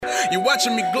You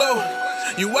watching me glow,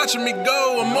 you watching me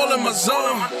go. I'm all in my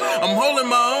zone, I'm holding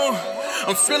my own.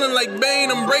 I'm feeling like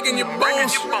Bane, I'm breaking your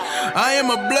bones. I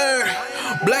am a blur,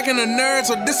 black and a nerd,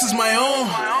 so this is my own.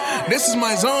 This is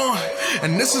my zone,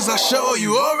 and this is our show.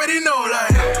 You already know,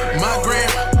 like my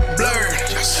gram blurred,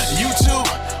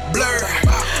 YouTube blurred.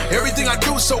 Everything I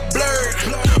do so blurred.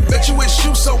 Bet you wish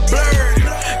you so blurred.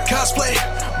 Cosplay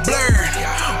blurred,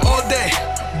 all day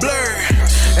blurred.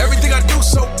 Everything I do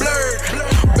so blurred.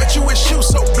 Bet you wish you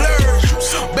so blurred.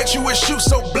 Bet you wish you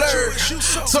so blurred.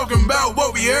 Talking about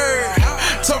what we heard,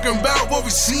 talking about what we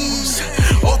seen,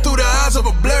 all through the eyes of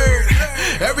a blur.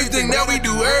 Everything that we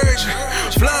do urge,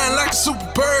 flying like a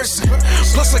super person.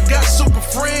 Plus I got super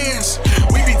friends,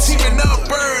 we be teaming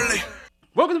up early.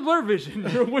 Welcome to Blur Vision,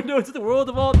 your window into the world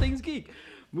of all things geek.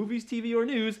 Movies, TV, or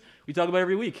news, we talk about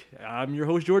every week. I'm your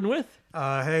host, Jordan With.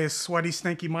 Hey, sweaty,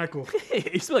 stinky Michael.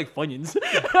 You smell like Funyuns.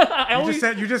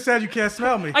 You just said you can't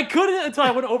smell me. I couldn't until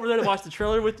I went over there to watch the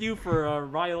trailer with you for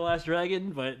Raya the Last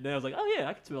Dragon, but then I was like, oh yeah,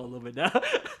 I can smell a little bit now.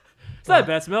 It's not a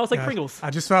bad smell. It's like Pringles. I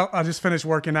just finished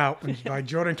working out. And, like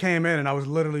Jordan came in and I was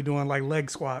literally doing like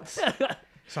leg squats.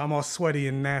 So I'm all sweaty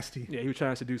and nasty. Yeah, he was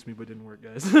trying to seduce me, but it didn't work,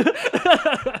 guys.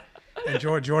 And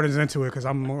Jordan's into it because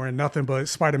I'm wearing nothing but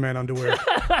Spider-Man underwear.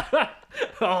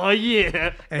 Oh,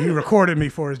 yeah. And he recorded me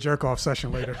for his jerk-off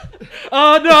session later.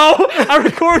 Oh, no. I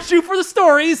record you for the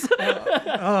stories.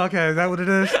 Oh, okay. Is that what it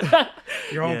is?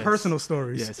 Your own personal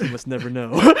stories. Yes, you must never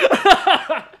know.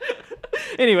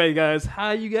 Anyway, guys,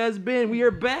 how you guys been? We are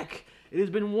back. It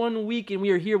has been 1 week, and we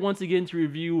are here once again to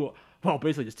review, well,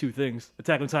 basically just two things.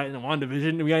 Attack on Titan and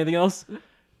WandaVision. Do we got anything else? You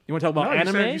want to talk about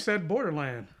anime? You said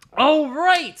Borderland. Oh,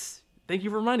 right. Thank you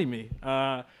for reminding me.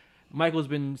 Michael's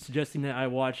been suggesting that I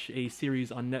watch a series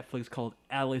on Netflix called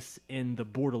Alice in the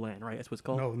Borderland, right? That's what it's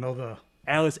called? No.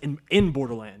 Alice in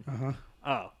Borderland. Uh-huh.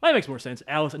 Oh, that makes more sense.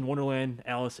 Alice in Wonderland,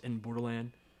 Alice in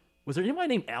Borderland. Was there anybody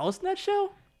named Alice in that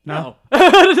show? No.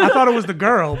 I thought it was the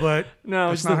girl, but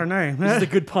no, it's not her name. This is a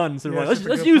good pun. So Yeah,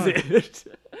 let's use it.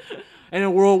 In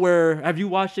a world where, have you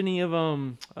watched any of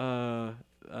the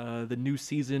new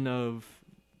season of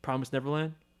Promised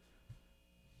Neverland?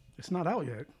 It's not out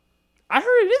yet. I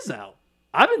heard it is out.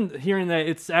 I've been hearing that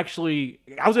it's actually.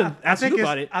 I was going to ask you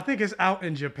about it. I think it's out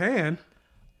in Japan.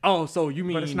 Oh, so you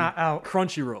mean? But it's not out.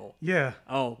 Crunchyroll. Yeah.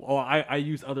 Oh, I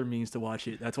use other means to watch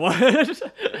it. That's why.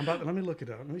 Let me look it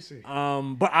up. Let me see.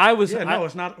 But I was. Yeah, no,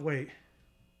 it's not. Wait.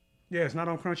 Yeah, it's not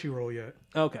on Crunchyroll yet.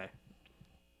 Okay.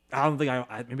 I don't think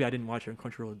maybe I didn't watch it on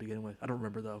Crunchyroll to begin with. I don't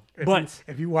remember though.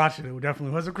 If you watched it, it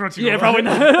definitely wasn't Crunchyroll. Yeah, probably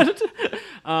not.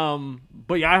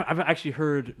 But yeah, I've actually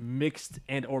heard mixed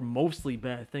and or mostly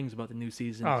bad things about the new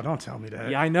season. Oh, don't tell me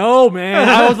that. Yeah, I know, man.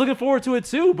 I was looking forward to it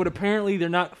too, but apparently they're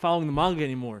not following the manga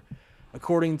anymore.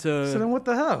 According to So then what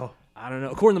the hell? I don't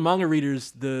know. According to manga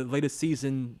readers, the latest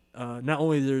season, not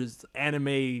only there's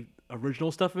anime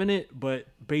original stuff in it, but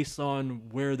based on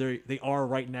where they are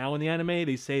right now in the anime,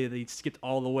 they say that they skipped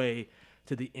all the way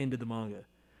to the end of the manga.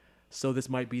 So this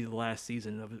might be the last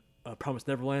season of Promised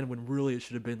Neverland, when really it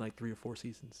should have been like 3 or 4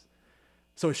 seasons.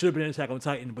 So it should have been Attack on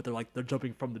Titan, but they're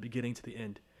jumping from the beginning to the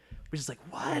end, which is like,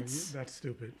 what? That's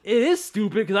stupid. It is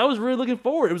stupid because I was really looking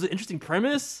forward. It was an interesting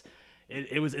premise.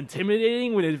 It was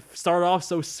intimidating when it started off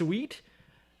so sweet,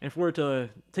 and for it to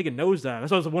take a nosedive.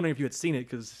 That's why I was wondering if you had seen it,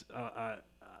 because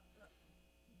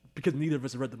neither of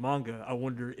us have read the manga. I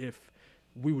wonder if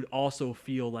we would also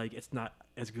feel like it's not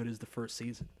as good as the first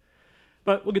season.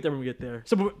 But we'll get there when we get there.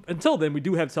 So until then, we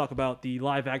do have to talk about the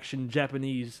live-action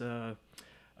Japanese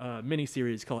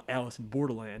miniseries called Alice in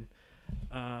Borderland.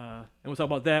 And we'll talk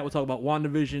about that. We'll talk about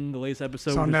WandaVision, the latest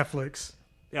episode. It's on Netflix.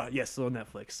 Yeah, yes, it's on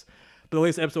Netflix. But the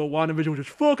latest episode of WandaVision, which is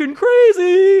fucking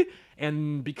crazy!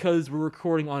 And because we're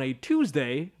recording on a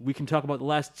Tuesday, we can talk about the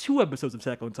last 2 episodes of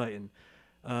Attack on Titan.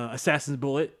 Assassin's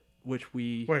Bullet, which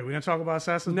we... Wait, we didn't talk about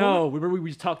Assassin's Bullet? No, remember we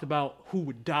just talked about who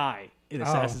would die in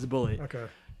Assassin's Bullet. Okay.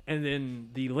 And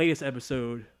then the latest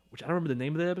episode, which I don't remember the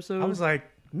name of the episode. I was like,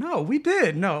 no, we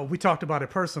did. No, we talked about it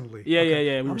personally. Yeah.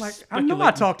 I'm were like, I know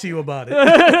I talked to you about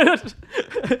it.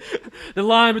 The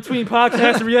line between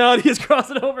podcast and reality is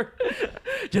crossing over,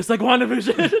 just like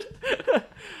WandaVision.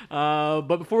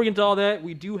 But before we get into all that,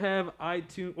 we do have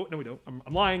iTunes. Oh, no, we don't.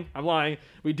 I'm lying.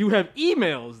 We do have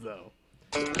emails, though.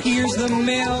 Here's the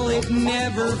mail, it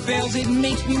never fails. It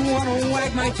makes me want to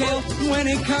wag my tail. When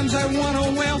it comes, I want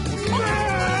to wail.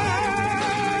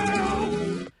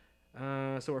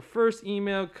 So our first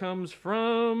email comes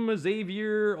from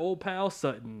Xavier, old pal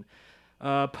Sutton.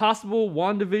 Possible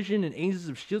WandaVision and Agents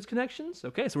of S.H.I.E.L.D. connections.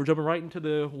 Okay, so we're jumping right into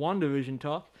the WandaVision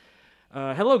talk.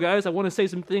 Hello, guys. I want to say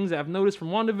some things that I've noticed from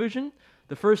WandaVision.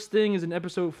 The first thing is in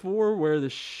episode 4 where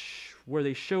the where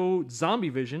they showed zombie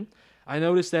Vision. I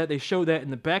noticed that they showed that in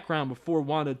the background before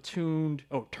Wanda turned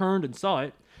and saw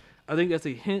it. I think that's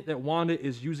a hint that Wanda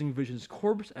is using Vision's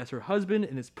corpse as her husband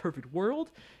in this perfect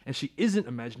world, and she isn't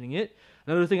imagining it.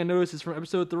 Another thing I noticed is from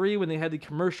episode 3 when they had the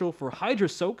commercial for Hydra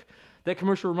Soak. That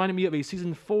commercial reminded me of a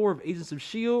season 4 of Agents of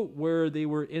S.H.I.E.L.D. where they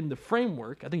were in the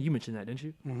framework. I think you mentioned that, didn't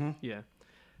you? Mm-hmm. Yeah.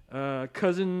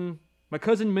 My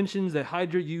cousin mentions that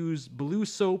Hydra used blue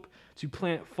soap to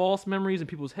plant false memories in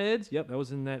people's heads. Yep, that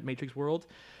was in that Matrix world.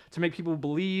 To make people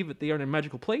believe that they are in a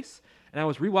magical place. And I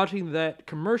was rewatching that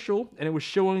commercial, and it was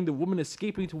showing the woman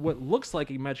escaping to what looks like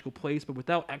a magical place, but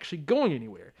without actually going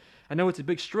anywhere. I know it's a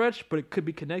big stretch, but it could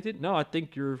be connected. No, I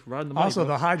think you're right on the money. Also,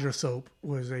 the Hydra soap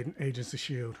was an Agents of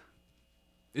S.H.I.E.L.D.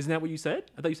 Isn't that what you said?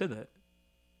 I thought you said that.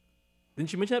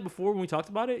 Didn't you mention that before when we talked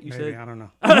about it? You Maybe, said I don't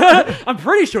know. I'm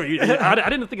pretty sure you did. I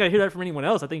didn't think I'd hear that from anyone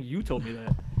else. I think you told me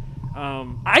that.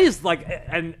 I just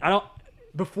and I don't.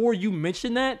 Before you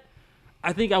mentioned that,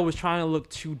 I think I was trying to look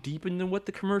too deep into what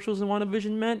the commercials in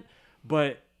WandaVision meant.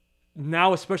 But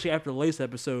now, especially after the latest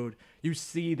episode, you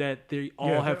see that they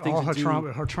all have things to do.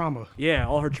 Her trauma. Yeah,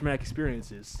 all her traumatic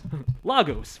experiences.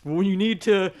 Lagos, when you need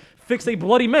to fix a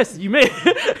bloody mess you made.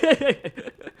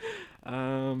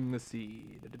 Let's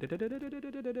see.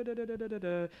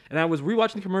 And I was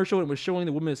rewatching the commercial and it was showing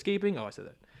the woman escaping. Oh, I said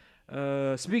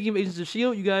that. Speaking of Agents of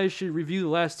S.H.I.E.L.D., you guys should review the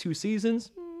last 2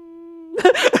 seasons.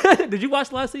 Did you watch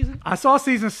the last season? I saw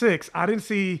season 6. I didn't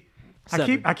see.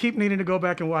 7. I keep needing to go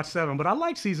back and watch 7, but I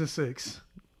like season 6.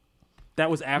 That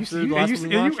was after the last one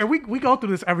we watched? And we go through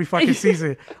this every fucking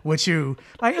season with you.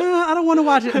 Like, I don't want to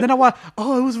watch it. And then I watch,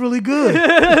 it was really good.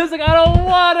 It's like, I don't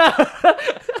want to.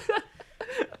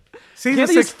 Season Can't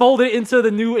they 6 just fold it into the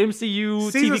new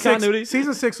MCU TV continuity?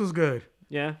 Season 6 was good.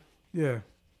 Yeah. Yeah.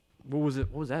 What was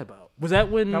it? What was that about? Was that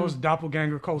when... That was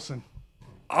Doppelganger Coulson.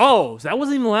 Oh, so that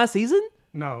wasn't even the last season?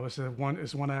 No, it's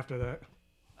one after that.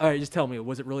 All right, just tell me.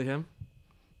 Was it really him?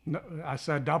 No, I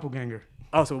said Doppelganger.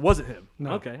 Oh, so it wasn't him.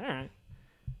 No. Okay, all right.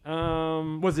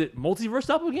 Was it multiverse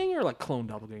doppelganger or like clone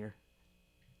doppelganger?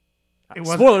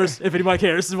 Spoilers, if anybody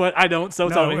cares, but I don't. So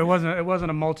tell me. It wasn't a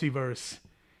multiverse.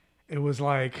 It was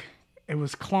like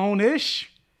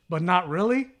clone-ish, but not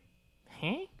really.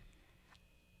 Huh?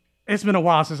 It's been a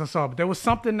while since I saw it, but there was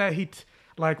something that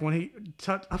when he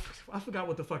touched. I forgot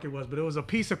what the fuck it was, but it was a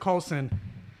piece of Coulson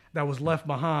that was left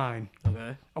behind.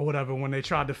 Okay. Or whatever, when they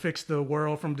tried to fix the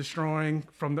world from destroying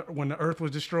when the Earth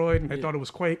was destroyed and they thought it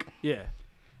was Quake. Yeah.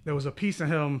 There was a piece of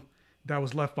him that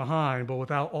was left behind, but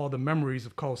without all the memories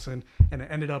of Coulson, and it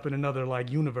ended up in another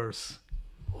universe.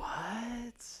 What?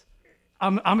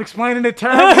 I'm explaining it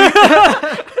terribly.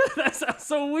 That sounds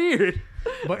so weird.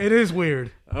 But it is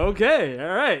weird. Okay,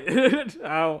 all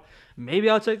right. Maybe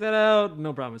I'll check that out.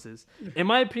 No promises. In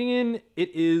my opinion,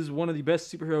 it is one of the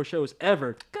best superhero shows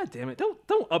ever. God damn it!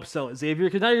 Don't upsell it, Xavier,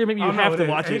 because now you're gonna make me have to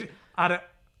watch it.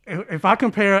 If I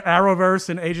compare Arrowverse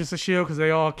and Agents of S.H.I.E.L.D., because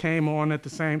they all came on at the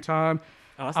same time,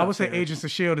 I would say Agents of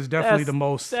S.H.I.E.L.D. is definitely the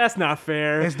most. That's not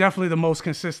fair. It's definitely the most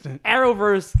consistent.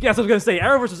 Arrowverse. Yes, I was gonna say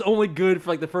Arrowverse was only good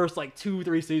for the first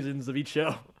 2-3 seasons of each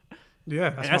show.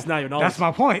 Yeah, that's not even all. That's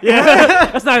my point.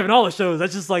 Yeah, that's not even all the shows.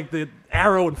 That's just the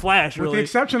Arrow and Flash. Really, with the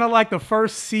exception of the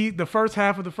first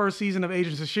half of the first season of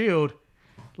Agents of S.H.I.E.L.D.,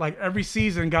 every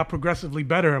season got progressively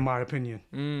better in my opinion.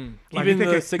 Even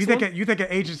the sixth one? You think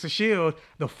of Agents of S.H.I.E.L.D.,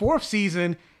 the 4th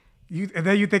season. And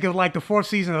then you think of the 4th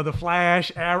season of The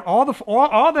Flash. All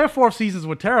their 4th seasons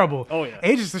were terrible. Oh yeah.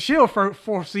 Agents of S.H.I.E.L.D.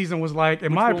 4th season was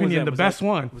in my opinion, the best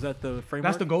one. Was that the framework?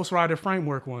 That's the Ghost Rider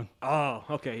framework one. Oh,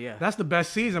 okay, yeah. That's the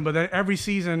best season, but then every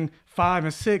season 5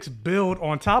 and 6 build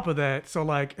on top of that. So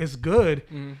it's good,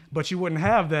 but you wouldn't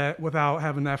have that without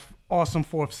having that awesome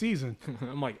 4th season.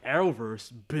 I'm like,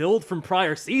 Arrowverse build from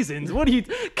prior seasons. What are you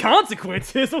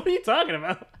consequences? What are you talking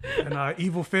about? And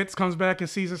Evil Fitz comes back in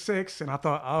season 6, and I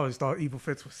always thought Evil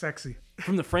Fitz was sexy.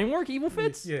 From the framework, Evil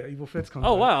Fitz? Yeah, Evil Fitz comes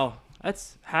back. back. Wow.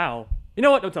 That's how. You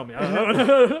know what? Don't tell me. You're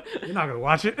not going to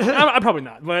watch it. I'm probably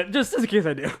not, but just in case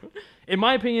I do. In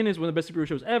my opinion, it's one of the best superhero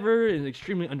shows ever and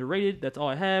extremely underrated. That's all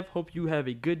I have. Hope you have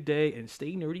a good day and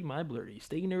stay nerdy, my blurdy.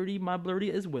 Stay nerdy, my blurdy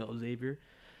as well, Xavier.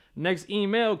 Next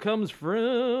email comes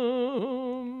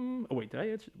from... Oh, wait, did I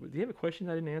answer? Do you have a question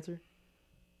I didn't answer?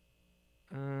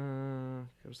 There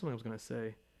was something I was going to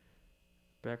say.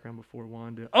 Background before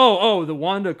Wanda. Oh, the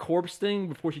Wanda corpse thing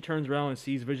before she turns around and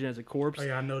sees Vision as a corpse. Oh,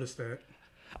 yeah, I noticed that.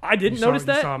 I didn't notice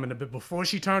that? You saw him before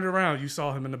she turned around, you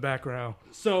saw him in the background.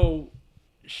 So,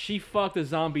 she fucked a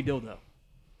zombie dildo.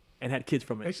 and had kids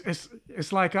from it.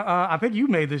 It's like I think you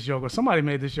made this joke or somebody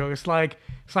made this joke. It's like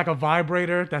a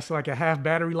vibrator that's like a half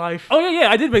battery life. Oh yeah,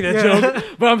 I did make that joke,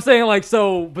 but I'm saying like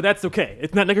but that's okay.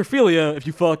 It's not necrophilia if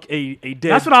you fuck a dead.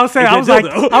 That's what I was saying. I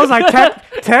was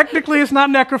like, technically it's not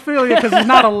necrophilia because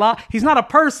he's not a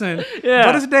person. Yeah.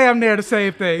 But it's damn near the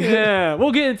same thing. Yeah,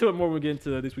 we'll get into it more when we get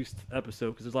into this week's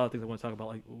episode because there's a lot of things I want to talk about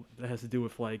like that has to do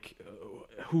with like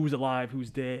who's alive, who's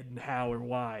dead, and how and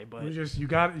why. But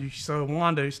So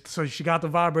Wanda, so she got the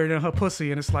vibrator in her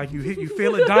pussy, and it's like you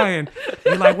feel it dying.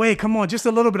 You're like, wait, come on, just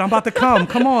a little bit. I'm about to come.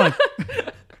 Come on.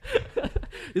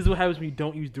 This is what happens when you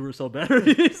don't use Duracell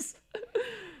batteries.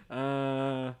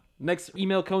 Next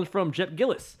email comes from Jep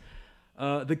Gillis.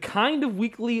 The kind of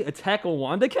weekly Attack on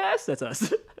Wanda cast. That's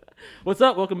us. What's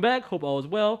up? Welcome back. Hope all is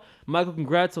well. Michael,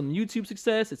 congrats on the YouTube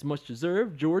success. It's much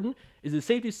deserved. Jordan, is it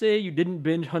safe to say you didn't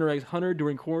binge Hunter x Hunter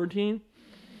during quarantine?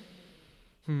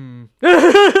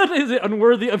 Is it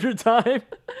unworthy of your time?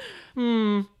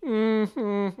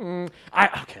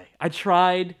 I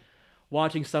tried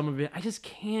watching some of it. I just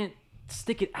can't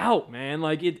stick it out, man.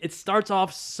 Like it starts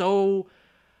off so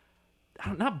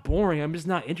not boring. I'm just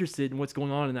not interested in what's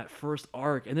going on in that first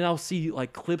arc, and then I'll see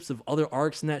like clips of other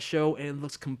arcs in that show, and it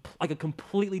looks like a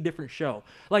completely different show.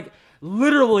 Like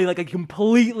literally, like a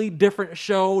completely different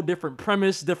show, different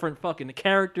premise, different fucking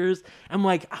characters. I'm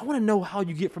like, I want to know how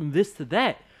you get from this to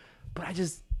that, but I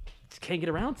just can't get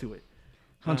around to it.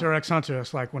 Hunter x Hunter.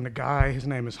 It's like when the guy, his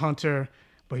name is Hunter,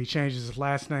 but he changes his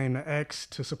last name to X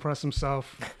to suppress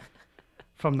himself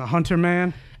from the Hunter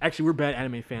man. Actually, we're bad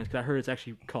anime fans because I heard it's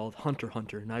actually called Hunter x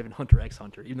Hunter, not even Hunter x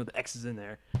Hunter, even though the X is in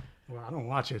there. Well, I don't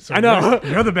watch it, so I know.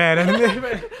 You're the bad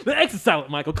anime. The X is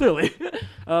silent, Michael, clearly.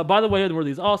 By the way,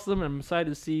 Unworthy is awesome, and I'm excited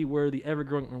to see where the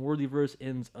ever-growing Unworthyverse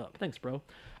ends up. Thanks, bro.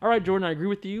 All right, Jordan, I agree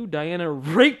with you. Diana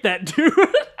raped that dude.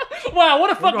 Wow,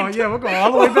 what a fucking... we're going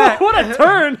all the way back. What a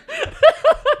turn.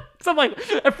 So I'm like,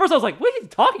 at first I was like, what are you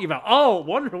talking about? Oh,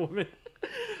 Wonder Woman.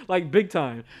 Like, big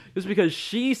time. Just because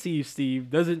she sees Steve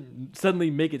doesn't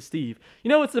suddenly make it Steve. You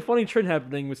know, it's a funny trend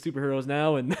happening with superheroes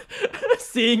now and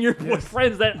seeing your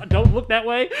friends that don't look that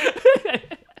way.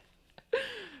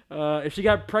 If she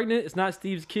got pregnant, it's not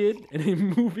Steve's kid in a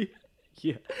movie.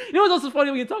 Yeah. You know what's also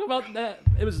funny? We can talk about that.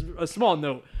 It was a small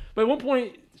note. But at one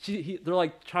point, they're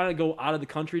like trying to go out of the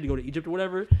country to go to Egypt or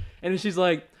whatever. And then she's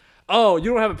like, oh,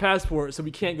 you don't have a passport, so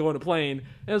we can't go on a plane.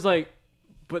 And it was like,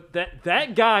 but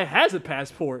that guy has a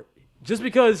passport. Just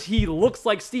because he looks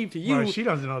like Steve to you. Well, she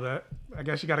doesn't know that. I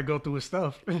guess you got to go through his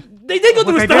stuff. They did go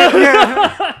through his stuff.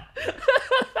 Yeah.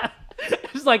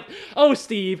 It's like, oh,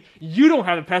 Steve, you don't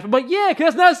have a passport. But yeah,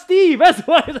 because that's not Steve. That's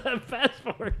why he doesn't have a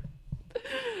passport.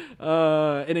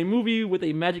 In a movie with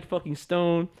a magic fucking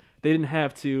stone, they didn't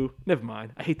have to. Never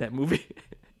mind. I hate that movie.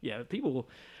 Yeah,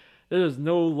 there's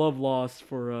no love lost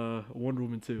for Wonder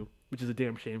Woman 2, which is a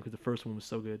damn shame because the first one was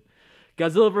so good.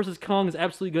 Godzilla vs. Kong is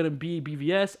absolutely going to be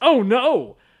BVS. Oh,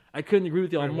 no! I couldn't agree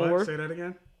with y'all more. What? Say that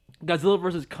again? Godzilla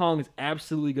vs. Kong is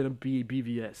absolutely going to be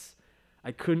BVS.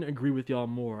 I couldn't agree with y'all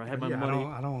more. I had my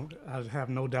money. I have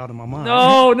no doubt in my mind.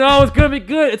 No, it's going to be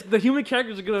good. The human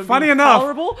characters are going to be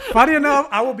tolerable. Funny enough,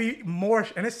 I will be more,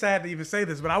 and it's sad to even say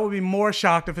this, but I will be more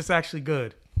shocked if it's actually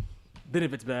good. Than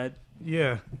if it's bad.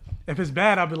 Yeah. If it's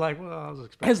bad, I'll be like, well, I was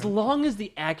expecting. As long as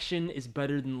the action is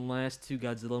better than the last two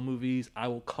Godzilla movies, I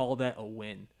will call that a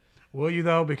win. Will you,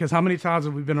 though? Because how many times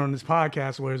have we been on this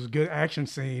podcast where there's good action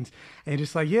scenes and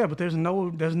just like, yeah, but there's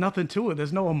nothing to it.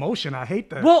 There's no emotion. I hate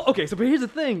that. Well, okay, but here's the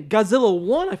thing. Godzilla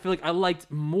 1, I feel like I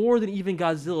liked more than even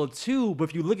Godzilla 2, but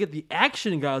if you look at the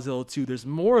action in Godzilla 2, there's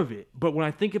more of it. But when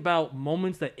I think about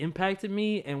moments that impacted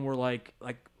me and were like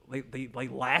they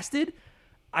lasted,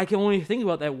 I can only think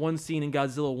about that one scene in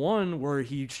Godzilla 1 where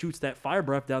he shoots that fire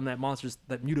breath down that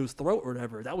Muto's throat or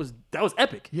whatever. That was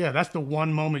epic. Yeah, that's the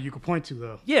one moment you could point to,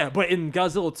 though. Yeah, but in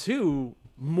Godzilla 2,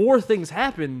 more things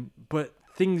happen, but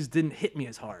things didn't hit me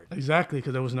as hard. Exactly,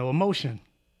 because there was no emotion.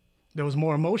 There was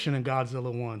more emotion in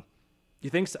Godzilla 1. You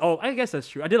think so? Oh, I guess that's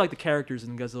true. I did like the characters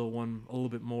in Godzilla 1 a little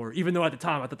bit more, even though at the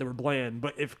time I thought they were bland.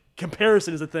 But if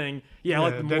comparison is a thing, I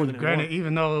like them more than granted, one.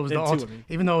 even though it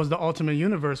was the Ultimate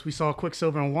Universe, we saw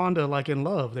Quicksilver and Wanda like in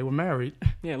love. They were married.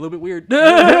 Yeah, a little bit weird.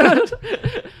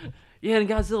 Yeah, and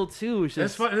Godzilla 2 is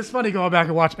just... It's funny going back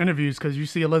and watch interviews because you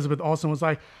see Elizabeth Olsen was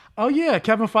like, oh yeah,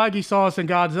 Kevin Feige saw us in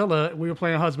Godzilla. We were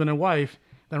playing husband and wife.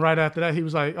 Then right after that, he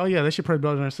was like, oh, yeah, they should play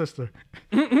brother and sister.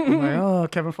 I'm like, oh,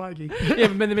 Kevin Feige. Yeah,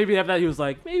 but then maybe after that, he was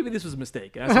like, maybe this was a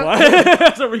mistake. That's why.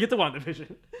 That's where we get the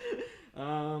WandaVision.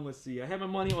 Let's see. I have my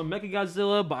money on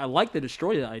Mechagodzilla, but I like the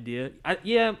Destroyer idea. I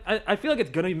feel like it's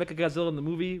going to be Mechagodzilla in the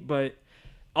movie, but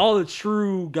all the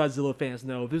true Godzilla fans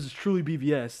know this is truly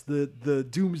BVS. The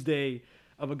Doomsday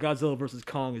of a Godzilla versus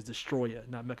Kong is Destroya,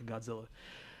 not Mechagodzilla.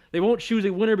 They won't choose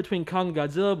a winner between Kong and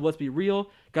Godzilla, but let's be real.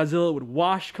 Godzilla would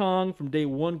wash Kong from day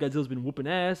one. Godzilla's been whooping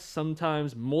ass,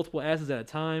 sometimes multiple asses at a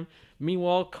time.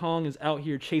 Meanwhile, Kong is out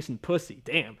here chasing pussy.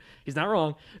 Damn, he's not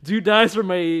wrong. Dude dies from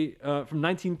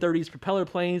 1930s propeller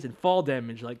planes and fall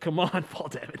damage. Like, come on, fall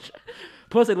damage.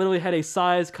 Plus, they literally had a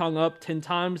size Kong up 10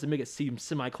 times to make it seem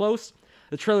semi-close.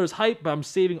 The trailer is hype, but I'm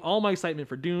saving all my excitement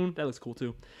for Dune. That looks cool,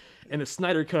 too. And the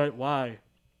Snyder Cut, why?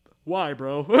 Why,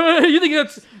 bro? You think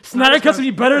that's Snyder Cut's gonna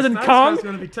be better than Kong? It's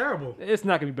gonna be terrible. It's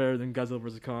not gonna be better than Godzilla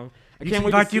vs Kong. I can't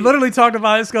wait. Like you literally talked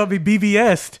about, it's gonna be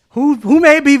BVS. Who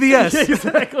made BVS? Yeah,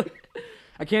 exactly.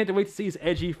 I can't wait to see his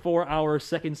edgy 4-hour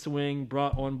second swing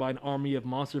brought on by an army of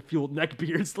monster-fueled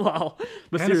neckbeards. Lol.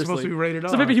 But And seriously, it's supposed to be rated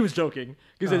so R. maybe he was joking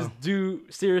because it's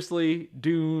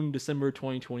Dune, December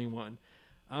 2021.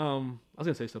 I was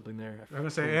gonna say something there. I'm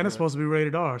gonna say, and it's supposed to be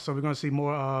rated R, so we're gonna see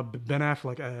more Ben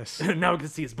Affleck ass. Now we can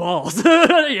see his balls.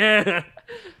 Yeah.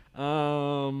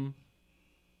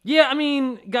 Yeah, I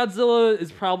mean, Godzilla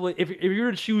is probably, if you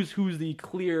were to choose who's the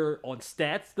clear on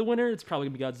stats, the winner, it's probably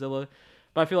gonna be Godzilla.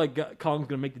 But I feel like Kong's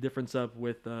gonna make the difference up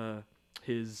with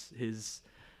his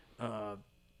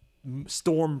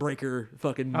Stormbreaker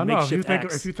fucking I know. makeshift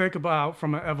axe. If you think about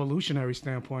from an evolutionary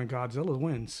standpoint, Godzilla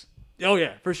wins. Oh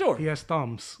yeah, for sure. He has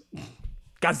thumbs.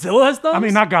 Godzilla has thumbs? I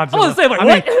mean, not Godzilla. I was gonna say, like,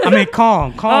 what? I mean,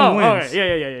 Kong. Kong wins.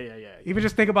 Okay. Yeah. Even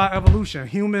just think about evolution.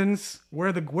 Humans,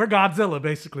 we're Godzilla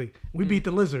basically. We beat the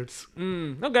lizards.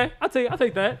 Okay, I'll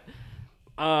take that.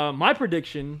 My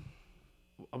prediction,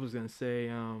 I was gonna say,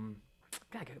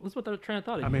 God, what's what the train of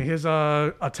thought? I mean, his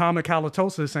atomic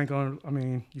halitosis ain't gonna. I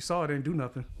mean, you saw it didn't do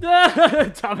nothing.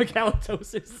 Atomic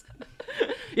halitosis.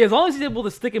 Yeah, as long as he's able to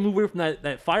stick and move away from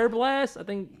that fire blast, I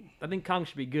think Kong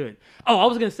should be good. Oh, I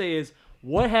was gonna say is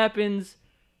what happens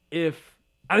if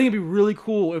I think it'd be really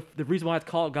cool if the reason why it's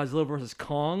called Godzilla versus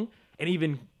Kong and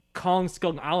even Kong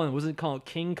Skull Island wasn't called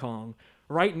King Kong.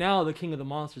 Right now, the king of the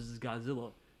monsters is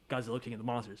Godzilla. Godzilla, king of the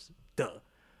monsters. Duh.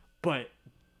 But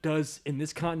does in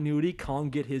this continuity Kong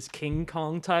get his King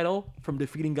Kong title from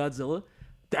defeating Godzilla?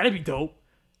 That'd be dope.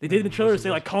 They did in the trailer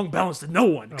say like Kong balanced to no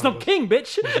one because I'm king,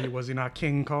 bitch. Was he not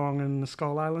King Kong in the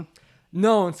Skull Island?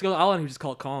 No, in Skull Island he was just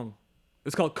called Kong.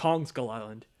 It's called Kong Skull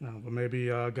Island. No, but maybe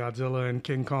Godzilla and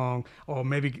King Kong, or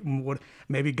maybe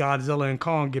Godzilla and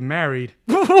Kong get married.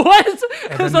 What? So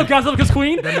Godzilla becomes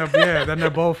queen? Then they're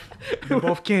both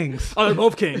kings. Oh, they're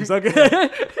both kings. Okay.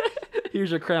 Here's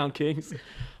your crown, kings.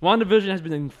 WandaVision has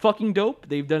been fucking dope.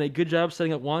 They've done a good job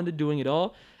setting up Wanda doing it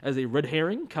all as a red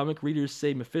herring. Comic readers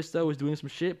say Mephisto is doing some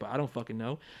shit, but I don't fucking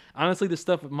know. Honestly, the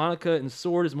stuff with Monica and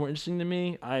Sword is more interesting to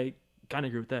me. I kind of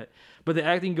agree with that. But the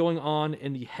acting going on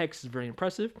in the Hex is very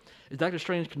impressive. Is Doctor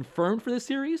Strange confirmed for this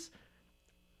series?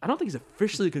 I don't think he's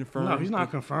officially confirmed. No, he's not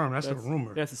confirmed. That's a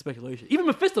rumor. That's a speculation. Even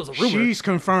Mephisto's a rumor. She's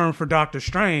confirmed for Doctor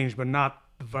Strange, but not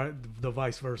the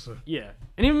vice versa. Yeah.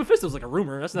 And even Mephisto's like a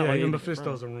rumor. That's not Yeah, like even anything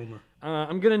Mephisto's confirmed. a rumor.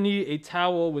 I'm going to need a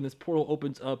towel when this portal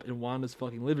opens up in Wanda's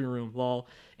fucking living room, lol.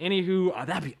 Anywho,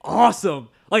 that'd be awesome.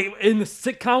 Like, in the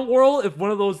sitcom world, if one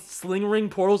of those sling ring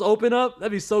portals open up,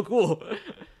 that'd be so cool.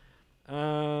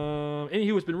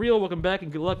 Anywho, it's been real. Welcome back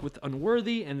and good luck with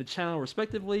Unworthy and the channel,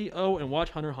 respectively. Oh, and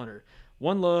watch Hunter x Hunter.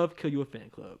 One love, kill you a fan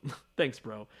club. Thanks,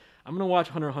 bro. I'm going to watch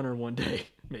Hunter x Hunter one day,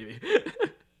 maybe.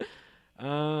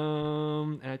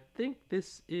 And I think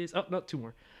this is... Oh, no, two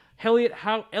more. Elliot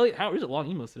Howard... There's a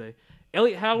long emails today.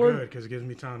 Elliot Howard... Good, because it gives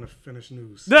me time to finish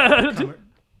news.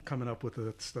 Coming up with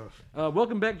the stuff.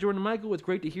 Welcome back, Jordan and Michael. It's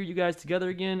great to hear you guys together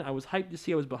again. I was hyped to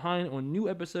see I was behind on new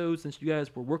episodes since you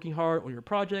guys were working hard on your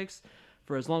projects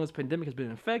for as long as the pandemic has been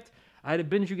in effect. I had to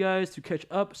binge you guys to catch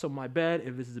up, so my bad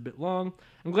if this is a bit long.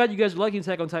 I'm glad you guys are liking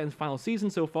Attack on Titan's final season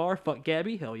so far. Fuck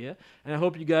Gabby, hell yeah. And I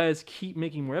hope you guys keep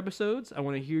making more episodes. I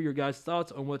want to hear your guys'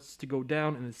 thoughts on what's to go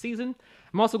down in the season.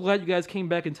 I'm also glad you guys came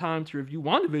back in time to review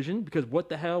WandaVision, because what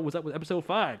the hell was up with episode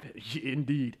 5?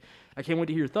 Indeed. I can't wait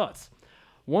to hear your thoughts.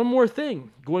 One more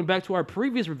thing, going back to our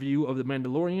previous review of The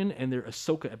Mandalorian and their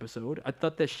Ahsoka episode, I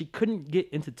thought that she couldn't get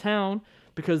into town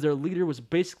because their leader was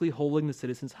basically holding the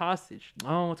citizens hostage.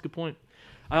 Oh, that's a good point.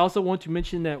 I also want to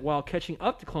mention that while catching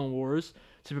up to Clone Wars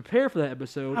to prepare for that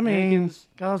episode, I mean,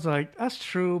 I was like, that's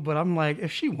true, but I'm like,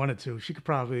 if she wanted to, she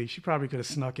probably could have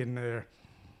snuck in there.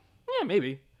 Yeah,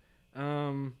 maybe.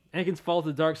 Anakin's fall to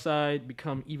the dark side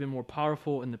become even more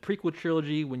powerful in the prequel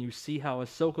trilogy when you see how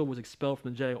Ahsoka was expelled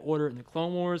from the Jedi Order in the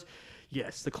Clone Wars.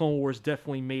 Yes, the Clone Wars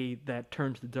definitely made that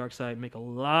turn to the dark side make a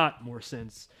lot more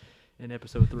sense in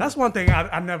episode 3. That's one thing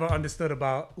I never understood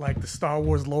about like the Star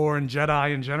Wars lore and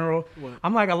Jedi in general. What?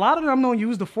 I'm like, a lot of them don't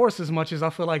use the Force as much as I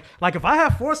feel like if I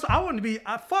have Force, I wouldn't be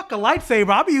fuck a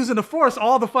lightsaber. I'll be using the Force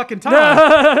all the fucking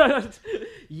time.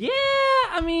 Yeah,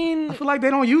 I mean, I feel like they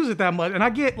don't use it that much, and I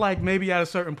get like maybe at a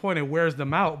certain point it wears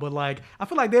them out, but like I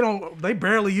feel like they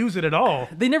barely use it at all.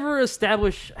 they never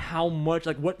establish how much,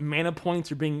 like what mana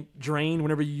points are being drained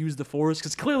whenever you use the Force.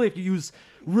 Because clearly, if you use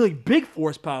really big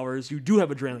Force powers, you do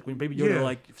have a drain. Like when Baby Yoda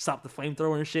like stopped the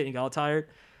flamethrower and shit and got all tired.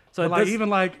 So But like even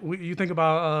like you think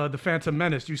about the Phantom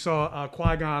Menace, you saw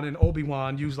Qui-Gon and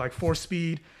Obi-Wan use like Force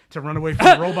speed to run away from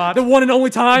the robots. the one and only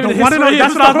time. That's what I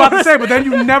was about to say. But then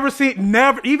you've never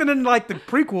even in like the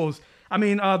prequels. I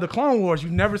mean, the Clone Wars,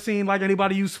 you've never seen like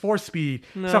anybody use Force speed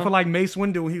except for like Mace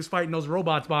Windu when he was fighting those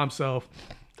robots by himself.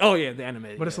 Oh yeah, the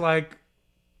animated. But it's like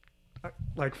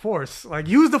Force, like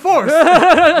use the Force.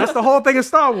 That's the whole thing of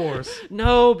Star Wars.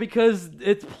 No, because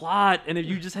it's plot, and if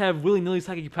you just have willy-nilly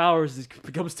psychic powers, it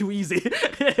becomes too easy.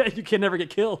 You can never get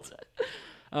killed.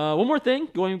 One more thing.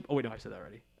 Oh wait, no, I said that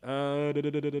already. At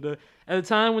the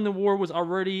time when the war was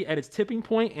already at its tipping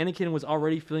point, Anakin was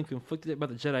already feeling conflicted about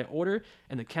the Jedi Order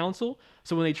and the Council.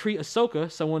 So when they treat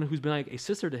Ahsoka, someone who's been like a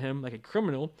sister to him, like a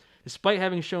criminal, despite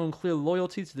having shown clear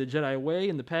loyalty to the Jedi way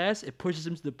in the past, it pushes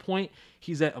him to the point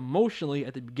he's at emotionally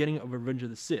at the beginning of Revenge of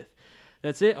the Sith.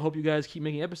 That's it. I hope you guys keep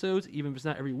making episodes, even if it's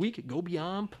not every week. Go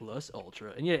beyond plus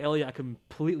ultra. And yeah, Elliot, I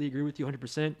completely agree with you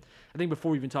 100%. I think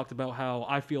before we even talked about how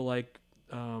I feel like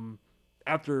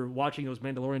after watching those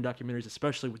Mandalorian documentaries,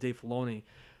 especially with Dave Filoni,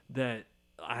 that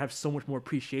I have so much more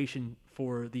appreciation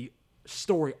for the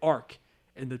story arc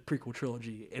in the prequel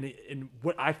trilogy. And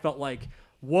what I felt like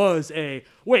was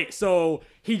so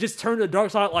he just turned to the dark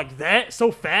side like that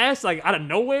so fast, like out of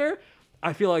nowhere.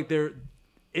 I feel like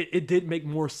it did make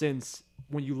more sense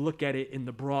when you look at it in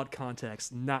the broad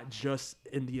context, not just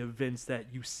in the events that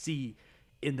you see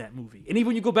in that movie. And even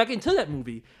when you go back into that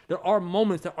movie, there are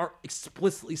moments that aren't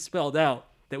explicitly spelled out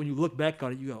that when you look back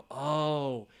on it, you go,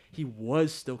 oh, he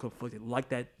was still conflicted. Like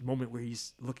that moment where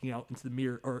he's looking out into the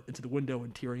mirror or into the window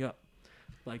and tearing up.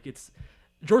 Like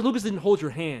George Lucas didn't hold your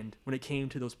hand when it came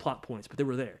to those plot points, but they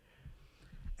were there.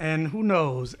 And who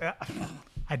knows?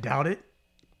 I doubt it.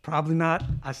 Probably not.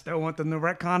 I still want them to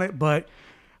retcon it, but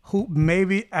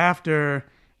maybe after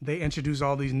they introduce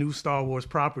all these new Star Wars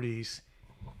properties,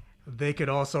 they could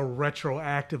also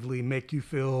retroactively make you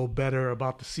feel better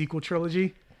about the sequel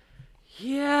trilogy.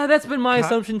 Yeah, that's been my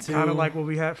assumption too. Kind of like what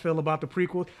we feel about the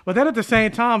prequels. But then at the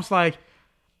same time, it's like,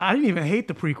 I didn't even hate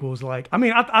the prequels. Like, I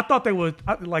mean, I thought they were,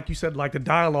 like you said, like the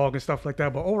dialogue and stuff like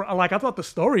that. But I thought the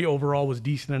story overall was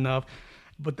decent enough.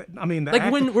 But the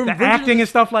acting and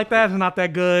stuff like that is not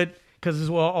that good because it's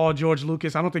all George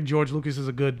Lucas. I don't think George Lucas is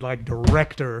a good like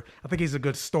director. I think he's a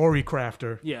good story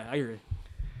crafter. Yeah, I agree.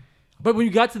 But when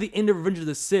you got to the end of Revenge of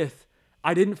the Sith,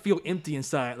 I didn't feel empty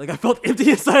inside. Like I felt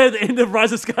empty inside at the end of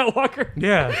Rise of Skywalker.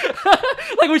 Yeah.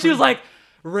 Like when she was like,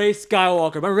 Rey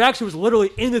Skywalker. My reaction was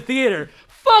literally in the theater.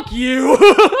 Fuck you.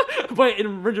 But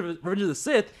in Revenge of the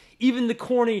Sith, even the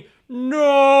corny,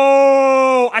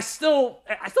 no, I still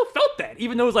felt that.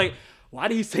 Even though it was like, why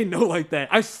do you say no like that?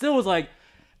 I still was like,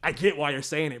 I get why you're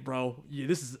saying it, bro. Yeah,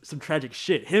 this is some tragic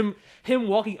shit. Him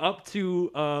walking up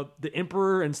to the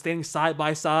Emperor and standing side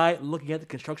by side, looking at the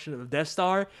construction of the Death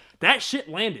Star, that shit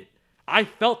landed. I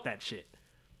felt that shit.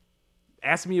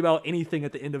 Ask me about anything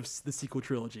at the end of the sequel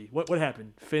trilogy. What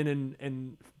happened? Finn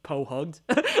and Poe hugged?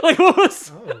 Like, what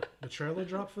was... Oh, the trailer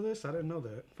dropped for this? I didn't know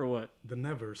that. For what? The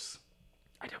Nevers.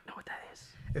 I don't know what that is.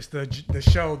 It's the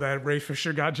show that Ray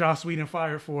Fisher got Joss Whedon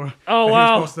fired for. Oh,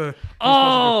 wow. The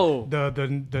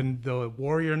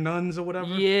warrior nuns or whatever.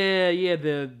 Yeah,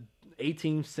 the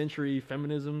 18th century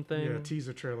feminism thing. Yeah,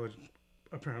 teaser trailer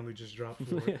apparently just dropped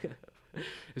for it.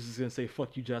 This is gonna say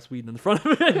 "fuck you, Joss Whedon" on the front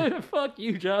of it. Fuck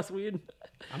you, Joss Whedon.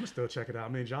 I'm gonna still check it out.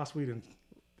 I mean, Joss Whedon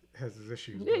has his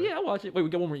issues. Yeah, I'll watch it. Wait, we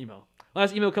got one more email.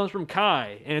 Last email comes from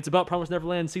Kai, and it's about Promised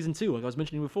Neverland Season 2, like I was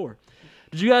mentioning before.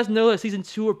 Did you guys know that Season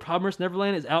 2 of Promised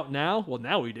Neverland is out now? Well,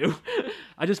 now we do.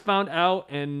 I just found out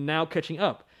and now catching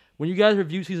up. When you guys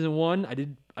reviewed Season 1,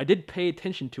 I did pay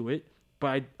attention to it,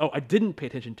 but I didn't pay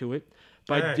attention to it,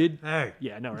 but I did. Hey.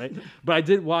 Yeah, I know, right? But I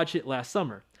did watch it last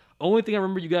summer. Only thing I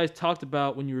remember you guys talked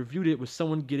about when you reviewed it was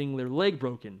someone getting their leg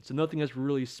broken, so nothing has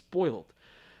really spoiled.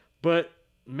 But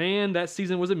man, that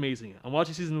season was amazing. I'm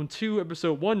watching Season 2,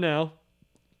 Episode 1 now,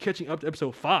 catching up to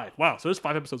Episode 5. Wow, so there's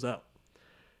 5 episodes out.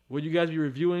 Would you guys be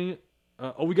reviewing?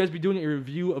 Will you guys be doing a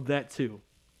review of that too?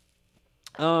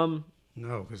 No,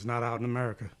 it's not out in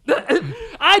America.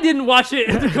 I didn't watch it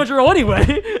in the Crunchyroll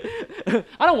anyway.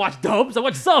 I don't watch dubs. I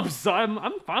watch subs, so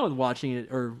I'm fine with watching it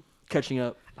or catching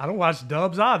up. I don't watch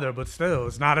dubs either, but still,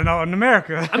 it's not in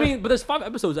America. I mean, but there's 5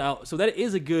 episodes out, so that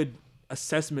is a good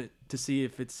assessment to see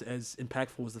if it's as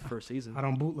impactful as the first season. I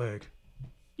don't bootleg.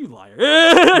 You liar.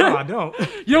 No, I don't.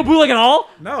 You don't bootleg at all?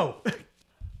 No.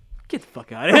 Get the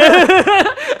fuck out of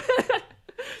here.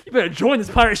 You better join this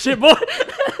pirate shit, boy.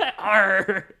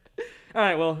 Arr. All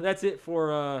right, well, that's it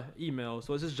for email.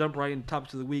 So let's just jump right into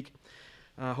topics of the week.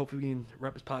 Hopefully we can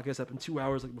wrap this podcast up in 2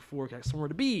 hours like before. Got somewhere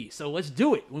to be. So let's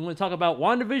do it. We want to talk about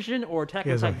WandaVision or Attack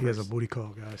on Titan. He has a booty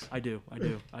call, guys. I do.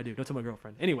 Don't tell my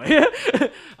girlfriend. Anyway,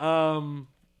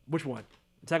 which one?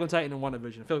 Attack on Titan and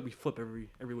WandaVision. I feel like we flip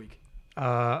every week.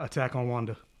 Attack on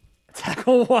Wanda. Attack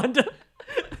on Wanda.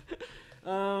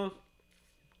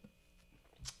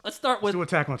 Let's start with.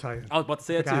 Let's do Attack on Titan. I was about to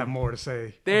say that too. I have more to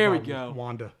say. There we about go.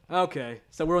 Wanda. Okay,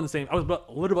 so we're on the same. I was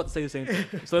literally about to say the same thing.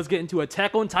 So let's get into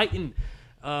Attack on Titan,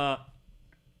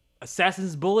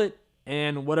 Assassin's Bullet,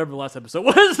 and whatever the last episode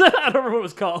was. I don't remember what it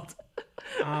was called.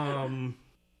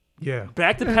 Yeah.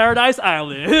 Back to Paradise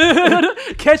Island,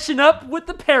 catching up with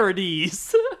the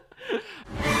parodies.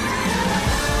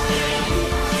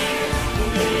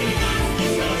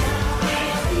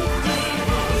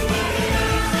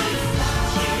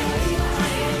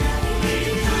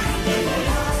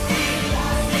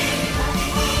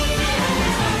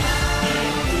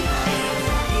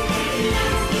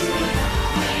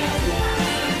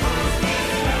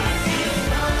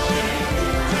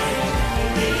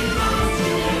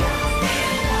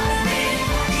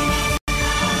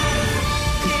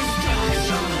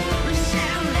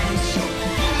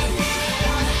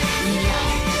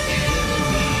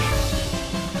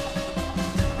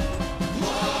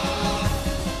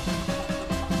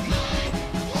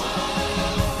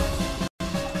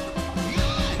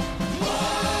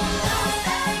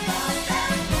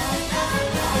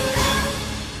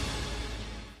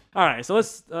 All right, so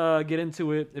let's get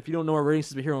into it. If you don't know our rating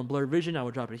system here on Blurred Vision, I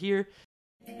will drop it here.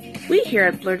 We here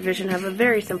at Blurred Vision have a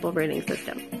very simple rating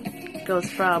system. It goes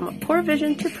from poor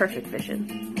vision to perfect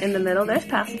vision. In the middle, there's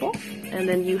passable, and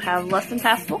then you have less than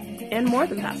passable and more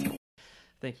than passable.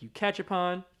 Thank you,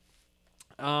 Catchupon.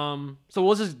 So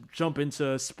let's just jump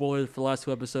into spoilers for the last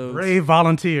 2 episodes. Brave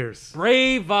volunteers.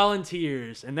 Brave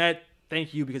volunteers, and that.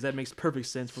 Thank you, because that makes perfect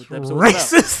sense for what the episode was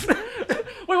Racist. about.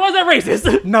 Wait, why is that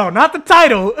racist? No, not the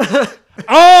title.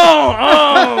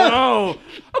 Oh.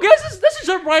 Okay, let's just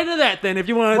jump right into that then. If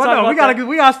you want to talk about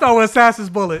we gotta start with Assassin's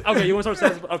Bullet. Okay, you want to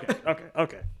start with Assassin's Bullet?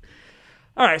 Okay.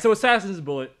 All right, so Assassin's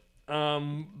Bullet.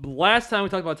 Last time we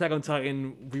talked about Attack on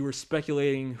Titan, we were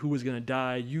speculating who was gonna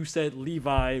die. You said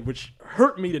Levi, which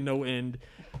hurt me to no end.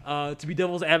 To be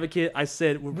devil's advocate, I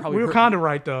said we were kind of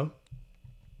right though.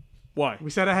 Why? We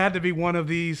said it had to be one of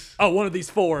these. Oh, one of these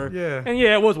 4. Yeah. And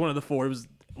yeah, it was one of the 4. It was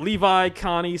Levi,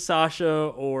 Connie, Sasha,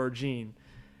 or Jean.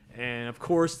 And of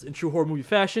course, in true horror movie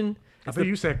fashion, I think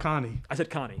you said Connie. I said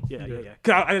Connie. Yeah.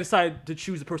 'Cause I decided to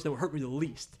choose the person that would hurt me the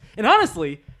least. And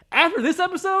honestly, after this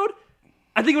episode,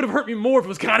 I think it would have hurt me more if it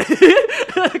was Connie.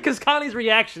 Because Connie's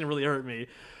reaction really hurt me.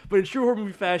 But in true horror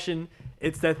movie fashion,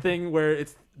 it's that thing where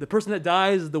it's the person that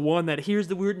dies is the one that hears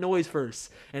the weird noise first.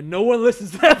 And no one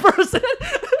listens to that person.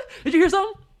 Did you hear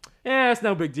something? Yeah, it's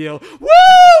no big deal.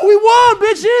 Woo! We won,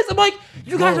 bitches! I'm like,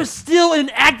 you guys are still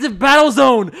in active battle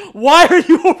zone. Why are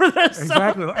you over there?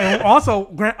 Exactly. And also,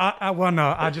 Grant,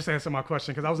 I just answered my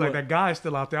question because I was like, that guy is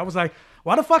still out there. I was like,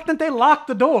 why the fuck didn't they lock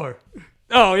the door?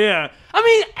 Oh, yeah. I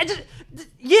mean,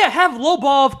 have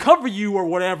Lobov cover you or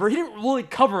whatever. He didn't really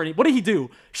cover any. What did he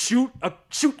do? Shoot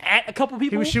at a couple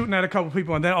people? He was shooting at a couple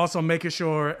people and then also making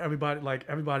sure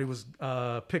everybody was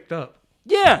picked up.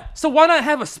 Yeah, so why not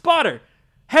have a spotter?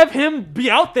 Have him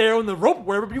be out there on the rope or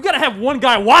wherever, but you gotta have one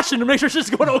guy watching to make sure shit's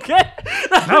going okay.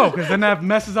 No, because then that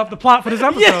messes up the plot for this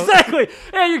episode. Yeah, exactly.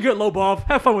 Yeah, you're good, Lobov.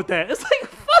 Have fun with that. It's like,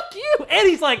 fuck you. And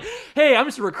he's like, hey, I'm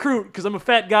just a recruit because I'm a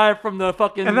fat guy from the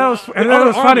fucking. And that was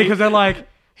funny because they're like,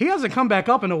 he hasn't come back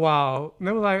up in a while. And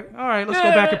they were like, all right,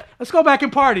 let's go back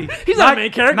and party. He's not a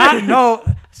main character. No,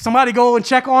 somebody go and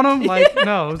check on him. Like,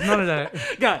 no, it was none of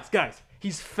that. Guys.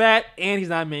 He's fat and he's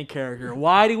not a main character.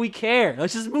 Why do we care?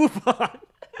 Let's just move on.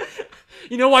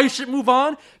 You know why you should move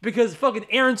on? Because fucking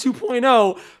Aaron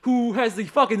 2.0, who has the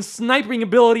fucking sniping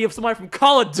ability of somebody from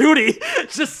Call of Duty,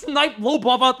 just sniped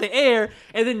Lobov out the air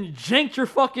and then janked your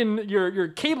fucking your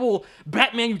cable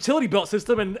Batman utility belt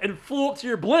system and flew up to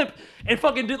your blimp and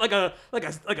fucking did like a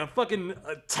fucking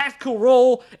tactical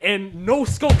roll and no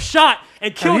scope shot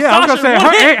and killed Sasha. I was gonna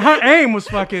say her aim was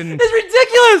fucking. It's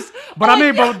ridiculous.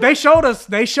 But but they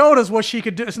showed us what she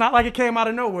could do. It's not like it came out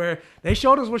of nowhere. They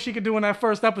showed us what she could do in that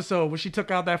first episode where she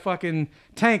took out that fucking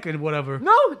tank and whatever.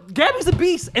 No, Gabby's a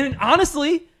beast. And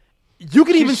honestly, you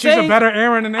could even say she's a better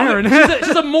Aaron than Aaron.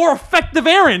 She's a more effective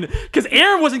Aaron, because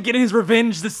Aaron wasn't getting his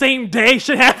revenge the same day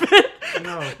shit happened.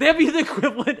 No. That'd be the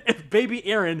equivalent if baby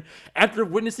Aaron, after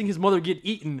witnessing his mother get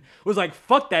eaten, was like,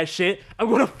 fuck that shit, I'm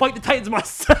going to fight the Titans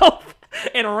myself,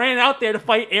 and ran out there to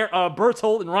fight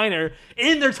Bertolt and Reiner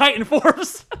in their Titan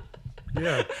forms.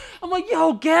 Yeah. I'm like,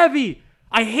 yo, Gabby,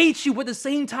 I hate you, but at the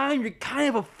same time, you're kind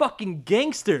of a fucking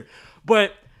gangster.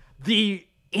 But the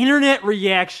internet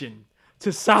reaction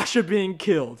to Sasha being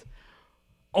killed,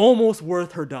 almost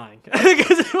worth her dying.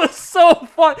 Because it was so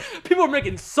fun. People were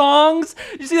making songs.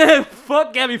 You see that?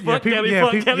 Fuck Gabby, fuck Gabby,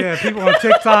 fuck Gabby. Yeah, people on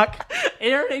TikTok.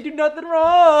 Aaron ain't do nothing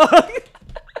wrong.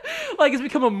 Like, it's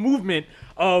become a movement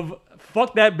of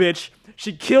fuck that bitch.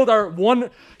 She killed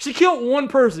one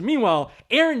person. Meanwhile,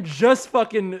 Aaron just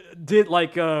fucking did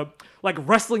like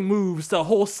wrestling moves to a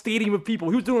whole stadium of people.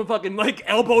 He was doing fucking like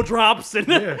elbow drops and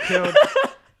Yeah, killed.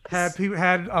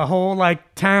 Had a whole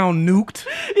like town nuked.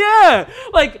 yeah,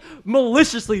 like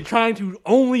maliciously trying to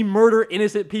only murder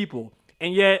innocent people.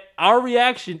 And yet our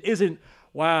reaction isn't,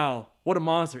 wow, what a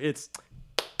monster. It's,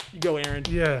 you go, Aaron.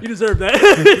 Yeah. You deserve that.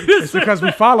 It's because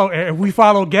we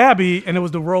follow Gabby, and it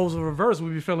was the roles were reversed.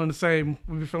 We'd be feeling the same.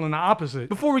 We'd be feeling the opposite.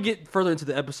 Before we get further into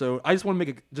the episode, I just want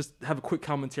to just have a quick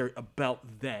commentary about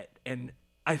that. And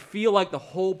I feel like the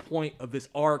whole point of this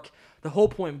arc, the whole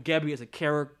point of Gabby as a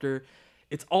character,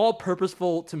 it's all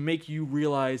purposeful to make you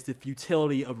realize the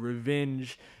futility of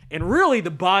revenge and really the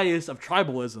bias of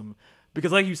tribalism.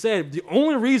 Because like you said, the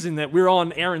only reason that we're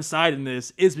on Aaron's side in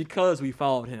this is because we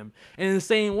followed him. And in the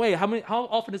same way, how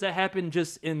often does that happen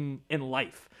just in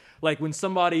life? Like when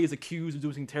somebody is accused of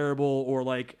doing something terrible, or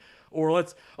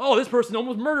this person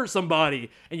almost murdered somebody,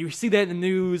 and you see that in the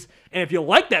news, and if you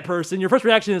like that person, your first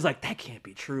reaction is like, that can't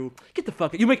be true. Get the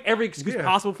fuck out. You make every excuse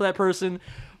possible for that person,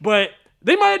 but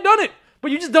they might have done it.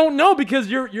 But you just don't know because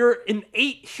your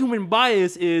innate human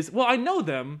bias is, well, I know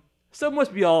them, so it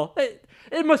must be all...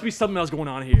 It must be something else going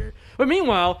on here. But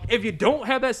meanwhile, if you don't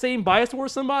have that same bias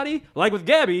towards somebody, like with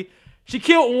Gabby, she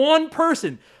killed one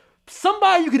person.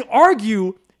 Somebody you can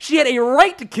argue she had a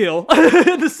right to kill,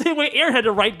 the same way Aaron had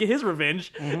the right to get his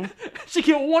revenge. Mm-hmm. She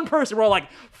killed one person. We're all like,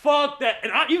 fuck that.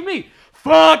 And even me,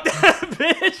 fuck that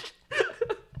bitch.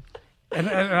 And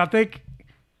I think,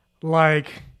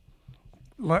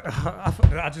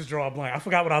 I just draw a blank. I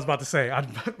forgot what I was about to say.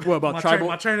 What about tribal?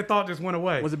 My train of thought just went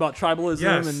away. Was it about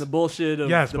tribalism and the bullshit of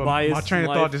the bias? My train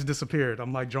of thought just disappeared.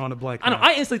 I'm like drawing a blank. I know.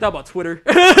 I instantly thought about Twitter.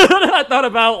 I thought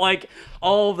about like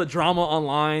all of the drama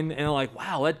online, and like,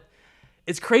 wow,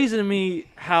 it's crazy to me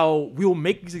how we will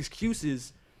make these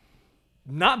excuses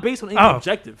not based on anything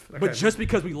objective, but just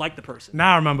because we like the person.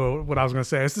 Now I remember what I was gonna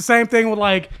say. It's the same thing with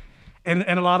like, in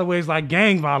a lot of ways, like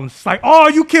gang violence. It's like, oh,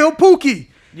 you killed Pookie.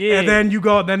 Yeah. And then you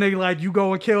go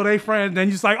and kill their friend. Then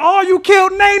you're just like, oh, you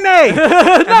killed Nene.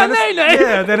 Not Nene.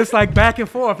 Yeah. Then it's like back and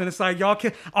forth, and it's like y'all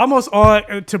kill almost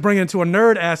to bring into a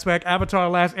nerd aspect. Avatar: The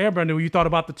Last Airbender, where you thought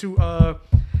about the two,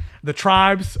 the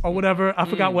tribes or whatever. I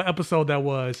forgot what episode that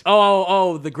was.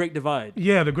 Oh, the Great Divide.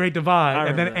 Yeah, the Great Divide.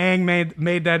 And then Aang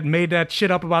made that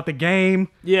shit up about the game.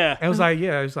 Yeah. And it was like,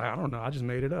 I don't know, I just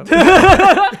made it up.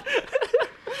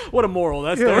 What a moral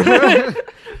that story.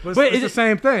 But it's the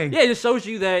same thing. Yeah, it just shows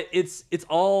you that it's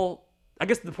all, I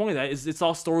guess the point of that is it's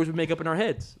all stories we make up in our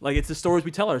heads. Like, it's the stories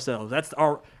we tell ourselves. That's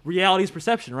our reality's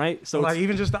perception, right? So like,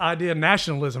 even just the idea of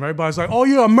nationalism. Everybody's like, oh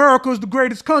yeah, America's the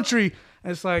greatest country.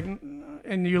 And it's like,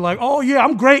 and you're like, oh yeah,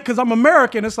 I'm great because I'm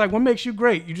American. It's like, what makes you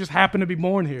great? You just happen to be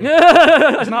born here.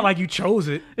 It's not like you chose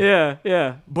it.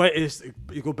 Yeah. But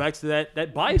you go back to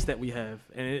that bias that we have.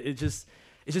 And it's just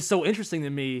so interesting to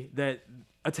me that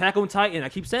Attack on Titan, I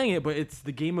keep saying it, but it's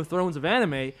the Game of Thrones of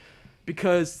anime,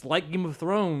 because like Game of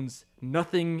Thrones,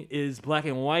 nothing is black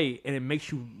and white, and it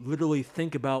makes you literally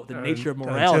think about the nature of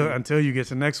morality. Until you get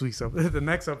to the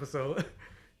next episode.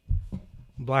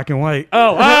 Black and white.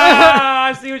 Oh,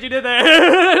 I see what you did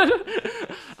there.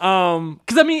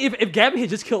 Because I mean, if Gabby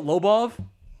had just killed Lobov,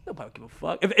 nobody would give a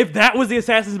fuck. If that was the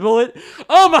assassin's bullet,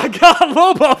 oh my god,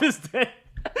 Lobov is dead.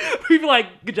 We'd be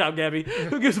like, good job, Gabby.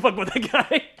 Who gives a fuck about that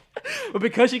guy? But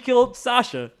because she killed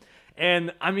Sasha,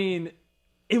 and I mean,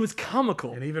 it was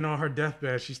comical. And even on her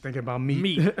deathbed, she's thinking about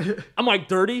meat. I'm like,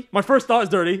 dirty? My first thought is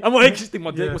dirty. I'm like, she's thinking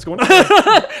about dick. What's going on?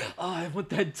 Oh, I want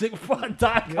that dick before I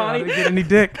die, Connie. I didn't get any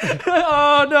dick.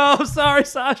 Oh, no. I'm sorry,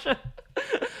 Sasha.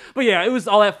 But yeah, it was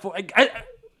all that.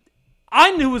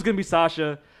 I knew it was going to be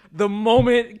Sasha the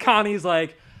moment Connie's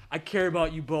like, I care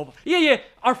about you both. Yeah,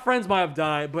 our friends might have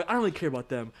died, but I don't really care about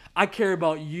them. I care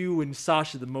about you and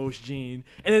Sasha the most, Gene.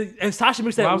 And Sasha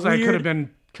makes that I was weird... like,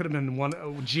 could have been one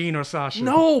Gene or Sasha.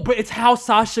 No, but it's how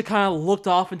Sasha kind of looked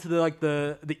off into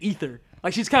the ether.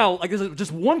 Like she's kind of like there's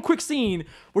just one quick scene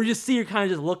where you just see her kind of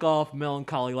just look off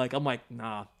melancholy. Like I'm like,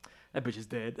 nah, that bitch is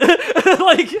dead.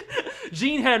 Like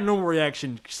Jean had a normal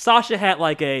reaction. Sasha had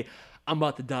like a I'm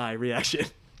about to die reaction.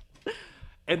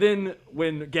 And then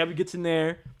when Gabby gets in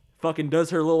there, fucking does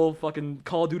her little fucking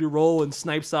Call of Duty roll and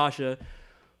snipes Sasha.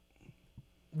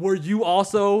 Were you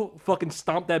also fucking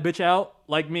stomp that bitch out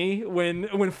like me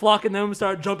when Flock and them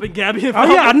started jumping Gabby? And Oh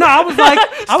yeah, no, I was like,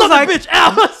 bitch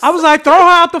out. I was like, throw her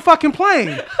out the fucking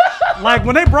plane. Like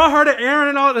when they brought her to Aaron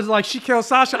and all, it's like she killed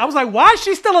Sasha. I was like, why is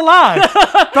she still alive?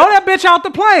 Throw that bitch out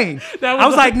the plane. I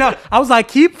was like, no. I was like,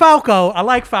 keep Falco. I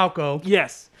like Falco.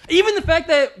 Yes. Even the fact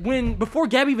that before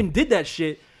Gabby even did that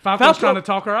shit, Falco's trying to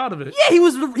talk her out of it. Yeah, he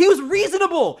was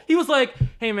reasonable. He was like,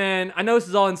 hey man, I know this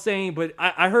is all insane, but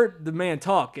I heard the man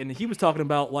talk, and he was talking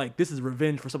about like this is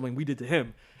revenge for something we did to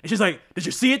him. And she's like, did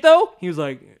you see it though? He was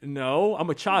like, no, I'm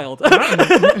a child.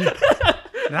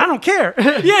 I don't care.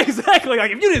 Yeah, exactly.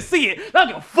 Like if you didn't see it, I don't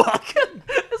give a fuck.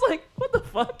 It's like, what the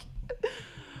fuck?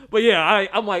 But yeah,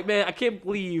 I'm like, man, I can't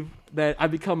believe that I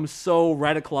become so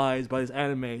radicalized by this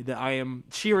anime that I am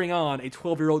cheering on a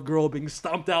 12-year-old girl being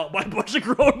stomped out by a bunch of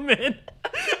grown men.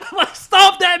 I'm like,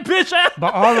 stomp that bitch out.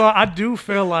 But although I do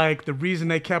feel like the reason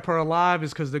they kept her alive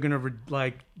is because they're gonna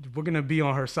we're gonna be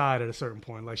on her side at a certain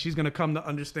point. Like she's gonna come to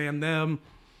understand them,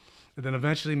 and then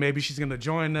eventually maybe she's gonna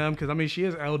join them because I mean she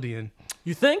is Eldian.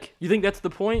 You think? You think that's the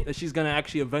point, that she's gonna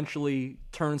actually eventually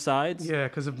turn sides? Yeah,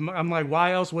 because I'm like,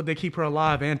 why else would they keep her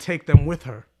alive and take them with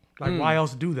her? Like, why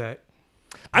else do that?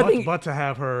 But to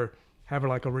have her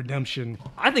like a redemption.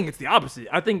 I think it's the opposite.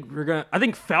 I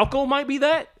think Falco might be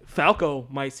that. Falco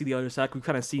might see the other side. We've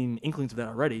kind of seen inklings of that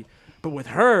already. But with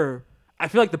her, I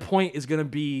feel like the point is gonna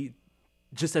be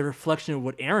just a reflection of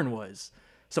what Aaron was.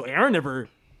 So Aaron never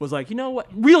was like, you know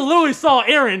what? We literally saw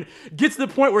Aaron get to the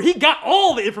point where he got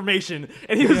all the information,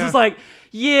 and he was just like,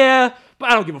 yeah, but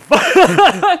I don't give a fuck.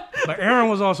 But Aaron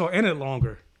was also in it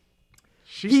longer.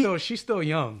 She's still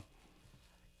young.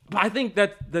 But I think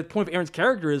that the point of Aaron's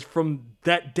character is from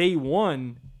that day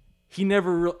one, he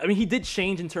never. I mean, he did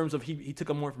change in terms of he took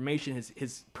on more information.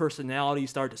 His personality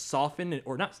started to soften,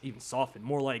 or not even soften,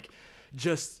 more like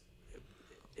just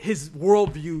his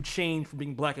worldview changed from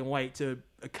being black and white to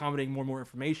accommodating more and more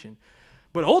information.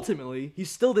 But ultimately, he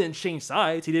still didn't change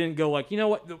sides. He didn't go like, you know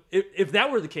what? If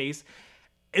that were the case,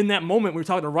 in that moment, we were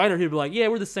talking to Ryder, he'd be like, yeah,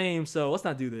 we're the same, so let's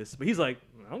not do this. But he's like,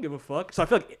 I don't give a fuck. So I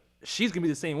feel like she's going to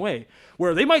be the same way,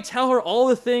 where they might tell her all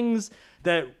the things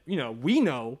that, you know, we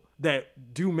know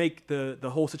that do make the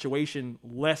whole situation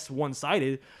less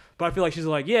one-sided. But I feel like she's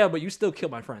like, yeah, but you still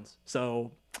killed my friends,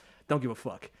 so don't give a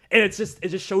fuck. And it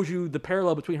just shows you the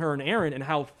parallel between her and Aaron and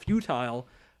how futile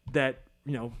that,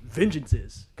 you know, vengeance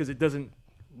is, because it doesn't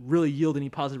really yield any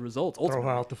positive results. Ultimately.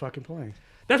 Throw her out the fucking plane.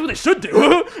 That's what they should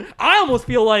do. I almost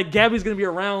feel like Gabby's going to be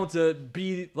around to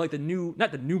be like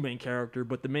not the new main character,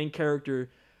 but the main character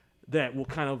that will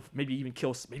kind of maybe even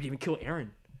kill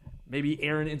Aaron. Maybe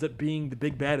Aaron ends up being the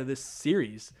big bad of this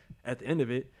series at the end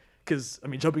of it. Because, I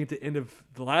mean, jumping at the end of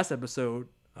the last episode,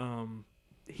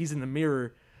 he's in the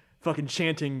mirror fucking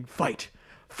chanting, fight,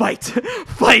 fight,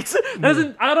 fight. I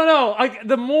don't know.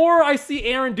 The more I see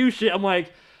Aaron do shit, I'm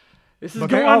like, this is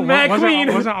going mad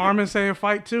clean. Wasn't Armin saying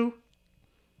fight too?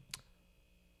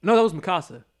 No, that was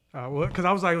Mikasa. Because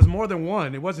I was like, it was more than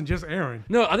one. It wasn't just Aaron.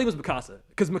 No, I think it was Mikasa.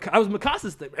 Because I was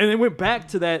Mikasa's thing. And it went back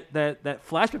to that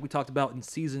flashback we talked about in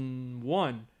season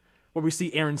 1, where we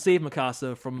see Aaron save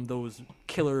Mikasa from those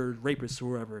killer rapists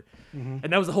or whoever. Mm-hmm.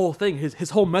 And that was the whole thing. His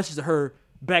whole message to her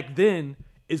back then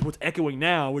is what's echoing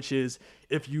now, which is,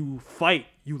 if you fight,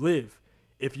 you live.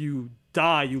 If you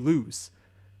die, you lose.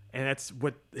 And that's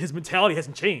what his mentality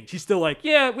hasn't changed. He's still like,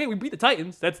 yeah, wait, we beat the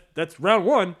Titans. That's round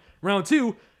 1. Round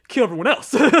 2, kill everyone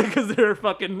else because they're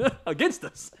fucking against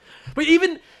us. But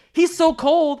even he's so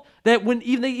cold that when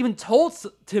they even told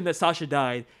him that Sasha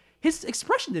died, his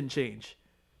expression didn't change.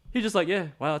 He's just like, yeah,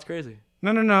 wow, that's crazy.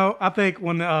 No. I think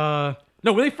when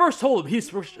when they first told him, his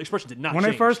expression did not change.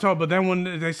 When they first told, but then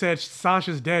when they said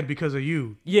Sasha's dead because of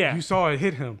you, yeah, you saw it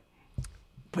hit him.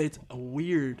 But it's a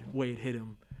weird way it hit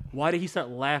him. Why did he start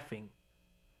laughing?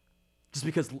 Just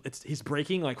because he's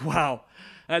breaking? Like, wow,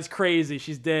 that's crazy.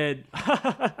 She's dead.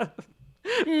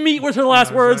 Meat was her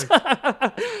last words.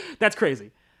 Like, that's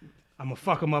crazy. I'm going to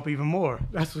fuck him up even more.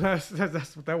 That's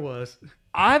what that was.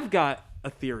 I've got a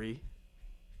theory.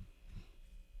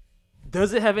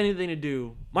 Does it have anything to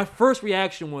do? My first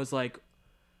reaction was like,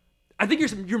 I think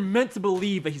you're meant to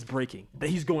believe that he's breaking, that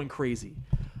he's going crazy.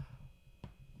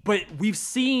 But we've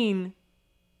seen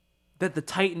that the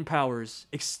Titan powers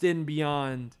extend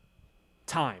beyond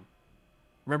time.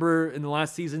 Remember in the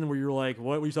last season where you were like,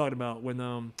 what were you talking about?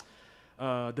 When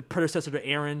the predecessor to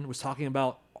Aaron was talking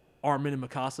about Armin and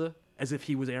Mikasa as if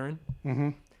he was Aaron. Mm-hmm.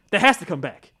 That has to come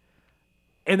back.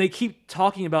 And they keep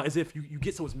talking about as if you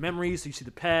get someone's memories, so you see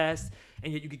the past,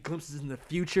 and yet you get glimpses in the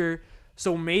future.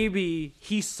 So maybe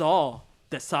he saw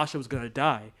that Sasha was going to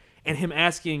die. And him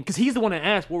asking, because he's the one that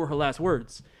asked what were her last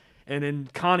words. And then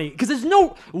Connie, because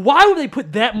why would they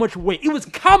put that much weight? It was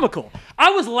comical.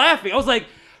 I was laughing. I was like,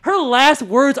 her last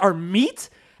words are meat?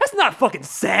 That's not fucking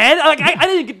sad. Like I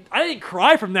didn't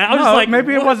cry from that. I was just like,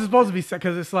 maybe what? It wasn't supposed to be sad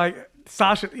because it's like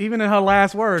Sasha, even in her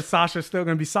last words, Sasha's still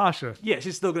going to be Sasha. Yeah,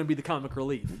 she's still going to be the comic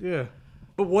relief. Yeah.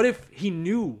 But what if he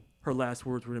knew her last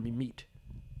words were going to be meat?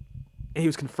 And he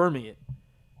was confirming it.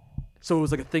 So it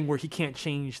was like a thing where he can't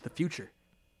change the future.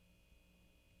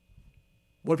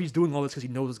 What if he's doing all this because he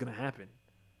knows it's going to happen?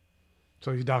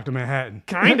 So he's Dr. Manhattan.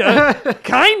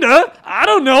 Kinda. I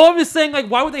don't know. I'm just saying, like,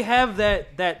 why would they have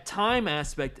that time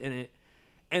aspect in it,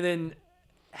 and then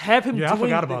have him? Yeah, I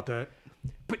forgot about that.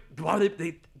 But why would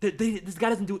they this guy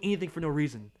doesn't do anything for no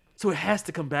reason, so it has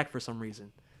to come back for some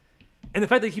reason. And the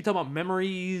fact that they keep talking about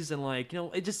memories and like,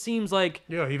 it just seems like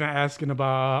even asking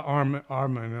about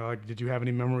Armin, like, did you have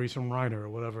any memories from Reiner or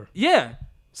whatever? Yeah.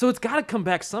 So it's got to come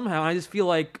back somehow. And I just feel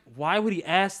like, why would he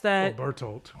ask that? Or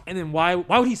Bertolt. And then why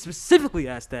would he specifically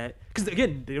ask that? Because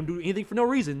again, they don't do anything for no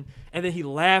reason. And then he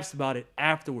laughs about it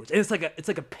afterwards. And it's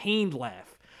like a pained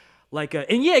laugh.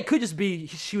 And yeah, it could just be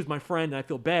she was my friend and I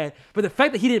feel bad. But the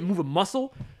fact that he didn't move a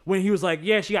muscle when he was like,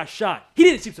 yeah, she got shot. He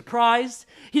didn't seem surprised.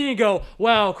 He didn't go,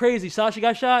 wow, crazy, Sasha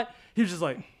got shot. He was just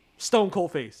like, stone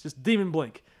cold face, just demon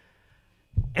blink.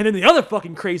 And then the other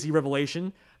fucking crazy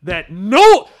revelation that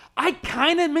I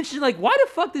kind of mentioned, like, why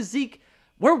the fuck did Zeke,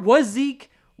 where was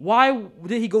Zeke? Why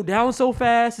did he go down so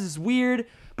fast? This is weird.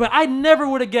 But I never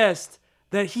would have guessed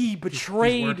that he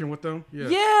betrayed. He's working with them?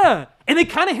 Yeah. And they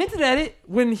kind of hinted at it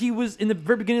when he was in the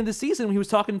very beginning of the season when he was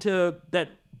talking to that,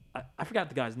 I forgot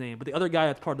the guy's name, but the other guy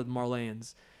that's part of the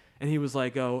Marleyans. And he was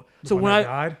like, oh. So when when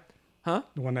died? Huh?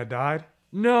 The one that died?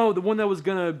 No, the one that was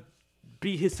going to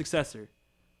be his successor.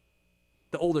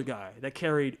 The older guy that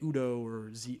carried Udo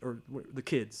or the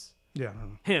kids. Yeah. I don't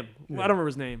know. Him. Yeah. I don't remember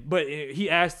his name. But he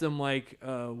asked him, like,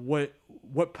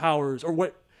 what powers or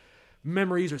what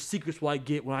memories or secrets will I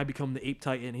get when I become the Ape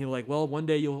Titan? And he was like, well, one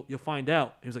day you'll find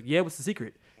out. He was like, yeah, what's the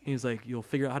secret? And he was like, you'll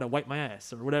figure out how to wipe my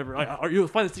ass or whatever. Or you'll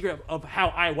find the secret of how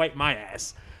I wipe my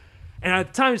ass. And at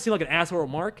the time, it seemed like an asshole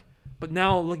remark. But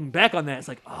now looking back on that, it's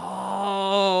like,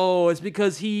 oh, it's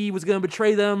because he was going to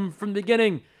betray them from the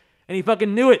beginning. And he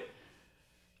fucking knew it.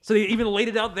 So they even laid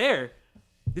it out there.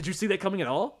 Did you see that coming at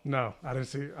all? No, I didn't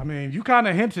see it. I mean, you kind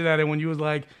of hinted at it when you was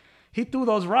like, he threw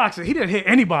those rocks and he didn't hit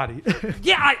anybody.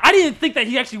 Yeah, I didn't think that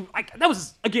he actually... that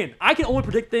was, again, I can only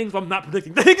predict things, but I'm not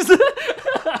predicting things.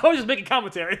 I was just making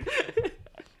commentary.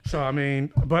 So, I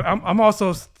mean, but I'm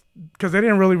also... Because they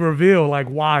didn't really reveal, like,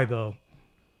 why, though.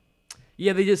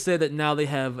 Yeah, they just said that now they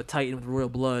have a Titan with royal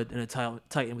blood and a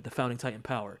Titan with the founding Titan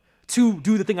power. To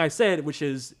do the thing I said, which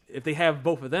is, if they have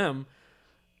both of them...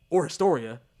 or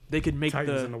Historia, they could make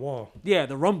Titans in the wall. Yeah,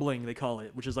 the rumbling, they call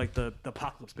it, which is like the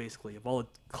apocalypse, basically, of all the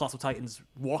colossal Titans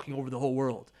walking over the whole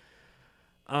world.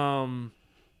 Yeah,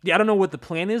 I don't know what the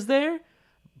plan is there,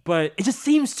 but it just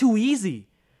seems too easy.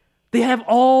 They have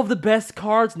all of the best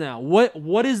cards now.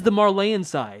 What is the Marleyan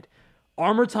side?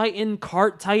 Armor Titan,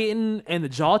 Cart Titan, and the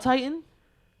Jaw Titan?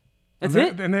 That's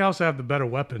it? And they also have the better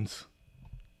weapons.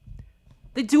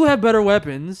 They do have better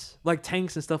weapons, like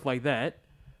tanks and stuff like that.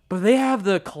 But they have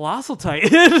the Colossal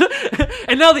Titan.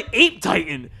 And now the Ape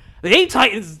Titan. The Ape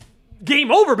Titan's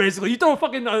game over, basically. You throw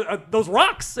fucking those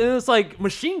rocks, and it's like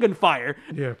machine gun fire.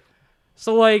 Yeah.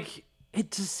 So, like,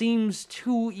 it just seems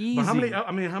too easy. But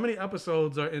how many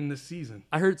episodes are in this season?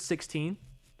 I heard 16.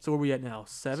 So where are we at now?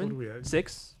 7? So what are we at?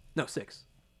 6? No, 6.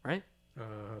 Right?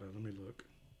 Hold on, let me look.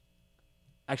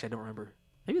 Actually, I don't remember.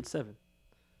 Maybe it's 7.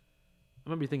 I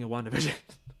might be thinking WandaVision.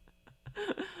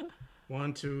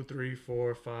 1, 2, 3,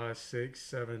 4, 5, 6,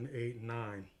 7, 8,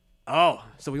 9. Oh,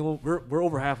 so we're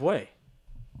over halfway.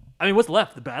 I mean, what's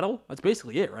left? The battle? That's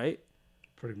basically it, right?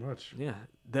 Pretty much. Yeah,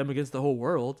 them against the whole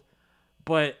world.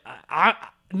 But I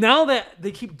now that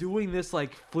they keep doing this,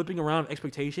 like, flipping around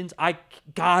expectations, I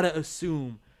gotta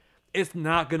assume it's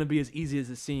not gonna be as easy as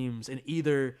it seems. And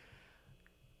either...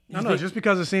 No, just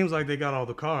because it seems like they got all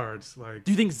the cards. Like,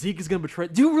 do you think Zeke is gonna betray...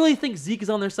 Do you really think Zeke is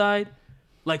on their side?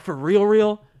 Like, for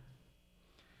real?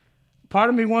 Part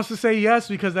of me wants to say yes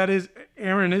because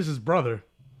Aaron is his brother.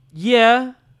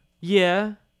 Yeah.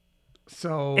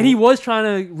 So, and he was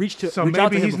trying to reach out to him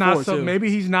before, too. Maybe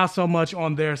he's not so much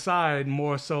on their side,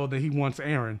 more so that he wants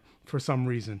Aaron for some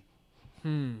reason.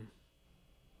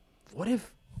 What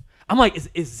if... I'm like,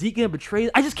 is Zeke gonna betray?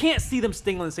 I just can't see them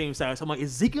staying on the same side. So I'm like,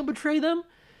 is Zeke gonna betray them?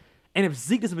 And if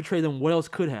Zeke doesn't betray them, what else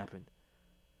could happen?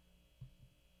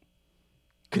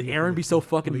 Could Aaron be so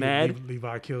fucking mad?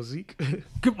 Levi kills Zeke.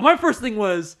 My first thing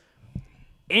was,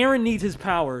 Aaron needs his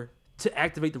power to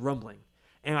activate the rumbling.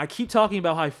 And I keep talking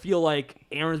about how I feel like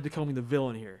Aaron's becoming the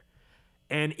villain here.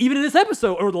 And even in this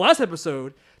episode, or the last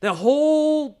episode, that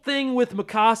whole thing with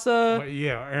Mikasa. But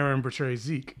yeah, Aaron betrays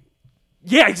Zeke.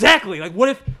 Yeah, exactly. Like,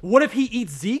 what if he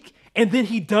eats Zeke, and then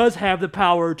he does have the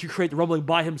power to create the rumbling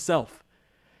by himself?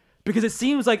 Because it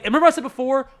seems like, remember I said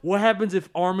before, what happens if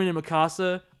Armin and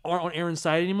Mikasa aren't on Aaron's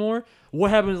side anymore? What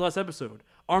happened in the last episode?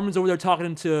 Armin's over there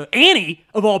talking to Annie,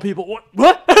 of all people.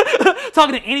 What?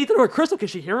 Talking to Annie through her crystal. Can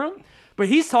she hear him? But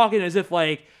he's talking as if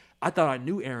like, I thought I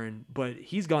knew Aaron, but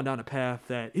he's gone down a path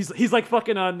that he's like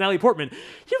fucking Natalie Portman.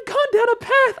 You've gone down a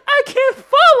path I can't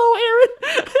follow,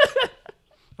 Aaron.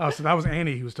 Oh, so that was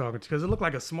Annie he was talking to, because it looked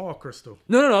like a small crystal.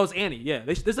 No, it was Annie. Yeah,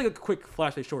 there's like a quick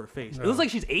flash they show her face. It looks like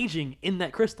she's aging in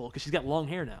that crystal because she's got long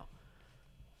hair now.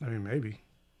 I mean, maybe.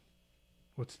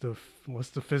 What's the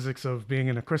physics of being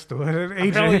in a crystal?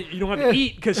 Apparently, you don't have to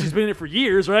eat because she's been in it for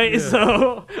years, right? Yeah.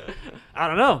 So I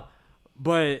don't know,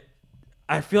 but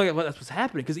I feel like that's what's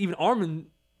happening because even Armin,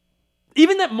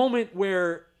 even that moment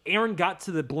where Aaron got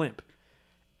to the blimp,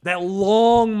 that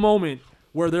long moment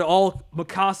where they're all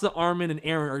Mikasa, Armin, and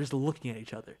Aaron are just looking at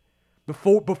each other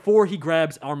before he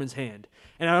grabs Armin's hand.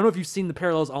 And I don't know if you've seen the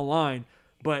parallels online,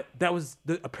 but that was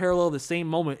a parallel of the same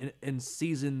moment in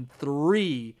season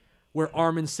 3 where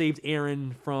Armin saved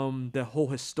Aaron from the whole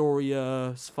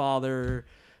Historia's father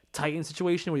Titan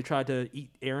situation where he tried to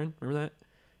eat Aaron. Remember that?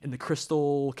 In the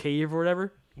crystal cave or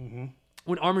whatever? Mm-hmm.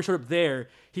 When Armin showed up there,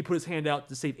 he put his hand out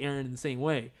to save Aaron in the same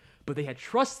way. But they had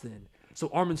trust then. So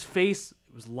Armin's face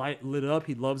was lit up.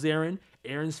 He loves Aaron.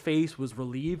 Aaron's face was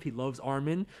relieved. He loves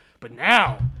Armin. But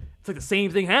now, it's like the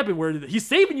same thing happened where he's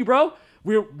saving you, bro.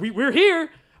 We're here.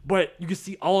 But you can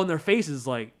see all in their faces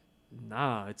like,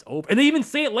 nah, it's over. And they even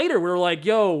say it later. We're like,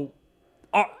 yo,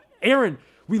 Aaron,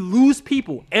 we lose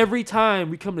people every time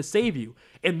we come to save you.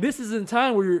 And this is in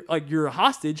time where you're a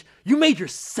hostage. You made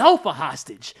yourself a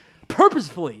hostage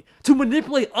purposefully to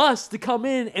manipulate us to come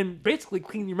in and basically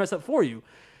clean your mess up for you.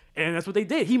 And that's what they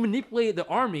did. He manipulated the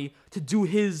army to do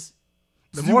his...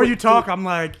 The more you talk, I'm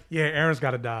like, yeah, Aaron's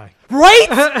got to die. Right?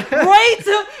 Right?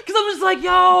 Because I'm just like,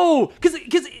 yo. Because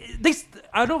they...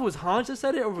 I don't know if it was Hans that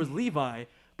said it or if it was Levi,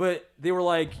 but they were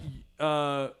like,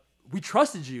 we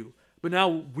trusted you, but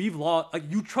now we've lost...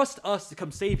 Like, you trust us to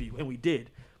come save you, and we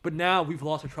did. But now we've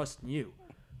lost our trust in you.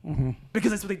 Mm-hmm.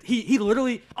 Because that's what he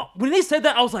literally... When they said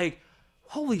that, I was like,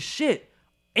 holy shit.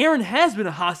 Aaron has been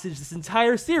a hostage this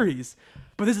entire series.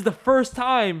 But this is the first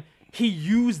time he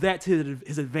used that to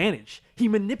his advantage. He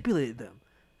manipulated them.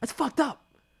 That's fucked up.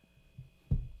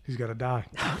 He's got to die.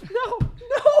 No,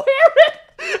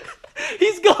 Aaron!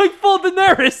 He's going full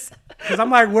Daenerys. Because I'm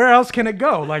like, where else can it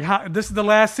go? Like, this is the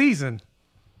last season.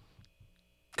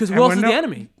 Because who else is the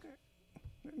enemy?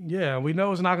 Yeah, we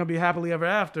know it's not going to be happily ever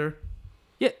after.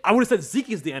 Yeah, I would have said Zeke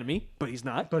is the enemy, but he's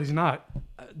not.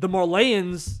 The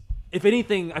Marleyans, if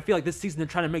anything, I feel like this season they're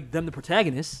trying to make them the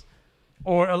protagonists.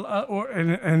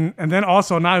 And then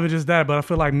also not even just that, but I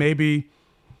feel like maybe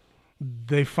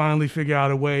they finally figure out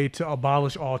a way to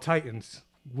abolish all Titans,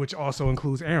 which also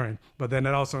includes Aaron, but then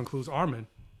that also includes Armin.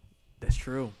 That's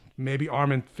true. Maybe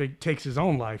Armin takes his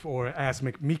own life or asks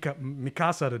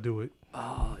Mikasa to do it.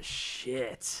 Oh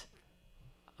shit!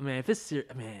 Man, if it's You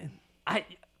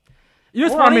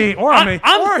know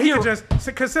what's he could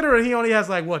just consider he only has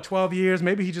 12 years.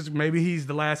 Maybe he's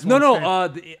the last one.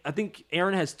 I think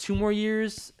Aaron has 2 more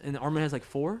years and Armin has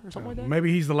 4 or something like that.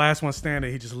 Maybe he's the last one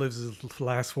standing. He just lives his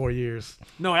last 4 years.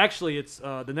 No, actually, it's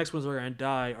the next ones that are gonna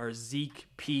die are Zeke,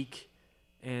 Peak,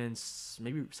 and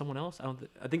maybe someone else.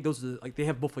 I think those are they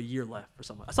have both a year left or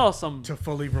something. I saw some to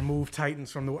fully remove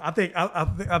Titans from the.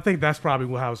 I think that's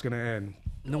probably how it's gonna end.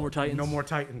 No more Titans. No more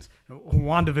Titans.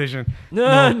 WandaVision.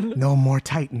 No more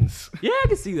Titans. Yeah, I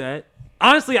can see that.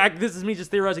 Honestly, this is me just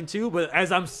theorizing too, but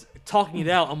as I'm talking it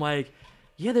out, I'm like,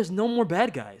 yeah, there's no more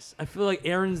bad guys. I feel like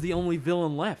Aaron's the only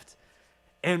villain left.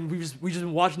 And we just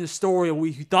been watching this story of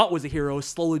we thought was a hero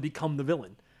slowly become the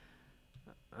villain.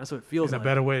 That's what it feels like. In a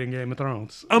better way than Game of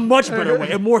Thrones. A much better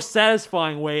way. A more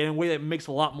satisfying way, and a way that makes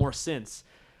a lot more sense.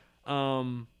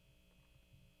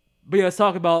 But yeah, let's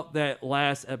talk about that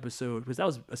last episode, because that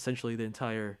was essentially the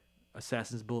entire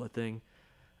Assassin's Bullet thing.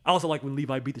 I also like when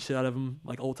Levi beat the shit out of him,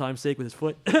 old time's sake, with his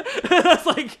foot. that's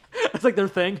like their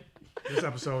thing. This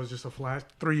episode was just a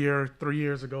 3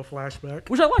 years ago flashback,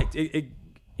 which I liked. It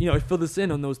filled us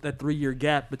in on that 3 year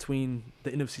gap between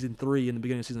the end of season 3 and the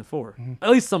beginning of season 4. Mm-hmm. At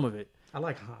least some of it. I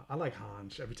like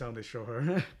Hanj every time they show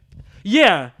her.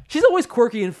 Yeah, she's always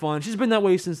quirky and fun. She's been that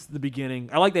way since the beginning.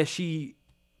 I like that she's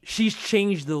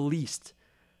changed the least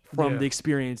from the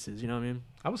experiences. You know what I mean?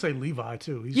 I would say Levi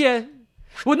too. Yeah.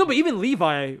 Well, no, but even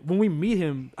Levi, when we meet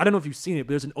him, I don't know if you've seen it,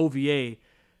 but there's an OVA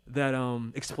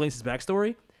that explains his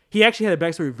backstory. He actually had a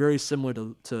backstory very similar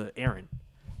to Eren.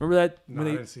 Remember that? No, I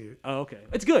didn't see it. Oh, okay.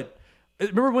 It's good.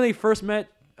 Remember when they first met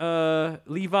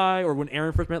Levi, or when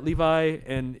Eren first met Levi,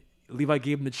 and Levi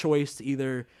gave him the choice to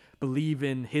either believe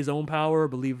in his own power or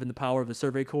believe in the power of the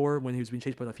Survey Corps when he was being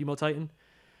chased by the female Titan?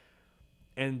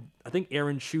 And I think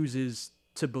Eren chooses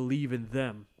to believe in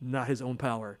them, not his own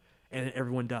power, and then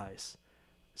everyone dies.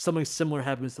 Something similar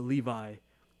happens to Levi,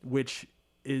 which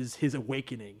is his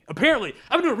awakening. Apparently,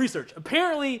 I've been doing research.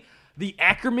 Apparently, the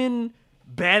Ackerman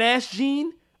badass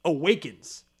gene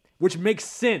awakens, which makes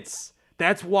sense.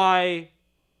 That's why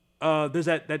there's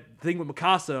that thing with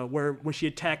Mikasa where when she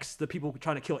attacks the people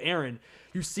trying to kill Eren,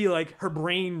 you see like her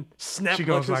brain snap. She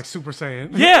goes like Super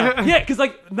Saiyan. Yeah, because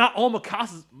like not all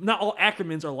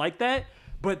Ackermans are like that,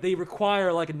 but they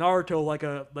require like a Naruto, like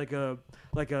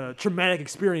a traumatic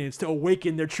experience to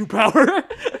awaken their true power.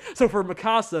 So for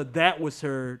Mikasa, that was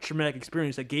her traumatic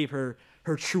experience that gave her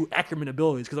her true Ackerman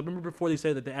abilities. Because I remember before they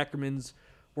said that the Ackermans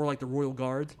were like the royal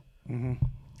guard. Mm-hmm.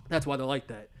 That's why they're like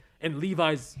that. And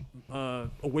Levi's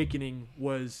awakening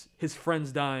was his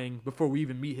friends dying before we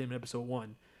even meet him in episode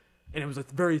 1. And it was a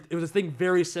thing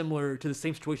very similar to the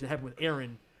same situation that happened with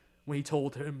Eren when he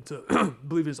told him to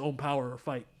believe in his own power or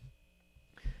fight.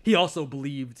 He also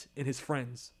believed in his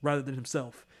friends rather than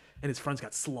himself, and his friends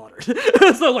got slaughtered. So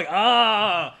I was like,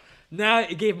 now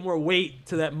it gave more weight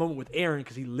to that moment with Eren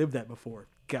because he lived that before.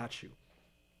 Got you.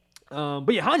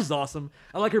 But yeah, Hanj is awesome.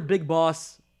 I like her big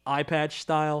boss eye patch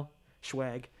style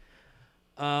swag.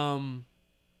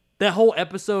 That whole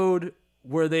episode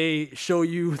where they show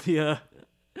you the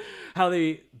how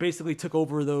they basically took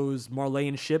over those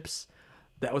Marleyan ships,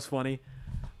 that was funny.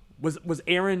 Was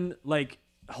Eren like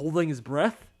holding his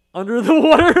breath under the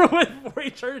water before he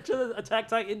turned to the Attack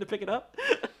Titan to pick it up?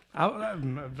 I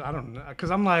don't know,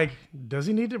 because I'm like, does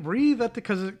he need to breathe?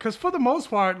 Because for the most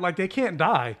part, like they can't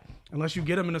die unless you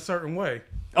get them in a certain way.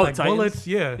 Oh, like Titans? bullets,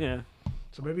 yeah. Yeah.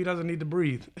 So maybe he doesn't need to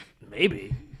breathe.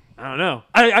 Maybe. I don't know.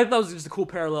 I thought it was just a cool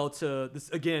parallel to this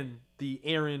again.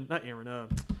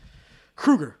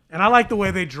 Kruger. And I like the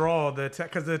way they draw the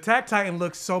attack, because the Attack Titan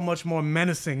looks so much more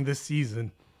menacing this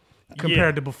season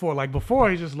compared to before. Like before,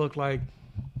 he just looked like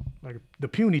the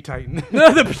puny Titan.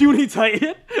 The puny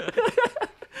Titan.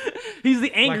 He's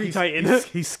the angry Titan.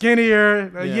 He's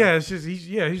skinnier. Yeah, it's just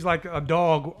he's like a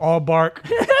dog, all bark.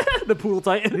 The poodle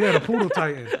Titan. Yeah, the poodle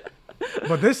Titan.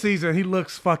 But this season, he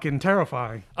looks fucking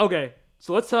terrifying. Okay,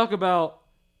 so let's talk about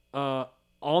how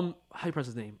do you pronounce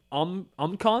his name?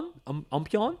 Umpyon?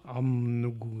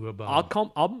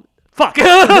 Fuck!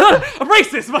 I'm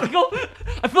racist, Michael.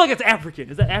 I feel like it's African.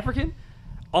 Is that African?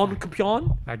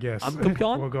 Umpyon? I guess.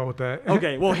 Umpyon? We'll go with that.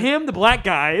 Okay, well, him, the black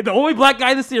guy, the only black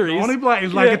guy in the series. Only black.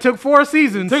 It's like it took 4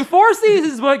 seasons. It took 4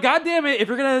 seasons, but goddamn it, if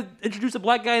you're gonna introduce a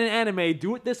black guy in an anime,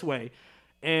 do it this way.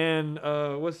 And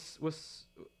Helena.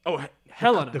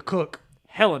 The cook.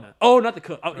 Helena. Oh, not the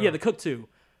cook. Oh, yeah, the cook too.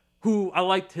 Who I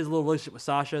liked his little relationship with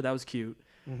Sasha. That was cute.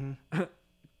 Mm-hmm.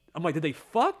 I'm like, did they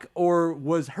fuck, or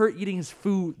was her eating his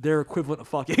food their equivalent of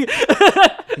fucking?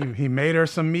 He made her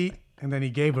some meat, and then he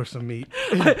gave her some meat.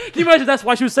 Can you imagine that's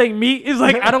why she was saying meat? It's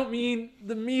like, I don't mean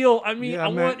the meal. I mean, I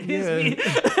want his meat.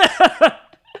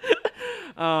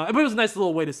 But it was a nice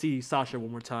little way to see Sasha one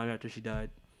more time after she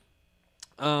died.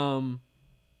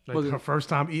 Like her first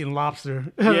time eating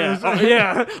lobster. Yeah.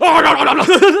 Yeah. Oh, no.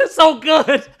 That's so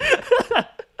good.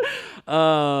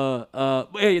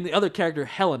 And the other character,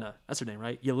 Helena. That's her name,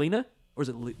 right? Yelena? Or is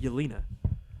it Yelena?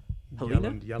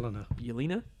 Helena?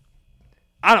 Yelena?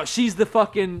 I don't know. She's the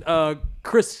fucking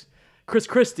Chris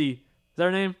Christie. Is that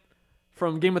her name?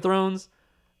 From Game of Thrones?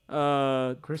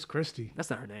 Chris Christie.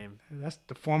 That's not her name. That's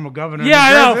the former governor. Yeah,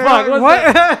 I know. Fuck.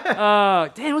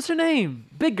 What? Damn, what's her name?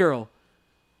 Big girl.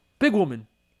 Big woman.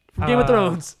 From Game of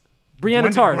Thrones.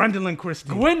 Brianna Tarth. Gwendolyn Christie.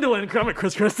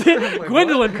 Chris Christie.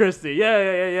 Gwendolyn Christie.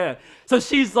 Yeah. So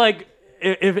she's like,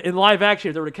 if in live action,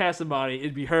 if they were to cast somebody,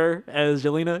 it'd be her as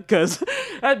Yelena, because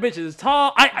that bitch is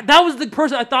tall. That was the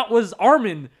person I thought was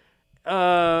Armin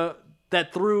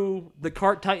that threw the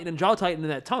Cart Titan and Jaw Titan in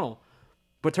that tunnel.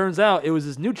 But turns out it was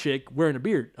this new chick wearing a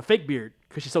fake beard,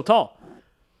 because she's so tall.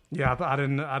 Yeah, I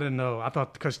didn't know. I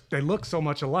thought because they look so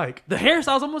much alike. The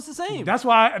hairstyle's almost the same. That's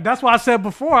why I said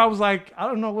before. I was like, I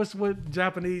don't know what's with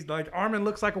Japanese. Like Armin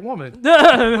looks like a woman,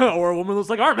 or a woman looks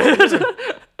like Armin.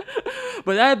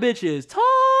 But that bitch is tall.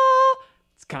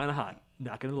 It's kind of hot.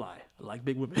 Not gonna lie. I like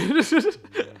big women. Here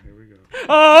we go.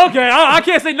 Oh, okay. I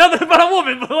can't say nothing about a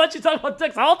woman, but I'll let you talk about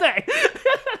sex all day.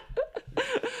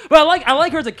 But I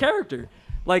like her as a character.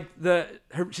 Like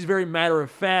she's very matter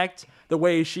of fact. The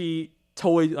way she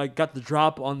totally like got the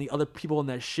drop on the other people on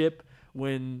that ship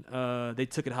when they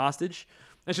took it hostage,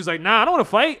 and she's like, "Nah, I don't want to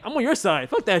fight. I'm on your side.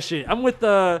 Fuck that shit. I'm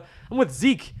with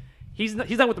Zeke. He's not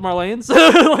with the Marleyans.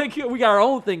 Like we got our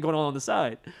own thing going on the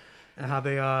side." And how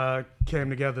they came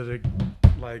together to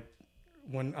like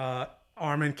when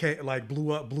Armin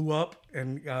blew up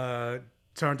and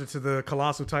turned into the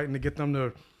Colossal Titan to get them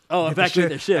to evacuate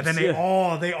their ships. And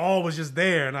then they all was just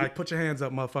there, and like, put your hands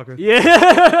up, motherfucker.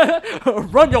 Yeah,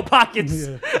 run your pockets.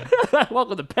 Yeah.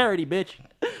 Welcome to parody, bitch.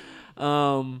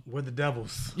 We're the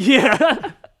devils.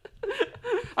 Yeah.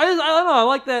 I don't know. I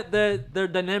like that they're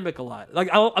dynamic a lot. Like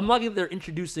I'm liking that they're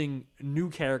introducing new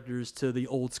characters to the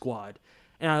old squad,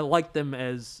 and I like them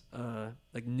as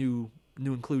like new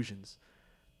inclusions.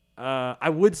 I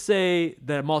would say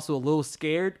that I'm also a little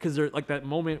scared because they're like that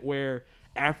moment where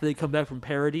after they come back from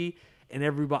parody and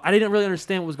everybody, I didn't really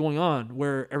understand what was going on.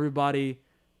 Where everybody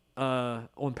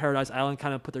on Paradise Island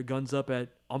kind of put their guns up at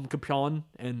Kampion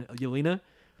and Yelena.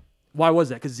 Why was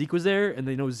that? Because Zeke was there, and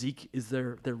they know Zeke is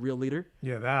their real leader.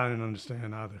 Yeah, that I didn't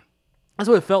understand either. That's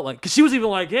what it felt like. Because she was even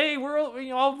like, "Hey, we're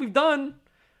all we've done.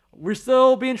 We're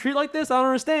still being treated like this. I don't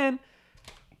understand."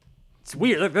 It's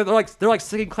weird. They're like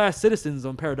second-class citizens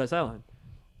on Paradise Island.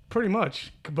 Pretty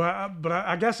much, but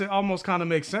I guess it almost kind of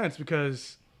makes sense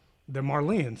because they're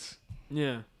Marleyans.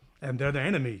 Yeah. And they're the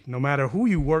enemy, no matter who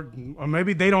you work, or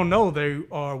maybe they don't know they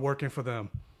are working for them.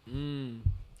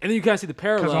 And then you kind of see the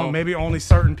parallel. Because maybe only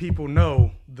certain people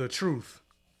know the truth.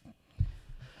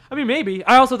 I mean, maybe.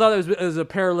 I also thought it was a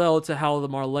parallel to how the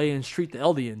Marleyans treat the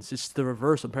Eldians. It's the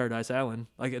reverse on Paradise Island.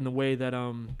 Like in the way that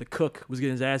the cook was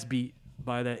getting his ass beat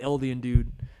by that Eldian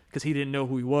dude because he didn't know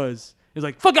who he was. He was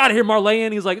like, "Fuck out of here,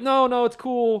 Marleyan." He's like, No, it's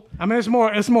cool. I mean, it's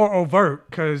more overt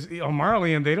because on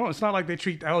Marleyan, they don't. It's not like they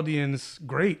treat the Eldians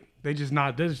great. They're just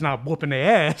not whooping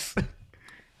their ass.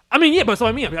 I mean, yeah, but so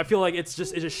I mean, I feel like it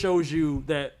just shows you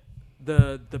that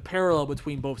the parallel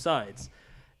between both sides.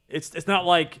 It's not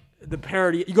like the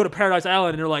parody. You go to Paradise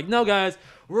Island and they're like, "No, guys,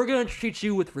 we're gonna treat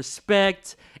you with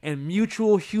respect and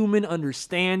mutual human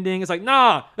understanding." It's like,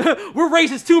 nah, we're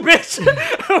racist too, bitch.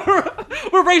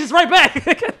 we're racist right back.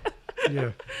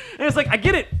 Yeah. And it's like, I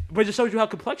get it, but it just shows you how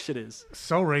complex shit is.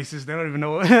 So racist, they don't even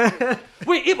know.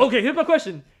 Wait, okay, here's my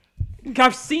question.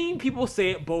 I've seen people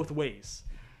say it both ways.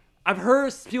 I've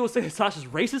heard people say that Sasha's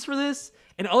racist for this,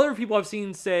 and other people I've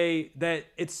seen say that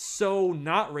it's so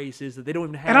not racist that they don't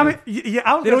even have. And I mean,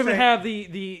 yeah, they don't even have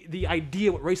the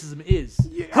idea what racism is.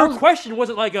 Yeah, Her question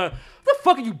wasn't like what the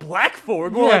fuck are you black for?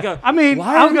 More yeah, like a, I mean,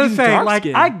 why I was are gonna you say, like,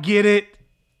 dark-skinned? I get it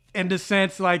in the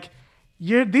sense, like,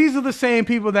 these are the same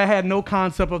people that had no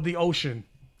concept of the ocean.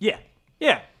 Yeah.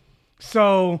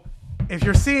 So if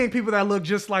you're seeing people that look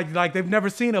just like they've never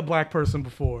seen a black person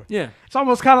before, Yeah. it's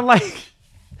almost kind of like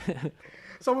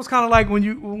when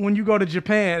you go to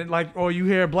Japan, like, or you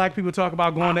hear black people talk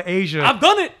about going to Asia. I've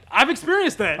done it. I've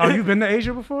experienced that. Oh, you've been to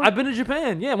Asia before? I've been to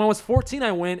Japan. Yeah, when I was 14,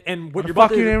 I went, and what the you're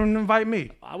fuck about you to... didn't invite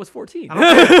me? I was 14.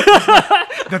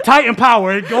 The Titan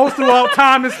power, it goes throughout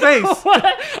time and space.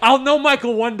 I'll know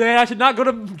Michael one day. I should not go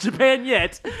to Japan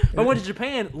yet. When I went to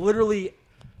Japan, literally,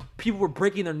 people were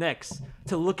breaking their necks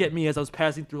to look at me as I was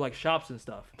passing through like shops and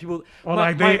stuff. People, Or my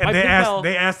like they pen pal-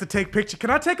 asked to take picture. Can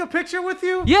I take a picture with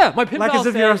you? Yeah, my pen Like pal as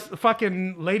if said, you're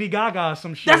fucking Lady Gaga or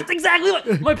some shit. that's exactly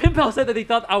what my pen pal said, that they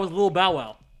thought I was Lil Bow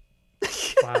Wow.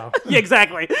 Wow. Yeah,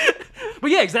 exactly.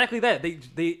 But yeah, exactly that.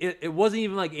 It wasn't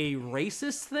even like a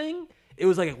racist thing. It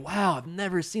was like, wow, I've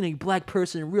never seen a black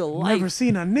person in real life. Never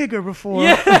seen a nigger before.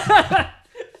 Yeah.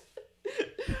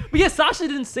 But yeah, Sasha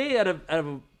didn't say it out of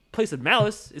a place of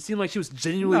malice. It seemed like she was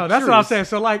genuinely No, that's curious. what I'm saying.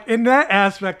 So like in that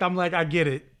aspect, I'm like, I get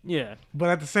it. Yeah. But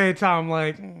at the same time,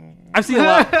 like, I've seen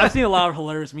a lot of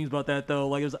hilarious memes about that though.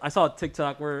 Like I saw a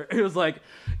TikTok where it was like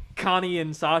Connie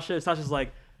and Sasha. Sasha's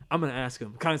like, I'm gonna ask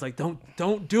him. Connie's like,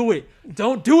 don't do it.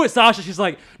 Don't do it, Sasha. She's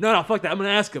like, no, fuck that. I'm gonna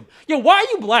ask him. Yo, why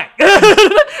are you black?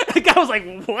 The guy was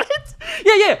like, what?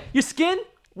 Yeah. Your skin?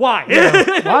 Why?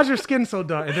 why is your skin so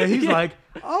dark? And then he's like,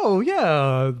 oh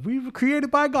yeah, we were created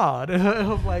by God.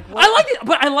 I'm like, what? I like it,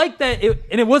 but I like that.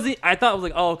 It wasn't. I thought it was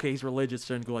like, oh, okay, he's religious,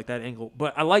 trying to go like that angle.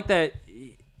 But I like that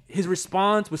his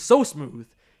response was so smooth.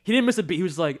 He didn't miss a beat. He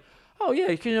was like, oh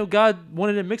yeah, God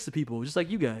wanted to mix the people, just like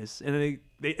you guys. And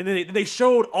then they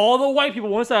showed all the white people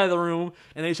one side of the room,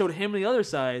 and they showed him the other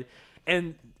side.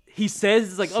 And he says,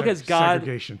 it's like, okay, it's God,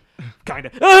 segregation. kind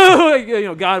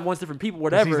of. God wants different people,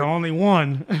 whatever. He's the only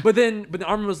one. But then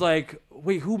Armin was like,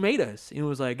 wait, who made us? And it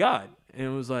was like, God. And it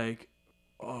was like,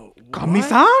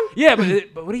 Kami-san? Yeah,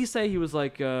 but what did he say? He was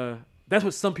like, that's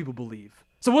what some people believe.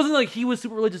 So it wasn't like he was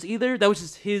super religious either. That was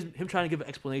just him trying to give an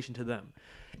explanation to them.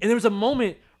 And there was a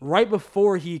moment right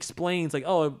before he explains, like,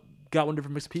 oh, I got one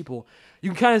different mix of people. You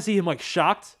can kind of see him like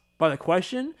shocked by the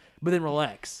question, but then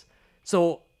relax.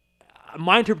 So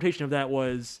my interpretation of that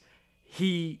was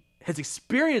he has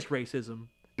experienced racism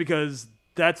because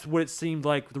that's what it seemed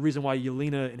like the reason why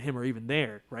Yelena and him are even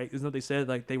there, right? Isn't that what they said?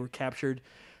 Like they were captured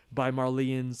by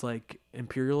Marleyan's like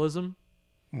imperialism.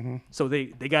 Mm-hmm. So they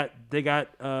got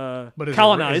But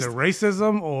colonized. Is it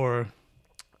racism or?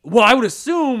 Well, I would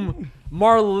assume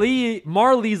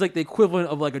Marley's like the equivalent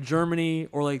of like a Germany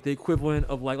or like the equivalent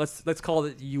of like let's call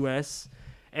it the U.S.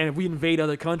 And if we invade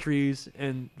other countries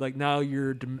and like now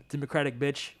you're democratic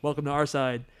bitch, welcome to our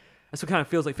side. That's what kind of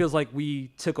feels like. Feels like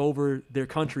we took over their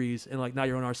countries and like now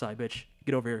you're on our side, bitch.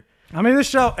 Get over here. I mean, this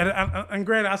show, and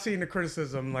granted, I see in the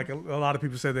criticism, like a lot of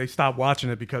people said they stopped watching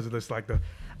it because of this, like a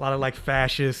lot of like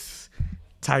fascist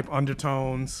type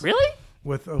undertones. Really?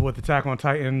 With Attack on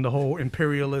Titan, the whole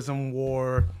imperialism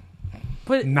war,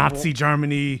 But Nazi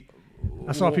Germany.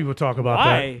 I saw people talk about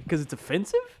why? Because it's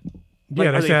offensive. that.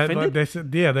 Yeah, Like, they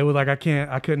said yeah, they were like, I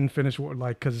couldn't finish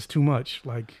like because it's too much.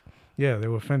 Like, yeah, they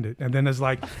were offended. And then there's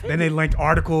like, then they linked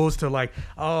articles to like,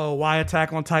 oh, why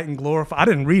Attack on Titan glorify? I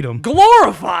didn't read them.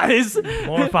 Glorifies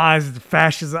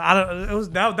Fascism.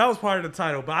 That was part of the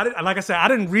title, but like I said, I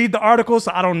didn't read the article,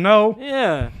 so I don't know.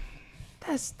 Yeah.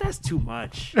 That's too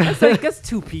much. That's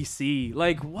too PC.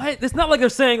 Like what? It's not like they're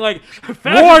saying like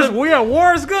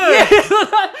war is good. Yeah.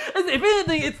 If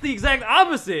anything, it's the exact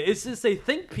opposite. It's just a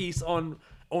think piece on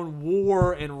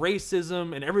war and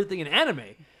racism and everything in anime.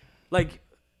 Like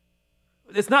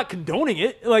it's not condoning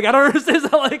it. Like I don't understand.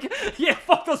 It's not like yeah,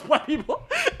 fuck those black people.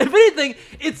 If anything,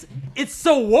 it's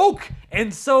so woke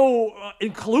and so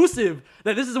inclusive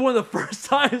that this is one of the first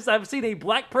times I've seen a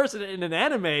black person in an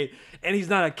anime, and he's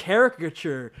not a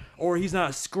caricature or he's not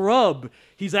a scrub.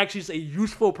 He's actually just a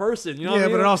useful person. You know? Yeah, what I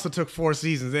mean? but it also took 4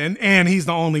 seasons, and he's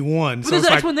the only one. But So there's it's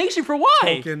an like explanation for why.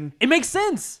 token- It makes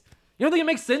sense. You don't think it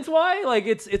makes sense why? Like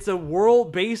it's a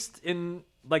world based in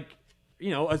like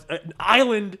an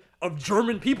island of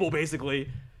German people basically,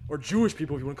 or Jewish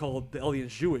people if you want to call the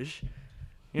aliens Jewish.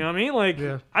 You know what I mean? Like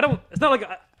Yeah. It's not like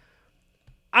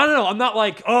I don't know. I'm not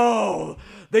like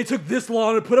they took this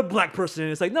long to put a black person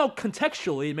in. It's like no,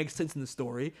 contextually it makes sense in the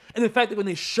story, and the fact that when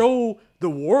they show the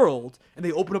world and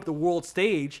they open up the world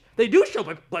stage, they do show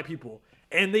black people.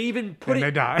 And they even put and it.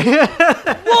 they die.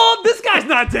 Well, this guy's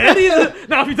not dead.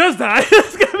 Now, if he does die,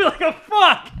 it's gonna be like a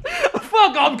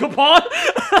fuck on Capon.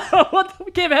 What?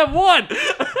 We can't have one.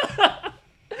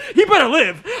 He better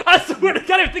live. I swear to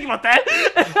God, I didn't think about that.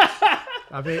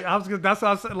 I mean, that's what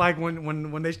I was saying. Like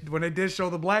when they did show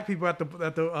the black people at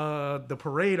the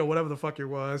parade or whatever the fuck it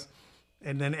was,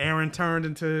 and then Eren turned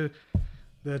into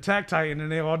the Attack Titan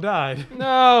and they all died.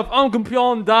 No, if Uncle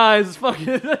Pyeon dies, it's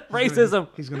fucking racism.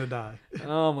 He's gonna die.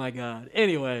 Oh my God.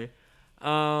 Anyway,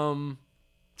 what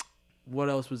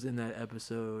else was in that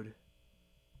episode?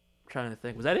 I'm trying to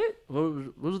think. Was that it?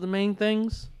 What was the main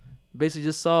things? Basically,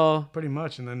 just saw. Pretty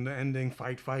much, and then the ending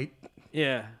fight.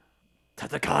 Yeah.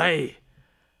 Tatakai.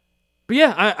 But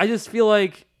yeah, I just feel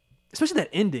like, especially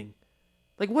that ending,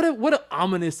 like what a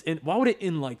ominous end. Why would it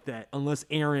end like that unless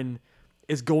Eren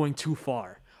is going too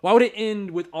far? Why would it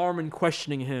end with Armin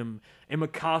questioning him and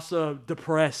Mikasa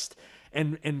depressed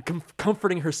and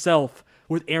comforting herself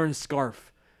with Eren's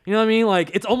scarf? You know what I mean?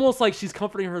 Like it's almost like she's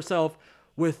comforting herself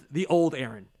with the old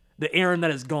Eren, the Eren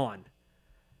that is gone.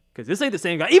 Because this ain't the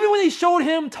same guy. Even when they showed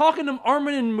him talking to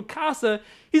Armin and Mikasa,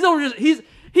 he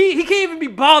can't even be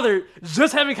bothered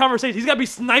just having conversations. He's got to be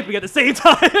sniping at the same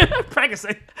time,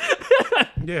 practicing.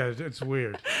 Yeah, it's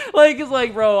weird. Like it's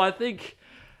like, bro, I think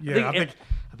I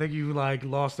think you like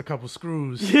lost a couple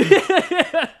screws. This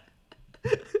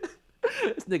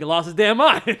nigga lost his damn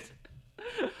mind.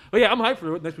 But yeah, I'm hyped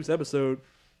for next week's episode,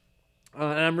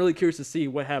 and I'm really curious to see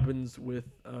what happens with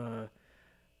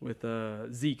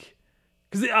Zeke,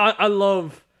 because I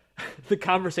love the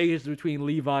conversations between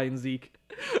Levi and Zeke,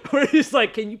 where he's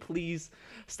like, "Can you please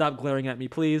stop glaring at me,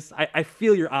 please? I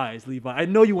feel your eyes, Levi. I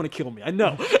know you want to kill me. I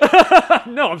know.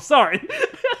 No, I'm sorry."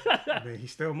 I mean, he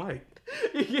still might.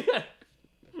 Yeah.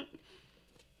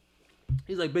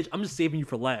 He's like, bitch, I'm just saving you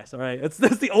for last, all right?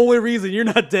 That's the only reason you're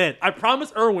not dead. I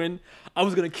promised Erwin I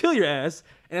was going to kill your ass,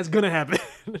 and it's going to happen.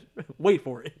 Wait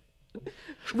for it.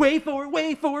 Wait for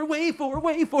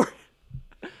it.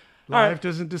 Life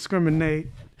doesn't discriminate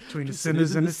between the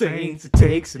sinners and the saints. It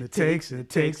takes.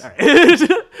 All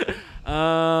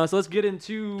right. So let's get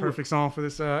into... Perfect song for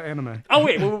this anime. Oh,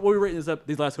 wait. What were we rating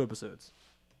these last 2 episodes?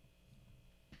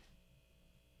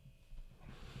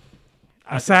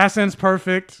 Assassin's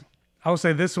perfect. I would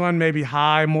say this one maybe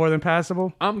high more than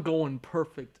passable. I'm going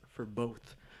perfect for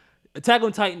both. Attack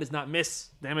on Titan does not miss.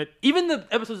 Damn it! Even the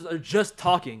episodes that are just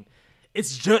talking,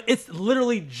 it's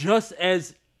literally just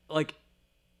as like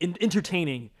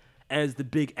entertaining as the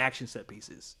big action set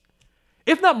pieces,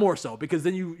 if not more so, because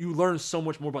then you learn so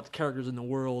much more about the characters in the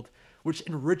world, which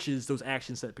enriches those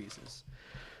action set pieces.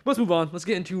 Let's move on. Let's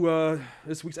get into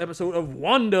this week's episode of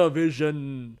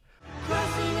WandaVision.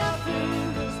 Crossing our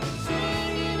fingers,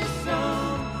 singing a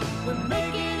song. We're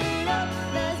making it up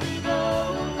as we go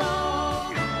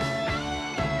along.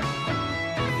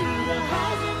 Through the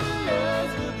highs and the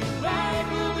lows, we'll be right,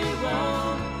 we'll be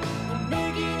wrong. We're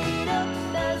making it up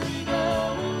as we go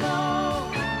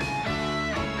along.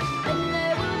 And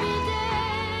there will be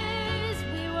days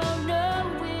we won't know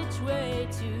which way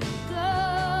to go.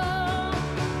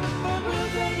 But we'll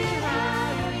take it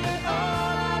higher, get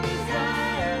all our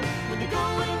desire. When the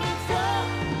going gets tough,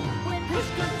 when push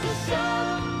comes to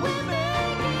shove, we're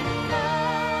making it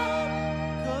up.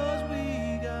 'Cause we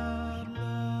got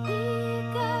love. We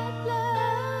got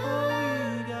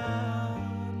love.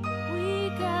 We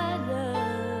got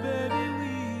love. Baby,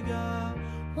 we got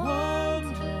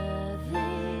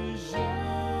WandaVision.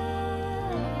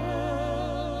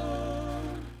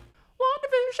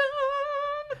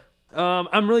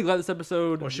 I'm really glad this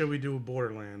episode. Or should we do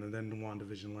Borderland and then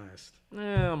WandaVision last?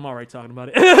 I'm alright talking about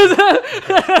it.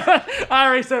 I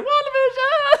already said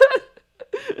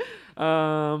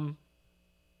WandaVision.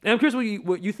 And I'm curious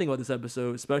what you think about this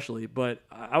episode, especially. But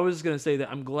I was just gonna say that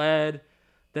I'm glad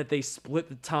that they split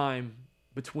the time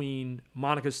between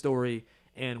Monica's story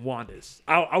and Wanda's.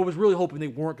 I was really hoping they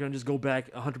weren't gonna just go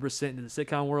back 100% into the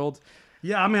sitcom world.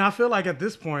 Yeah, I mean, I feel like at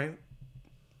this point,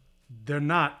 they're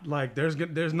not like there's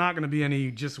not going to be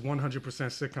any just 100%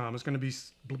 sitcom. It's going to be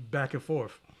back and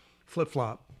forth, flip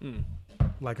flop,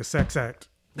 like a sex act.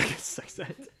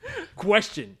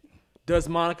 Question: does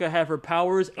Monica have her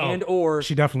powers, and or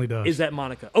she definitely does? Is that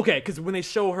Monica? Okay, because when they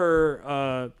show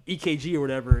her EKG or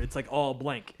whatever, it's like all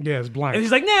blank. Yeah, it's blank. And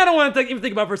she's like, "Nah, I don't want to even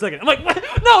think about it for a second." I'm like, what?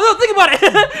 No, think about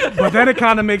it. But then it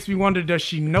kind of makes me wonder: does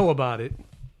she know about it?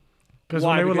 Why?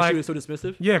 When they were Because like, she was so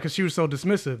dismissive? Yeah, because she was so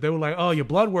dismissive. They were like, "Oh, your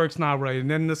blood work's not right," and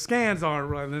then the scans aren't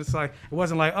right. And it's like it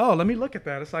wasn't like, "Oh, let me look at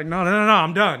that." It's like, no,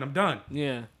 I'm done.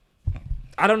 Yeah.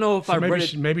 I don't know if I read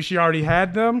it. Maybe she already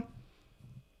had them.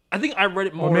 I think I read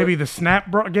it more. Or maybe the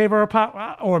snap gave her a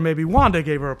power, or maybe Wanda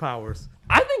gave her her powers.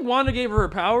 I think Wanda gave her her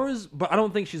powers, but I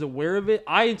don't think she's aware of it.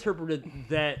 I interpreted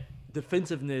that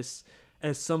defensiveness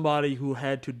as somebody who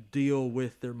had to deal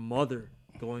with their mother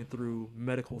going through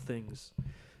medical things.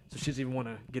 So she doesn't even want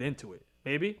to get into it.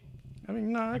 Maybe? I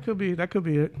mean, no, that could be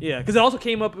it. Yeah, because it also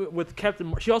came up with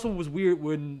Captain. She also was weird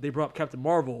when they brought up Captain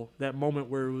Marvel. That moment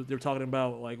where they were talking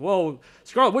about like, well,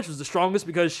 Scarlet Witch was the strongest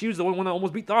because she was the only one that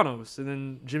almost beat Thanos. And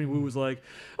then Jimmy Woo was like,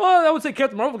 "Oh, I would say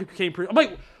Captain Marvel became pretty." I'm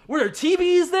like, were there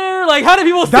TVs there? Like, how did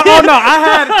people see it? Oh no,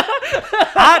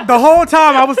 I the whole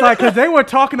time I was like, because they were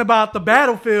talking about the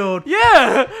battlefield,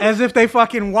 Yeah. as if they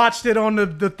fucking watched it on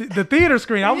the theater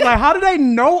screen. I was like, how do they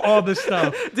know all this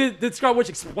stuff? Did Scarlet Witch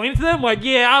explain it to them? Like,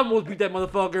 yeah, I almost beat that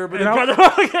motherfucker, but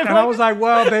And then I was like,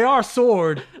 well, they are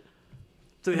sword.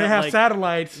 so They have like,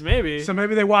 satellites. maybe. So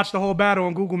maybe they watched the whole battle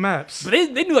on Google Maps. But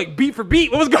they knew like beat for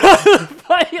beat what was going on in the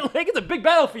fight. Like, it's a big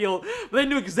battlefield. But they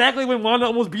knew exactly when Wanda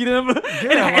almost beat him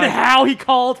and how he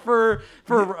called for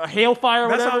hailfire or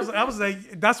whatever.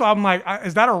 That's why I'm like,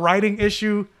 is that a writing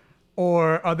issue,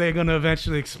 or are they gonna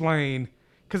eventually explain?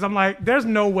 Because I'm like, there's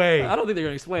no way. I don't think they're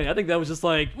gonna explain it. I think that was just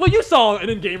like, well, you saw it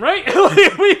in game, right?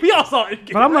 we all saw it in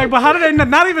game. But I'm like, but how do they know,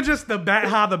 not even just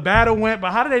how the battle went,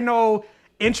 but how do they know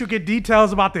intricate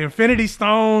details about the Infinity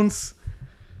Stones?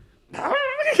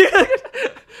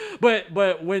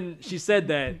 But when she said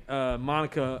that,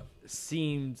 Monica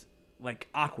seemed like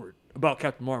awkward about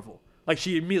Captain Marvel. Like,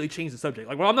 she immediately changed the subject.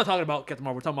 Like, well, I'm not talking about Captain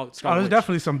Marvel. We're talking about Scarlet There's Witch.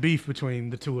 definitely some beef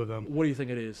between the two of them. What do you think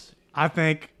it is? I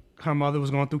think her mother was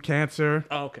going through cancer.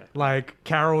 Oh, okay. Like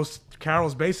Carol's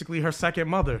basically her second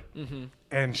mother,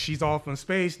 and she's off in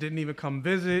space, didn't even come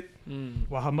visit,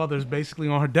 while her mother's basically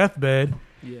on her deathbed.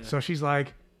 Yeah. So she's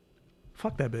like,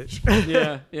 "Fuck that bitch."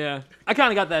 Yeah. I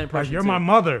kind of got that Like, impression. you're too. my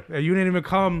mother, and you didn't even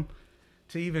come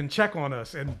to even check on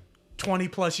us in 20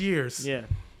 plus years. Yeah.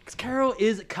 Because Carol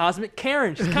is Cosmic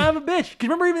Karen. She's kind of a bitch. Cause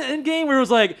remember even in Endgame where it was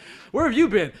like, where have you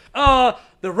been?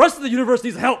 The rest of the universe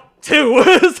needs help too.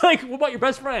 It's like, what about your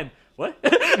best friend? What?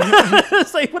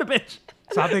 It's like, what a bitch.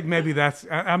 So I think maybe that's.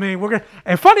 I mean, we're gonna.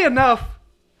 And funny enough,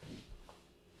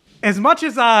 as much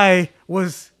as I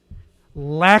was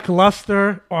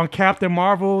lackluster on Captain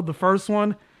Marvel, the first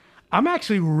one, I'm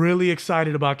actually really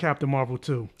excited about Captain Marvel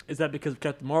 2. Is that because of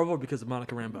Captain Marvel or because of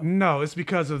Monica Rambeau? No, it's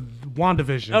because of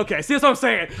WandaVision. Okay, see, that's what I'm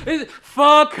saying.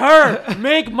 Fuck her.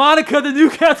 Make Monica the new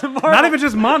Captain Marvel. Not even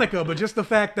just Monica, but just the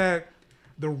fact that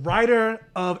the writer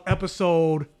of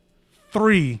episode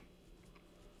 3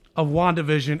 of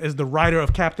WandaVision is the writer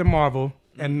of Captain Marvel.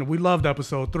 And we loved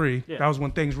episode 3. Yeah. That was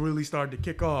when things really started to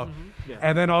kick off. Yeah.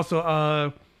 And then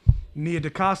also Nia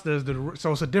DaCosta is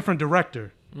so it's a different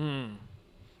director. And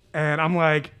I'm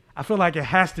like, I feel like it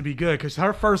has to be good because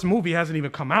her first movie hasn't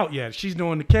even come out yet. She's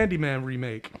doing the Candyman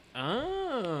remake.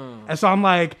 Oh. And so I'm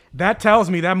like, that tells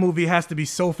me that movie has to be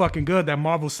so fucking good that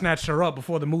Marvel snatched her up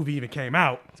before the movie even came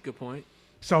out. That's a good point.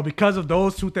 So because of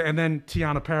those two things, and then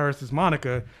Tiana Paris is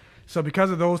Monica. So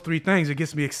because of those 3 things, it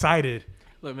gets me excited.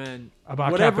 Look, man,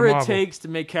 About whatever Captain it Marvel. takes to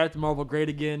make Captain Marvel great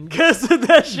again, because of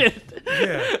that shit.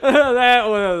 Yeah. that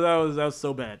was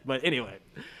so bad. But anyway,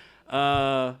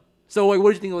 so like,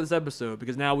 what did you think of this episode?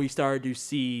 Because now we started to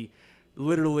see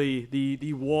literally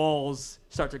the walls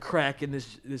start to crack in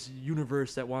this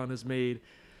universe that Wanda's made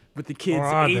with the kids. Or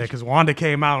are they? Because Wanda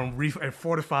came out and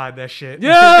fortified that shit.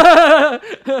 Yeah,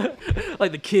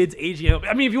 like the kids aging up.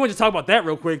 I mean, if you want to talk about that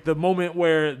real quick, the moment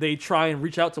where they try and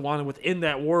reach out to Wanda within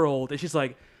that world, and she's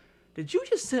like, "Did you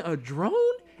just send a drone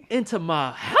into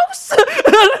my house?"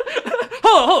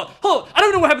 Hold on. I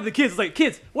don't know what happened to the kids. It's like,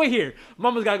 kids, wait here.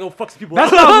 Mama's gotta go fuck some people.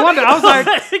 That's up. what I was wondering. I was like,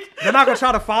 they're not going to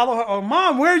try to follow her. Oh,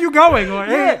 Mom, where are you going? Or,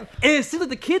 Yeah. And it seems like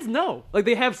the kids know. Like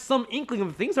they have some inkling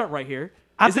of things aren't right here.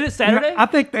 Isn't it Saturday? I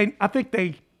think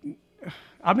they.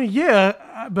 I mean,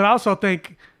 yeah, but I also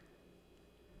think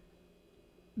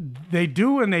they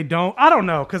do and they don't. I don't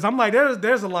know, because I'm like,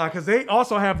 there's a lot, because they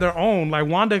also have their own. Like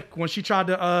Wanda, when she tried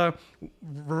to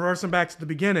reverse them back to the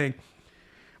beginning,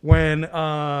 when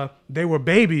they were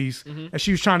babies and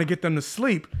she was trying to get them to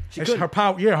sleep, her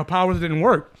powers didn't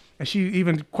work, and she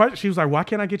was like, why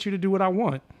can't I get you to do what I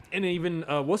want? And even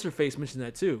what's her face mentioned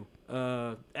that too.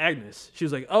 Agnes. She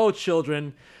was like, "Oh,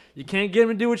 children, you can't get them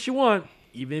to do what you want,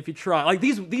 even if you try." Like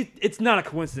these. It's not a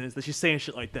coincidence that she's saying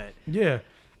shit like that. Yeah.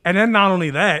 And then not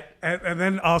only that, and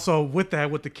then also with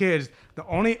the kids, the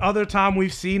only other time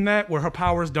we've seen that where her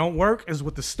powers don't work is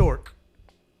with the stork.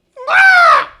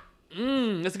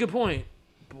 That's a good point.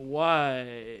 But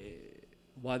why?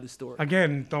 Why the story?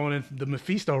 Again, throwing in the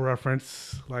Mephisto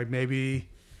reference, like maybe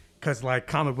because like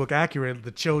comic book accurate,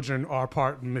 the children are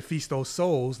part Mephisto's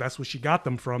souls. That's what she got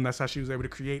them from. That's how she was able to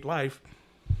create life.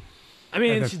 I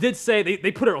mean, she did say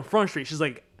they put her on Front Street. She's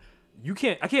like,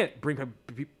 I can't bring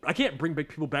back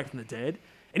people back from the dead.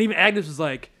 And even Agnes was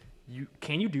like,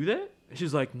 can you do that? And she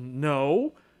was like,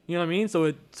 no. You know what I mean?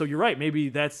 So you're right. Maybe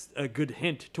that's a good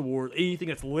hint toward anything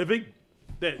that's living,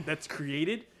 that's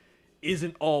created,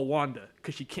 isn't all Wanda.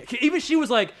 Because she can't. Even she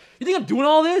was like, you think I'm doing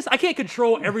all this? I can't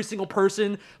control every single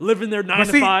person living their 9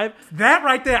 to 5. That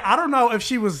right there, I don't know if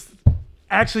she was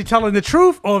actually telling the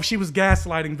truth or if she was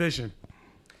gaslighting Vision.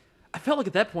 I felt like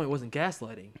at that point it wasn't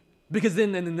gaslighting. Because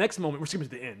then in the next moment, we're skipping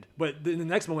to the end, but in the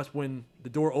next moment, that's when the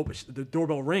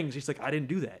doorbell rings. She's like, I didn't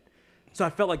do that. So I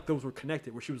felt like those were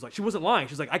connected, where she was like, she wasn't lying.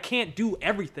 She's like, I can't do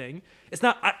everything. It's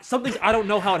not, some things I don't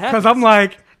know how it happens. Because I'm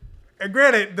like, and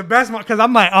granted, the best one, because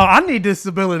I'm like, oh, I need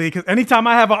disability, because anytime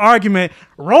I have an argument,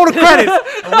 roll the credits.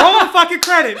 Roll the fucking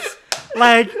credits.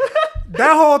 Like,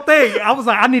 that whole thing, I was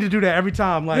like, I need to do that every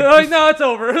time. Like, no, it's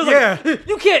over. It was like,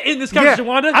 you can't end this conversation,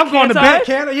 Wanda. I'm going to bed.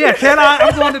 Can I?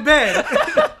 I'm going to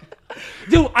bed.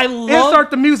 Dude, I love...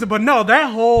 Insert the music, but no,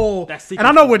 that whole... And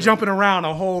I know we're jumping around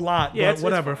a whole lot, yeah, but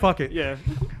whatever, fuck it. Yeah.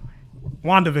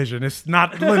 WandaVision, it's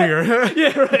not linear.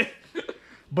 Yeah, right.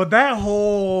 But that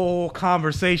whole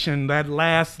conversation, that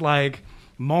last, like,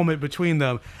 moment between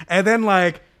them, and then,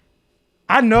 like,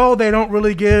 I know they don't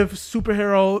really give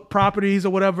superhero properties or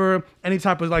whatever any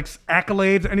type of, like,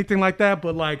 accolades or anything like that,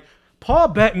 but, like, Paul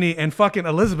Bettany and fucking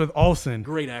Elizabeth Olsen.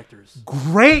 Great actors.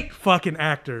 Great fucking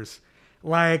actors.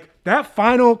 Like, that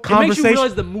final conversation... It makes you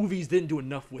realize the movies didn't do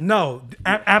enough with No,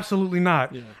 absolutely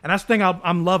not. Yeah. And that's the thing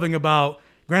I'm loving about...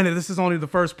 Granted, this is only the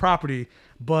first property,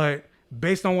 but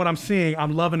based on what I'm seeing,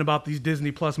 I'm loving about these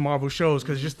Disney Plus Marvel shows,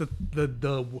 because just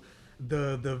the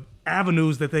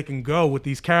avenues that they can go with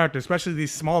these characters, especially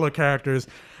these smaller characters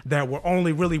that were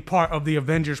only really part of the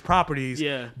Avengers properties,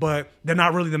 but they're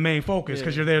not really the main focus,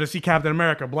 because you're there to see Captain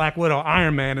America, Black Widow,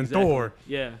 Iron Man, and Thor.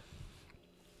 Yeah.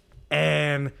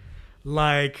 And...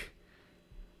 like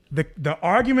the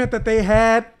argument that they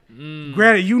had,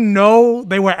 granted, you know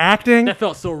they were acting. That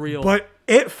felt so real. But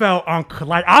it felt I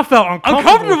felt uncomfortable.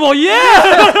 Uncomfortable, yeah.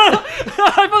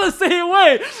 I felt the same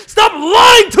way. Stop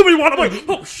lying to me, Wanda. I'm like,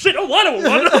 oh shit, oh, I don't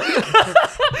want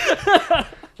to.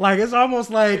 Like, it's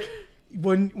almost like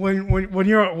when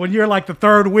you're like the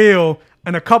third wheel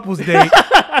in a couple's date,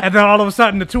 and then all of a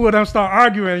sudden the two of them start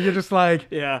arguing, and you're just like,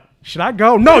 Yeah. should I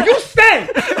go? No, you stay.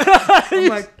 I'm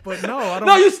like, but no, I don't.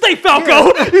 No, you stay,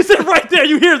 Falco. You sit right there.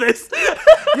 You hear this?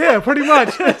 Yeah, pretty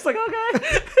much. It's like,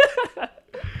 okay.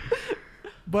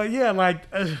 But yeah, like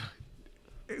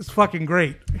it's fucking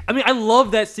great. I mean, I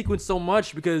love that sequence so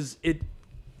much because it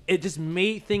just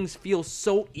made things feel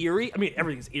so eerie. I mean,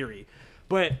 everything's eerie,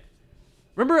 but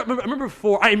remember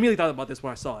before, I immediately thought about this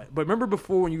when I saw it. But remember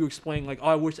before when you explained like, oh,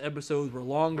 I wish the episodes were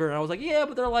longer, and I was like, yeah,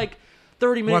 but they're like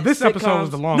 30 minutes. Well, this episode was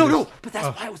the longest. No, but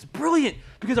that's why it was brilliant,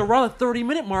 because around the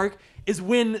 30-minute mark is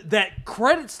when that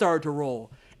credit started to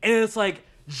roll, and it's like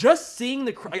just seeing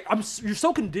the you're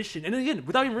so conditioned, and again,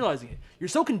 without even realizing it, you're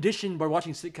so conditioned by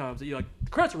watching sitcoms that you're like, the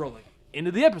credits are rolling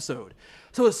into the episode.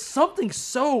 So it's something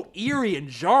so eerie and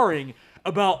jarring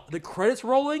about the credits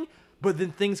rolling, but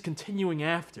then things continuing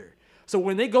after. So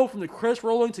when they go from the credits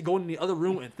rolling to going in the other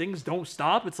room and things don't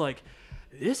stop, it's like,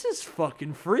 this is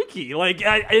fucking freaky. Like,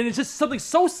 and it's just something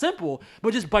so simple,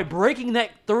 but just by breaking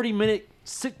that 30-minute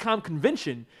sitcom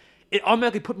convention, it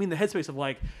automatically put me in the headspace of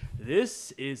like,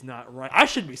 this is not right. I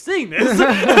shouldn't be seeing this.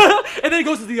 And then it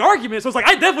goes to the argument, so it's like,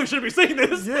 I definitely shouldn't be seeing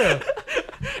this. Yeah.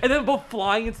 And then both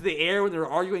flying into the air when they're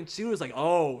arguing too, it's like,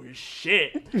 oh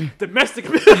shit, domestic.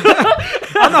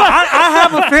 I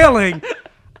have a feeling.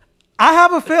 I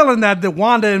have a feeling that the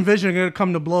Wanda and Vision are gonna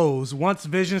come to blows once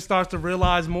Vision starts to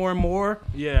realize more and more.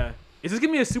 Yeah. Is this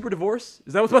gonna be a super divorce?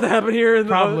 Is that what's about to happen here? In the,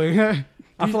 Probably. I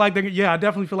feel like I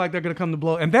definitely feel like they're gonna come to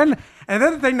blows. And then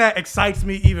the thing that excites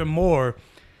me even more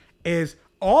is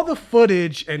all the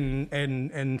footage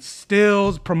and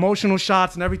stills, promotional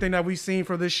shots, and everything that we've seen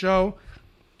for this show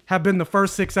have been the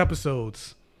first 6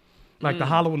 episodes. Like the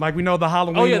Halloween, like we know the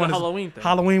Halloween Oh, yeah, one the is Halloween thing.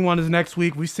 Halloween one is next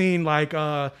week. We've seen like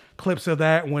clips of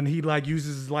that when he like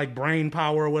uses like brain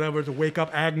power or whatever to wake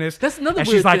up Agnes. That's another and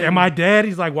weird she's like, thing. "Am I dead?"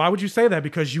 He's like, "Why would you say that?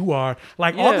 Because you are."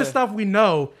 Like all Yeah. this stuff we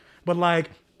know, but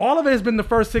like all of it has been the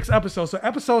first 6 episodes. So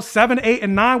episodes 7, 8,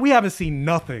 and 9, we haven't seen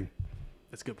nothing.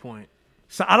 That's a good point.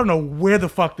 So I don't know where the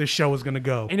fuck this show is gonna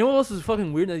go. And you know what else is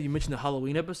fucking weird that you mentioned the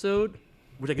Halloween episode,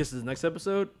 which I guess is the next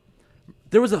episode?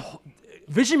 There was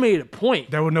Vision made a point.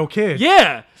 There were no kids.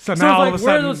 Yeah. So it's now all like, of a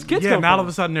where sudden, do those kids yeah, come now all from? of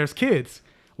a sudden there's kids.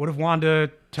 What if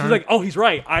Wanda turned? She's like, oh, he's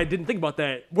right. I didn't think about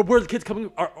that. Where are the kids coming?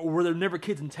 Were there never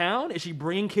kids in town? Is she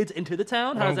bringing kids into the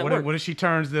town? How does that work? What if she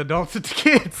turns the adults into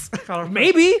kids? I don't know.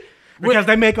 Maybe. Because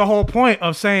they make a whole point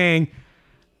of saying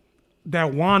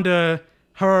that Wanda,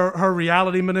 her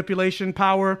reality manipulation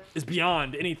power. It's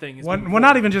beyond anything. It's Well,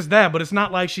 not even just that, but it's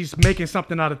not like she's making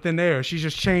something out of thin air. She's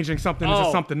just changing something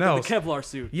into something else. The Kevlar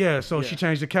suit. Yeah, so she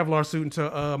changed the Kevlar suit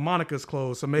into Monica's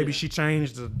clothes. So maybe she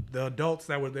changed the adults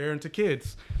that were there into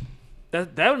kids.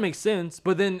 That would make sense.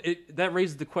 But then that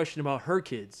raises the question about her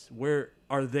kids. Where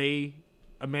are they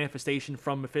a manifestation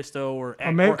from Mephisto or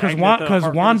Because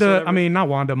Agatha, Wanda, I mean, not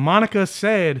Wanda, Monica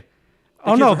said,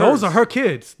 oh no, kids are those hers. are her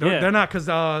kids. Yeah. They're not,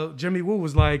 because Jimmy Woo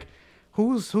was like,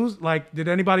 who's like, did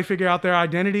anybody figure out their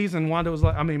identities? And Wanda was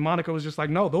like, I mean, Monica was just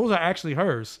like, no, those are actually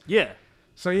hers. Yeah.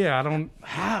 So yeah, I don't.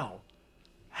 How?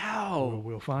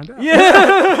 We'll find out. Yeah.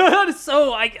 That is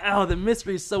so the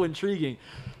mystery is so intriguing.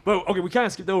 But okay, we kind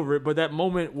of skipped over it. But that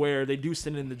moment where they do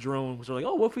send in the drone, which are like,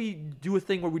 oh, what if we do a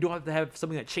thing where we don't have to have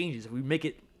something that changes? If we make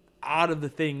it out of the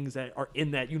things that are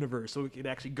in that universe, so we can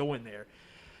actually go in there.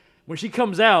 When she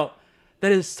comes out,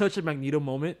 that is such a Magneto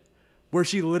moment, where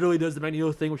she literally does the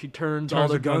Magneto thing, where she turns all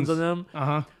Turns the the guns guns. on them.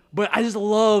 Uh-huh. But I just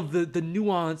love the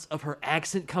nuance of her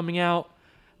accent coming out.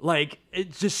 Like,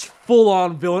 it's just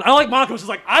full-on villain. I like Monica was just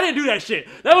like, I didn't do that shit.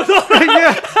 That was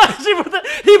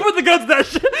he put the guns in that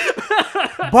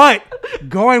shit. But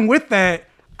going with that,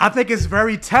 I think it's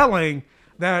very telling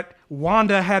that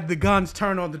Wanda had the guns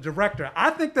turned on the director.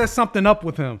 I think there's something up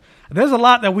with him. There's a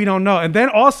lot that we don't know. And then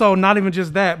also, not even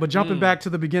just that, but jumping back to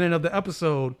the beginning of the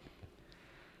episode,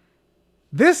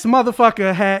 this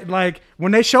motherfucker had, like,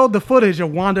 when they showed the footage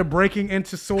of Wanda breaking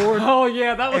into Sword Oh,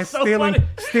 yeah, that was and so stealing.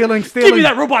 funny. Give me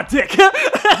that robot dick.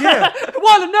 Yeah. I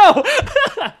want to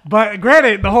know. But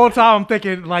granted, the whole time I'm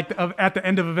thinking, like, at the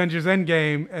end of Avengers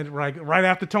Endgame, and like right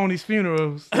after Tony's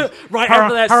funeral, Right her,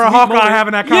 after that her and sweet Hawkeye moment.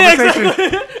 having that Yeah, conversation.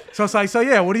 exactly. So it's like, so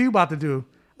yeah, what are you about to do?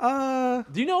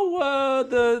 Do you know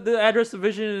the address of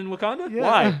Vision in Wakanda? Yeah.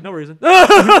 Why? No reason.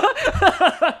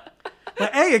 But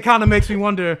it kind of makes me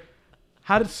wonder,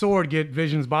 how did Sword get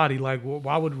Vision's body? Like,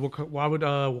 why would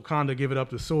Wakanda give it up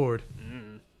to Sword?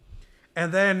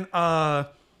 And then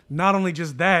not only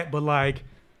just that, but like,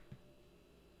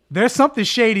 there's something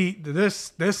shady.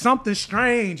 There's something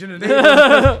strange in the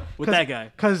neighborhood With that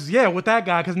guy.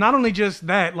 Because not only just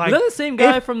that, like, Is that the same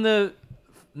guy from the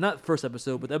not first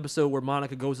episode, but the episode where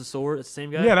Monica goes to sword. It's the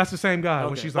same guy. Yeah, that's the same guy.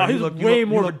 When Okay. she's Wow, like, he's you look way you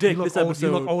more of a look- dick you look this old, You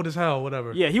episode. look old as hell,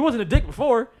 whatever. Yeah, he wasn't a dick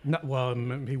before. No, well,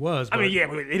 he was. I But, mean, yeah,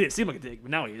 but it didn't seem like a dick,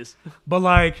 but now he is. but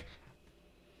like,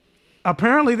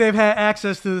 apparently they've had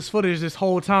access to this footage this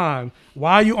whole time.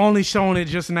 Why are you only showing it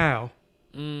just now?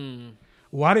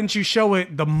 Why didn't you show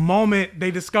it the moment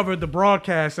they discovered the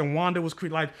broadcast and Wanda was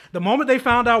like the moment they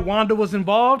found out Wanda was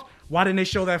involved? Why didn't they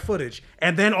show that footage?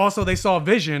 And then also they saw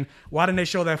Vision. Why didn't they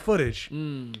show that footage?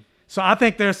 So I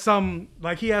think there's some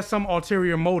like he has some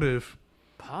ulterior motive.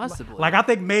 Possibly. Like I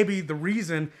think maybe the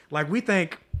reason like we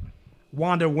think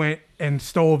Wanda went and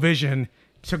stole Vision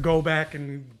to go back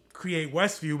and create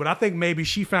Westview, but I think maybe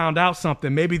she found out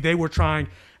something. Maybe they were trying,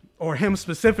 or him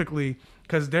specifically.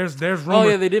 Because there's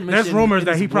rumors, they did there's mention rumors in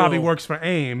that his he probably will. works for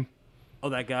AIM. Oh,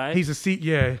 that guy? He's a seat,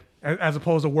 yeah. As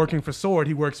opposed to working for Sword,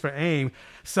 he works for AIM.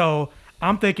 So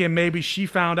I'm thinking maybe she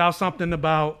found out something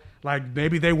about like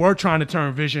maybe they were trying to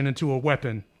turn Vision into a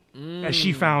weapon, and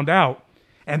she found out,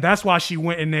 and that's why she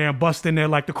went in there and busted in there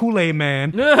like the Kool-Aid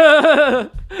Man,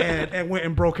 and went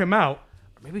and broke him out.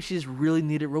 Maybe she just really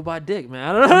needed robot dick,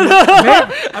 man.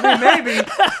 I don't know. Maybe.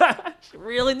 She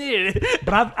really needed it.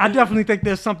 But I definitely think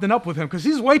there's something up with him because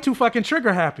he's way too fucking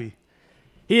trigger happy.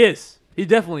 He is. He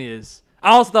definitely is.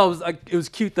 I also thought it was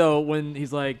cute though when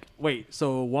he's like, "Wait,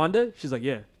 so Wanda?" She's like,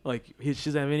 "Yeah." Like she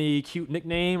doesn't have any cute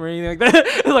nickname or anything like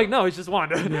that. Like, no, it's just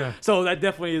Wanda. Yeah. So that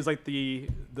definitely is like the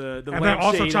And then lampshade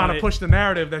also trying on to it. push the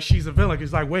narrative that she's a villain.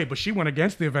 He's like, wait, but she went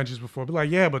against the Avengers before. Be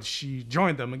like, yeah, but she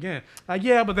joined them again. Like,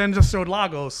 yeah, but then just showed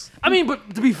Lagos. I mean,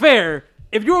 but to be fair,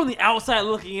 if you're on the outside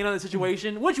looking in on the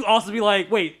situation, wouldn't you also be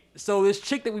like, wait, so this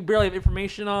chick that we barely have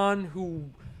information on, who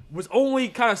was only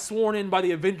kind of sworn in by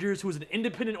the Avengers, who was an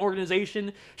independent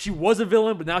organization, she was a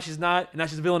villain, but now she's not, and now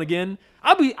she's a villain again.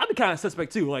 I'd be kind of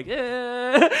suspect too. Like,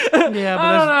 Yeah, but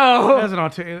I don't know.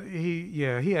 There's an he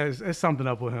has there's something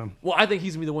up with him. Well, I think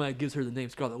he's gonna be the one that gives her the name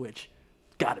Scarlet Witch.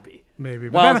 Gotta be. Maybe.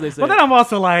 Why else But, they then, say but then it? I'm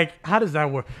also like, how does that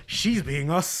work? She's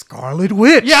being a Scarlet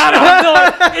Witch. Yeah, I don't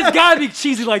know. It's gotta be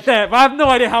cheesy like that, but I have no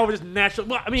idea how it just natural.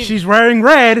 Well, I mean, She's wearing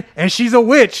red and she's a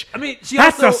witch. I mean, she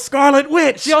That's also a Scarlet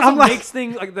Witch. She also I'm like, makes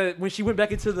things like when she went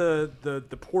back into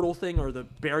the portal thing or the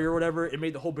barrier or whatever. It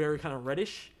made the whole barrier kind of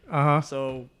reddish.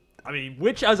 So, I mean,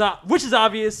 which is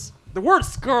obvious. The word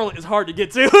Scarlet is hard to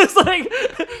get to. It's like,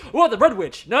 well, the Red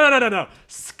Witch. No.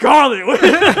 Scarlet Witch.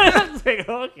 It's like,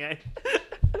 okay.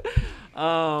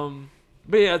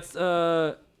 But yeah, it's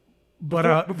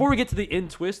before we get to the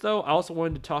end twist though, I also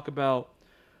wanted to talk about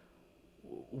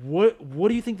what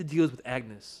do you think the deal is with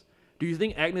Agnes? Do you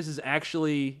think Agnes is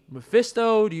actually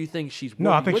Mephisto? Do you think she's no,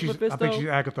 I working think with Mephisto? she's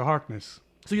Agatha Harkness.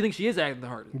 So you think she is Agatha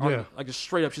Harkness? Yeah. Like just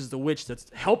straight up, she's the witch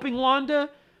that's helping Wanda?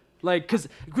 Like, because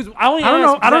I only I don't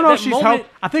know. ask I don't know that if she's moment,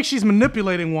 I think she's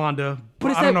manipulating Wanda, but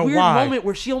it's I don't that know weird why. moment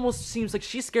where she almost seems like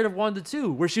she's scared of Wanda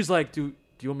too, where she's like, "Do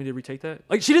you want me to retake that?"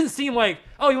 Like, she didn't seem like,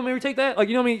 "Oh, you want me to retake that?" Like,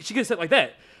 you know what I mean? She could have said like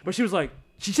that, but she was like,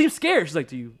 she seemed scared. She's like,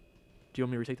 "Do you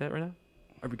want me to retake that right now?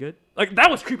 Are we good?" Like,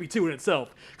 that was creepy too in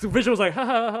itself. Because Vision was like, "Ha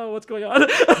ha ha, what's going on?"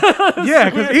 Yeah,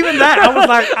 because even that, I was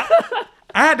like,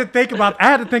 I had to think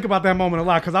about that moment a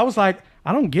lot because I was like,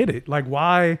 I don't get it. Like,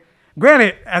 why?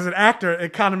 Granted, as an actor,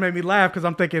 it kind of made me laugh because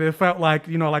I'm thinking it felt like,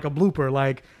 like a blooper.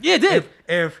 Like, Yeah, it did.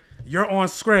 If you're on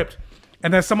script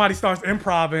and then somebody starts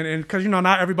improvising, and because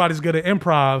not everybody's good at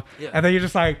improv, Yeah. and then you're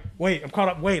just like, wait, I'm caught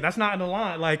up. Wait, that's not in the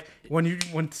line. Like when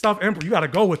stuff improv, you got to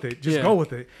go with it. Just Yeah. go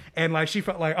with it. And like she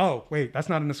felt like, oh wait, that's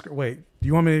not in the script. Wait, do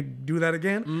you want me to do that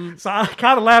again? Mm-hmm. So I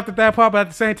kind of laughed at that part, but at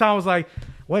the same time, I was like,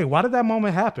 wait, why did that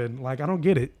moment happen? Like I don't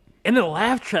get it. And then the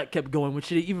laugh track kept going,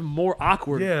 which made it even more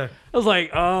awkward. Yeah. I was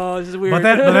like, "Oh, this is weird." But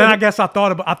then I guess I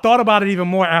thought about it even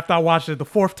more after I watched it the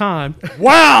fourth time.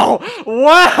 Wow!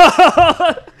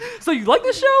 So you like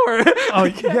the show, or? Oh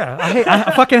yeah,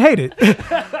 I fucking hate it.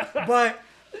 But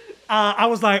I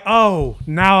was like, oh,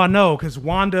 now I know, because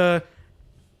Wanda,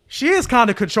 she is kind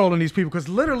of controlling these people, because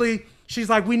literally she's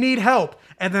like, we need help,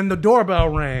 and then the doorbell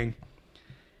rang,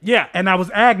 Yeah. and that was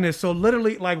Agnes. So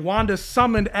literally, like Wanda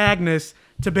summoned Agnes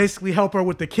to basically help her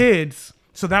with the kids.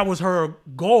 So that was her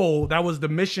goal. That was the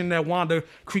mission that Wanda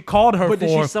called her But for.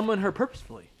 did she summon her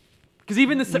purposefully? Because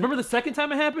even remember the second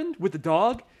time it happened with the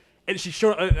dog, and she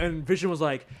showed, and Vision was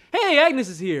like, "Hey, Agnes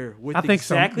is here with I think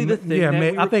exactly so. the thing yeah, that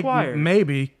we I think required."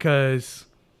 maybe because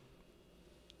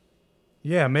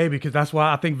that's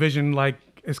why I think Vision like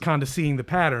is kind of seeing the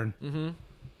pattern. Mm-hmm.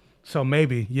 So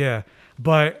maybe, yeah.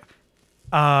 But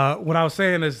what I was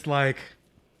saying is like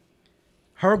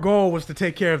her goal was to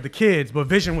take care of the kids, but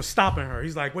Vision was stopping her.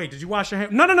 He's like, "Wait, did you wash your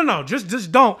hands? No.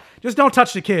 Just don't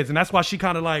touch the kids." And that's why she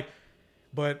kind of like,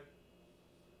 but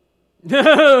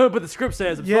But the script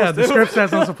says I'm Yeah, supposed the to. script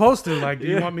says I'm supposed to. Like, do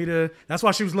you Yeah. want me to? That's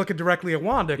why she was looking directly at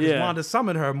Wanda, because Yeah. Wanda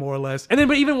summoned her more or less. And then,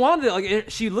 but even Wanda, like,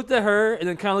 she looked at her and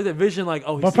then kind of looked at Vision, like,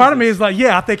 oh, he But sees part of me this. is like,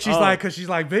 yeah, I think she's Oh. like, because she's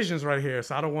like, Vision's right here,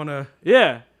 so I don't want to.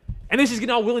 Yeah. And then she's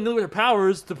getting all willy-nilly with her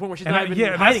powers to the point where she's not even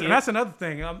Yeah, hiding that's it. another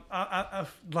thing.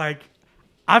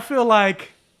 I feel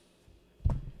like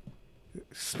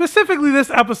specifically this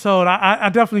episode, I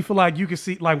definitely feel like you can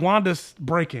see like Wanda's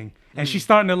breaking and she's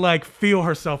starting to like feel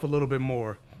herself a little bit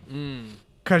more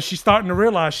because she's starting to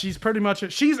realize she's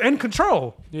she's in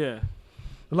control. Yeah.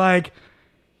 Like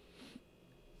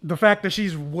the fact that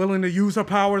she's willing to use her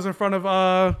powers in front of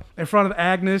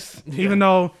Agnes, even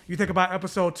though you think about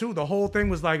episode 2, the whole thing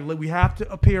was like we have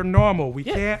to appear normal. We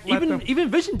Yeah, can't let them. even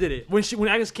Vision did it when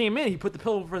Agnes came in. He put the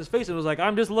pillow in front of his face and was like,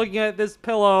 "I'm just looking at this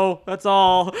pillow. That's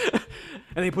all."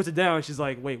 And then he puts it down. And she's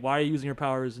like, "Wait, why are you using your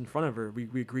powers in front of her?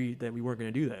 We agreed that we weren't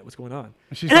going to do that. What's going on?"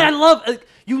 she's And I like- love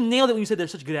you nailed it when you said they're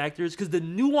such good actors because the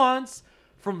nuance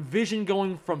from Vision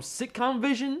going from sitcom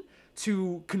Vision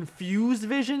to confused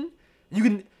Vision, you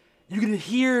can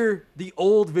hear the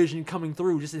old Vision coming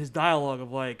through just in his dialogue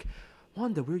of like,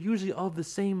 Wanda, we're usually of the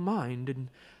same mind, and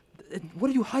what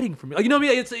are you hiding from me? Like, you know what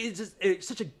I mean? It's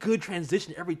such a good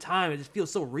transition every time. It just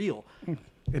feels so real.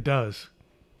 It does.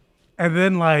 And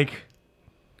then like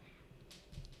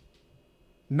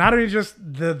not only just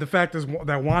the fact is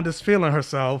that Wanda's feeling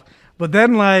herself, but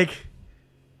then like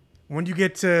when you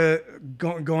get to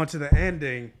going to the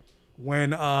ending,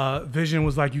 when Vision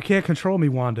was like, "You can't control me,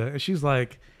 Wanda," and she's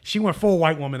like, she went full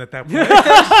white woman at that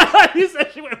point. You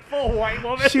said she went full white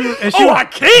woman. I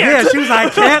can't. Yeah, she was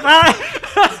like, "Can't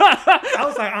I?" I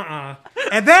was like,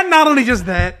 And then not only just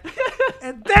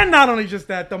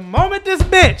that, the moment this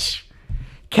bitch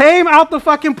came out the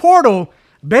fucking portal,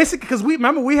 basically, because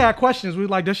we had questions. We were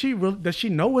like, does she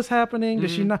know what's happening?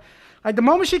 Does she not? Like the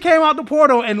moment she came out the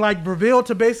portal and like revealed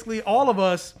to basically all of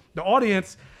us, the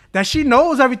audience, that she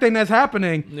knows everything that's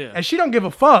happening, Yeah. and she don't give a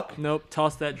fuck. Nope,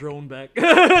 toss that drone back.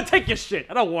 Take your shit.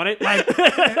 I don't want it.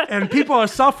 And people are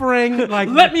suffering. Like,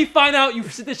 Let me find out you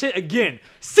said this shit again.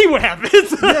 See what happens.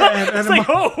 and It's like,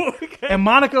 oh, okay. And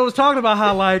Monica was talking about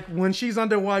how like when she's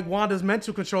under like Wanda's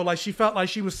mental control, like she felt like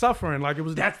she was suffering, like it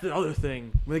was. That's the other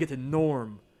thing. When they get to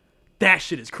Norm, that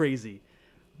shit is crazy.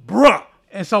 Bruh.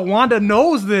 And so Wanda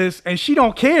knows this, and she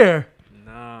don't care.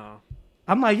 Nah.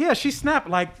 I'm like, yeah, she snapped.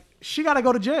 Like she got to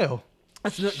go to jail.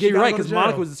 Yeah, She you're gotta right, go to because jail.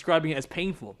 Monica was describing it as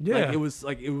painful. Yeah.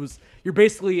 Like it was you're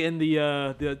basically in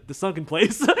the sunken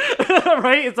place.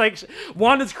 Right? It's like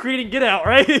Wanda's creating Get Out,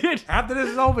 right? After this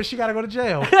is over, she got to go to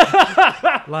jail.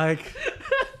 Like,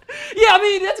 Yeah, I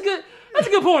mean that's good. That's a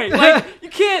good point. Like you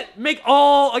can't make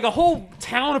a whole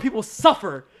town of people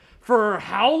suffer for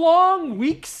how long?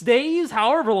 Weeks, days,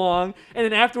 however long, and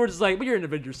then afterwards it's like, but you're an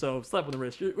Avenger, so slap on the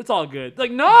wrist. It's all good. Like,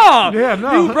 no! Yeah,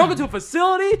 no. You broke into a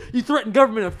facility, you threatened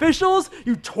government officials,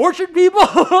 you tortured people.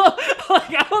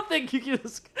 Like, I don't think you can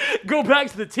just go back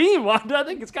to the team, Wanda. I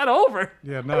think it's kind of over.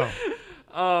 yeah, no.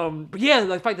 But yeah,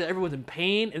 the fact that everyone's in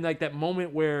pain and like that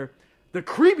moment where the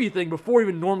creepy thing before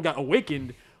even Norm got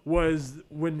awakened was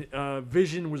when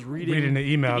Vision was reading Reading the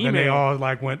email, then they all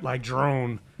like went like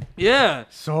drone. yeah.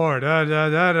 Sword. Yeah.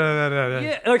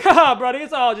 Yeah, like, haha, buddy,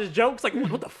 it's all just jokes. Like,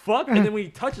 what the fuck? And then when he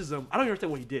touches him, I don't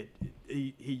understand what he did.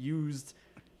 He used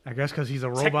I guess because he's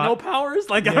a techno robot. powers.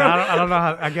 Like, Yeah, I don't know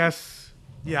how. I guess.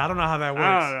 Yeah, I don't know how that works.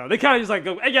 I don't know. They kind of just like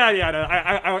go,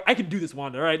 yeah, I can do this,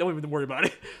 Wanda. All right, don't even worry about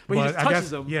it. But he just I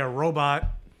touches guess, him. yeah, robot,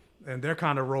 and they're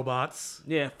kind of robots.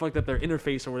 Yeah, fucked up their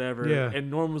interface or whatever. Yeah. And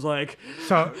Norm was like,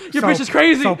 So Your bitch is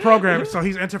crazy. So program. So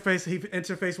he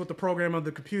interfaced with the program of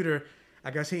the computer. I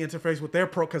guess he interfaced with their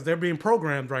because they're being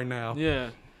programmed right now. yeah.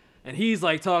 And he's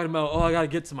like talking about, I gotta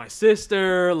get to my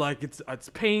sister. Like it's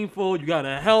painful. You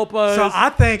gotta help us. So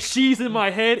I think she's in my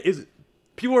head. Is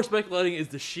people are speculating is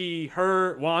the she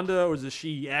her Wanda or is the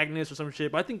she Agnes or some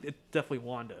shit? But I think it's definitely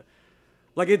Wanda.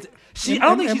 Like it's she. I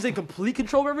don't think she's in complete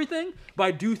control of everything, but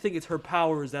I do think it's her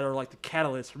powers that are like the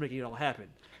catalyst for making it all happen.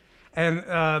 And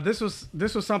this was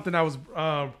something that was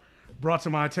brought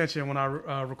to my attention when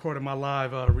I recorded my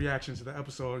live reaction to the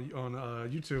episode on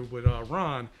YouTube with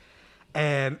Ron.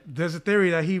 And there's a theory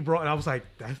that he brought, and I was like,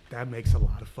 that makes a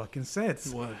lot of fucking sense.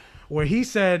 What? Where he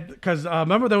said, because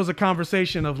remember there was a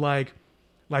conversation of like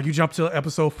you jumped to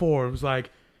episode 4. It was like,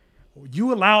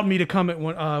 you allowed me to come in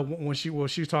when she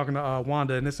was talking to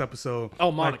Wanda in this episode.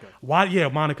 Oh, Monica. Like, why? Yeah,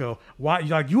 Monica. Why?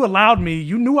 Like you allowed me.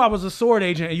 You knew I was a sword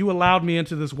agent, and you allowed me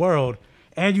into this world,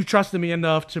 and you trusted me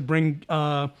enough to bring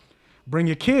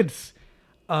your kids,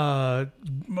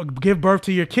 give birth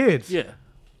to your kids. Yeah.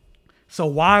 So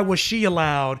why was she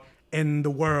allowed in the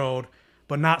world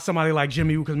but not somebody like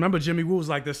Jimmy Woo. Because remember, Jimmy Woo was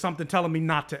like, there's something telling me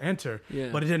not to enter. Yeah.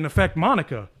 But it didn't affect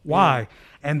Monica. Why?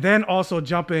 And then also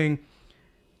jumping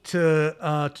to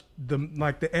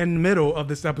the end middle of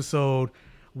this episode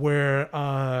where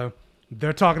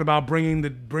they're talking about bringing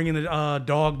the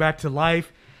dog back to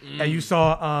life. And you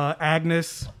saw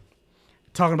Agnes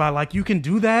talking about, like, you can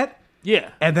do that. Yeah.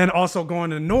 And then also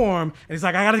going to Norm, and he's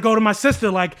like, I got to go to my sister,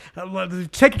 like,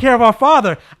 taking care of our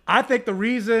father. I think the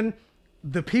reason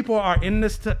the people are in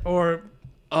this,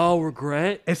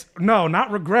 Regret? it's not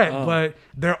regret, but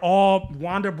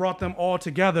Wanda brought them all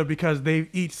together because they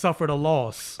each suffered a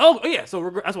loss. Oh, yeah. So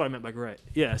regret, that's what I meant by regret.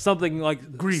 Yeah. Something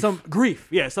like grief.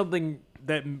 Yeah. Something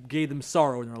that gave them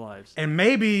sorrow in their lives. And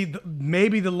maybe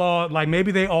the law, like,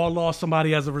 maybe they all lost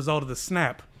somebody as a result of the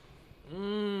snap.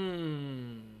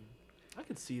 I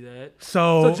can see that.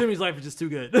 So Jimmy's life is just too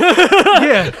good.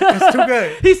 yeah, it's too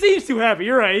good. He seems too happy.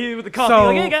 You're right. He, with the coffee. So-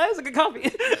 Like, hey guys, I got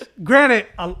coffee. Granted,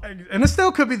 and it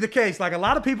still could be the case. Like, a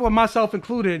lot of people, and myself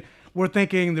included, were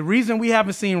thinking the reason we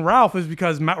haven't seen Ralph is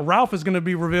because Ralph is going to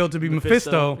be revealed to be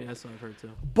Mephisto. Yeah, that's what I've heard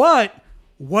too. But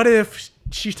what if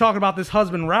she's talking about this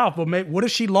husband Ralph? But what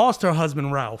if she lost her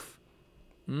husband Ralph?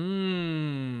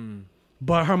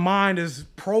 But her mind is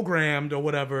programmed or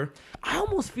whatever. I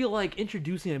almost feel like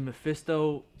introducing a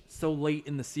Mephisto so late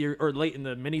in the series or late in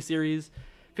the miniseries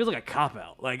feels like a cop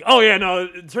out. Like, oh yeah, no,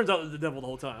 it turns out it's the devil the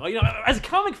whole time. Like, as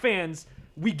comic fans,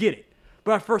 we get it.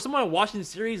 But for someone watching the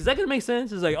series, is that gonna make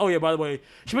sense? It's like, oh yeah, by the way,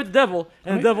 she met the devil,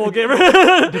 and the devil gave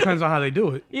her. Depends on how they do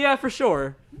it. Yeah, for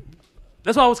sure.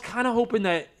 That's why I was kind of hoping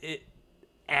that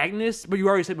Agnes, but you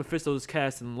already said Mephisto's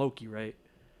cast in Loki, right?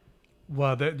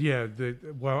 Well,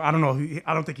 I don't know.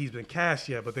 I don't think he's been cast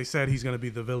yet, but they said he's going to be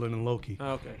the villain in Loki.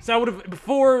 Okay. So I would have,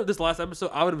 before this last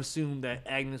episode, I would have assumed that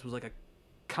Agnes was like a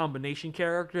combination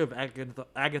character of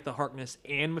Agatha Harkness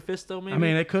and Mephisto, maybe. I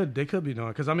mean, they could be doing,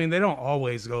 because I mean, they don't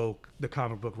always go the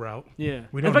comic book route. Yeah.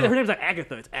 We In don't fact, know. her name's like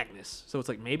Agatha. It's Agnes. So it's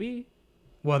like maybe.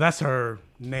 Well, that's her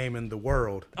name in the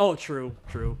world. Oh, true.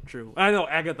 I know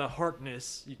Agatha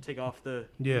Harkness. You take off the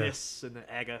Yeah. ness and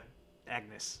the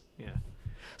Agnes. Yeah.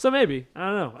 So maybe. I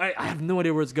don't know. I have no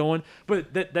idea where it's going.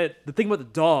 But the thing about the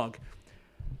dog.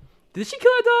 Did she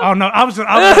kill that dog? Oh no, I was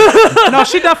like, no,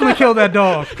 she definitely killed that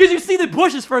dog. Because you see the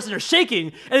bushes first and they're shaking,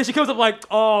 and then she comes up like,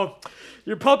 "Oh,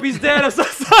 your puppy's dead. I'm so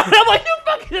sorry." I'm like, "You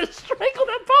fucking just strangled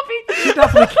that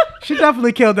puppy." She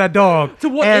definitely killed that dog. To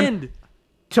what end?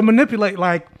 To manipulate,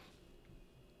 like.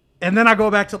 And then I go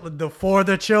back to for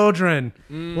the children.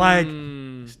 Like,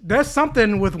 there's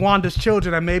something with Wanda's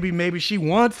children that maybe she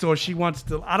wants, or she wants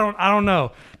to. I don't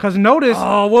know. Because notice.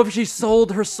 Oh, what if she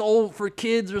sold her soul for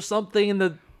kids or something?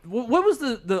 And what was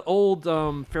the old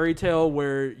fairy tale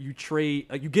where you trade,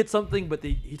 like, you get something, but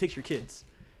he takes your kids?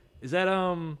 Is that That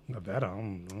I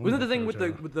don't know. wasn't that the thing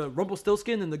with the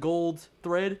Rumpelstiltskin and the gold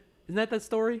thread? Isn't that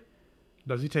story?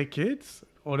 Does he take kids,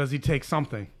 or does he take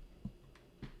something?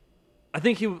 I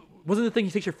think wasn't the thing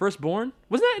he takes your firstborn?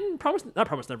 Wasn't that in Not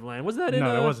Promise Neverland? Wasn't that in?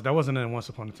 No, that wasn't in Once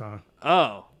Upon a Time.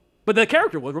 Oh, but the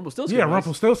character was Rumpelstiltskin. Yeah, was.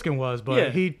 Rumpelstiltskin was, but Yeah.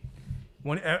 he.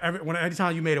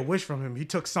 Anytime you made a wish from him, he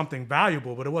took something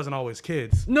valuable, but it wasn't always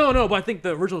kids. No, but I think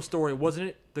the original story wasn't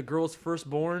it the girl's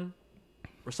firstborn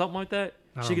or something like that.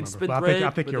 I don't She can remember, spin but thread. I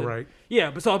think but you're then- right.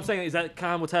 Yeah, but so I'm saying, is that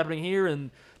kind of what's happening here?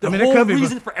 And the I mean, it whole could be, but-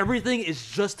 reason for everything is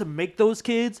just to make those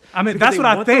kids. I mean, because that's they what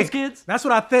I want those think. Kids? That's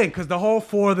what I think, because the whole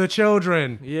for the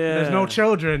children. Yeah. There's no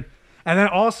children. And then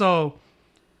also,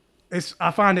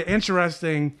 I find it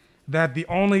interesting that the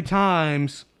only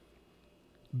times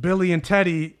Billy and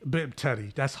Teddy,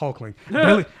 that's Hulkling.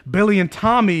 Billy and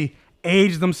Tommy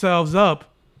aged themselves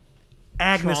up.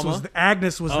 Agnes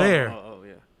was there. Oh,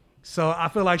 yeah. So I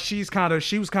feel like she was kind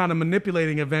of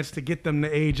manipulating events to get them to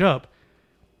age up.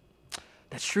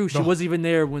 That's true. She wasn't even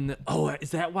there when.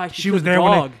 Is that why she was killed there the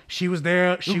dog? she was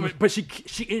there. But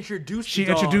she introduced. She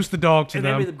the dog, introduced the dog to and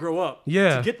them. then made them grow up.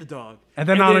 Yeah. To get the dog. And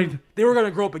then not only- they were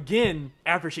gonna grow up again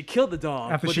after she killed the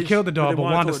dog. After but she then killed the dog, they but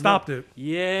wanted Wanda to stopped know. it.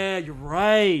 Yeah, you're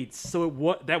right.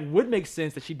 So that would make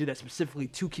sense that she did that specifically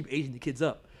to keep aging the kids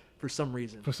up for some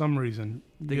reason. For some reason.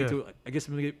 They Yeah. get to, I guess,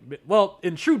 well,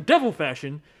 in true devil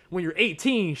fashion, when you're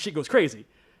 18, shit goes crazy.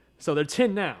 So they're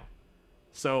 10 now.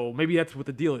 So maybe that's what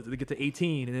the deal is. They get to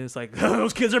 18, and then it's like,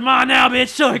 those kids are mine now,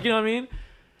 bitch. Like, you know what I mean?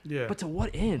 Yeah. But to what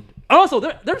end? Also,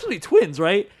 they're supposed to be twins,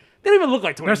 right? They don't even look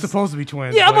like twins. They're supposed to be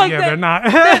twins. Yeah, I'm but like, yeah, that- they're not.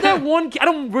 that one kid, I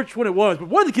don't know which one it was, but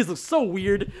one of the kids looks so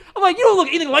weird. I'm like, you don't look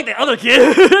anything like that other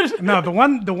kid. No, the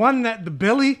one that the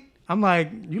Billy, I'm like,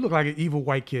 you look like an evil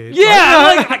white kid.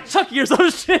 Yeah, like Chucky or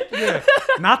some shit. Yeah.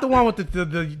 Not the one with the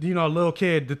little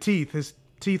kid, the teeth. His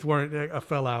teeth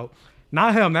fell out.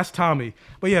 Not him. That's Tommy.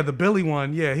 But yeah, the Billy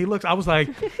one. Yeah, he looks. I was like,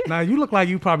 nah, you look like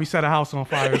you probably set a house on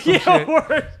fire or some shit.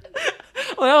 Word.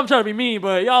 Well, I'm trying to be mean,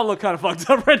 but y'all look kind of fucked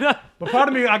up right now. But part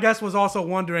of me, I guess, was also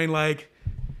wondering, like,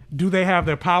 do they have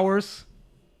their powers?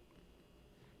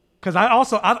 Because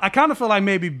I kind of feel like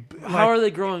maybe. How are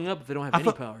they growing up if they don't have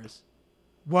any powers?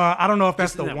 Well, I don't know if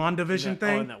that's Just the in WandaVision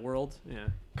thing. Oh, in that world, yeah.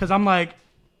 Because I'm like,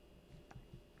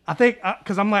 I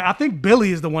think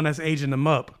Billy is the one that's aging them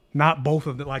up, not both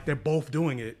of them. Like they're both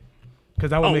doing it. Because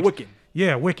that would make Wiccan.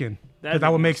 Yeah, Wiccan. Because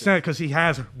that would make sense because he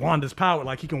has Wanda's power.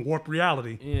 Like he can warp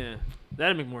reality. Yeah,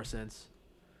 that'd make more sense.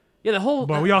 Yeah, the whole.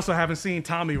 But we also haven't seen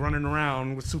Tommy running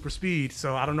around with super speed,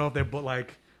 so I don't know if they're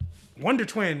like Wonder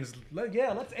Twins.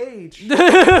 Yeah, let's age.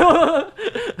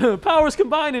 Powers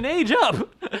combine and age up.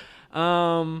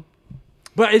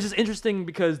 But it's just interesting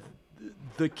because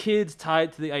the kids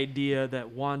tied to the idea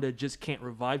that Wanda just can't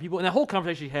revive people, and that whole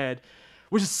conversation she had,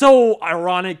 which is so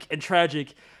ironic and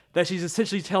tragic, that she's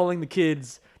essentially telling the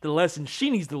kids the lesson she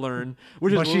needs to learn,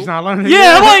 which But is she's not learning it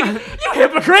Yeah, yet. I'm like, you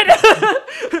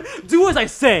hypocrite. Do as I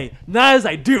say, not as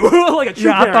I do. Like a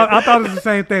true parent. I thought it was the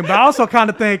same thing, but I also kind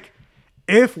of think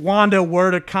if Wanda were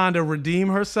to kind of redeem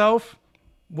herself,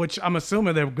 which I'm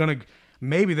assuming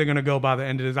maybe they're gonna go by the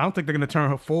end of this. I don't think they're gonna turn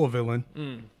her full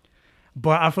villain,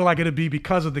 but I feel like it'd be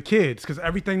because of the kids, because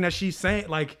everything that she's saying,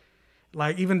 like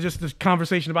even just this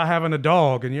conversation about having a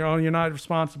dog and you're not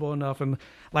responsible enough, and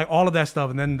like all of that stuff,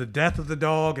 and then the death of the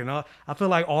dog, and I feel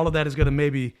like all of that is gonna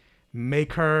maybe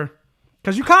make her.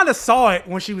 Because you kind of saw it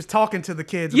when she was talking to the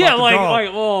kids. Yeah, about the like,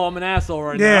 dog. oh, I'm an asshole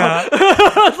right now. Yeah.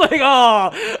 It's like,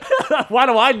 oh, why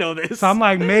do I know this? So I'm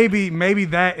like, maybe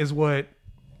that is what.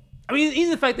 I mean,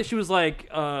 even the fact that she was like,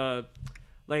 I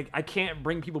can't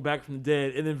bring people back from the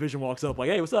dead, and then Vision walks up like,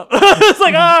 hey, what's up? It's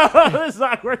like, this is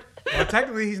awkward. Well,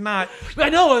 technically, he's not. But I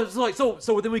know, it's like, so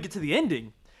then we get to the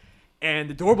ending, and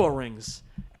the doorbell rings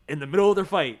in the middle of their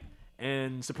fight,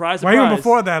 and surprise, Well, even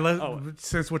before that, Oh.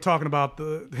 since we're talking about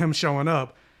him showing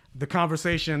up, the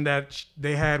conversation that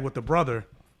they had with the brother.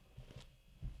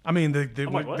 I mean,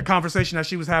 the conversation that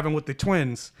she was having with the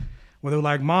twins, where they were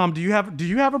like, "Mom, do you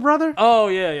have a brother?" Oh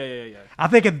yeah. I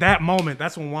think at that moment,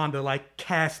 that's when Wanda like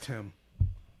cast him.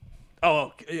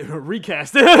 Oh,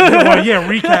 recast. Well, yeah,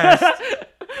 recast.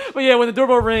 But yeah, when the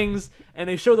doorbell rings and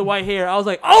they show the white hair, I was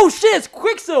like, oh shit, it's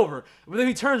Quicksilver. But then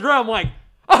he turns around, I'm like,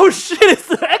 oh shit, it's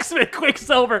the X-Men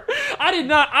Quicksilver.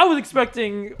 I was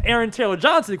expecting Aaron Taylor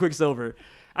Johnson Quicksilver.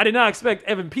 I did not expect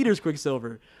Evan Peters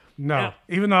Quicksilver. No, Yeah.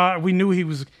 even though we knew he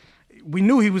was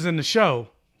in the show,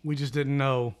 we just didn't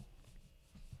know.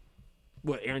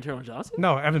 What, Aaron Taylor Johnson?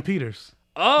 No, Evan Peters.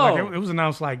 Oh. Like it was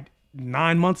announced like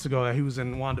 9 months ago that he was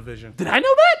in WandaVision. Did I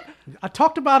know that? I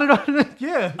talked about it on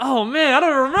yeah. Oh man, I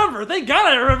don't remember. Thank God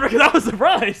I remember because I was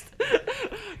surprised.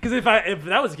 Because if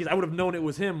that was the case, I would have known it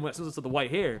was him as soon as I saw the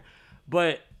white hair.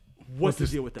 But what's the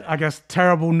deal with that? I guess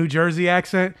terrible New Jersey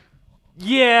accent.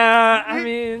 Yeah, I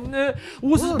mean, but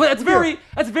that's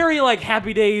very like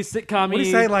Happy Days sitcom. What do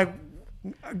you say? Like,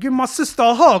 give my sister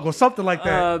a hug or something like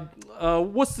that.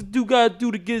 What's the dude gotta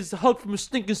do to get his hug from his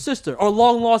stinking sister? Or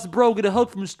long lost bro get a hug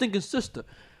from his stinking sister?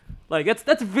 Like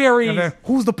that's very. And then,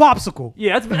 who's the popsicle?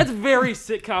 Yeah, that's very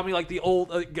sitcom, like the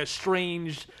old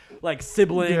estranged like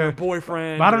sibling or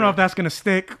boyfriend. But I don't know if that's gonna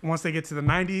stick once they get to the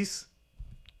 90s.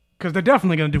 Because they're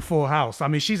definitely gonna do Full House. I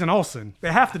mean, she's an Olsen.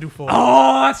 They have to do Full House.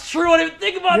 Oh, that's true. I didn't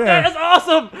think about that. That's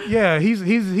awesome. Yeah, he's. And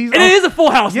it is a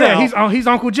Full House now. Yeah, he's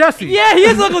Uncle Jesse. Yeah, he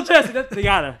is Uncle Jesse. They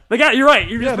gotta. You're right.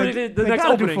 You're just they- putting the they next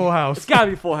gotta do opening. Full House. It's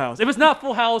gotta be Full House. If it's not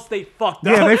Full House, they fucked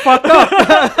up. Yeah, they fucked up.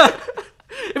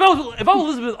 If I was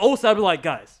Elizabeth Olsen, I'd be like,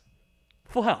 guys,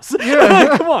 Full House.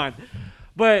 Yeah, come on.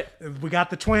 But We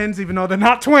got the twins, even though they're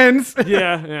not twins.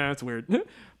 yeah, that's weird.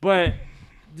 But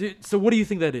so, what do you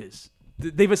think that is?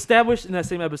 They've established in that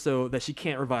same episode that she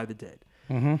can't revive the dead.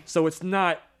 Mm-hmm. So it's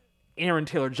not Aaron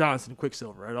Taylor Johnson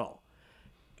Quicksilver at all.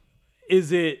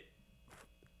 Is it?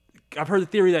 I've heard the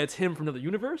theory that it's him from another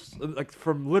universe, like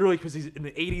from literally because he's in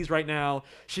the 80s right now.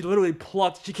 She literally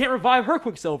plucked. She can't revive her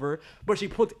Quicksilver, but she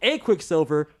plucked a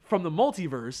Quicksilver from the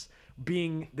multiverse,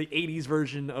 being the 80s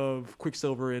version of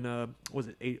Quicksilver in was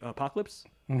it Apocalypse?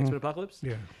 X-Men Apocalypse?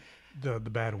 Yeah, the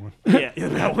bad one. Yeah,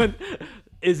 that one.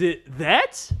 Is it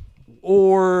that?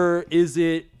 Or is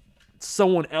it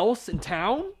someone else in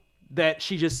town that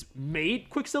she just made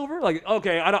Quicksilver? Like,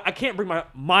 okay, I can't bring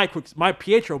my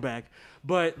Pietro back,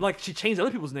 but like she changed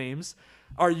other people's names.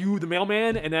 Are you the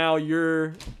mailman and now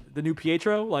you're the new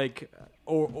Pietro? Like,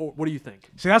 or what do you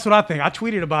think? See, that's what I think. I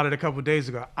tweeted about it a couple of days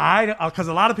ago. Because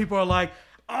a lot of people are like,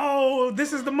 "Oh,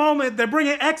 this is the moment they're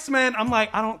bringing X-Men." I'm like,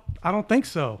 I don't think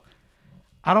so.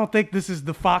 I don't think this is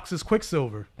the Fox's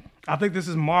Quicksilver. I think this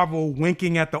is Marvel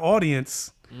winking at the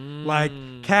audience, like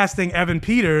casting Evan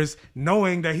Peters,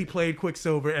 knowing that he played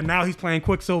Quicksilver, and now he's playing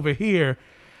Quicksilver here.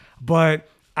 But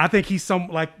I think he's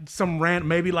maybe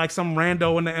like some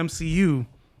rando in the MCU.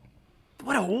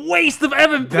 What a waste of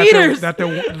Evan Peters. That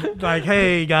they're like,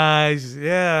 hey guys,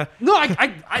 yeah. No,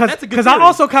 that's a good. Because I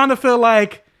also kind of feel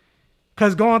like,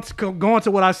 because going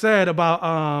to what I said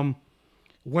about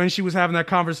when she was having that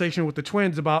conversation with the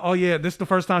twins about, oh yeah, this is the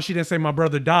first time she didn't say my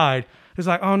brother died. It's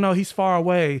like, oh no, he's far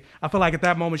away. I feel like at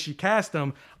that moment she cast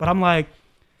him, but I'm like,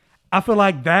 I feel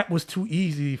like that was too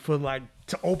easy for like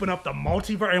to open up the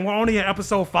multiverse, and we're only in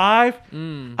episode 5.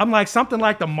 I'm like, something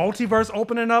like the multiverse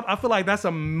opening up, I feel like that's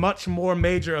a much more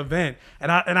major event,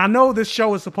 and I know this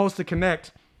show is supposed to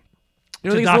connect.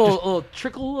 You don't think it's a little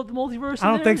trickle of the multiverse? I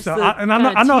don't think so. I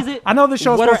I know the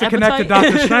show's supposed to connect to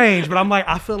Doctor Strange, but I'm like,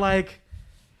 I feel like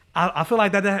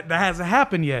that hasn't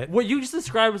happened yet. What you just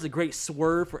described was a great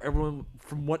swerve for everyone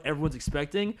from what everyone's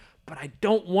expecting, but I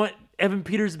don't want Evan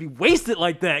Peters to be wasted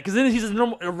like that, because then he's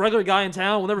a regular guy in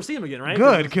town. We'll never see him again, right?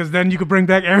 Good, because then you could bring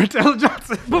back Aaron Taylor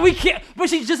Johnson. But we can't. But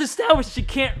she just established she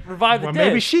can't revive the dead.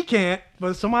 Maybe she can't,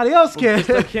 but somebody else can.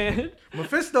 Mephisto can.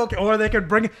 Mephisto can, or they could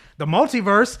bring the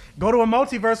multiverse. Go to a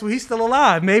multiverse where he's still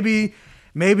alive. Maybe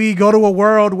go to a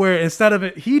world where instead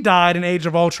of he died in Age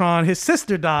of Ultron, his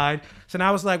sister died. So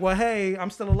now it's like, well, hey, I'm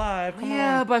still alive. Come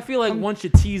on. But I feel like once you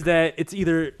tease that,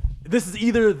 this is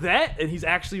either that and he's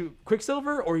actually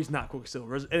Quicksilver, or he's not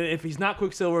Quicksilver. And if he's not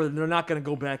Quicksilver, then they're not going to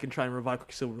go back and try and revive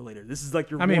Quicksilver later. This is like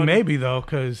your. I mean, maybe though,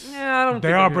 because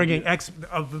they are bringing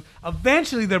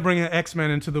eventually they're bringing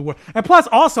X-Men into the world, and plus,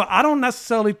 also, I don't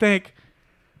necessarily think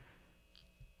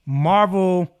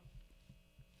Marvel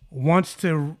wants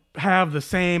to have the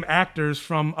same actors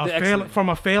from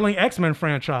a failing X-Men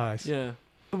franchise. Yeah.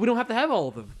 But we don't have to have all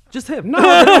of them. Just him. No,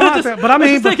 but I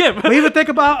mean, take him. We even think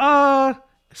about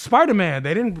Spider-Man.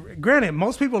 They didn't. Granted,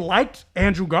 most people liked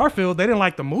Andrew Garfield. They didn't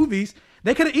like the movies.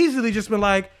 They could have easily just been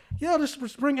like, "Yeah,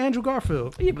 just bring Andrew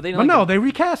Garfield." Yeah, but they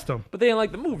recast him. But they didn't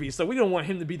like the movies, so we don't want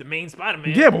him to be the main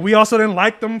Spider-Man. Yeah, but we also didn't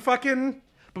like them fucking.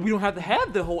 But we don't have to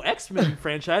have the whole X-Men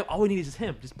franchise. All we need is just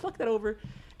him. Just pluck that over.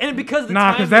 And because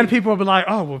because then people will be like,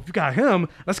 oh, well, if you got him,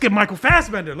 let's get Michael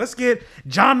Fassbender. Let's get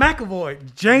John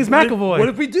McAvoy, James McAvoy. What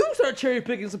if we do start cherry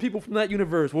picking some people from that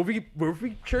universe? What if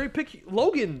we cherry pick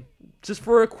Logan just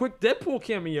for a quick Deadpool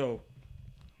cameo?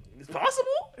 It's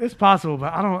possible. It's possible,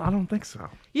 but I don't think so.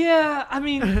 Yeah, I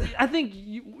mean, I think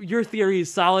your theory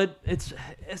is solid. It's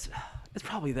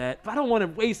probably that. But I don't want to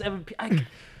waste Evan.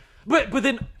 But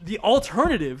then the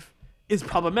alternative is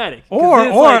problematic. Or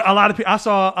like, a lot of people. I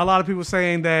saw a lot of people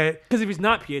saying that because if he's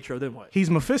not Pietro, then what? He's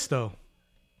Mephisto.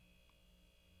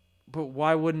 But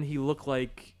why wouldn't he look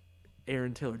like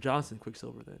Aaron Taylor Johnson,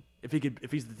 Quicksilver? Then,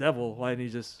 if he's the devil, why didn't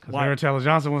he just? Why? Aaron Taylor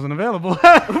Johnson wasn't available.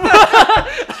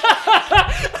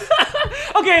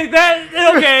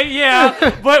 Okay,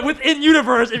 yeah. But within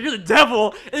universe, if you're the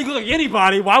devil and you look like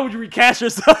anybody, why would you recast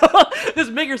yourself?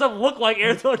 Just make yourself look like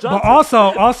Aaron Taylor Johnson.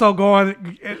 But also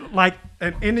going like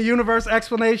an in the universe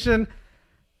explanation,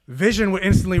 Vision would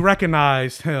instantly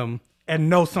recognize him and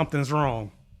know something's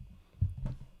wrong.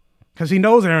 Because he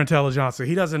knows Aaron Taylor Johnson.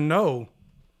 He doesn't know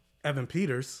Evan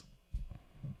Peters.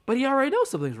 But he already knows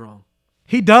something's wrong.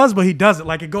 He does, but he doesn't.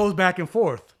 Like, it goes back and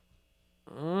forth.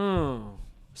 Oh.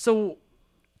 So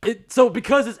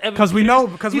because it's Evan Peters, we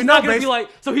know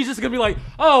so he's just gonna be like,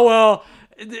 oh well,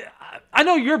 I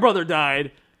know your brother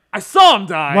died. I saw him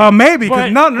die. Well, maybe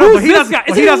because but he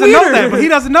doesn't know that. But he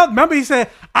doesn't know. Remember, he said,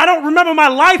 "I don't remember my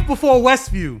life before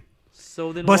Westview."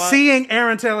 So then, seeing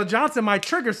Aaron Taylor Johnson might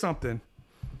trigger something.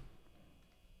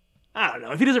 I don't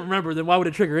know. If he doesn't remember, then why would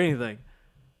it trigger anything?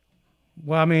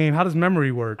 Well, I mean, how does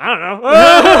memory work? I don't know.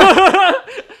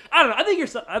 I don't know. I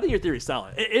think your theory is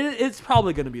solid. It's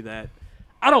probably going to be that.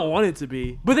 I don't want it to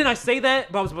be. But then I say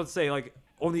that, but I was about to say, like,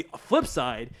 on the flip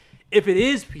side, if it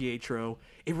is Pietro,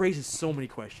 it raises so many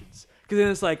questions. Because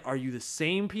then it's like, are you the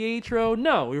same Pietro?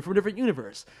 No, you're from a different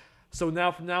universe. So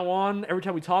now, from now on, every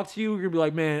time we talk to you, you're going to be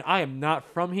like, man, I am not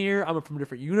from here. I'm from a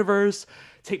different universe.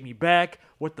 Take me back.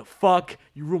 What the fuck?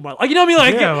 You ruined my life. Like, you know what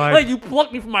I mean? Like you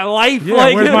plucked me from my life. Yeah,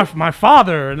 like, where's my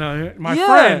father and my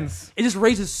friends? It just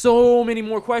raises so many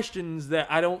more questions that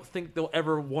I don't think they'll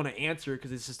ever want to answer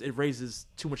because it raises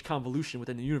too much convolution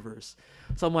within the universe.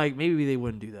 So I'm like, maybe they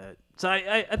wouldn't do that. So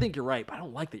I think you're right, but I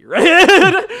don't like that you're right.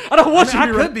 I don't want you to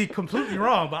be right. I could be completely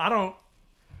wrong, but I don't.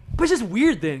 But it's just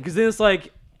weird then, because then it's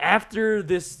like after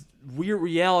this weird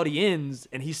reality ends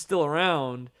and he's still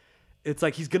around, it's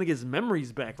like he's gonna get his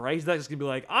memories back, right? He's not just gonna be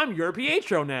like, I'm your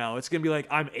Pietro now. It's gonna be like,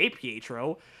 I'm a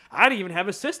Pietro. I didn't even have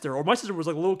a sister, or my sister was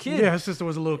like a little kid. Yeah, his sister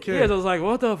was a little kid. Yeah, so I was like,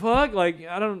 what the fuck? Like,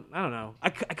 I don't know. I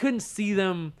couldn't see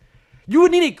them. You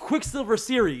would need a Quicksilver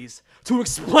series to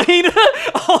explain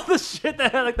all the shit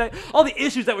that all the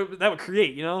issues that would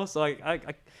create, you know? So like, I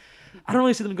don't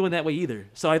really see them going that way either.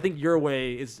 So I think your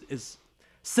way is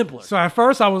simpler. So at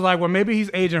first I was like, well, maybe he's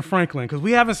Agent Franklin, because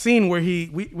we haven't seen where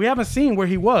we haven't seen where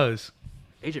he was.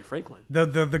 Agent Franklin. The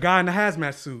guy in the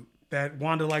hazmat suit that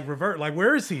wanted to like revert. Like,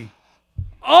 where is he?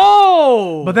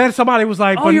 Oh, But then somebody was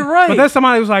like, you're right. But then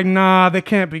somebody was like, nah, they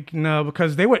can't be, no,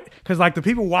 because like the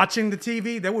people watching the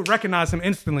TV, they would recognize him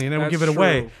instantly and they would That's give it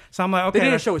away. true. So I'm like, okay. they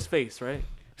didn't show his face, right?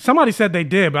 Somebody said they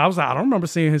did, but I was like, I don't remember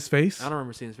seeing his face. I don't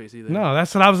remember seeing his face either. No,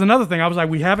 that was another thing. I was like,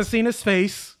 we haven't seen his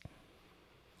face,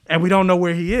 and we don't know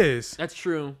where he is. That's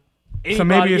true. So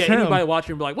maybe it's him. Anybody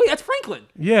watching would be like, wait, that's Franklin.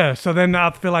 Yeah, so then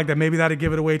I feel like that maybe that'd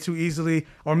give it away too easily.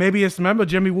 Or maybe remember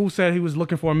Jimmy Woo said he was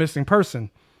looking for a missing person.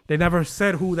 They never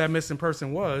said who that missing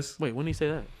person was. Wait, when did he say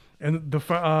that? In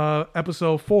the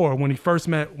episode 4, when he first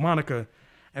met Monica,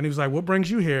 and he was like, what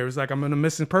brings you here? It was like, I'm in a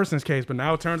missing persons case, but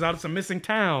now it turns out it's a missing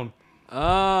town.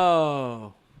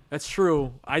 Oh, that's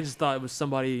true. I just thought it was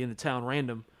somebody in the town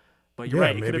random. But you're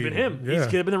right, it could have been him. He yeah.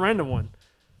 could have been the random one.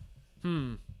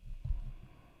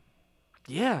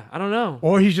 Yeah, I don't know.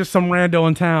 Or he's just some rando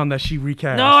in town that she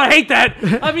recast. No, I hate that.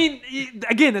 I mean,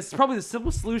 again, that's probably the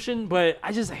simple solution, but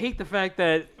I just hate the fact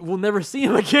that we'll never see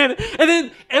him again. And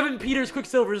then Evan Peters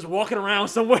Quicksilver is walking around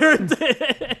somewhere in the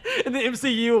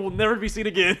MCU and will never be seen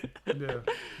again. Yeah.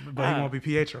 But he won't be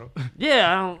Pietro.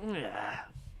 Yeah,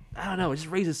 I don't know. It just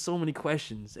raises so many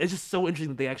questions. It's just so interesting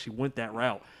that they actually went that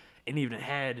route and even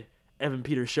had Evan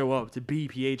Peters show up to be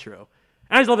Pietro.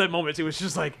 And I just love that moment too. It's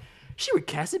just like, she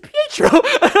recasted Pietro.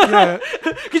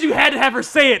 Because you had to have her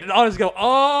say it and I'll just go,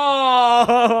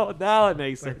 oh, now it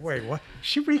makes sense. Like, wait, what?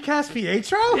 She recast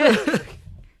Pietro?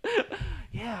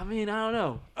 Yeah, I mean, I don't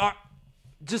know.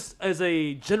 Just as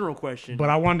a general question. But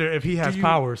I wonder if he has you-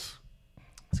 powers.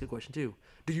 That's a good question too.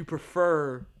 Do you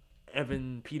prefer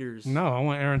Evan Peters? No, I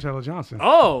want Aaron Taylor Johnson.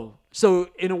 Oh, so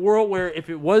in a world where if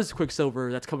it was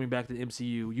Quicksilver that's coming back to the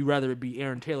MCU, you rather it be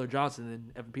Aaron Taylor Johnson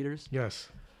than Evan Peters? Yes.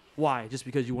 Why? Just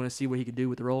because you want to see what he could do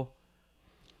with the role?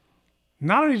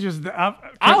 Not only just I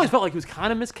always felt like he was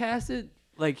kind of miscasted.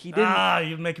 Like he didn't.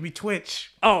 You're making me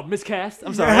twitch. Oh, miscast.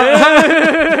 I'm sorry.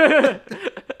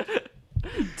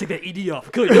 Take that ED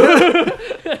off. Good.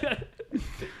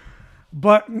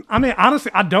 But I mean,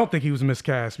 honestly, I don't think he was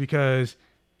miscast because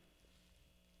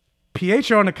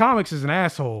Pietro in the comics is an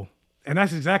asshole, and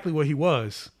that's exactly what he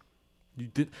was. You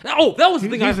did. Oh, that was the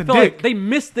thing. I he's a felt like dick. they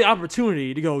missed the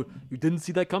opportunity to go. You didn't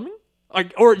see that coming,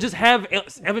 or just have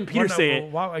Evan Peters say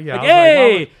it. Yeah, Like, I was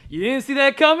hey, you didn't see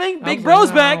that coming? I Big was bro's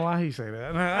like, back. Why he say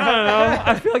that? I don't know.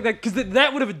 I feel like that because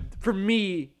that would have, for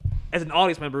me, as an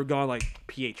audience member, gone like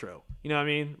Pietro. You know what I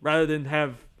mean? Rather than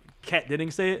have Kat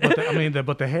Denning say it.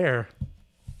 But the hair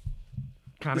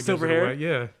kind of silver hair? away.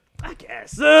 Yeah. I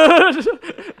guess.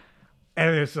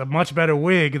 And it's a much better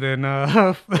wig than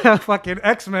fucking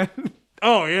X-Men.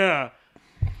 Oh yeah.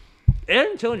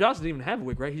 Aaron Taylor Johnson didn't even have a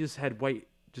wig, right? He just had white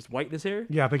in his hair.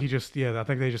 Yeah, I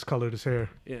think they just colored his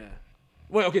hair. Yeah.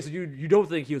 Wait, okay, so you don't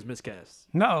think he was miscast?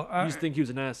 No, You just think he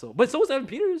was an asshole. But so was Evan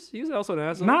Peters. He was also an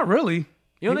asshole. not really.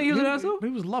 You don't think he was an asshole? He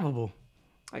was lovable.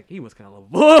 Like, he was kind of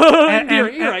lovable. And-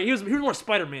 You're right. He was more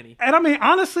Spider-Man-y. And I mean,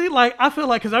 honestly, like I feel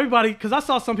like because I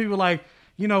saw some people like,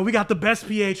 we got the best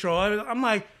Pietro. I'm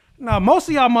like, no, most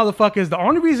of y'all motherfuckers, the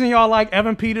only reason y'all like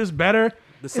Evan Peters better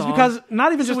is song. because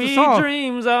not even just the Sweet song,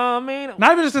 dreams are made.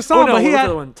 not even just the song, Oh no, but he what was the had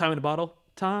other one? Time in a bottle.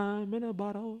 Time in a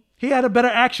bottle. he had a better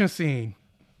action scene.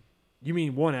 You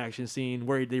mean one action scene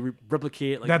where they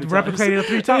replicate like That 3 times? replicated it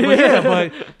 3 times. But yeah,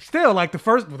 but still, like the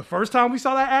first time we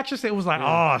saw that action scene, it was like,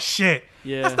 oh shit.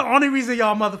 Yeah. That's the only reason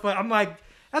y'all motherfuckers. I'm like,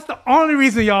 that's the only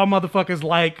reason y'all motherfuckers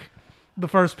like the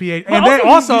first PH. And then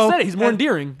also, you said it, he's more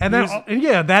endearing. And then and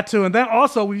yeah, that too. And then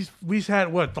also we've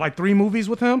had like 3 movies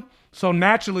with him. So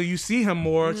naturally you see him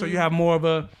more. So you have more of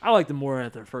a I liked him more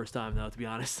at the first time though, to be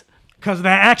honest. because of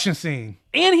that action scene.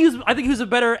 And I think he was a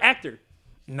better actor.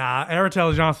 Nah, Aaron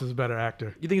Taylor Johnson's a better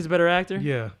actor. You think he's a better actor?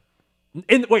 Yeah.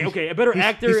 A better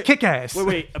actor. He's kick-ass.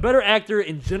 Wait, a better actor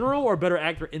in general or a better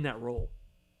actor in that role?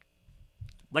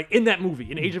 Like in that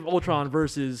movie, in Age of Ultron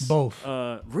versus Both.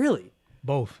 Really?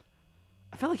 Both.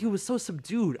 I felt like he was so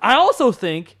subdued. I also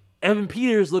think Evan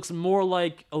Peters looks more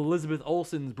like Elizabeth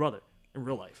Olsen's brother in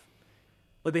real life.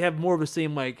 Like they have more of the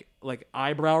same like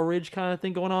eyebrow ridge kind of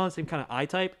thing going on, same kind of eye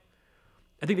type.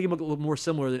 I think they look a little more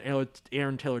similar than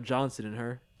Aaron Taylor Johnson and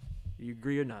her. You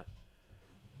agree or not?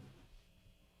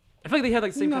 I feel like they had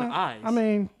like the same kind of No, eyes. I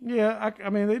mean, yeah, I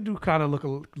mean, they do kind of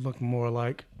look more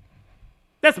alike.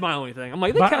 that's my only thing. I'm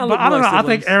like, they But, kind of but look I don't know. like I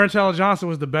think siblings. Aaron Taylor Johnson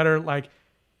was the better, like,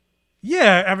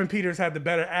 yeah, Evan Peters had the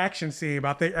better action scene, but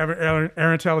I think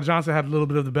Aaron Taylor Johnson had a little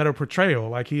bit of the better portrayal.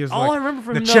 Like, he is All like I remember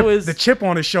from the him, chip, though, is- the chip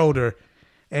on his shoulder.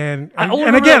 And only and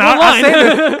remember again, that one I say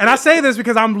line. this, and I say this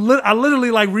because I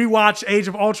literally like rewatched Age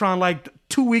of Ultron like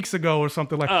 2 weeks ago or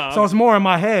something like. Oh, so it's more in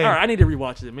my head. All right, I need to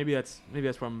rewatch it. Maybe that's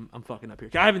where I'm fucking up here.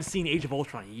 I haven't seen Age of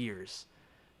Ultron in years,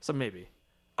 so maybe.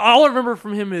 All I remember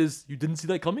from him is you didn't see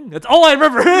that coming. That's all I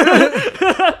remember.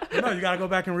 No, you gotta go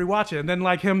back and rewatch it. And then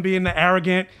like him being the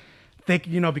arrogant,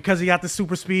 because he got the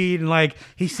super speed and like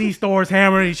he sees Thor's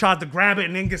hammer and he tries to grab it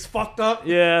and then gets fucked up.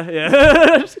 yeah.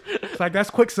 It's like that's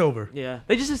Quicksilver. Yeah,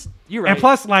 they just you're right. And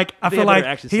plus, like I They feel have better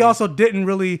like action he scenes. also didn't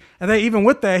really, and then even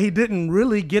with that, he didn't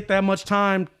really get that much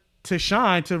time to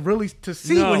shine to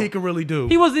see No. what he could really do.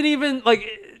 he wasn't even like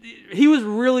he was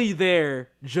really there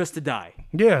just to die.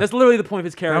 Yeah. that's literally the point of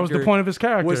his character. That was the point of his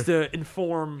character. was to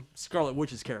inform Scarlet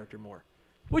Witch's character more,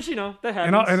 which that and,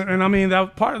 happens. and I mean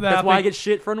that part of that. That's why I think, get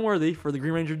shit for Unworthy for the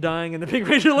Green Ranger dying and the Pink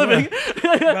Ranger living.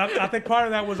 but I think part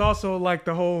of that was also like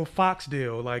the whole Fox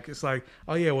deal. Like it's like,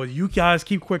 oh yeah, well you guys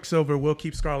keep Quicksilver, we'll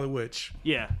keep Scarlet Witch.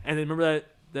 Yeah, and then remember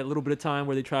that little bit of time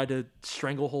where they tried to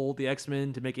stranglehold the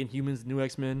X-Men to make Inhumans the new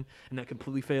X-Men, and that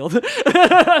completely failed.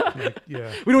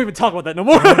 Yeah, We don't even talk about that no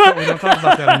more. we don't talk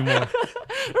about that anymore.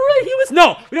 Really, humans?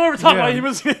 No, we don't ever talk Yeah. about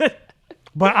humans.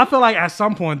 But I feel like at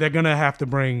some point they're gonna have to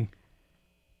bring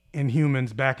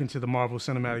Inhumans back into the Marvel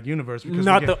Cinematic Universe because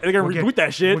They're gonna reboot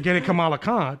that shit. We're getting Kamala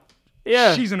Khan.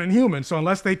 Yeah. She's an Inhuman, so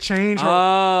unless they change her,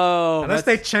 Oh, unless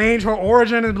they change her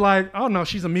origin and be like, oh no,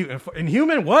 she's a mutant.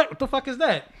 Inhuman? What the fuck is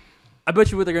that? I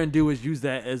bet you what they're gonna do is use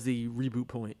that as the reboot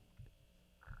point.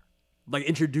 Like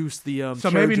introduce the So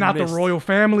maybe Terrigen not Mist. the royal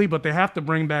family, but they have to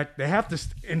bring back. They have to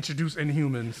introduce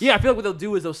Inhumans. Yeah, I feel like what they'll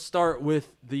do is they'll start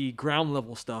with the ground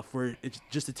level stuff where it's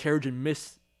just a Terrigen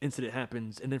Mist incident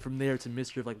happens, and then from there it's a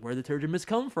mystery of like where the Terrigen Mist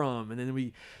come from, and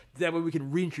then that way we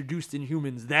can reintroduce the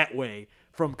Inhumans that way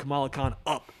from Kamala Khan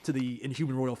up to the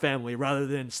Inhuman royal family rather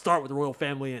than start with the royal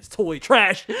family and it's totally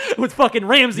trash with fucking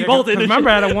Ramsey Bolton. Because and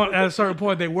remember, shit. at a certain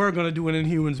point, they were going to do an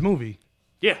Inhumans movie.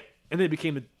 Yeah, and then it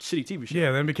became a shitty TV show.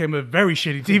 Yeah, then it became a very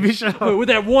shitty TV show. With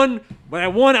that one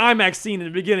IMAX scene in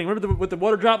the beginning, remember with the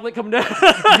water droplet coming down?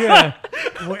 Yeah,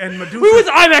 well, and Medusa. We went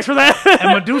to IMAX for that.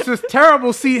 And Medusa's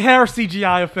terrible hair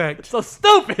CGI effect. So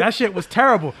stupid. That shit was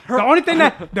terrible. The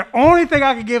only thing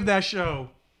I could give that show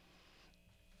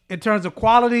in terms of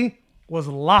quality was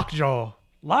Lockjaw.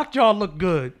 Lockjaw looked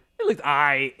good. It looked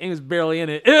aight. He was barely in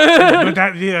it.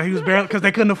 But he was barely because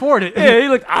they couldn't afford it. Yeah, he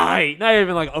looked aight. Not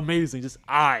even like amazing, just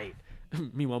aight.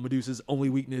 Meanwhile, Medusa's only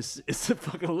weakness is the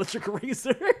fucking electric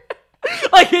razor.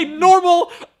 Like a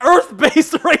normal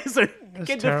Earth-based razor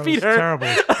can defeat her. Terrible.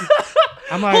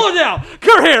 I'm Pull like, it down.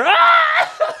 Cut her hair.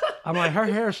 Ah! her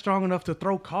hair is strong enough to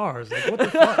throw cars. Like what the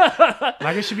fuck?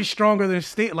 Like it should be stronger than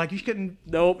steel. Like you couldn't.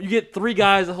 Nope. You get 3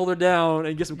 guys to hold her down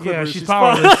and get some Yeah, clippers. she's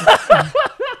fine. powerless.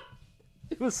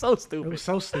 It was so It stupid. was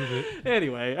so stupid.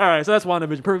 Anyway, all right. So that's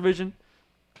WandaVision. Perfect Vision.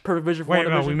 Perfect Vision for Wait,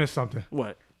 no, WandaVision. we missed something.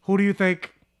 What? Who do you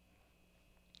think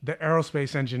the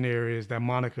aerospace engineer is that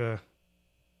Monica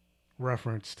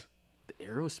referenced? The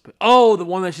aerospace. Oh, the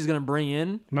one that she's gonna bring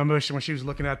in. Remember when she was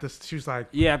looking at this? She was like,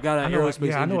 Yeah, I've got an I know,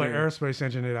 aerospace I know an engineer. aerospace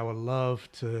engineer that I would love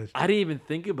to. I didn't even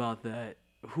think about that.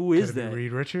 Who is Could it be that?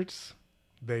 Reed Richards?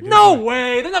 They did No it.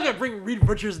 way! They're not gonna bring Reed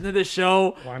Richards into this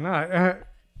show. Why not?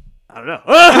 I don't know.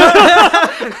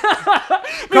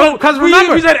 Because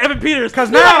remember, we said Evan Peters. because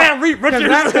They're not now, gonna have Reed Richards.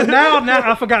 because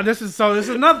now I forgot. This is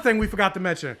another thing we forgot to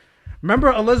mention.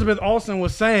 Remember, Elizabeth Olsen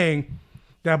was saying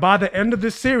that by the end of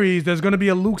this series, there's going to be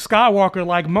a Luke Skywalker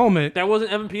like moment. That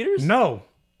wasn't Evan Peters. No,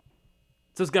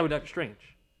 So it's got to be Doctor Strange.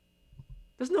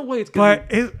 There's no way it's gonna.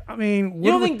 but I mean,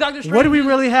 You don't think Doctor What Strange do we is-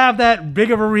 really have that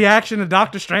big of a reaction to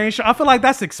Doctor Strange? I feel like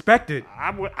that's expected.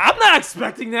 I'm not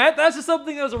expecting that. That's just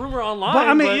something that was a rumor online. But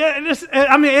I mean, yeah,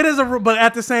 it is but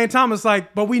at the same time, it's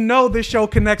like, but we know this show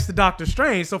connects to Doctor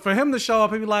Strange, so for him to show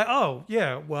up and be like, oh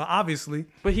yeah, well, obviously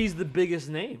But he's the biggest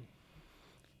name.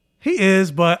 he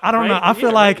is, but I don't know. Right? I feel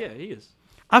Yeah, like right? Yeah, he is.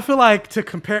 I feel like to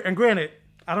compare, and granted,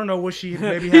 I don't know what she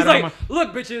maybe had He's on like, my,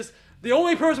 look, bitches. The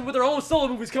only person with their own solo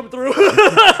movies coming through.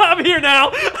 I'm here now.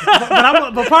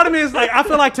 but part of me is like, I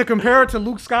feel like to compare it to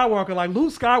Luke Skywalker, like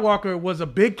Luke Skywalker was a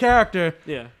big character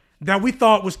Yeah. that we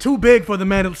thought was too big for the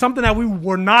man, something that we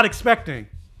were not expecting,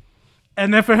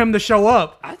 and then for him to show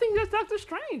up. I think that's Doctor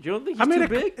Strange. You don't think he's I mean, too it,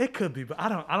 big? it could be, but I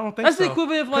don't think That's so. the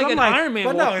equivalent of, 'Cause like, I'm an Iron Man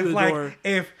But no, walk through it's the like door.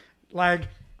 if like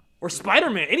or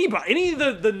Spider-Man, anybody, any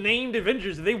of the named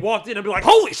Avengers, if they walked in, I'd be like,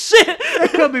 holy shit!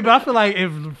 It could be, but I feel like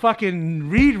if fucking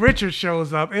Reed Richards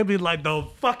shows up, it'd be like the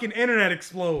fucking internet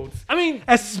explodes. I mean,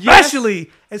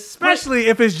 Especially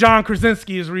if it's John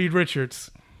Krasinski as Reed Richards.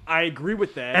 I agree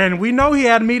with that. And we know he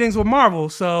had meetings with Marvel,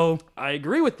 so I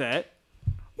agree with that.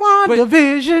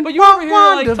 WandaVision. But you over here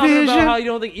like talking about how WandaVision. you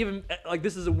don't think even like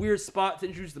this is a weird spot to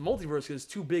introduce the multiverse because it's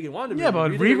too big in WandaVision. Yeah, but You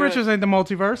think Reed they're Richards ain't the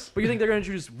multiverse. But you think they're gonna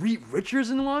introduce Reed Richards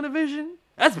in WandaVision?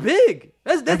 That's big.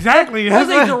 That's Exactly. That's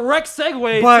That's a like- direct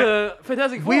segue But to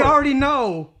Fantastic Four. We already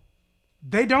know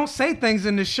they don't say things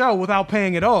in this show without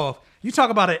paying it off. You talk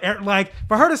about it like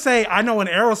for her to say, "I know an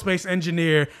aerospace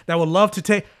engineer that would love to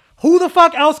take." Who the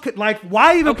fuck else could like?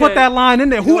 Why even put Okay. that line in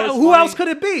there? You know what's Who funny? else could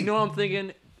it be? You know what I'm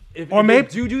thinking? If Or they maybe-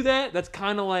 do that, that's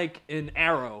kind of like in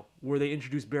Arrow where they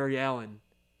introduced Barry Allen,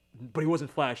 but he wasn't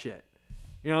Flash yet.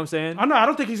 You know what I'm saying? I know. I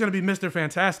don't think he's gonna be Mr.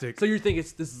 Fantastic. So you think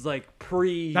this is like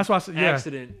That's why I said, yeah.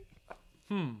 accident?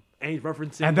 And he's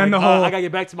referencing. And then like, the whole- I gotta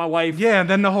get back to my wife. Yeah, and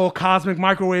then the whole cosmic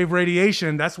microwave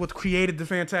radiation, that's what created the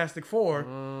Fantastic Four.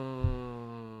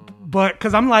 But,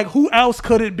 because I'm like, who else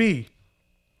could it be?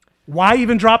 Why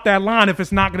even drop that line if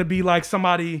it's not going to be like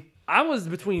somebody... I was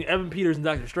between Evan Peters and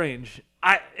Doctor Strange.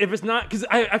 If it's not, because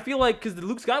I feel like because the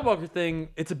Luke Skywalker thing,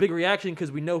 it's a big reaction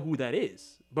because we know who that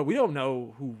is, but we don't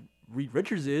know who Reed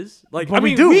Richards is. Like, But I we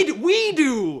mean, do. we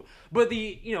do, but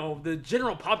the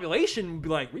general population would be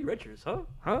like, Reed Richards,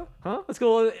 huh? Let's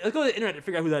go to the internet to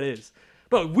figure out who that is.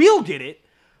 But we'll get it.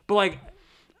 But like,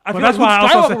 I feel that's like why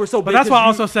Luke I also Skywalker said- was so but big that's why I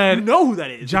 'cause also said you know who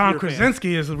that is. if John you're a fan.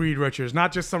 Krasinski is Reed Richards,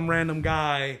 not just some random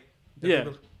guy. Yeah.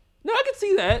 No, I can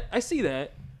see that. I see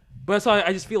that. But that's why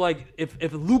I just feel like if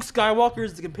Luke Skywalker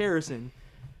is the comparison,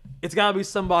 it's got to be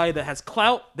somebody that has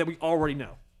clout that we already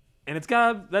know. And it's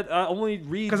got that only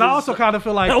reads. Because I also kind of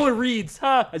feel like... That only reads,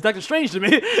 it's Doctor Strange to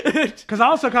me. Because I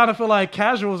also kind of feel like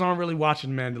casuals aren't really watching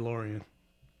Mandalorian.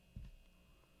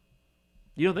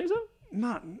 You don't think so?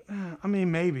 Not... I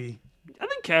mean, maybe. I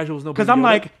think casuals know. Because I'm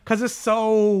like... Because it's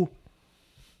so...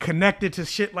 connected to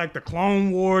shit like the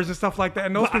Clone Wars and stuff like that.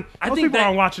 And those, But I those think people that-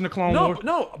 aren't watching the Clone Wars.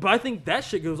 No, but I think that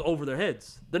shit goes over their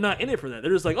heads. They're not in it for that.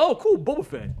 They're just like, oh, cool, Boba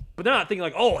Fett. But they're not thinking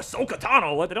like, oh, Ahsoka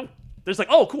Tano. Like, they don't. They're just like,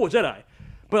 oh, cool, Jedi.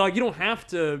 But like, you don't have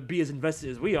to be as invested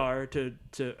as we are to.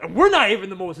 And we're not even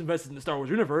the most invested in the Star Wars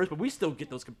universe, but we still get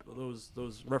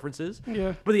those references.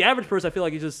 Yeah. But the average person, I feel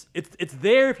like it's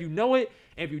there if you know it,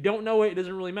 and if you don't know it, it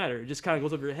doesn't really matter. It just kind of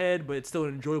goes over your head, but it's still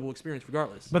an enjoyable experience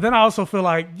regardless. But then I also feel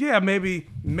like, yeah, maybe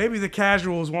the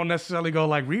casuals won't necessarily go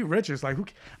like Reed Richards, like who.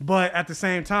 But at the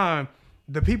same time,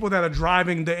 the people that are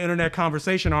driving the internet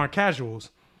conversation aren't casuals.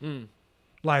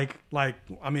 Like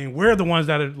I mean, we're the ones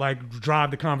that are like drive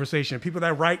the conversation. People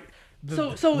that write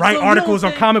So write you articles don't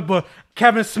on think- comic book.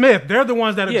 Kevin Smith, they're the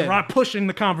ones that are Yeah. pushing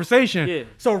the conversation. Yeah.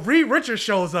 So Reed Richards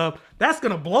shows up, that's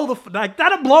gonna blow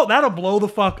that'll blow the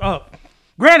fuck up.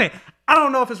 Granted, I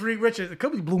don't know if it's Reed Richards. It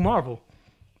could be Blue Marvel.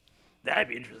 That'd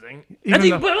be interesting. Even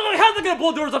though- But how's it gonna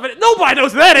blow doors off it? Nobody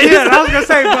knows who that is. Yeah, I was gonna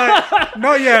say, but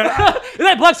no, yeah, Is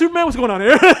that Black Superman? What's going on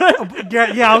here?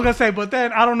 yeah, I was gonna say, but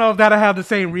then I don't know if that'll have the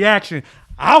same reaction.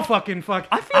 I feel like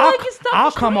it's Doctor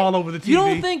I'll come Strange. all over the TV. You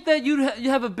don't think that you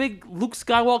have a big Luke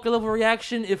Skywalker level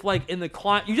reaction if, like, in the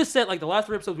client, you just said like the last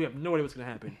 3 episodes we have no idea what's gonna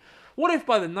happen. What if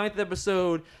by the 9th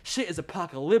episode shit is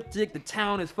apocalyptic, the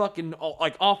town is fucking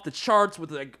like off the charts with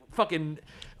like fucking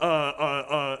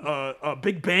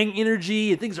Big Bang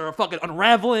energy and things are fucking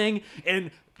unraveling, and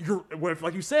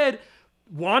like you said,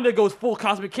 Wanda goes full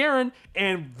Cosmic Karen,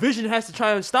 and Vision has to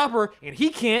try to stop her, and he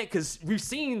can't because we've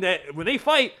seen that when they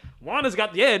fight, Wanda's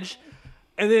got the edge,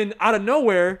 and then out of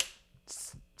nowhere,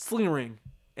 sling ring,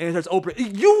 and it starts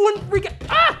opening. You wouldn't freak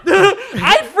out.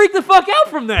 I'd freak the fuck out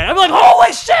from that. I'm like,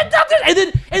 holy shit, Doctor!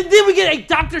 And then we get a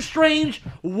Doctor Strange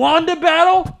Wanda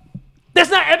battle. That's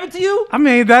not epic to you? I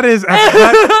mean, that is,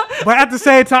 but at the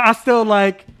same time, I still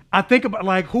like. I think about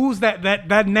like who's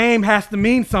that name has to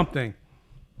mean something.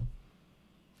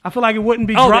 I feel like it wouldn't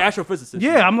be Oh, the dropped. astrophysicist.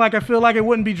 Yeah, I'm like I feel like it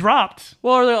wouldn't be dropped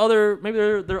Well, are there other maybe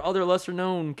there are other lesser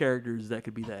known characters that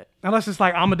could be that? unless it's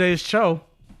like Amadeus Cho.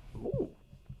 Ooh,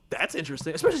 that's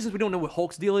interesting. Especially since we don't know what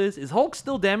Hulk's deal is. Is Hulk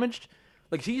still damaged?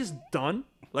 Like he's done?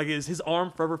 Like is his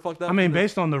arm forever fucked up? I mean,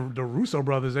 based on the Russo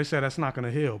brothers, they said that's not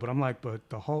gonna heal. But I'm like, but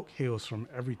the Hulk heals from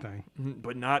everything.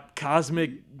 but not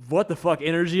cosmic. What the fuck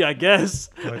energy? I guess.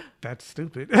 But that's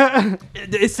stupid.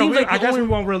 It seems like I the guess only we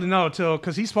won't really know until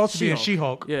because he's supposed to be in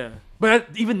She-Hulk. Yeah, but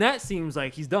even that seems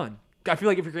like he's done. I feel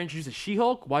like if you're going to introduce a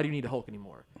She-Hulk, why do you need a Hulk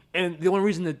anymore? And the only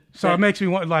reason that So it makes me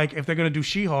want like if they're gonna do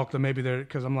She-Hulk, then maybe they're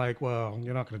because I'm like, well,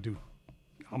 you're not gonna do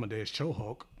Amadeus Cho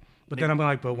Hulk. But then I'm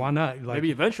like, but why not? Like,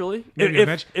 Maybe eventually. Maybe if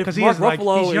eventually, if 'cause he Mark is, like,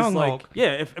 Ruffalo he's is young like, Hulk.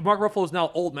 yeah, if Mark Ruffalo is now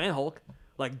old man Hulk,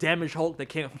 like damaged Hulk that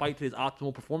can't fight to his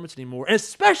optimal performance anymore, and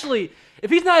especially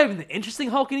if he's not even the interesting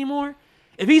Hulk anymore,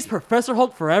 if he's Professor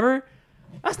Hulk forever,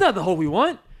 that's not the Hulk we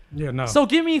want. yeah, no. So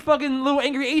give me fucking little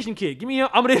angry Asian kid. Give me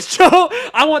Amadeus Cho.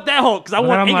 I want that Hulk because I then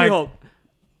want I'm angry like- Hulk.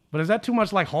 But is that too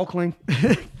much like Hulkling?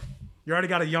 You already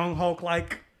got a young Hulk,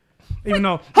 like, even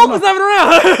though Hulk was not even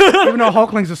around. even though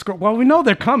Hulkling's a scroll. Well, we know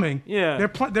they're coming. Yeah. they're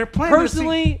planning.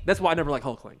 Personally, that's why I never like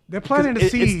Hulkling. They're planting the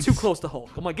 'Cause It's seeds. too close to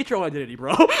Hulk. I'm like, get your own identity,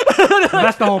 bro.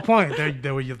 That's the whole point.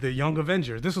 They were the young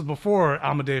Avengers. This was before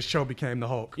Amadeus Cho became the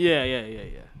Hulk. yeah.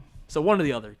 So one or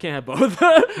the other. Can't have both. No,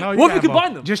 What if you can't, combine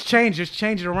Bo. them? Just change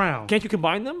it around. Can't you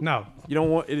combine them? No, You don't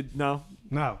want it? No.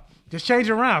 no. Just change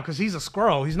it around because he's a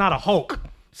squirrel. He's not a Hulk.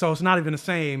 So it's not even the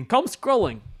same. Call him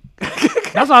Scrolling.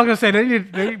 That's all I was gonna say.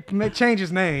 They may change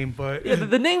his name, but Yeah,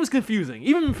 the name is confusing.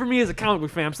 Even for me as a comic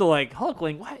book fan, I'm still like,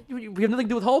 Hulkling? What? We have nothing to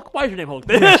do with Hulk? Why is your name Hulk?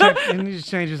 they need to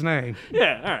change his name.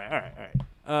 Yeah,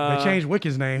 all right. They changed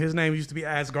Wiccan's name. His name used to be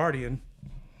Asgardian.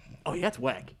 Oh, yeah, that's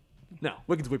whack. No,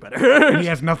 Wiccan's way better. He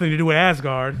has nothing to do with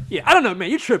Asgard. Yeah, I don't know, man.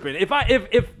 You're tripping.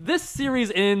 If this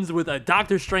series ends with a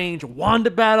Doctor Strange Wanda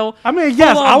battle, I mean,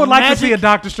 yes, full I on would like to see a magic-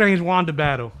 Doctor Strange Wanda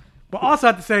battle, but also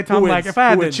at the same time, Who like wins? if I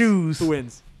had Who to wins? choose, Who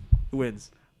wins? Who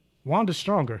wins? Wanda's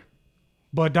stronger,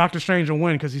 but Doctor Strange will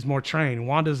win because he's more trained.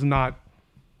 Wanda's not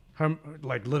her,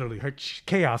 like literally her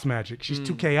chaos magic. She's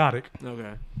too chaotic.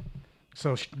 Okay.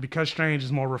 So because Strange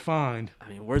is more refined, I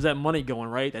mean, where's that money going,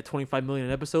 right? That $25 million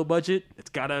an episode budget? It's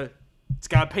gotta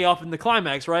pay off in the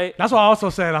climax, right? that's why I also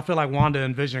said I feel like Wanda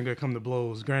and Vision could come to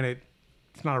blows. Granted,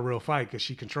 it's not a real fight because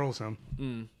she controls him.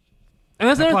 And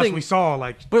that's another Plus, thing. we saw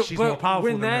like But, she's but more powerful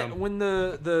when than that him. when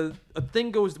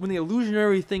the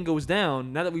illusionary thing goes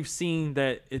down, now that we've seen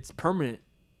that it's permanent,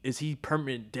 is he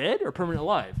permanent dead or permanent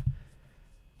alive?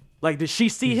 Like, does she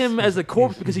see him as a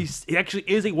corpse because he actually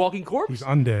is a walking corpse, He's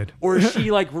undead. or is she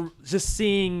like just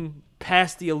seeing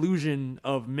past the illusion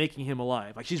of making him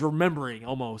alive? Like she's remembering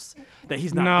almost that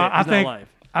he's not. No, dead, he's not alive.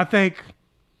 I think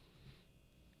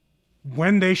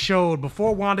when they showed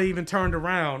before Wanda even turned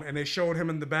around and they showed him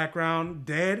in the background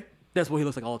dead, That's what he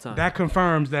looks like all the time. that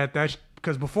confirms that's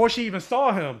because before she even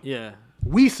saw him, yeah.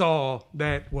 we saw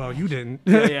that. Well, you didn't,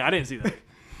 Yeah, I didn't see that.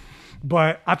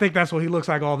 but I think that's what he looks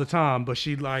like all the time. But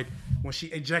she like when she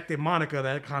ejected Monica,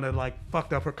 that kind of like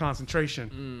fucked up her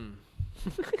concentration.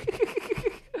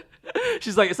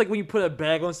 She's like, it's like when you put a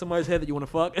bag on somebody's head that you want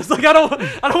to fuck. It's like I don't want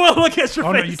to look at your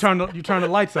Oh face. no, you turn the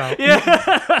lights out.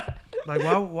 Yeah. Like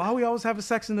why we always having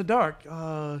sex in the dark?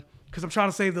 Because I'm trying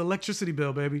to save the electricity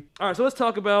bill, baby. All right, so let's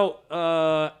talk about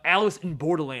Alice in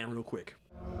Borderland real quick.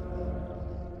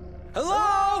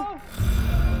 Hello?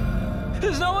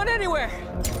 There's no one anywhere.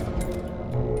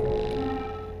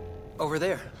 Over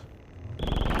there.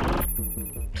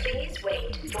 Please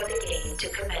wait for the game to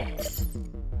commence.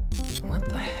 What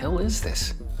the hell is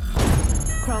this?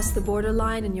 Cross the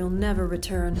borderline and you'll never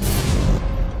return.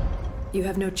 You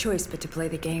have no choice but to play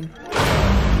the game.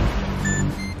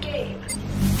 Game.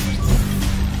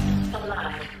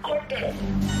 Alive or dead.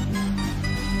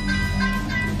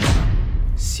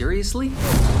 Seriously?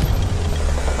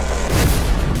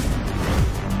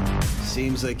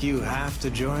 Seems like you have to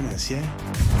join us, yeah?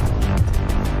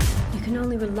 You can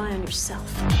only rely on yourself.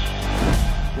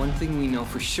 One thing we know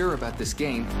for sure about this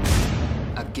game,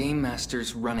 a game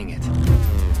master's running it.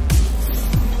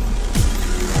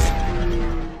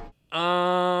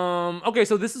 Okay,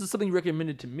 so this is something you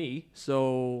recommended to me,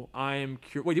 so I am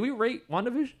curious. Wait, did we rate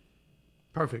WandaVision?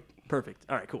 Perfect. Perfect.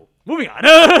 All right, cool. Moving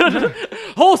on.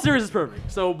 Whole series is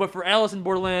perfect. So, but for Alice in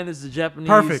Borderland, this is a Japanese.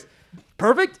 Perfect.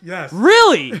 Perfect? Yes.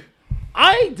 Really?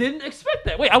 I didn't expect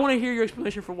that. Wait, I want to hear your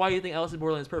explanation for why you think Alice in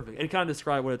Borderland is perfect, and kind of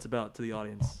describe what it's about to the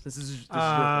audience. This is your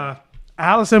thing.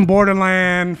 Alice in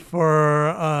Borderland for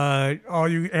all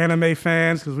you anime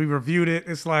fans because we reviewed it.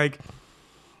 It's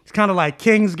kind of like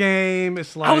King's Game.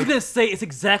 It's like I was gonna say it's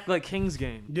exactly like King's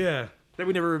Game yeah. that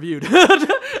we never reviewed.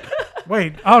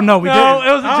 Wait, oh no, we No, didn't.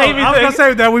 it was a Jamie I was gonna thing.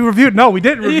 say that we reviewed. No, we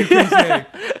didn't review King's Game.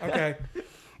 Okay.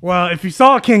 Well, if you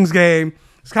saw King's Game,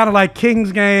 it's kind of like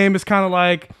King's Game. It's kind of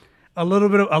like a little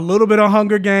bit of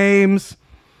Hunger Games.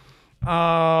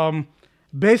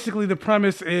 Basically, the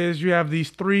premise is you have these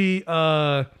three.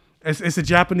 It's a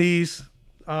Japanese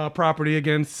property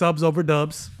again. Subs over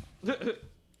dubs.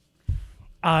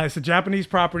 It's a Japanese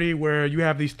property where you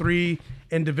have these three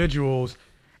individuals,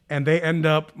 and they end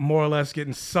up more or less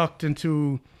getting sucked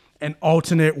into an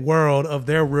alternate world of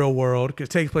their real world. It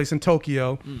takes place in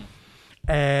Tokyo,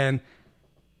 and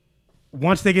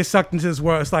once they get sucked into this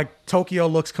world, it's like Tokyo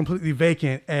looks completely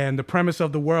vacant. And the premise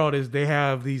of the world is they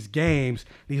have these games,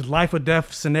 these life or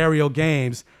death scenario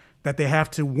games that they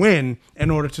have to win in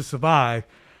order to survive.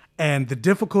 And the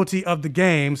difficulty of the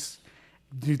games,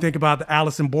 you think about the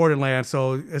Alice in Borderland,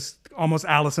 so it's almost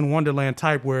Alice in Wonderland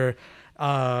type where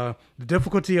the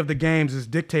difficulty of the games is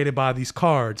dictated by these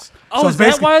cards. Oh, so is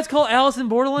that why it's called Alice in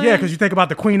Borderland? Yeah, because you think about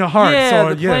the Queen of Hearts. Yeah,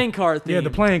 or, the playing card theme. Yeah, the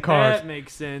playing cards. That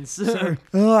makes sense.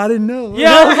 Oh, I didn't know.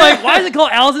 Yeah, I was like, why is it called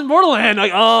Alice in Borderland?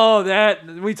 Like, oh, that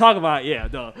we talk about, yeah,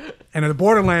 duh. And in the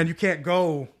Borderland, you can't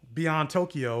go beyond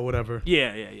Tokyo or whatever.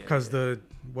 Yeah. Because the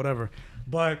whatever.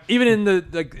 But even in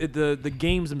the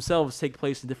games themselves take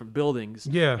place in different buildings.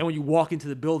 Yeah. And when you walk into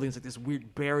the buildings, like this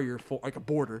weird barrier, like a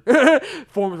border,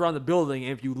 forms around the building.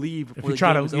 And if you leave before the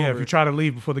game is over, if you try to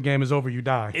leave before the game is over, you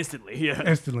die instantly. Yeah.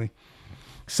 Instantly.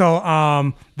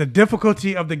 So the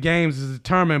difficulty of the games is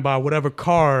determined by whatever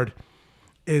card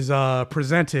is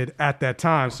presented at that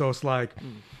time. So it's like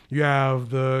you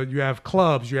have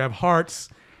clubs, you have hearts,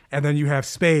 and then you have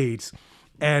spades.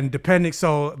 And depending,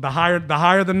 so the higher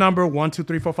the number, 1, 2,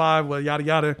 3, 4, 5, well, yada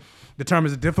yada,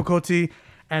 determines the difficulty,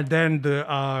 and then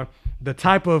the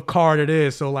type of card it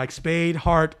is. So like spade,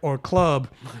 heart, or club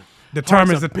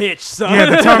determines Heart's a bitch, son. Yeah,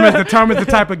 determines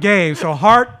the type of game. So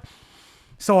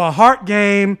a heart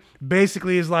game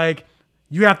basically is like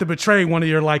you have to betray one of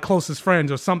your like closest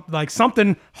friends or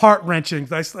something heart wrenching.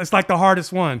 It's like the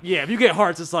hardest one. Yeah, if you get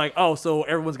hearts, it's like, oh, so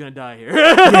everyone's gonna die here.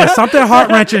 Yeah, something heart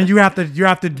wrenching you have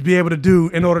to be able to do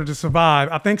in order to survive.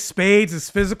 I think spades is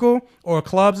physical or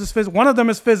clubs is physical. One of them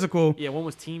is physical. Yeah, one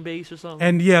was team based or something.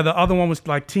 And yeah, the other one was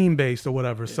like team based or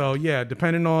whatever. Yeah. So yeah,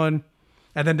 depending on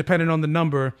the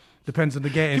number, depends on the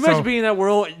game. Can you imagine being in that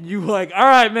world and you like, all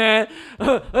right, man,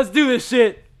 let's do this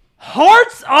shit.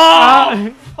 Hearts?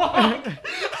 Oh, fuck.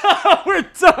 We're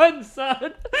done,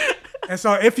 son. And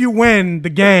so if you win the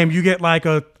game, you get like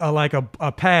a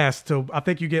pass to. I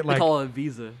think you get like they call it a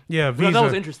visa. Yeah, visa. Well, that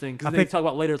was interesting because they talk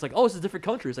about later. It's like, oh, this is different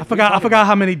countries. Like, I forgot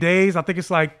how many days. I think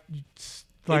it's like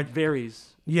it varies.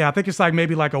 Yeah, I think it's like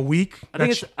maybe like a week. I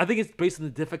think it's based on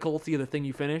the difficulty of the thing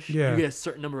you finish. Yeah. You get a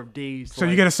certain number of days. So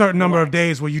you get a certain number of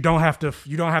days where you don't have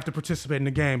to participate in the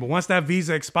game. But once that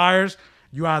visa expires,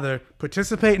 you either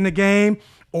participate in the game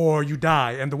or you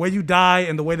die. And the way you die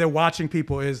and the way they're watching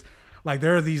people is like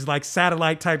there are these like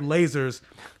satellite type lasers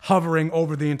hovering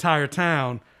over the entire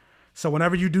town. So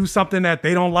whenever you do something that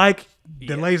they don't like,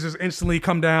 the lasers instantly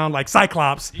come down like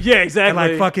Cyclops. Yeah, exactly.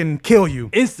 And like fucking kill you.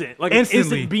 Instantly. An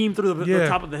instant beam through the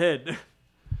top of the head.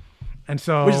 And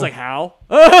so, which is like how?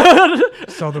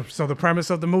 so the premise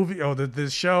of the movie, the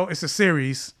show, it's a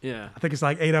series. Yeah, I think it's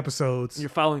like 8 episodes. You're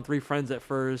following 3 friends at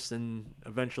first, and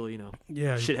eventually,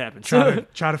 shit happens. Try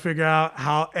to figure out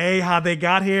how they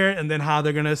got here, and then how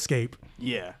they're gonna escape.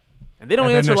 Yeah, and they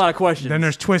don't answer a lot of questions. Then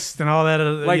there's twists and all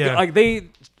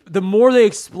that. The more they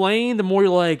explain, the more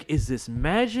you're like, is this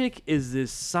magic? Is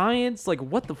this science? Like,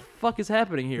 what the fuck is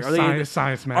happening here?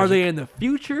 Science magic. Are they in the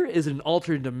future? Is it an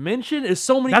alternate dimension? There's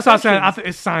so many. That's questions. what I said. I think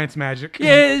it's science magic.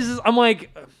 Yeah, I'm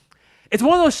like, it's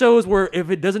one of those shows where if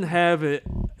it doesn't have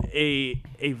a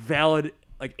valid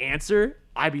like answer,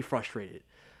 I'd be frustrated.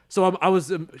 So I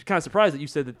was kind of surprised that you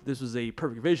said that this was a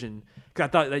perfect vision, because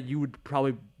I thought that you would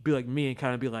probably be like me and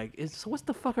kind of be like, so what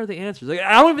the fuck are the answers? Like,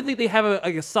 I don't even think they have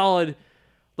a solid.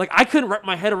 Like, I couldn't wrap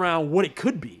my head around what it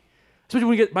could be,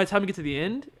 especially by the time we get to the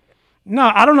end.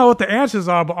 No, I don't know what the answers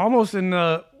are, but almost in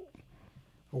the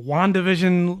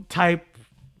WandaVision type.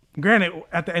 Granted,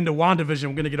 at the end of WandaVision,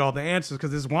 we're gonna get all the answers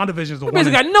because this WandaVision is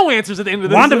basically got no answers at the end of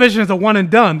this. WandaVision is a one and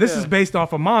done. This is based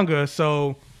off of manga,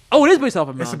 so. Oh, it is based off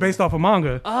of manga. It's based off of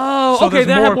manga. Oh, so okay.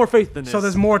 Then I have more faith than this. So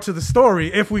there's more to the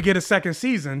story if we get a second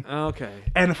season. Okay.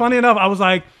 And funny enough, I was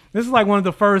like, this is like one of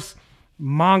the first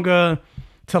manga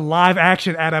to live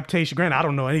action adaptation. Granted, I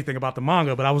don't know anything about the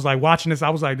manga, but I was like watching this.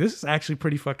 I was like, this is actually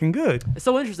pretty fucking good. It's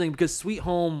so interesting because Sweet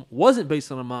Home wasn't based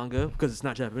on a manga because it's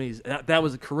not Japanese. That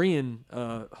was a Korean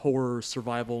horror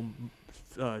survival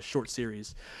short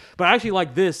series. But I actually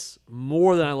like this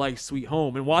more than I like Sweet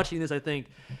Home. And watching this, I think,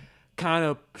 kind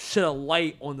of shed a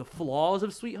light on the flaws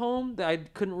of Sweet Home that I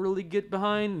couldn't really get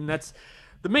behind. And that's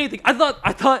the main thing. I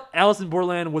thought Alice in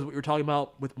Borderland was what you were talking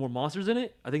about with more monsters in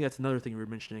it. I think that's another thing we were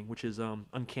mentioning, which is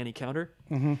Uncanny Counter.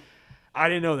 Mm-hmm. I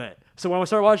didn't know that. So when I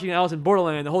started watching Alice in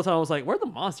Borderland, the whole time I was like, where are the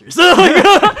monsters?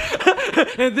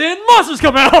 And then monsters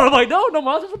come out. I'm like, no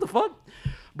monsters, what the fuck?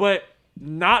 But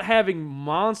not having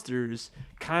monsters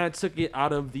kind of took it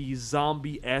out of the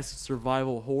zombie-esque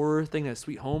survival horror thing that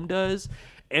Sweet Home does.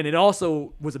 And it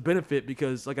also was a benefit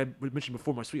because, like I mentioned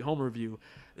before, my Sweet Home review,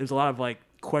 there's a lot of like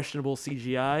questionable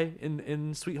CGI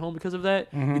in Sweet Home because of that.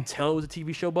 Mm-hmm. You could tell it was a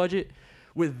TV show budget.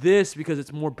 With this, because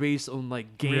it's more based on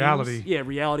like games, Reality. Yeah,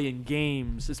 reality and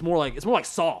games. It's more like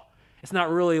Saw. It's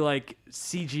not really like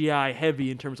CGI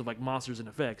heavy in terms of like monsters and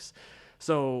effects.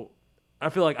 So I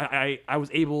feel like I was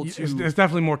able to. It's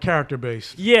definitely more character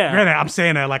based. Yeah. Granted, I'm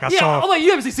saying that like I saw. I'm like, you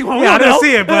haven't seen Sweet Home. Yeah, I didn't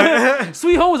see it, but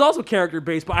Sweet Home was also character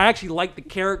based, but I actually like the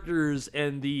characters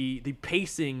and the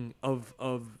pacing of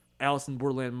Alice in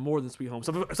Borderland more than Sweet Home.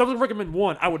 So if I was to recommend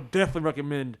one, I would definitely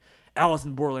recommend Alice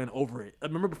in Borderland over it. I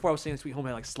remember before I was saying Sweet Home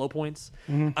had like slow points.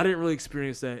 Mhm. I didn't really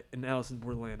experience that in Alice in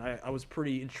Borderland. I was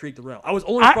pretty intrigued throughout. I was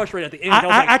only frustrated at the end. I was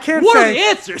like, I can't what say, are the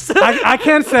answers? I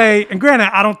can say, and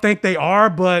granted, I don't think they are,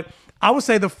 but I would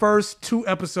say the first 2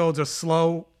 episodes are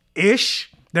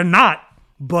slow-ish. They're not,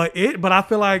 but I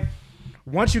feel like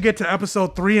once you get to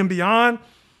episode 3 and beyond,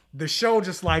 the show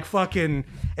just like fucking.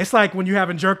 It's like when you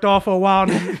haven't jerked off for a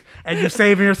while and you're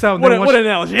saving yourself. What an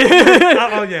analogy!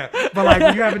 Oh yeah, but like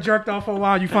when you haven't jerked off for a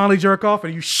while, you finally jerk off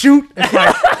and you shoot. It's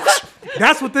like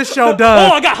that's what this show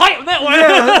does. Oh, I got hype on that one.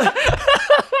 Yeah.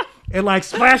 It like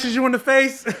splashes you in the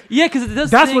face. Yeah, because it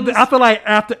does. That's what I feel like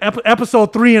after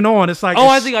episode 3 and on. It's like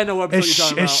I think I know what episode you're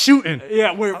talking about. It's shooting.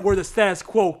 Yeah, where the status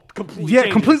quo completely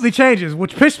changes. Completely changes,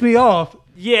 which pissed me off.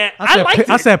 Yeah, I liked it.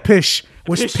 I said pish,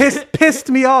 which pissed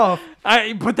me off.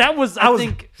 But that was I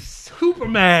think super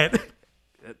mad.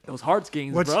 Those hard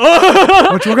skins, Which bro.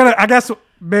 we're gonna, I guess,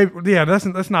 maybe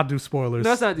let's not do spoilers.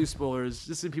 Let's not do spoilers.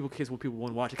 Just in case what people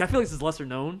want to watch it. I feel like this is lesser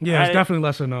known. Yeah, it's definitely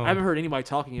lesser known. I haven't heard anybody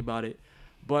talking about it,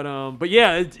 but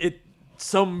yeah,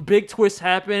 some big twists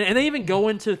happen, and they even go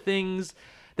into things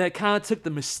that kind of took the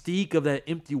mystique of that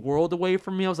empty world away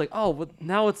from me. I was like, oh, but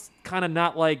now it's kind of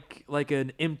not like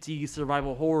an empty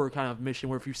survival horror kind of mission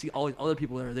where if you see all these other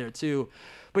people that are there too.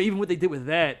 But even what they did with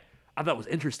that, I thought was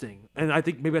interesting. And I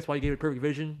think maybe that's why you gave it Perfect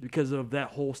Vision, because of that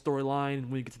whole storyline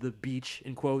when you get to the beach,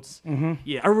 in quotes. Mm-hmm.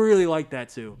 Yeah, I really liked that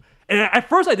too. And at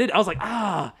first I was like,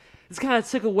 this kind of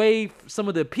took away some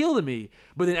of the appeal to me.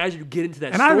 But then as you get into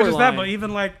that and not even just that, storyline- but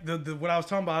even like the what I was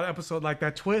talking about episode, like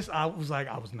that twist, I was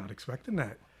not expecting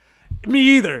that. Me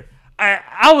either.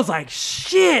 I was like,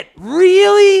 shit,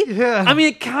 really? Yeah. I mean,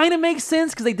 it kind of makes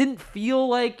sense because they didn't feel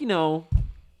like, you know.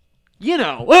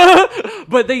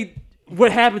 But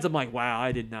what happens, I'm like, wow,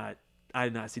 I did not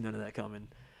see none of that coming.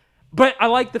 But I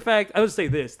like the fact, I would say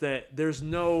this, that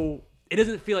it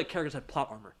doesn't feel like characters have plot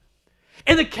armor.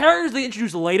 And the characters they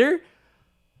introduced later,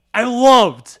 I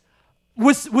loved.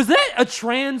 Was that a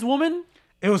trans woman?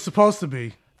 It was supposed to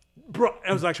be. Bro,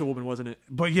 it was actually a woman, wasn't it?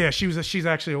 But yeah, she's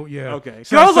actually, yeah. Okay.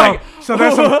 So I was like,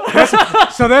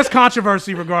 so there's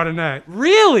controversy regarding that.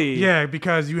 Really? Yeah,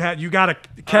 because you got a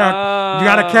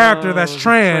character that's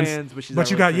trans, but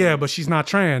she's not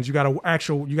trans. You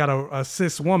got a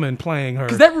cis woman playing her.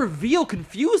 Because that reveal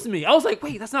confused me. I was like,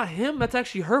 wait, that's not him. That's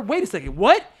actually her. Wait a second,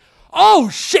 what? Oh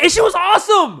shit, she was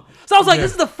awesome. So I was like,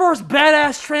 this is the first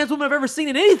badass trans woman I've ever seen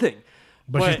in anything.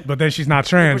 But then she's not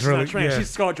trans, really. Not trans. Yeah. She's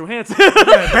Scarlett Johansson.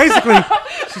 Yeah, basically,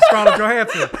 she's Scarlett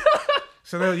Johansson.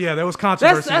 So there was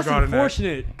controversy that's regarding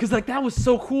unfortunate because that was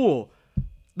so cool.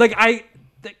 Like I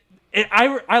like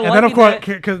and then of course,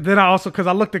 because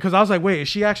I looked at because I was like, wait, is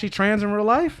she actually trans in real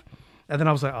life? And then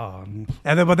I was like, oh.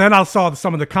 But then I saw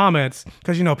some of the comments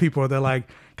because people they're like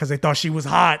because they thought she was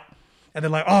hot, and they're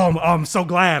like, oh, I'm so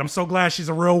glad she's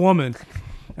a real woman.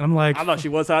 And I'm like, I thought she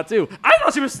was hot too. I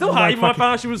thought she was still hot, even when I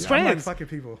found out she was trans. I'm like fucking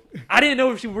people. I didn't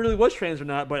know if she really was trans or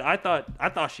not, but I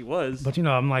thought she was. But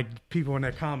I'm like people in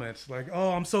their comments, like,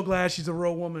 oh, I'm so glad she's a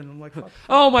real woman. I'm like, fuck.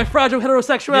 Oh, my fragile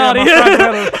heterosexuality.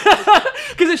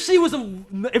 Because if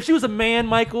she was a man,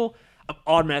 Michael, I'm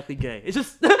automatically gay. It's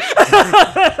just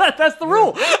that's the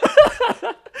rule.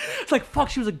 It's like, fuck,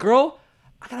 she was a girl.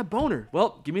 I got a boner.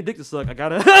 Well, give me a dick to suck. I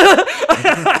gotta.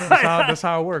 That's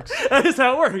how it works. That's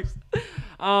how it works.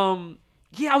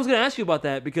 Yeah, I was gonna ask you about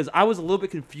that because I was a little bit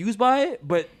confused by it,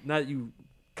 but now that you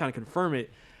kind of confirm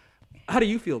it, how do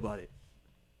you feel about it?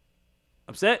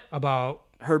 Upset about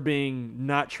her being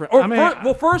not trans?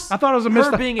 First, I thought it was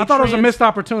a missed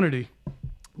opportunity.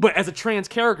 But as a trans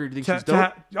character, do you think she's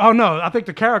dope? Oh no, I think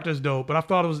the character's dope, but I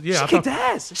thought it was She kicked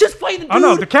ass. She was fighting the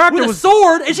dude the character with was a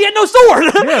sword, and she had no sword.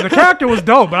 Yeah, the character was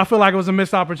dope, but I feel like it was a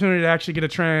missed opportunity to actually get a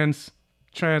trans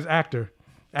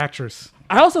actress.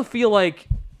 I also feel like,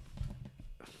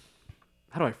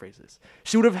 how do I phrase this?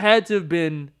 She would have had to have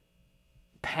been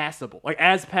passable, like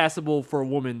as passable for a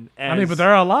woman as. But there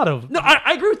are a lot of. No,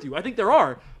 I agree with you. I think there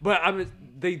are, but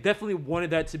they definitely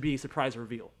wanted that to be a surprise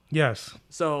reveal. Yes.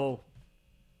 So.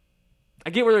 I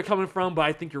get where they're coming from, but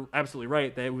I think you're absolutely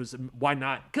right that it was why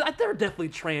not? Because there are definitely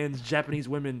trans Japanese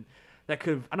women that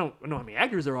could have. I don't know how many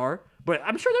actors there are, but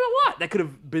I'm sure there are a lot that could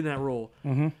have been that role.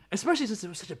 Mm-hmm. Especially since it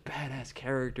was such a badass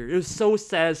character. It was so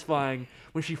satisfying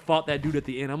when she fought that dude at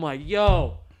the end. I'm like,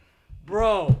 yo,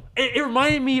 bro. It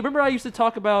reminded me. Remember, I used to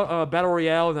talk about Battle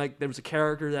Royale, and like there was a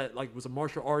character that like was a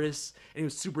martial artist, and he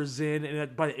was super zen.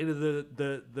 And by the end of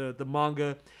the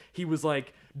manga, he was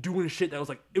like doing shit that was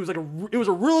like it was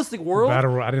a realistic world.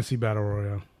 I didn't see Battle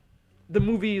Royale. The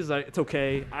movie is like it's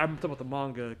okay. I'm talking about the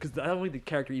manga because I don't think the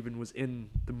character even was in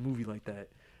the movie like that.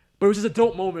 But it was just a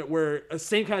dope moment where the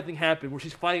same kind of thing happened where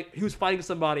he was fighting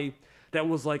somebody that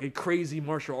was like a crazy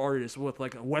martial artist with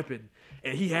like a weapon,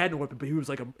 and he had no weapon, but he was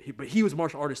like he was a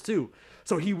martial artist too.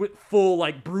 So he went full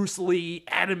like Bruce Lee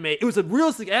anime. It was a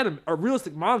realistic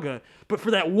manga, but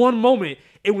for that one moment,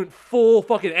 it went full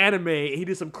fucking anime. And he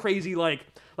did some crazy like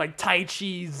Tai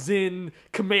Chi, Zen,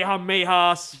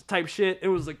 Kamehameha type shit. It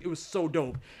was so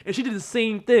dope. And she did the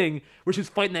same thing where she was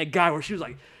fighting that guy where she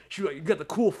got the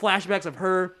cool flashbacks of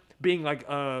her being like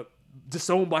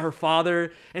disowned by her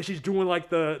father, and she's doing like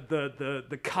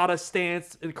the kata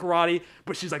stance in karate,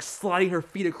 but she's like sliding her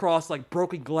feet across like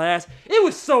broken glass. It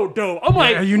was so dope. I'm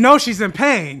like, you know she's in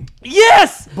pain.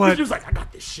 Yes, but she was like, I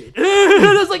got this shit.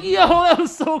 It was like, yo, that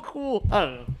was so cool. I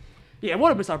don't know. Yeah,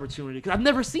 what a missed opportunity because I've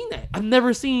never seen that. I've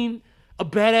never seen a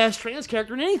badass trans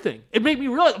character in anything. It made me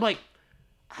realize, I'm like,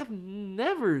 I've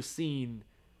never seen.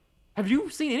 Have you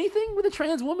seen anything with a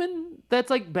trans woman that's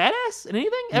like badass in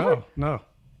anything ever? No.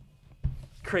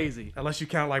 Crazy. Unless you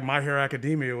count like My Hero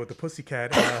Academia with the Pussycat.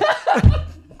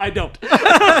 I don't.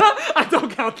 I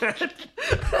don't count that.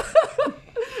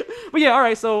 But yeah, all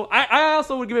right. So I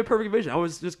also would give it Perfect Vision. I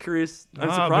was just curious. I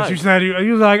was surprised. But you said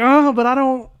you was like, but I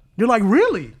don't. You're like,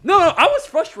 really? No, I was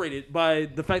frustrated by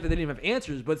the fact that they didn't even have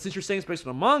answers. But since you're saying it's based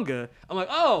on a manga, I'm like,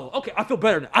 oh, okay, I feel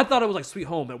better now. I thought it was like Sweet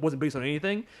Home that wasn't based on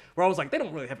anything. Where I was like, they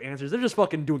don't really have answers. They're just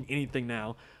fucking doing anything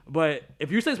now. But if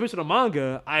you're saying it's based on a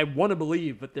manga, I want to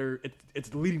believe that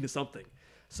it's leading to something.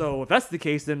 So if that's the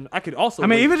case, then I could also. I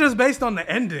mean, even just based on the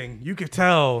ending, you could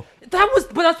tell. But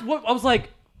that's what I was like.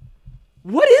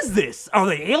 What is this? Are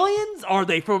they aliens? Are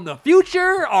they from the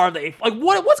future? Are they like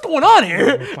what's going on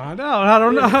here? We'll find out. I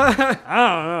don't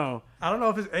know. I don't know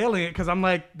if it's alien because I'm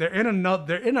like they're in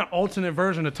an alternate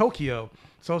version of Tokyo.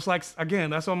 So it's like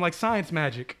again, that's why I'm like science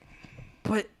magic.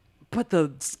 But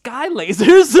the sky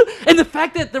lasers and the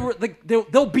fact that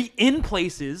they'll be in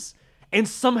places and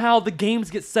somehow the games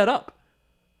get set up.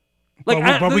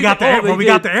 Like, but we got the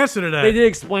answer to that. They did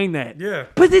explain that. Yeah.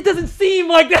 But it doesn't seem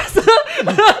like that.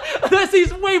 That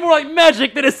seems way more like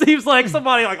magic than it seems like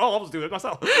somebody like, oh, I'll just do it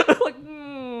myself. Like,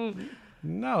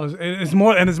 No, it's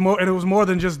more, and it was more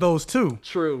than just those two.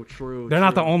 True. They're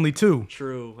not the only two.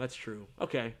 True, that's true.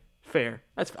 Okay, fair.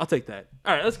 I'll take that.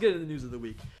 All right, let's get into the news of the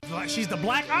week. She's the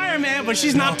Black Iron Man, but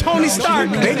she's not Tony Stark.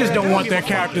 They just don't want their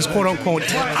characters, quote unquote.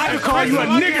 I could call you a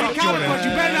nigga, Jordan. You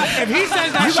better not. If he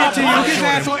says that shit to you, his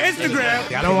ass on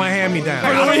Instagram. I don't want hand me down.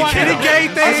 I don't want any gay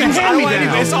things. Hand me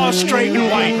down. It's all straight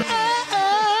and white.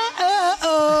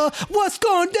 What's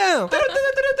going down?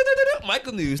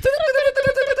 Michael News.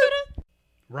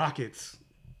 Rockets.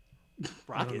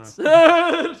 Rockets.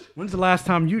 When's the last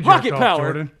time you jerked Rocket off, power.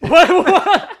 Jordan?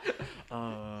 What?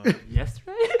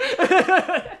 Yesterday?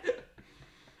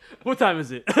 What time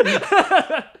is it?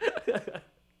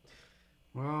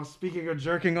 Well, speaking of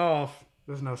jerking off,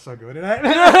 that's not so good.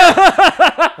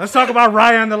 Let's talk about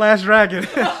Raya and the Last Dragon.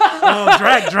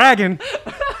 Dragon.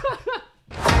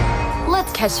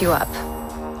 Let's catch you up.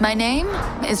 My name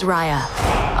is Raya.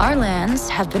 Our lands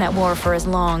have been at war for as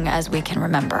long as we can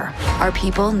remember. Our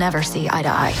people never see eye to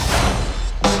eye.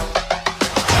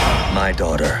 My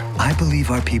daughter, I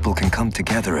believe our people can come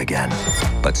together again,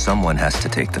 but someone has to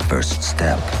take the first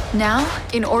step. Now,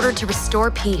 in order to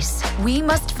restore peace, we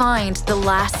must find the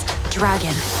last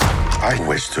dragon. I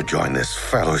wish to join this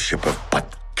fellowship of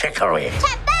butt kickery.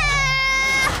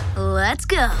 Let's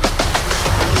go.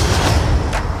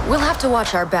 We'll have to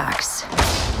watch our backs.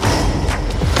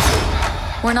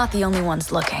 We're not the only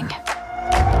ones looking.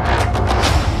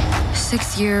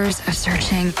 6 years of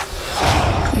searching.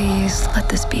 Please let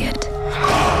this be it.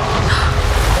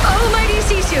 Oh, mighty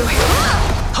Sisu!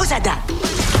 Who said that?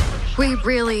 We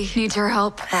really need your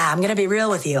help. I'm gonna be real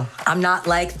with you. I'm not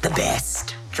like the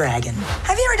best dragon.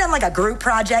 Have you ever done like a group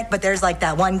project, but there's like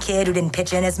that one kid who didn't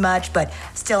pitch in as much, but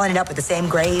still ended up with the same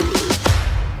grade?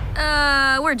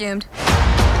 We're doomed.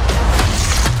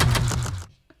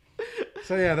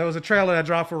 So yeah, there was a trailer that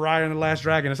dropped for Raya and the Last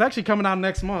Dragon. It's actually coming out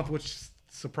next month, which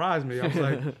surprised me. I was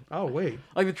like, oh wait.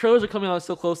 Like the trailers are coming out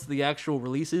so close to the actual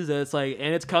releases that it's like,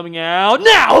 and it's coming out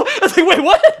now. I was like, wait,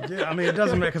 what? Yeah, I mean it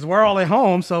doesn't matter because we're all at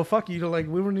home, so fuck you. Like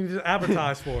we wouldn't need to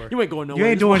advertise for it. You ain't going nowhere. You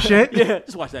ain't doing shit. Yeah,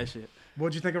 just watch that shit.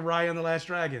 What'd you think of Raya and the Last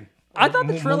Dragon? I thought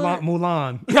the trailer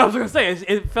Mulan. Yeah, I was gonna say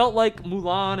it felt like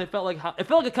Mulan. It felt like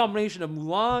a combination of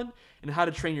Mulan and How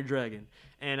to Train Your Dragon,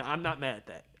 and I'm not mad at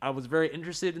that. I was very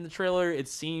interested in the trailer. It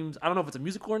seems I don't know if it's a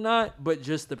musical or not, but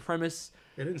just the premise.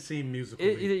 It didn't seem musical.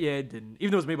 Yeah, it didn't.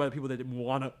 Even though it was made by the people that did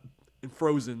Moana and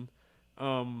Frozen,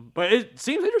 but it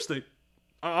seems interesting.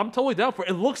 I'm totally down for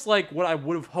it. It looks like what I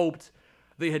would have hoped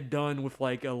they had done with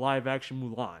like a live action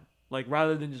Mulan. Like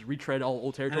rather than just retread all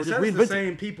old territory, just reinvent the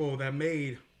same people that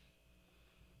made.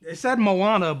 It said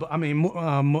Moana,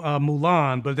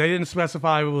 Mulan, but they didn't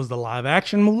specify it was the live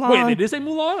action Mulan. Wait, they did say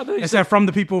Mulan? It said from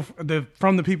the people of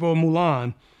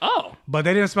Mulan. Oh, but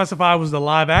they didn't specify it was the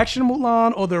live action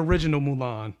Mulan or the original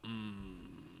Mulan.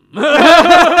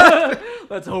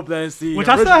 Let's hope that is the which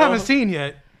original. I still haven't seen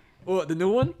yet. What, the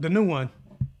new one? The new one.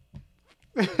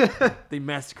 They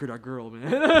massacred our girl,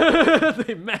 man.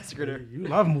 They massacred her. You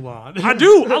love Mulan. I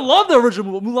do. I love the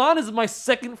original. Mulan is my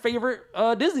second favorite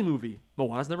Disney movie.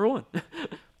 Moana's number one.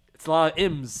 It's a lot of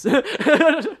M's.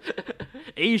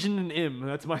 Asian and M.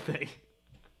 That's my thing.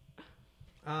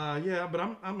 Yeah, but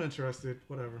I'm interested.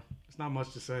 Whatever. It's not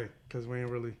much to say because we ain't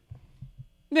really.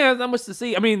 Yeah, there's not much to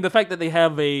see. I mean, the fact that they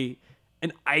have an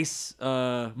ice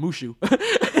Mushu.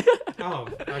 Oh,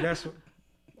 I guess.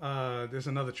 There's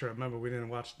another trip. Remember, we didn't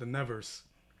watch The Nevers.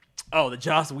 Oh, the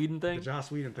Joss Whedon thing? The Joss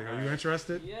Whedon thing. Are you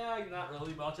interested? Yeah, not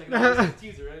really, but I'll check it out. It's a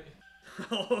teaser, right?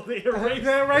 Oh, they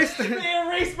erased it. They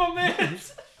erased my man.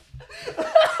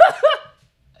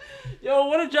 Yo,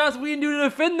 what did Joss Whedon do to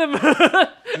defend them?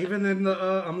 Even in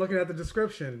the, I'm looking at the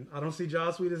description. I don't see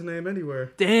Joss Whedon's name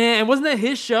anywhere. Damn, wasn't that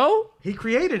his show? He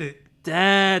created it.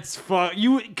 That's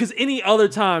because any other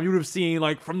time you would have seen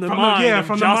like from the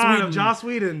mind of Joss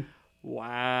Whedon.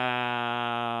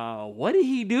 Wow, what did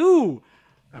he do?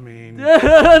 I mean,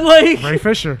 like Ray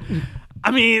Fisher.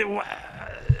 I mean,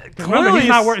 remember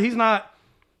he's not.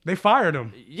 They fired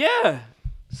him. Yeah.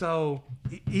 So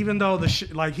even though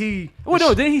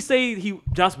didn't he say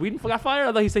Joss Whedon got fired?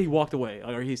 I thought he said he walked away,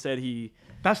 or he said he.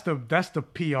 That's the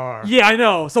PR. Yeah, I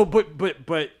know. So,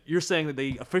 but you're saying that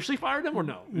they officially fired him, or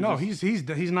no? No, he's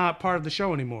not part of the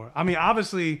show anymore. I mean,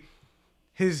 obviously.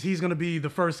 He's gonna be the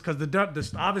first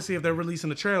because obviously if they're releasing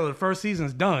the trailer, the first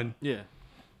season's done. Yeah.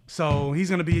 So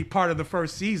he's gonna be part of the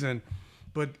first season,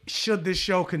 but should this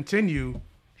show continue,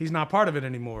 he's not part of it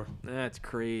anymore. That's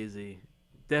crazy.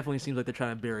 Definitely seems like they're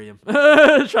trying to bury him.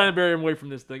 Trying to bury him away from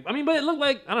this thing. I mean, but it looked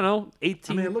like I don't know,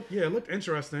 18. I mean, it looked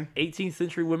interesting. 18th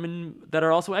century women that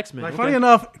are also X-Men. Like funny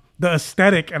enough, the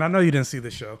aesthetic, and I know you didn't see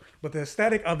this show, but the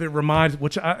aesthetic of it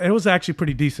it was actually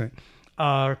pretty decent.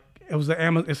 It's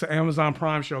an Amazon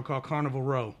Prime show called Carnival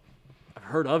Row. I've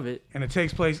heard of it. And it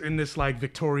takes place in this like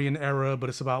Victorian era, but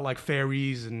it's about like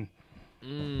fairies and.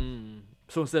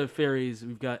 So instead of fairies,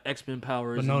 we've got X-Men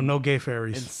powers. But no gay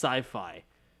fairies. And sci-fi,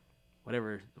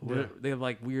 whatever. Yeah. They have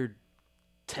like weird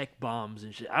tech bombs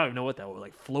and shit. I don't even know what that was.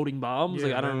 Like floating bombs. Yeah,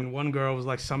 like I don't. One girl was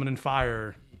like summoning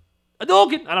fire. I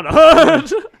don't know.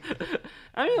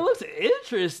 I mean, it looks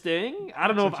interesting. I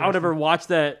don't know if I would ever watch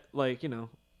that. Like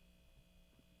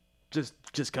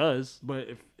just cause, but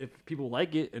if people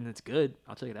like it and it's good,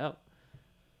 I'll check it out.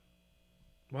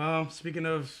 Well, speaking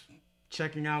of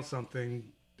checking out something,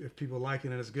 if people like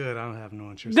it and it's good, I don't have no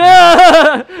interest.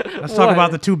 Let's talk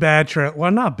about the two bad trailers.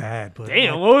 Well, not bad, but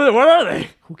damn, what are they?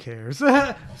 Who cares?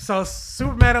 So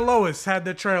Superman and Lois had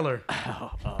their trailer.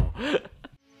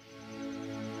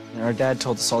 Our dad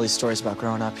told us all these stories about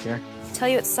growing up here. Tell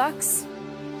you it sucks?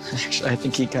 Actually, I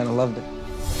think he kind of loved it.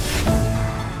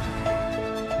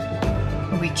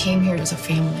 We came here as a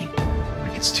family.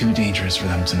 Like it's too dangerous for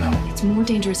them to know. It's more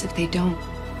dangerous if they don't.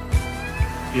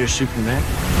 You're Superman?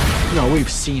 No, we've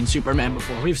seen Superman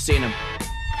before. We've seen him.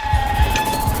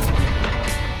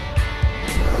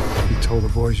 You told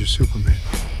the boys you're Superman.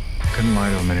 Couldn't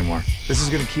lie to them anymore. This is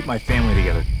gonna keep my family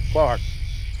together. Clark,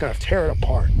 it's gonna tear it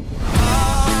apart.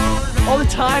 All the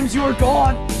times you were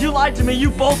gone, you lied to me.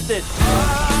 You both did.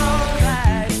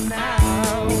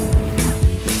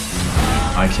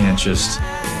 I can't just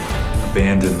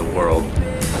abandon the world.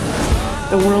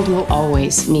 The world will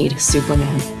always need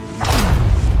Superman.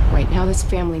 Right now, this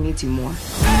family needs you more.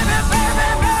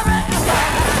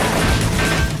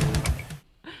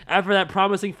 After that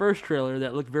promising first trailer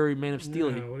that looked very Man of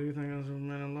Steel-y. Yeah, what do you think of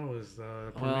Superman and Lois?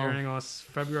 Premiering on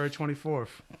February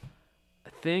 24th. I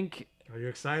think. Are you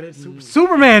excited?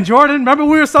 Superman, Jordan. Remember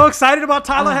we were so excited about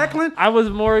Tyler Hoechlin? I was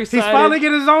more excited. He's finally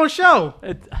getting his own show.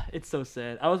 It's so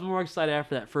sad. I was more excited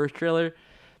after that first trailer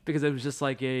because it was just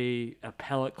like a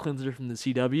palate cleanser from the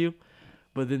CW.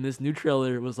 But then this new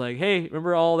trailer was like, hey,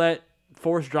 remember all that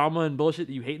forced drama and bullshit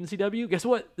that you hate in CW? Guess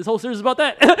what? This whole series is about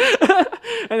that.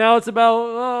 And now it's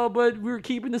about, but we were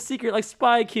keeping the secret like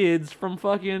Spy Kids from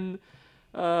fucking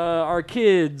our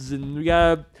kids, and we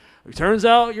got. It turns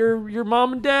out your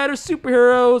mom and dad are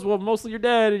superheroes. Well, mostly your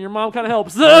dad, and your mom kind of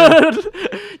helps. You're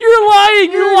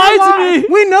lying. You lied to me.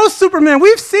 We know Superman.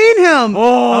 We've seen him.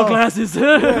 Oh, glasses.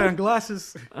 Yeah,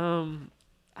 glasses.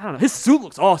 I don't know. His suit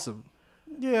looks awesome.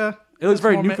 Yeah. It looks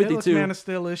very New It 52. looks Man of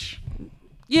Steel-ish.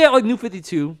 Yeah, like New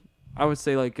 52. I would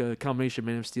say like a combination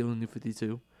Man of Steel and New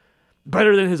 52.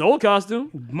 Better than his old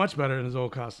costume. Much better than his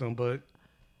old costume, but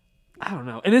I don't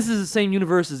know. And this is the same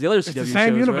universe as the other CW shows, it's the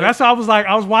same universe. right? That's how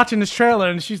I was watching this trailer,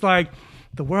 and she's like,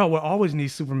 "The world will always need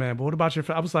Superman." But what about your?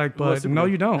 I was like, "But no,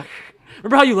 you don't."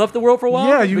 Remember how you left the world for a while?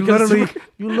 Yeah, you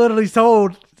literally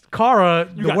told Kara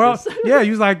You the got world. this. Yeah,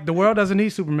 you was like, the world doesn't need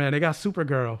Superman. They got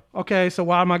Supergirl. Okay, so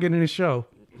why am I getting this show?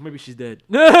 Maybe she's dead.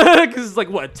 Because it's like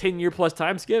what, a 10-year plus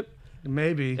time skip?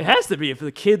 Maybe It has to be if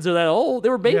the kids are that old. They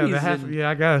were babies. Yeah,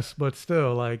 I guess, but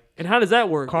still, like. And how does that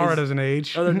work? Kara doesn't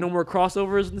age. Are there no more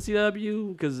crossovers in the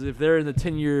CW? Because if they're in the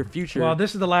 10-year future. Well,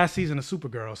 this is the last season of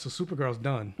Supergirl, so Supergirl's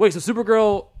done. Wait, so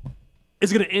Supergirl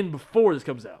is going to end before this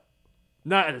comes out,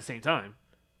 not at the same time.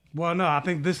 Well, no, I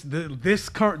think when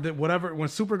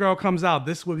Supergirl comes out,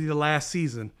 this will be the last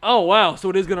season. Oh wow! So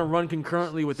it is going to run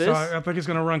concurrently with this. So I think it's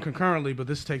going to run concurrently, but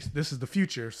this is the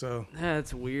future. So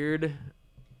that's weird.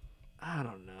 I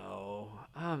don't know.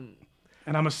 And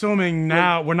I'm assuming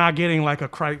now we're not getting an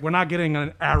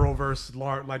Arrowverse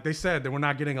large, like they said that we're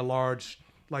not getting a large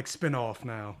like spinoff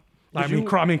now. Like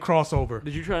I mean crossover.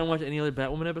 Did you try and watch any other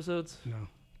Batwoman episodes? No.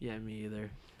 Yeah, me either.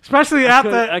 Especially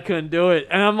I couldn't do it,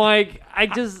 and I'm like, I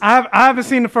haven't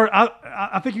seen the first.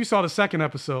 I think you saw the second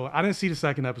episode. I didn't see the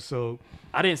second episode.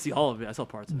 I didn't see all of it. I saw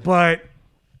parts of it. But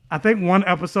I think one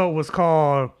episode was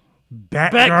called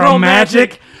Batgirl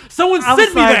Magic. Someone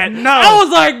sent me that. No. I was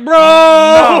like,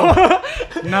 bro.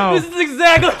 No. This is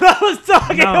exactly what I was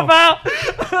talking about.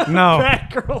 No.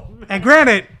 Batgirl Magic. And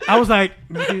granted, I was like,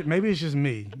 maybe it's just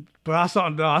me, but I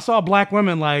saw black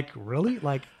women like, really?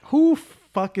 Like, who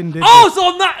fucking did this?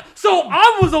 So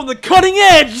I was on the cutting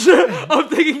edge of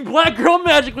thinking Black Girl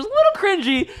Magic was a little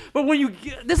cringy, but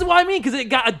this is what I mean, because it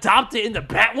got adopted into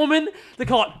Batwoman. They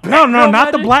call it Batgirl not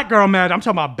Magic. the Black Girl Magic. I'm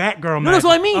talking about Batgirl Magic. No, that's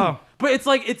what I mean. Oh. But it's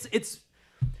like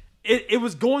it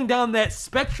was going down that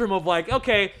spectrum of like,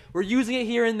 okay, we're using it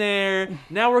here and there.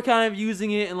 Now we're kind of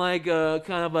using it in like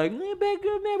kind of like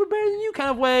Batgirl, man, we're better than you kind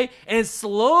of way, and it's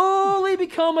slowly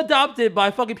become adopted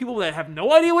by fucking people that have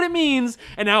no idea what it means,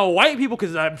 and now white people,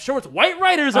 because I'm sure it's white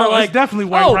writers, are like, it's definitely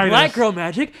white writers. Black Girl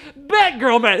Magic,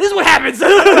 Batgirl Magic. This is what happens.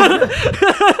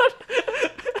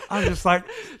 I'm just like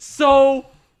so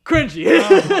cringy.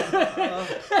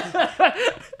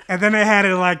 And then they had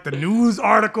it like the news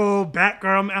article,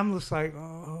 Batgirl. I'm just like,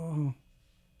 oh.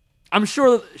 I'm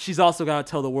sure she's also got to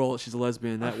tell the world she's a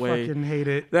lesbian. That way, fucking hate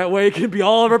it. That way, it can be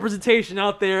all representation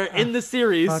out there in the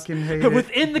series. Fucking hate it.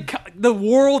 Within the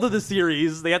world of the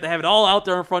series, they have to have it all out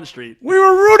there on Front Street. We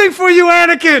were rooting for you,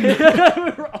 Anakin.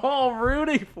 We were all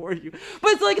rooting for you,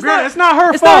 but it's like it's not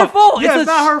her fault. It's not her fault. Yeah, it's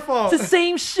not her fault. It's the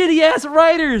same shitty ass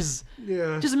writers.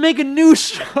 Yeah. Just make a new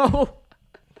show.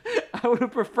 I would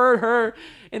have preferred her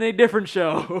in a different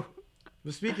show.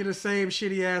 But speaking of the same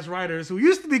shitty ass writers who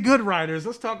used to be good writers,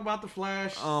 let's talk about The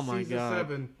Flash. Oh my season God.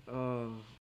 7. Come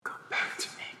back to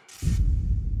me.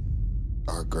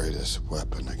 Our greatest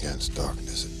weapon against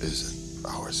darkness isn't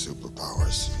our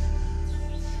superpowers.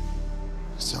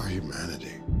 It's our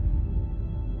humanity.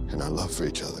 And our love for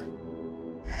each other.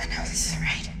 I know this is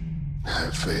right. I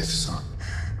have faith, son.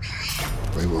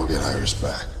 We will get Iris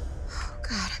back.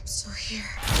 God, I'm still here.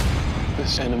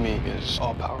 This enemy is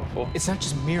all-powerful. It's not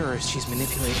just mirrors she's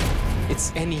manipulating.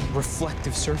 It's any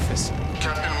reflective surface.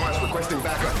 Captain West requesting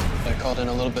backup. I called in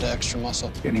a little bit of extra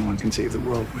muscle. Anyone can save the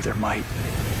world with their might.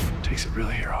 It takes a real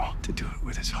hero to do it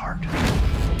with his heart.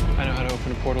 I know how to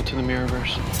open a portal to the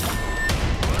Mirrorverse.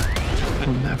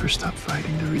 We'll never stop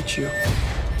fighting to reach you.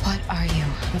 What are you?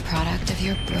 A product of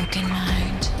your broken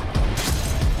mind?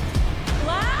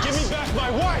 Give me back my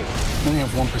wife! You only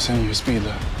have 1% of your speed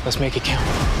left. Let's make it count.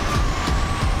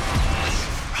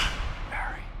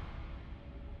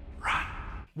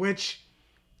 Which,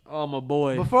 oh my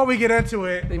boy. Before we get into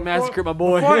it, they massacred my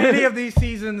boy. Before any of these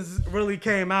seasons really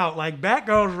came out, like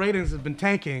Batgirl's ratings have been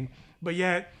tanking, but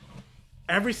yet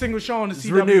every single show on the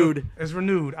CW is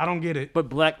renewed. I don't get it. But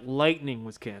Black Lightning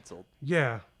was canceled.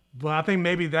 Yeah, but I think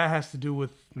maybe that has to do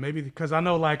with because I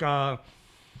know like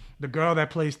the girl that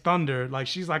plays Thunder, like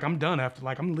she's like, I'm done after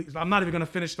like I'm not even gonna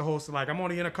finish the whole. So like I'm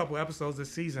only in a couple episodes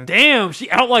this season. Damn, she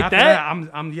out like after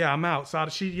that? I'm out. So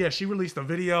she released a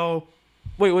video.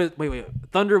 Wait.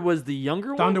 Thunder was the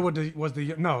younger Thunder one? was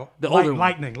the no. The older one.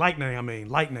 Lightning.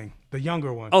 Lightning. The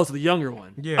younger one. Oh, so the younger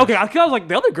one. Yeah. Okay, I was like,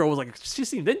 the other girl was like, she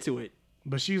seemed into it.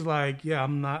 But she's like, yeah,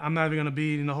 I'm not even gonna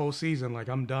be in the whole season. Like,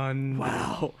 I'm done.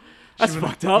 Wow. That's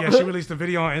fucked up. Yeah, she released a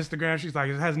video on Instagram. She's like,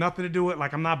 it has nothing to do with,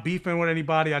 like, I'm not beefing with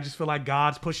anybody. I just feel like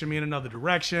God's pushing me in another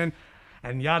direction.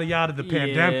 And yada yada, the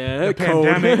pandemic.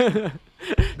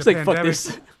 It's like, fuck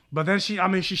this. But then she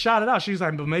shot it out. She's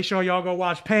like, but make sure y'all go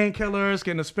watch Painkillers,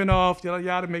 getting a spinoff, yada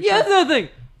yada. Make sure. Yeah, that's another thing.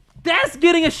 That's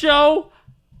getting a show.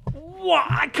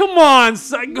 What? Come on,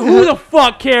 son. Who the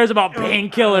fuck cares about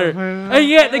Painkiller? And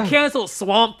yet they canceled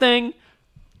Swamp Thing.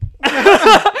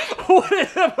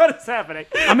 What is happening?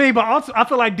 I mean, but also I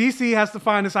feel like DC has to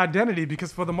find its identity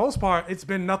because for the most part, it's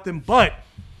been nothing but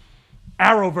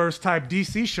Arrowverse type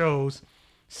DC shows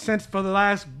since for the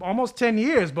last almost 10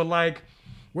 years. But like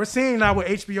we're seeing now with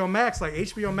HBO Max, like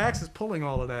HBO Max is pulling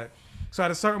all of that. So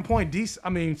at a certain point,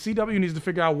 CW needs to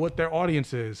figure out what their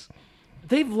audience is.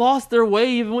 They've lost their way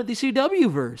even with the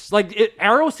CW verse. Like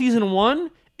Arrow season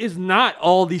 1 is not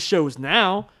all these shows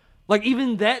now. Like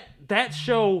even that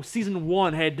show season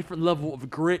 1 had a different level of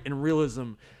grit and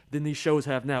realism than these shows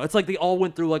have now. It's like they all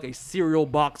went through like a cereal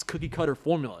box cookie cutter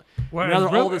formula. Well, now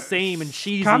they're all the same and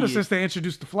cheesy. Kind of since they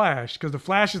introduced the Flash, because the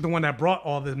Flash is the one that brought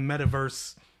all the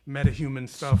metaverse, metahuman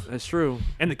stuff. That's true,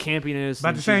 and the campiness. But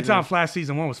at the same time, Flash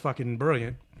season 1 was fucking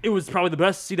brilliant. It was probably the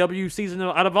best CW season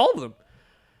out of all of them.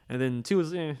 And then 2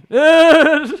 was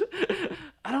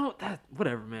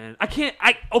whatever, man. Okay,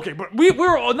 but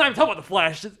we're not even talking about the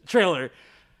Flash trailer.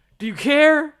 Do you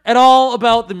care at all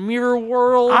about the mirror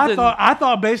world? I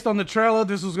thought based on the trailer,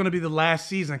 this was going to be the last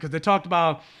season because they talked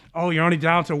about, you're only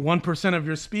down to 1% of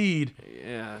your speed.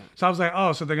 Yeah. So I was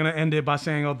like, so they're going to end it by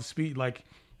saying, the speed, like,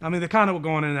 I mean, they kind of were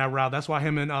going in that route. That's why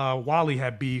him and Wally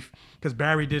had beef because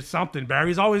Barry did something.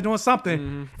 Barry's always doing something.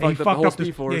 Mm-hmm. And he fucked up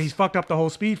the Force. Yeah, he's fucked up the whole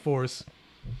Speed Force.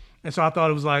 And so I thought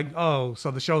it was like,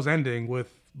 so the show's ending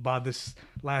by this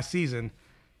last season.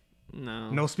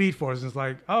 No Speed Force. And it's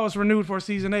like, it's renewed for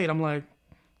season 8. I'm like,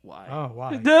 why?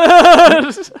 Why?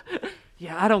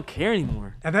 Yeah, I don't care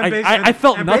anymore. And then I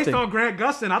felt nothing. Based on Grant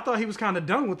Gustin, I thought he was kind of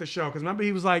done with the show. Because remember,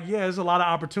 he was like, there's a lot of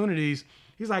opportunities.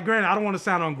 He's like, Grant, I don't want to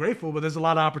sound ungrateful, but there's a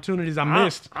lot of opportunities I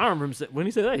missed. I don't remember when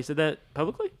he said that. He said that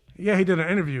publicly? Yeah, he did an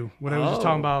interview where they was just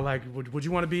talking about, like, would you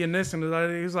want to be in this? And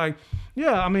he was like,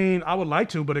 yeah, I mean, I would like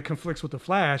to, but it conflicts with The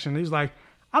Flash. And he's like,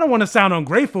 I don't want to sound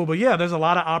ungrateful, but yeah, there's a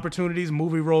lot of opportunities,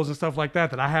 movie roles and stuff like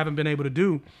that I haven't been able to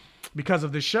do because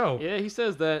of this show. Yeah, he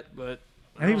says that, but...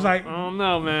 And he was like... Oh,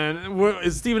 no, man.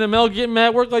 Is Stephen Amell getting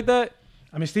mad work like that?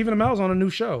 I mean, Stephen Amell's on a new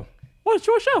show. What's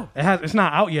your show? It's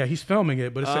not out yet. He's filming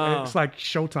it, but it's like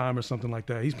Showtime or something like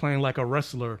that. He's playing like a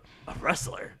wrestler. A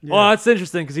wrestler? Yeah. Well, that's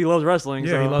interesting because he loves wrestling.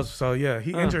 Yeah,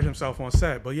 he injured himself on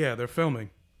set, but yeah, they're filming.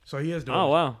 So he is doing it. Oh,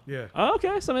 wow. Yeah. Oh,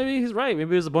 okay, so maybe he's right.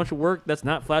 Maybe there's a bunch of work that's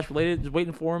not Flash related just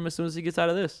waiting for him as soon as he gets out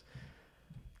of this.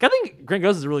 I think Grant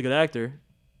Gustin is a really good actor.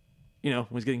 When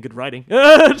he's getting good writing.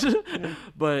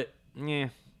 But, yeah.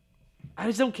 I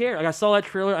just don't care. Like, I saw that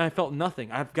trailer and I felt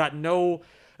nothing. I've got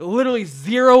literally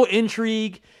zero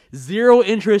intrigue, zero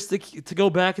interest to go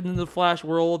back into the Flash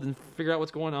world and figure out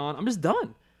what's going on. I'm just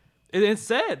done. It's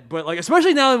sad, but like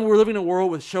especially now that we're living in a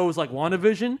world with shows like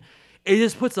WandaVision, it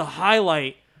just puts a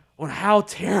highlight on how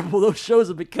terrible those shows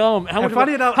have become. How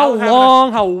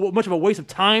much of a waste of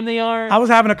time they are. I was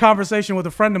having a conversation with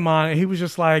a friend of mine, and he was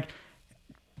just like,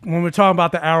 when we're talking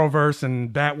about the Arrowverse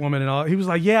and Batwoman and all, he was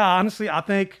like, yeah, honestly, I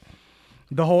think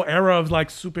the whole era of like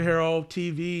superhero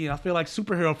TV, I feel like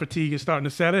superhero fatigue is starting to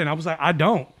set in. I was like, I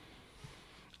don't.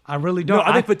 I really don't. No,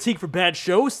 I think fatigue for bad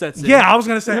shows sets in. Yeah, I was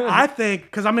going to say, I think,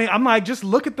 because I mean, I'm like, just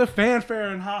look at the fanfare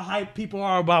and how hyped people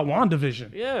are about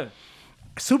WandaVision. Yeah.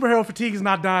 Superhero fatigue is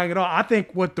not dying at all. I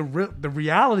think what the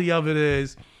reality of it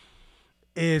is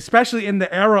especially in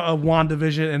the era of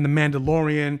WandaVision and The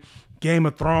Mandalorian, Game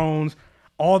of Thrones,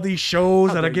 all these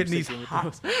shows that are getting these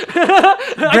hot...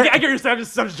 I get your stuff.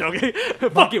 I'm just joking.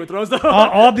 Fuck Game of Thrones, though.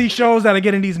 all these shows that are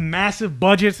getting these massive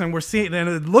budgets, and we're seeing and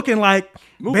it's looking like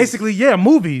movies. Basically,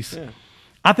 movies. Yeah.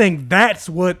 I think that's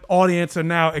what audience are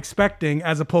now expecting,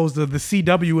 as opposed to the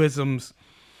CW-isms.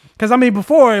 Because I mean,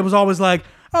 before it was always like,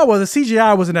 oh well, the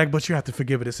CGI wasn't that, but you have to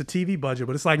forgive it. It's a TV budget.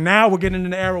 But it's like now we're getting in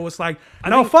an era where it's like,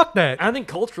 fuck that. I think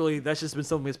culturally that's just been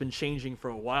something that's been changing for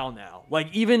a while now. Like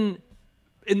even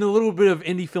in the little bit of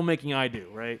indie filmmaking I do,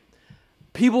 right?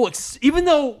 People, even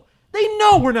though they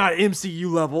know we're not at MCU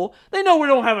level, they know we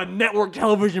don't have a network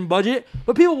television budget,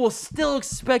 but people will still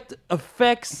expect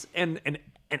effects and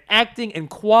and acting and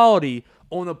quality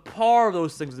on the par of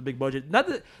those things with a big budget. Not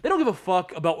that they don't give a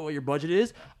fuck about what your budget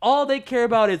is. All they care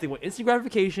about is they want instant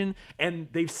gratification, and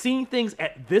they've seen things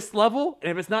at this level,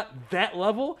 and if it's not that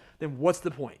level, then what's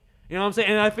the point? You know what I'm saying?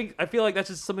 And I feel like that's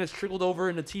just something that's trickled over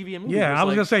into TV and movies. Yeah, I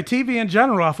was gonna say TV in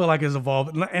general. I feel like is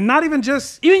evolved, and not even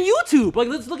just YouTube. Like,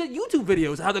 let's look at YouTube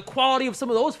videos. How the quality of some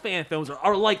of those fan films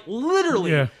are like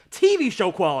literally TV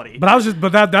show quality.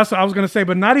 But that's what I was gonna say.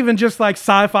 But not even just like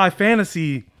sci-fi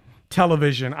fantasy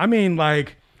television. I mean,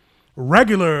 like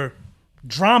regular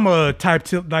drama type,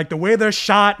 like the way they're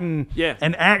shot and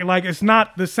act. Like it's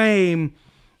not the same.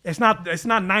 It's not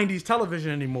 90s television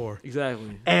anymore.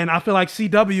 Exactly. And I feel like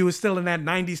CW is still in that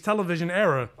 90s television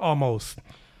era almost.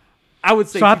 I would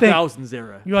say 2000s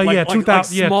era. Yeah, like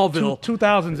 2000, Smallville.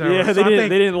 2000s era. Yeah, So they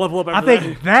didn't level up after I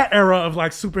think that era of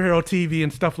like superhero TV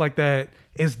and stuff like that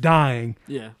is dying.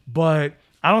 Yeah. But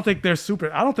I don't think there's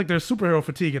superhero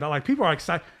fatigue at all. Like people are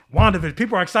excited. WandaVision.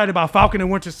 People are excited about Falcon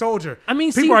and Winter Soldier. I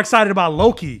mean, people are excited about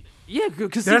Loki. Yeah,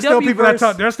 because there's still people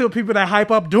that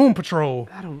hype up Doom Patrol.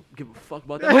 I don't give a fuck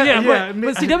about that.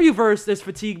 But CW verse, there's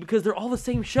fatigue because they're all the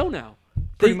same show now.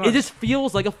 It just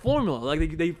feels like a formula.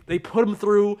 Like they put them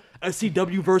through a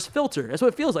CW verse filter. That's what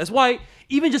it feels like. That's why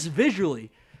even just visually,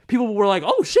 people were like,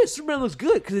 "Oh shit, Superman looks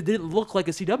good," because it didn't look like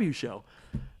a CW show.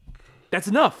 That's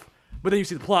enough. But then you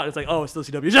see the plot, and it's like, oh, it's still a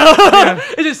CW show.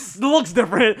 It just looks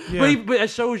different. Yeah. But it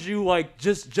shows you like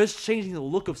just changing the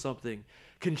look of something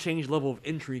can change the level of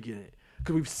intrigue in it.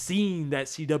 Because we've seen that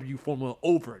CW formula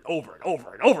over and over and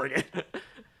over and over again.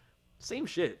 Same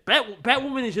shit.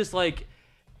 Batwoman is just like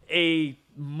a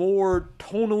more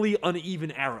tonally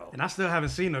uneven arrow. And I still haven't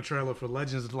seen a trailer for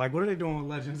Legends. Like, what are they doing with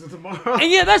Legends tomorrow?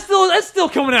 And yeah, that's still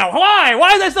coming out. Why?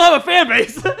 Why does that still have a fan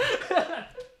base?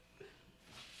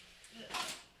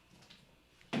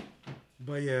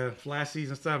 But yeah, Flash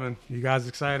season 7. You guys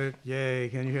excited? Yay!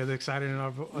 Can you hear the excitement in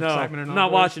our No, excitement in our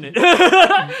not voice? watching it.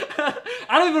 I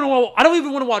don't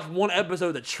even want to watch one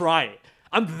episode to try it.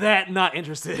 I'm that not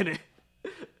interested in it.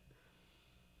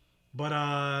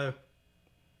 But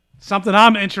something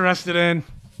I'm interested in.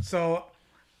 So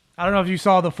I don't know if you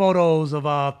saw the photos of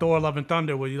Thor: Love and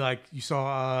Thunder, where you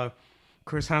saw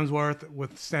Chris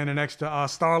Hemsworth standing next to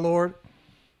Star-Lord.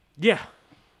 Yeah.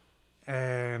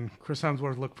 And Chris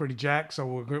Hemsworth looked pretty jacked, so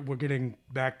we're getting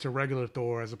back to regular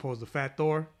Thor as opposed to Fat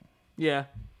Thor. Yeah,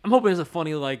 I'm hoping it's a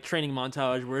funny like training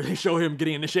montage where they show him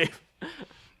getting into shape.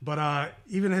 But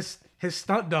even his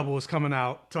stunt double is coming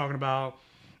out talking about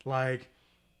like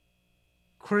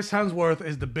Chris Hemsworth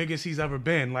is the biggest he's ever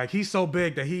been. Like he's so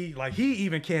big that he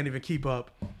even can't even keep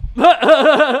up.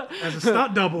 As a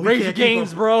stunt double, Raise your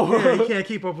gains, bro. Yeah, he can't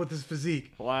keep up with his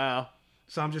physique. Wow.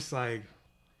 So I'm just like,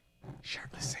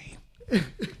 shirtless scene.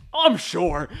 I'm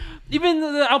sure. Even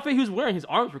the outfit he was wearing, his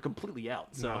arms were completely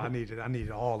out. So no, I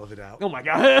needed all of it out. Oh my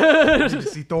god! I need to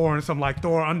see Thor in some like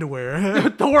Thor underwear.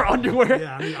 Thor underwear.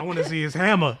 Yeah, I want to see his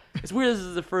hammer. It's weird. This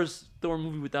is the first Thor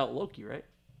movie without Loki, right?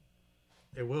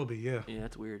 It will be, yeah. Yeah,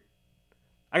 that's weird.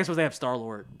 I guess they have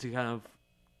Star-Lord to kind of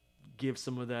give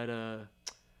some of that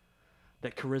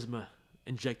that charisma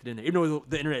injected in there. Even though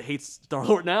the internet hates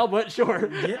Star-Lord now, but sure.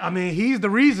 Yeah, I mean he's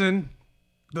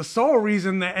the sole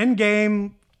reason the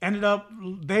Endgame ended up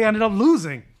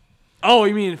losing. Oh,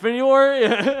 you mean Infinity War?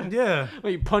 Yeah. Yeah.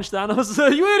 When you punched Thanos,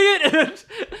 you idiot.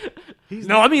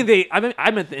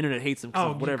 I meant the internet hates him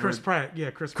because of whatever. Chris Pratt.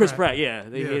 Yeah, Chris Pratt. Yeah,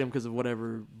 they hate him because of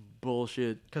whatever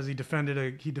bullshit. Because he defended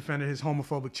his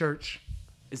homophobic church.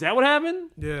 Is that what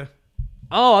happened? Yeah.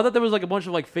 Oh, I thought there was like a bunch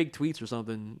of like fake tweets or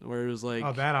something where it was like.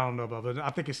 Oh, that I don't know about, but I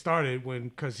think it started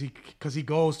because he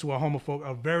goes to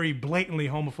a very blatantly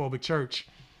homophobic church.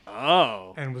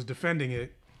 Oh. And was defending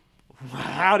it.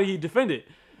 How did he defend it?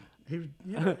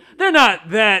 They're not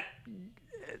that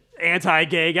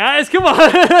anti-gay guys. Come on.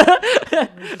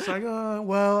 It's like,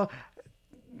 well,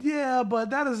 yeah,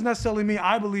 but that doesn't necessarily mean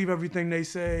I believe everything they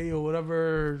say or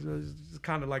whatever. It's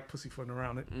kind of like pussyfooting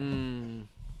around it.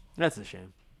 That's a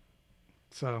shame.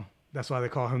 So that's why they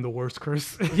call him the worst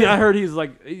Chris. Yeah, I heard he's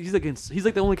like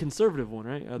the only conservative one,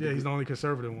 right? Yeah, he's the only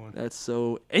conservative one. That's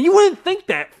so, and you wouldn't think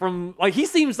that from like he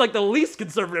seems like the least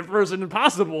conservative person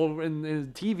possible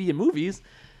in TV and movies.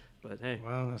 But hey,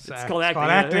 well, it's called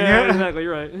acting. Yeah, exactly.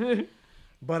 You're right.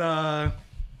 But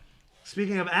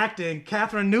speaking of acting,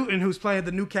 Catherine Newton, who's playing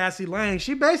the new Cassie Lang,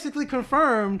 she basically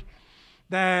confirmed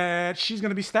that she's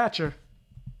gonna be Stature.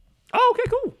 Oh, okay,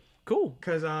 cool.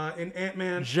 Because in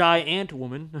Ant-Man, Giant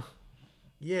Woman.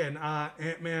 Yeah, in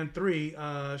Ant-Man 3,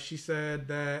 she said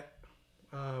that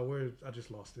I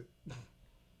just lost it.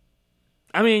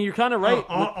 I mean, you're kind of right.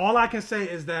 All I can say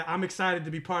is that I'm excited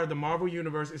to be part of the Marvel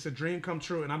Universe. It's a dream come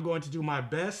true, and I'm going to do my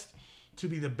best to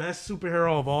be the best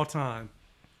superhero of all time.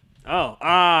 Oh,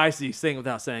 I see. Saying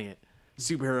without saying it.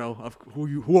 Superhero of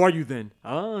who are you then?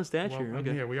 Oh, stature. Well,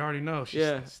 okay. Yeah, we already know. She's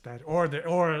Yeah.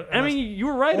 I mean, you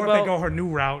were right or about. if they go her new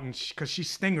route and because she's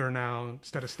Stinger now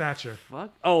instead of stature.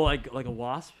 Fuck. Oh, like a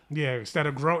wasp. Yeah, instead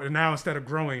of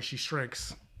growing, she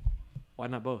shrinks. Why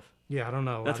not both? Yeah, I don't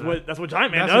know. That's what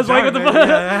Giant Man That's does. Like what the fuck?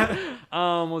 Yeah.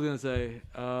 What was I gonna say?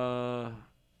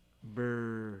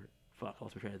 Fuck, I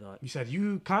lost my train of thought. You said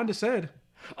you kind of said.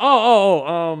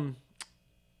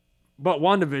 But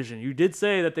WandaVision, you did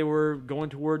say that they were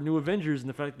going toward New Avengers and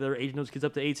the fact that they're aging those kids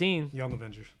up to 18. Young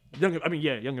Avengers.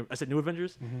 Young. I said New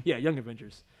Avengers? Mm-hmm. Yeah, Young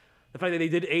Avengers. The fact that they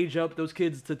did age up those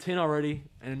kids to 10 already,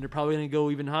 and they're probably going to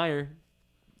go even higher.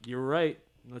 You're right.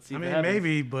 Let's see if it happens.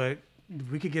 Maybe, but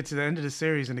we could get to the end of the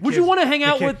series and the Would kids, you want to hang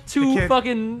out with two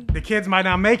fucking... The kids might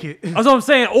not make it. That's what I'm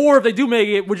saying. Or if they do make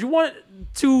it, would you want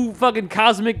two fucking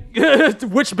cosmic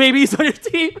witch babies on your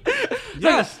team?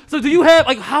 Yes. So do you have,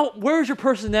 where's your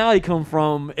personality come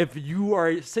from if you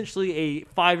are essentially a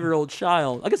 5-year-old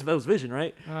child? I guess that was Vision,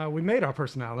 right? We made our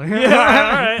personality. Yeah, all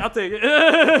right, I'll take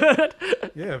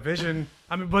it. Yeah, Vision.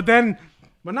 I mean, but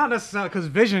not necessarily because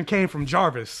Vision came from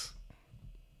Jarvis.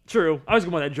 True. I was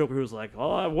going by that Joker who was like,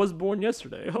 "Oh, I was born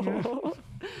yesterday."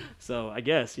 So I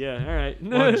guess, yeah. All right.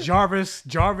 Well, Jarvis.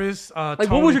 Like, Tony.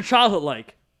 what was your childhood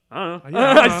like? I don't know.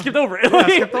 Yeah, I skipped over it. Yeah, I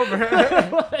skipped over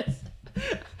it.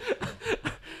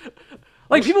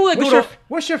 Like people that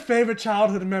What's your favorite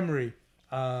childhood memory?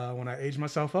 When I aged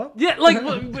myself up. Yeah, like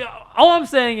all I'm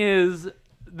saying is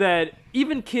that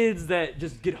even kids that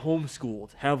just get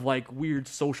homeschooled have like weird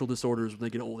social disorders when they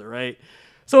get older, right?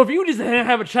 So if you just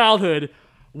have a childhood,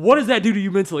 what does that do to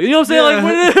you mentally? You know what I'm saying?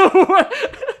 Like,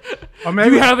 or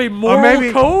maybe, do you have a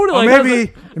moral code? Or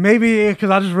maybe because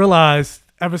I just realized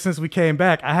ever since we came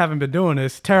back, I haven't been doing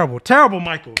this. Terrible,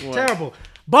 Michael. What? Terrible.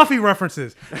 Buffy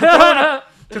references.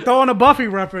 To throw in a Buffy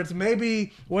reference,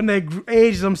 maybe when they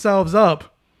age themselves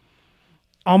up,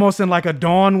 almost in like a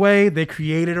Dawn way, they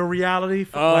created a reality,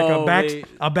 like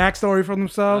a backstory for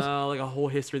themselves. Like a whole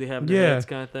history they have in their heads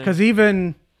kind of thing. Because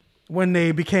even when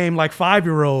they became like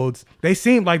 5-year-olds, they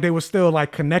seemed like they were still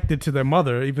like connected to their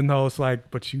mother, even though it's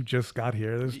like, but you just got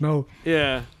here. There's no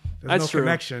that's true.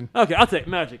 Connection. Okay, I'll take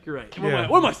magic. You're right. Yeah.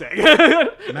 What am I saying?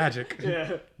 Magic.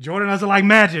 Yeah. Jordan doesn't like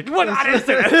magic. What? I didn't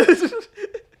say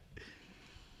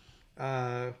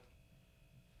that.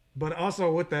 But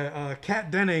also with the Kat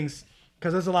Dennings,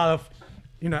 because there's a lot of,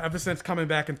 ever since coming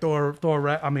back in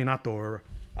WandaVision,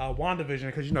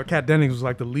 because Kat Dennings was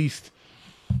like the least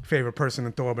favorite person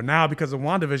in Thor, but now because of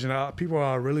WandaVision, people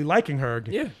are really liking her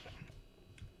again. Yeah.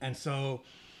 And so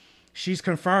she's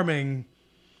confirming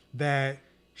that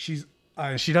she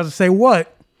doesn't say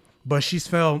what, but she's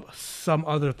filmed some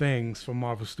other things for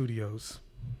Marvel Studios.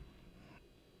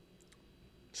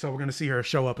 So we're gonna see her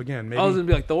show up again. Maybe I was gonna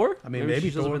be like Thor. I mean,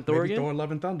 maybe Thor again? Thor: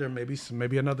 Love and Thunder.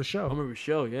 Maybe another show. Oh, maybe a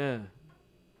show. Yeah,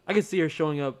 I could see her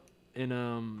showing up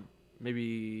in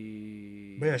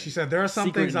maybe. But yeah, she said there are some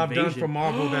Secret things I've done Invasion. for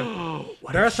Marvel that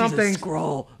What there if are some she's a things.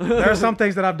 Skrull? There are some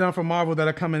things that I've done for Marvel that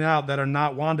are coming out that are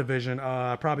not WandaVision.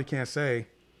 I probably can't say.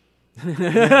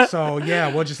 So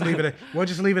yeah, we'll just leave it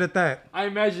at that. I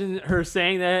imagine her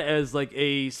saying that as like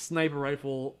a sniper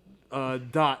rifle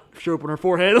dot show up on her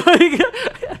forehead.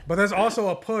 But there's also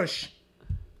a push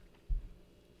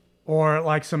or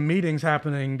like some meetings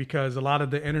happening because a lot of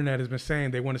the internet has been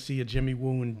saying they want to see a Jimmy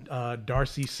Woo and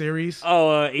Darcy series.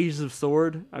 Oh, Agents of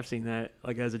S.W.O.R.D. I've seen that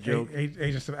like as a joke.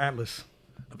 Agents of Atlas.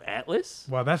 Of Atlas?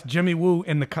 Well, that's Jimmy Woo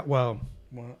in the well,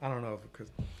 I don't know because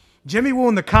Jimmy Woo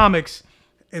in the comics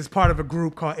is part of a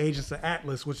group called Agents of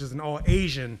Atlas, which is an all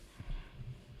Asian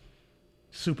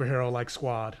superhero like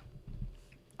squad.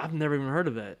 I've never even heard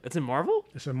of that. It's in Marvel?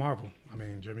 It's in Marvel. I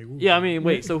mean, Jimmy Woo. Yeah, I mean,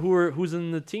 wait. So who's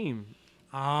in the team?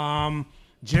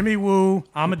 Jimmy Woo,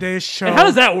 Amadeus Cho. And how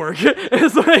does that work?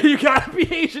 It's like you gotta be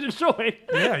Asian to join.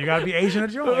 Yeah, you gotta be Asian to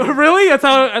join. Really? That's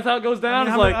how it goes down.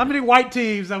 I mean, how many white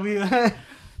teams?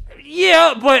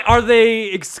 Yeah, but are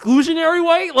they exclusionary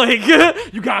white? Like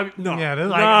you gotta no. Yeah, they're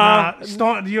like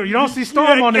Storm. You don't see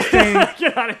Storm on this team.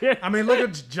 Get out of here. I mean, look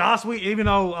at Joss Whedon. Even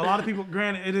though a lot of people,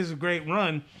 granted, it is a great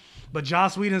run. But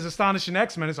Joss Whedon's Astonishing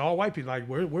X-Men, it's all white people. Like,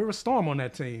 where was Storm on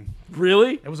that team?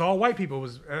 Really? It was all white people. It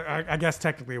was, I guess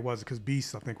technically it wasn't because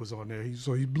Beast, I think, was on there. He's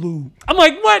blue. I'm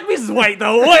like, what? Beast is white,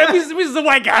 though. What? Beast is a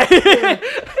white guy.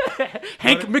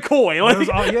 Hank McCoy. Like.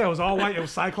 It was all white. It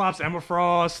was Cyclops, Emma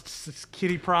Frost,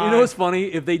 Kitty Pryde. You know what's funny?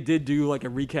 If they did do, like, a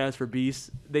recast for Beast,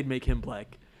 they'd make him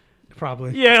black.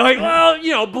 Probably. Yeah, like,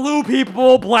 well, blue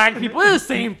people, black people, they're the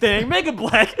same thing. Make him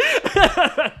black.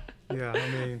 Yeah, I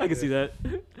mean. I can see that.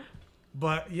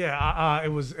 But yeah, it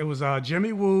was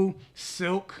Jimmy Woo,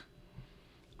 Silk,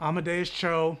 Amadeus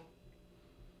Cho.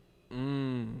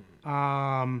 And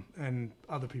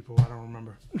other people I don't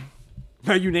remember.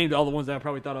 You named all the ones that I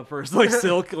probably thought of first, like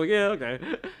Silk. Like, yeah, okay.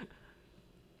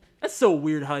 That's so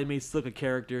weird how they made Silk a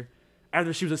character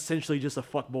after she was essentially just a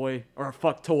fuck boy or a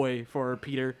fuck toy for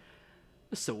Peter.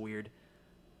 That's so weird.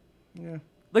 Yeah.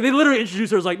 Like they literally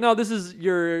introduced her as like, no, this is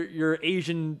your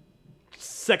Asian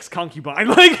sex concubine.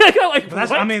 like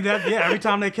that's, I mean, that, yeah. Every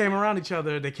time they came around each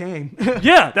other, they came.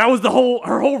 Yeah, that was her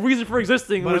whole reason for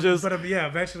existing. Was just, yeah,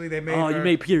 eventually they made. Oh, her, you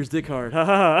made Peter's dick hard.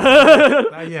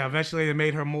 Yeah, eventually they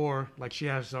made her more like she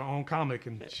has her own comic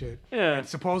and shit. Yeah. And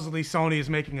supposedly Sony is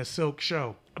making a Silk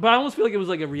show. But I almost feel like it was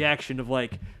like a reaction of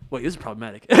like, wait, this is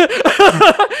problematic.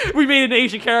 We made an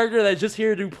Asian character that's just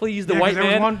here to please the white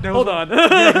man. Hold on.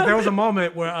 Yeah, 'cause there was a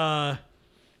moment where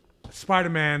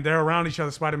Spider-Man, they're around each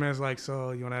other. Spider-Man's like,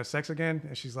 so you want to have sex again?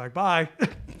 And she's like, bye.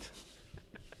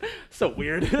 So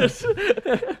weird.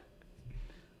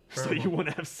 So you want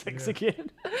to have sex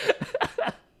again?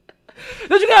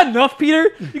 Don't you got enough,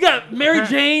 Peter? You got Mary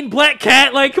Jane, Black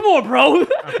Cat. Like, come on, bro.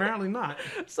 Apparently not.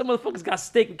 Some motherfuckers got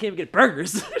steak and can't even get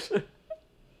burgers.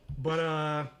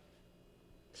 But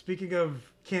speaking of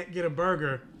can't get a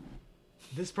burger,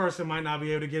 this person might not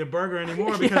be able to get a burger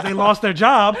anymore because they lost their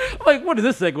job. Like, what is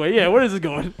this segue? Yeah, where is this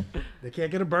going? They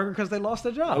can't get a burger because they lost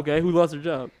their job. Okay, who lost their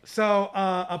job? So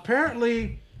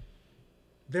apparently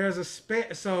there's a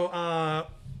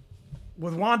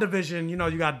with WandaVision, you know,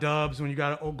 you got dubs when you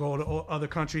got to go to other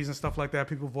countries and stuff like that,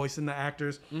 people voicing the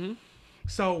actors. Mm-hmm.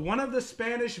 So one of the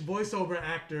Spanish voiceover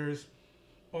actors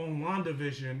on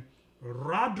WandaVision,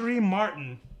 Rodri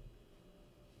Martin,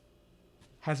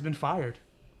 has been fired.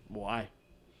 Why?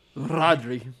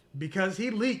 Rodri. Because he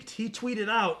tweeted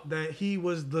out that he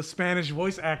was the Spanish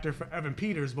voice actor for Evan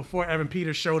Peters before Evan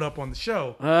Peters showed up on the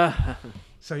show.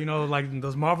 So, you know, like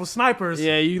those Marvel snipers.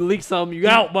 Yeah, you leaked something, you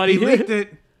out, buddy. He leaked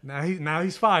it. Now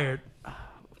he's fired.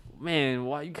 Man,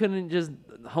 why you couldn't just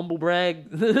humble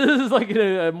brag? This is like in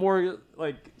a more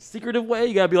like secretive way.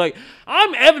 You gotta be like,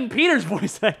 I'm Evan Peters'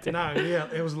 voice actor. No, yeah,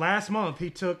 it was last month. He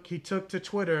took to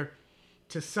Twitter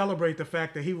to celebrate the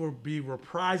fact that he will be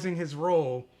reprising his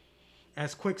role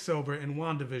as Quicksilver in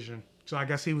WandaVision. So I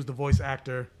guess he was the voice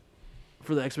actor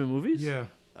for the X-Men movies. Yeah.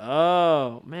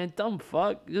 Oh man, dumb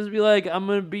fuck. Just be like, I'm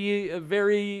gonna be a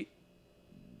very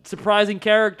surprising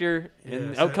character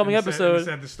in upcoming episode. He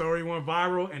said the story went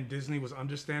viral and Disney was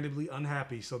understandably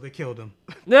unhappy, so they killed him.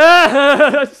 You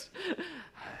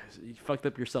fucked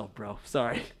up yourself, bro.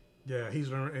 Sorry. Yeah, he's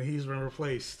been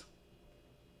replaced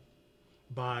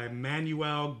by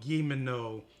Manuel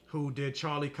Guimeno, who did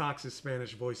Charlie Cox's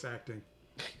Spanish voice acting.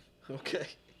 Okay.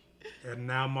 And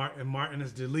now Martin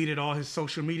has deleted all his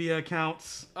social media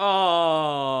accounts.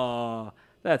 Oh,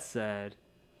 that's sad.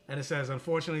 And it says,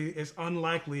 unfortunately, it's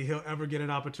unlikely he'll ever get an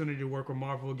opportunity to work with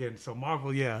Marvel again. So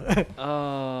Marvel, yeah.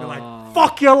 Oh. They're like,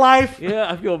 fuck your life.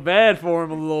 Yeah, I feel bad for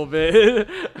him a little bit.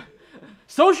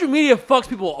 Social media fucks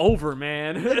people over,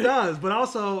 man. It does, but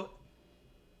also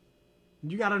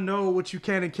you gotta know what you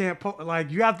can and can't post.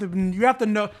 Like you have to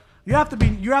know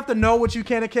what you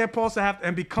can and can't post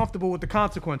and be comfortable with the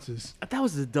consequences. That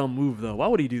was a dumb move, though. Why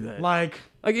would he do that? Like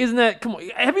isn't that? Come on,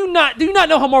 do you not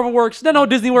know how Marvel works? Not know how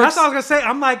Disney works. That's what I was gonna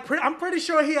say. I'm pretty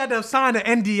sure he had to sign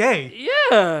an NDA.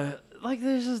 Yeah, like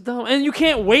this is dumb, and you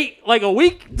can't wait like a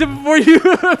week before you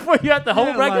have to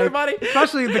home wreck everybody.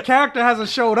 Especially if the character hasn't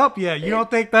showed up yet. You don't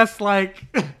think that's like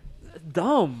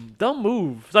dumb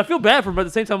move? So I feel bad for him, but at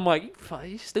the same time, I'm like,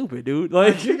 you stupid, dude.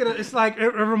 Like it's like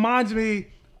it reminds me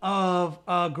of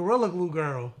Gorilla Glue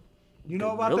Girl. You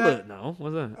know about that? No,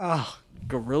 what's that? Oh,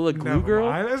 Gorilla Glue Girl.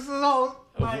 Mind. This is all.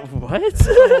 Like, what?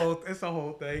 It's a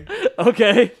whole thing.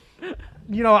 Okay.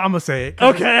 You know, I'm gonna say it.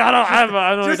 Okay,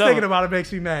 I don't. Just thinking about it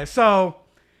makes me mad. So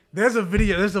there's a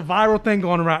viral thing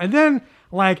going around, and then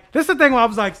like this is the thing where I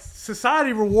was like,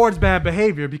 society rewards bad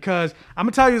behavior because I'm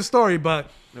gonna tell you the story,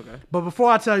 but before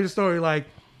I tell you the story, like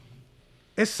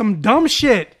it's some dumb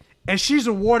shit, and she's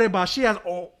rewarded by she has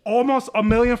almost 1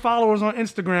 million followers on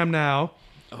Instagram now.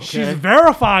 Okay. She's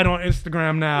verified on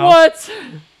Instagram now. What?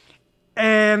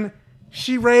 And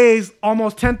she raised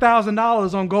almost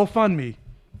 $10,000 on GoFundMe.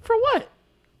 For what?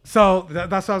 So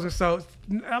that's what I was gonna say.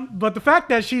 But the fact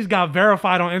that she's got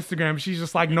verified on Instagram, she's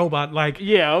just like nobody. Like,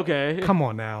 yeah, okay. Come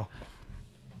on now.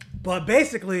 But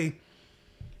basically,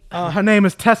 her name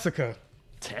is Tessica.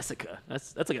 Tessica.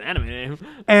 That's like an anime name.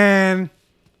 And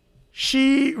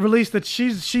she released that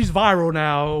she's viral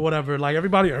now or whatever. Like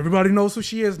everybody knows who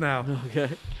she is now. Okay.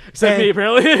 Except me,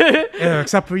 apparently. Yeah,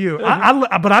 except for you.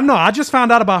 But I just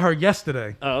found out about her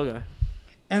yesterday. Oh, okay.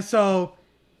 And so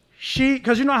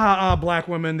because you know how black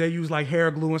women, they use like hair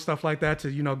glue and stuff like that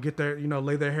to, get their,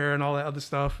 lay their hair and all that other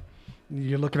stuff.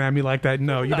 You're looking at me like that.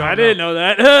 No, you don't. I didn't know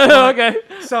that. Okay.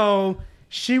 So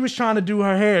she was trying to do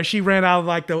her hair. She ran out of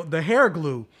like the hair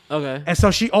glue. Okay. And so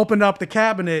she opened up the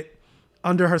cabinet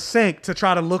under her sink to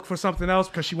try to look for something else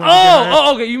because she wanted to get her hair.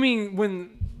 Oh, okay. You mean when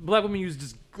black women use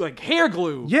just like hair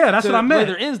glue? Yeah, that's to what I meant.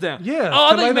 lay their ends down. Yeah. Oh,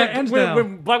 I to thought you lay their meant ends when, down.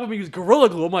 when black women use Gorilla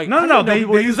Glue. I'm like, No. They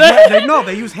They use that.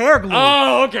 they use hair glue.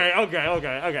 Oh, okay.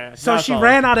 So Now I she follow.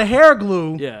 ran out of hair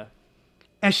glue. Yeah.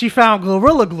 And she found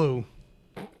Gorilla Glue.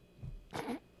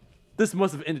 This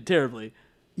must have ended terribly.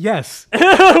 Yes.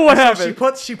 What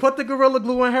happened? She put the Gorilla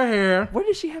Glue in her hair. Where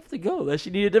did she have to go that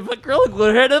she needed to put Gorilla Glue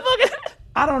in her hair to fucking?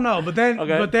 I don't know, but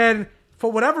then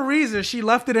for whatever reason she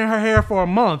left it in her hair for a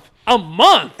month. A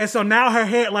month. And so now her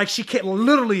hair, like she can't,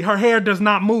 literally her hair does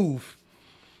not move.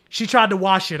 She tried to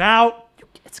wash it out.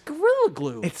 It's Gorilla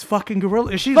Glue. It's fucking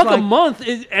Gorilla. She's Fuck like, a month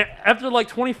is after like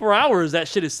 24 hours that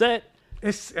shit is set.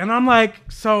 And I'm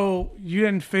like, so you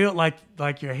didn't feel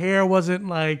like your hair wasn't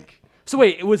like. So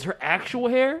wait, it was her actual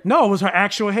hair? No, it was her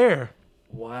actual hair.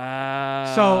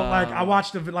 Wow. So like I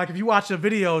watched if you watch the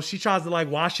video, she tries to like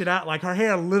wash it out. Like her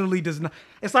hair literally does not.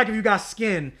 It's like if you got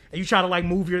skin and you try to like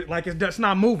move it's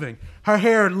not moving. Her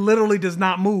hair literally does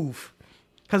not move.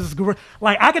 Cause it's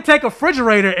like I could take a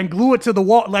refrigerator and glue it to the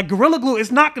wall. Like Gorilla Glue,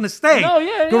 it's not gonna stay. No,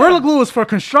 yeah. Gorilla Glue is for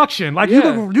construction. Like you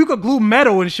could glue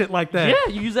metal and shit like that.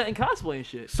 Yeah, you use that in cosplay and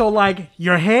shit. So like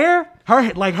your hair,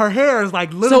 her hair is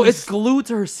like literally. So it's glued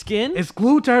to her skin. It's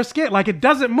glued to her skin. Like it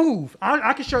doesn't move.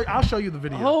 I can show you. I'll show you the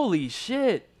video. Holy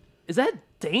shit! Is that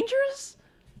dangerous?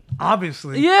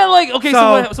 Obviously. Yeah, like okay.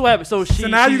 So what happened? So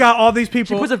now you got all these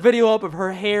people. She puts a video up of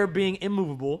her hair being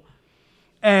immovable.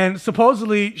 And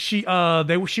supposedly she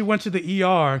went to the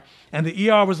ER and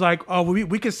the ER was like, oh,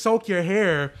 we could soak your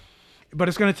hair, but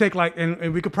it's gonna take like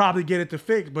and we could probably get it to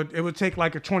fix, but it would take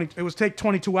like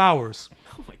 22 hours.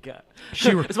 Oh my god.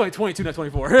 It's like 22, not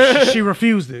 24. She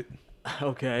refused it.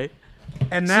 Okay.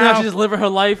 And so now she's just living her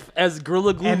life as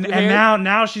Gorilla Glue. And hair?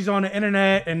 now she's on the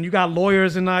internet and you got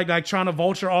lawyers and like trying to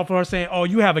vulture off of her saying, oh,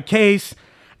 you have a case.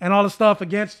 And all the stuff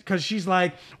against, because she's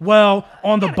like, well,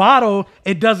 on the bottle,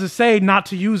 it doesn't say not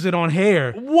to use it on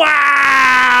hair.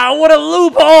 Wow, what a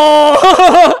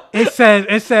loophole!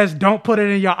 It says don't put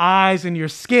it in your eyes and your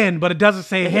skin, but it doesn't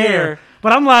say hair.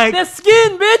 But I'm like, that's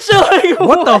skin, bitch. Like,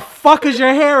 what the fuck is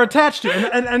your hair attached to?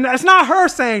 And it's not her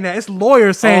saying that. It's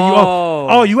lawyers saying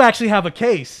you actually have a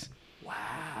case. Wow.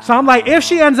 So I'm like, if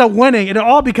she ends up winning, it'll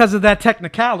all because of that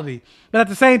technicality. But at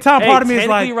the same time, part of me is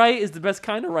like, right is the best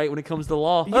kind of right when it comes to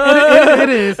law. It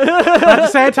is. But at the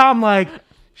same time, like,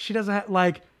 she doesn't have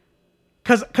like,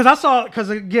 because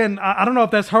again, I don't know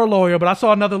if that's her lawyer, but I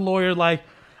saw another lawyer like,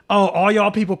 oh, all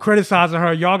y'all people criticizing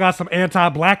her, y'all got some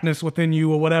anti-blackness within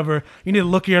you or whatever. You need to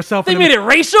look at yourself. They made it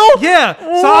racial? Yeah.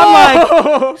 So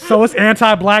I'm like, so it's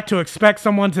anti-black to expect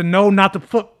someone to know not to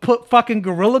put fucking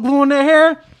Gorilla Glue in their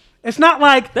hair? It's not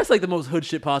like... That's like the most hood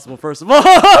shit possible, first of all.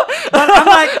 But I'm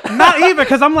like, not even,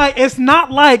 because I'm like, it's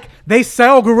not like they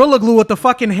sell Gorilla Glue at the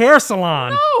fucking hair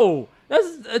salon. No. That's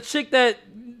a chick that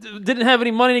didn't have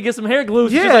any money to get some hair glue.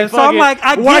 So yeah, so I'm like,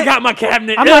 I got my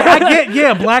cabinet. I'm like, I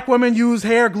get, black women use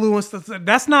hair glue and stuff.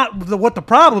 That's not what the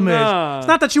problem is. It's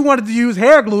not that you wanted to use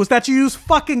hair glue. It's that you use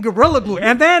fucking Gorilla Glue.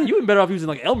 And then... You would better off using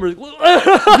like Elmer's glue.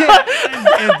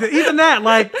 and even that,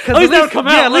 like... At least that would come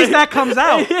out. Yeah, at least that comes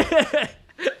out. Yeah.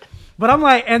 But I'm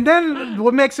like, and then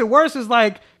what makes it worse is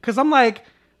like, because I'm like,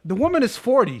 the woman is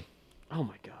 40. Oh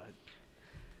my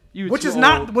god, which is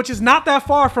not that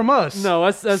far from us. No,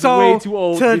 that's way too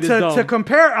old to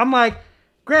compare. I'm like,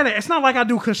 granted, it's not like I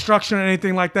do construction or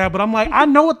anything like that, but I'm like, I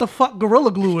know what the fuck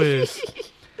Gorilla Glue is.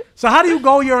 So how do you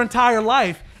go your entire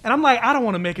life? And I'm like, I don't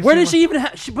want to make it. Where did she even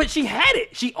have? But she had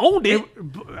it. She owned it.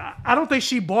 I don't think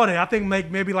she bought it. I think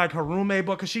maybe like her roommate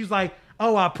bought, because she's like,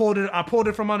 oh, I pulled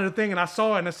it from under the thing and I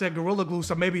saw it and it said Gorilla Glue.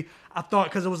 So maybe I thought,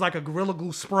 because it was like a Gorilla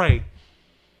Glue spray.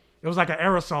 It was like an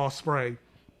aerosol spray.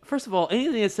 First of all,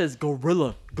 anything that says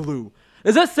Gorilla Glue,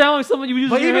 does that sound like something you use?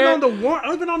 But in your even hair?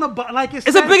 on the like it's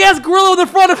a big ass gorilla in the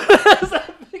front of it. It's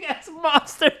a big ass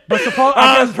monster. But suppose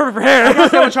it's perfect for hair. I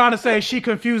guess they were trying to say she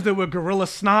confused it with Gorilla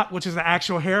Snot, which is the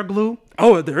actual hair glue.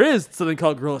 Oh, there is something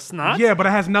called Gorilla Snot. Yeah, but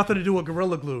it has nothing to do with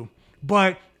Gorilla Glue.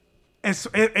 But as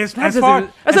less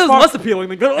appealing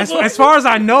than Gorilla Glue. As far as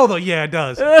I know, though, yeah, it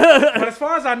does. But as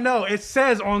far as I know, it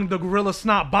says on the Gorilla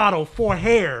Snot bottle for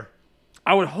hair.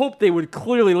 I would hope they would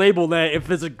clearly label that if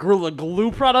it's a Gorilla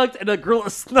Glue product and a Gorilla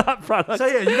Snot product. So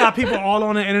yeah, you got people all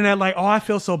on the internet like, oh, I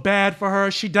feel so bad for her.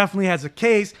 She definitely has a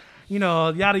case,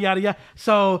 yada, yada, yada.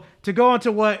 So to go into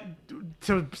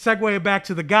to segue it back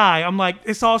to the guy, I'm like,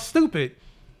 it's all stupid.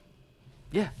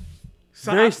 Yeah.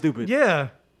 Very stupid. Yeah.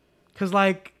 Because,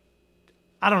 like,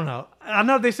 I don't know. I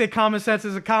know they say common sense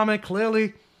is a comment,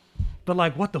 clearly. But,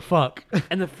 like, what the fuck?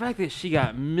 And the fact that she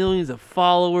got millions of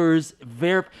followers,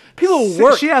 people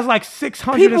work. She has, like,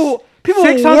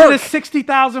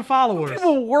 660,000 followers.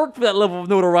 People work for that level of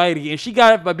notoriety, and she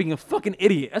got it by being a fucking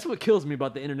idiot. That's what kills me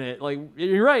about the internet. Like,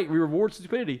 you're right. We reward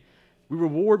stupidity. We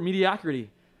reward mediocrity.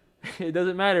 It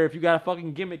doesn't matter if you got a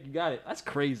fucking gimmick, you got it. That's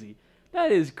crazy.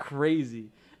 That is crazy.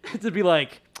 To be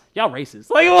like, y'all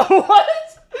racist. Like, what?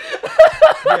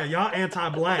 Yeah, y'all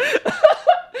anti-black.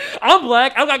 I'm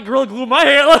black. I got Gorilla Glue in my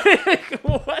hair. Like,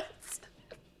 what?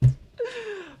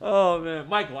 Oh man,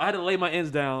 Michael, I had to lay my ends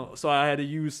down, so I had to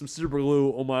use some super glue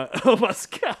on my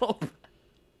scalp.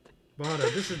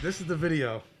 Bada, this is the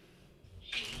video.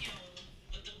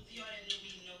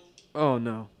 Oh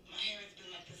no.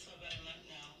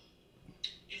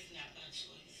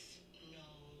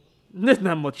 It's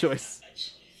not my choice.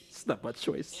 It's not my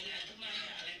choice.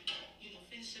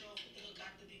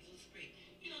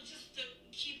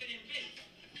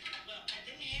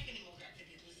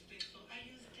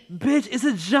 Bitch, it's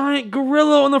a giant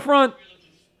gorilla on the front.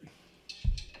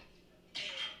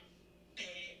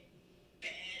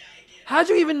 How'd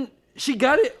you even... She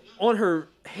got it on her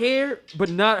hair, but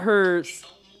not her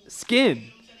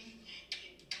skin.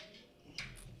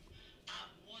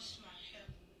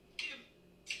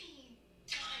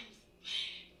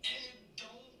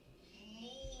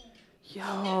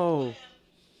 Yo.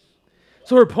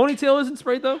 So her ponytail isn't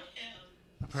sprayed, though?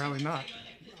 Apparently not.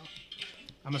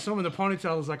 I'm assuming the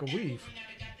ponytail is like a weave.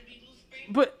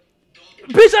 But,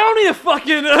 bitch, I don't need a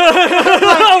fucking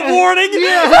warning.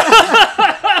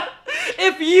 Yeah.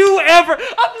 If you ever,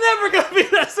 I'm never gonna be in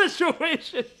that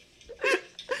situation.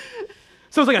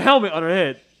 So it's like a helmet on her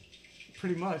head.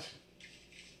 Pretty much.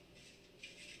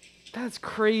 That's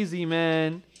crazy,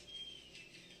 man.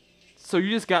 So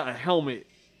you just got a helmet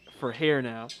for hair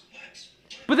now.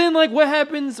 But then, like, what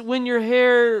happens when your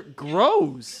hair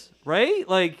grows, right?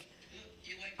 Like,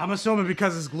 I'm assuming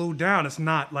because it's glued down, it's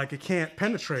not, like, it can't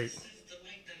penetrate.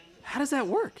 How does that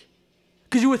work?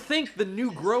 Because you would think the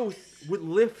new growth would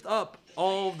lift up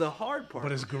all the hard parts.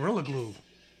 But it's Gorilla Glue.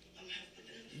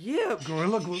 Yeah.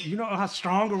 Gorilla Glue. You know how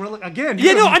strong Gorilla... Again...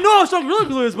 Yeah, no, I know how strong Gorilla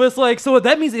Glue is, but it's like, so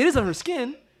that means it is on her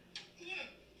skin.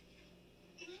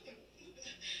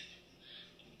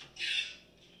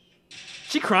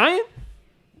 She crying?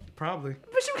 Probably.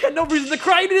 But she had no reason to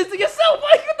cry. You did this to yourself.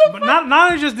 Like, what the But fuck?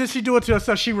 not only just did she do it to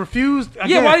herself, she refused... Again,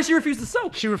 Yeah, why did she refuse to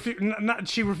soak? She refused...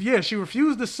 She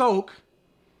refused to soak.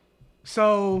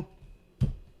 So...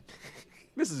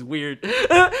 This is weird.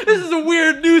 This is a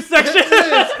weird news section.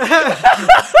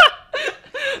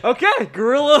 Okay,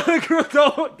 Gorilla,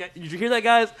 don't... Did you hear that,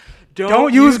 guys?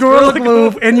 Don't use Gorilla Glue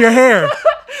in your hair.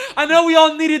 I know we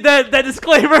all needed that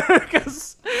disclaimer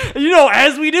because, you know,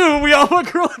 as we do, we all put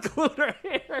Gorilla Glue in our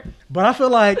hair. But I feel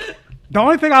like the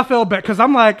only thing I feel bad, because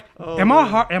I'm like, am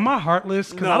I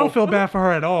heartless? Because I don't feel bad for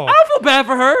her at all. I don't feel bad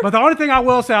for her. But the only thing I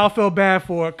will say I'll feel bad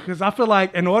for, because I feel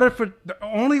like in order for the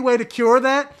only way to cure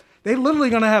that, they literally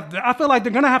gonna have to, I feel like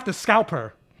they're gonna have to scalp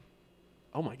her.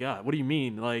 Oh my God, what do you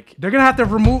mean? Like, they're gonna have to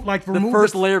remove the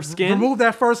first layer of skin? Remove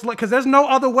that first layer, because there's no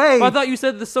other way. But I thought you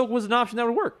said the soak was an option that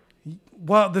would work.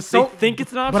 Well, the soak. They think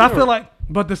it's an option? But I feel like,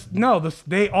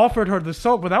 they offered her the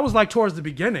soak, but that was like towards the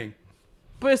beginning.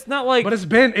 But it's not like. But it's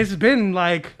been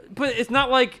like. But it's not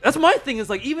like. That's my thing, is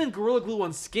like, even Gorilla Glue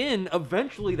on skin,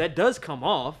 eventually that does come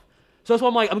off. So that's why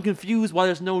I'm like, I'm confused why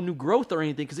there's no new growth or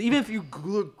anything. Because even if you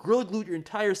Gorilla Glued your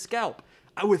entire scalp,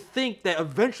 I would think that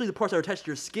eventually the parts that are attached to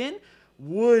your skin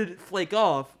would flake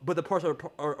off, but the parts that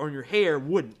are on your hair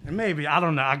wouldn't. And maybe, I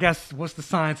don't know. I guess, what's the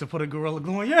science of putting Gorilla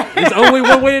Glue on your hair? There's only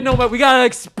one way to know, but we gotta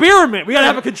experiment. We gotta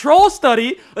have a control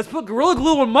study. Let's put Gorilla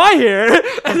Glue on my hair.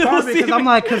 And then we'll see. Because I'm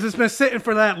like, because it's been sitting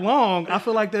for that long, I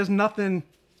feel like there's nothing.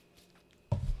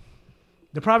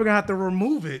 They're probably gonna have to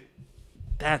remove it.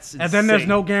 That's insane. And then there's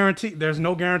no guarantee. There's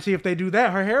no guarantee if they do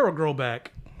that, her hair will grow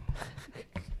back.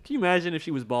 Can you imagine if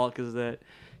she was bald because of that?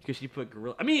 Because she put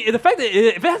Gorilla... I mean, the fact that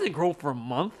if it hasn't grown for a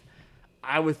month,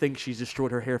 I would think she's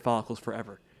destroyed her hair follicles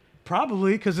forever.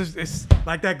 Probably, because it's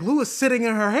like that glue is sitting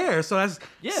in her hair, so that's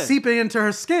seeping into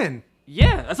her skin.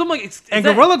 Yeah, that's what I'm like. And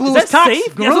Gorilla Glue is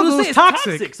toxic. Gorilla Glue is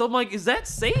toxic. So I'm like, is that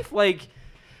safe? Like,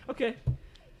 okay.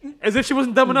 As if she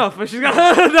wasn't dumb enough, but she's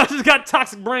got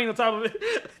toxic brain on top of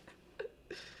it.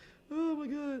 Oh my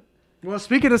God. Well,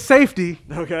 speaking of safety,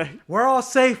 okay, we're all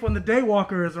safe when the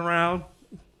Daywalker is around.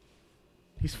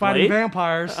 He's fighting Blade?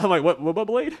 vampires. I'm like, what about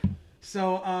Blade?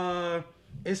 So,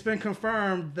 it's been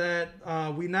confirmed that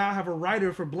we now have a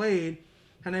writer for Blade.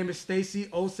 Her name is Stacey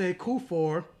Osei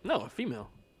Kuffour. No, a female.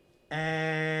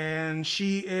 And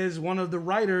she is one of the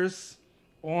writers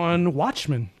on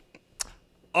Watchmen.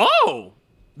 Oh,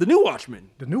 the new Watchmen.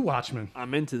 The new Watchmen.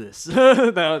 I'm into this.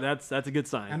 That's a good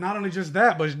sign. And not only just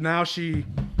that, but now she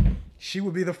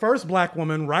would be the first black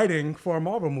woman writing for a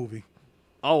Marvel movie.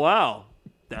 Oh, wow.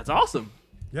 That's awesome.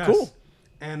 Yes. Cool.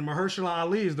 And Mahershala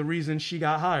Ali is the reason she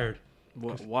got hired.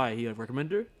 Why? He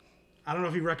recommended her? I don't know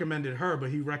if he recommended her, but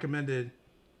he recommended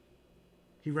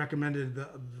the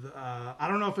I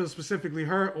don't know if it was specifically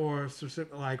her or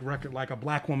specific, like a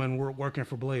black woman working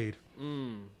for Blade.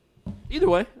 Either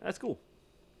way, that's cool.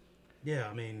 Yeah,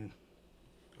 I mean,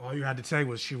 all you had to say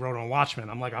was she wrote on Watchmen.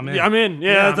 I'm like, I'm in. Yeah, I'm in.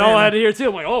 Yeah, that's all I had to hear too.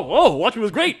 I'm like, oh, Watchmen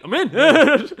was great. I'm in.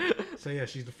 So yeah,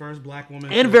 she's the first black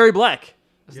woman. And very black.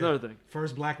 That's another thing.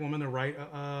 First black woman to write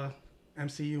a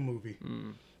MCU movie.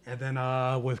 And then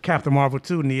with Captain Marvel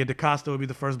 2, Nia DaCosta would be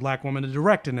the first black woman to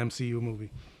direct an MCU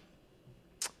movie.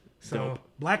 So, Dope.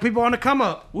 Black people on the come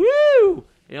up. Woo!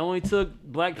 It only took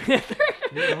Black Panther.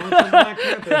 Yeah, it only took Black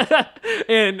Panther.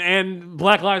 and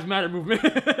Black Lives Matter movement.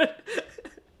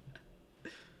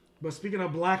 But speaking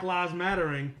of Black Lives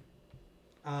Mattering,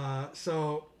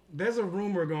 so there's a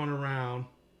rumor going around,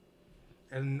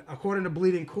 and according to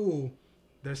Bleeding Cool,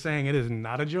 they're saying it is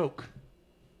not a joke.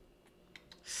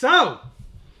 So,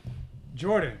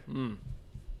 Jordan,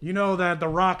 you know that The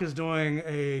Rock is doing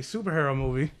a superhero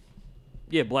movie.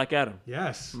 Yeah, Black Adam.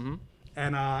 Yes.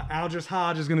 And Aldous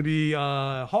Hodge is going to be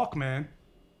Hawkman.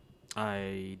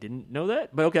 I didn't know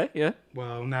that, but okay, yeah.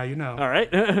 Well, now you know. All right.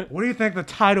 What do you think the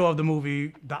title of the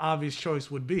movie, the obvious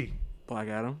choice, would be? Black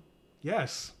Adam?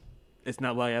 Yes. It's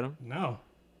not Black Adam? No.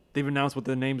 They've announced what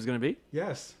the name is going to be?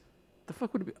 Yes. The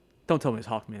fuck would it be? Don't tell me it's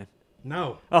Hawkman.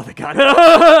 No. Oh, thank God.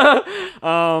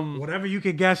 Whatever you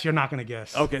could guess, you're not going to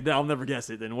guess. Okay, then I'll never guess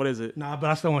it then. What is it? Nah, but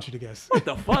I still want you to guess. What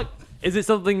the fuck? Is it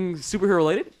something superhero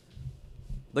related?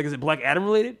 Like, is it Black Adam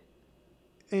related?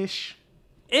 Ish.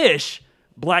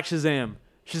 Black Shazam.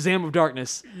 Shazam of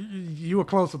Darkness. You were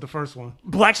close with the first one.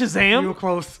 Black Shazam? You were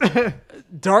close.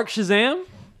 Dark Shazam?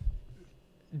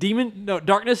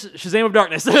 Darkness? Shazam of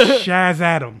Darkness. Shaz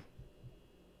Adam.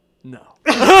 No.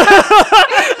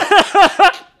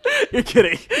 You're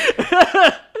kidding.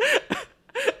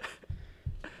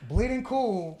 Bleeding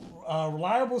Cool, a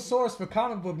reliable source for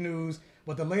comic book news,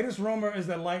 but the latest rumor is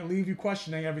that light leave you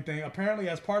questioning everything. Apparently,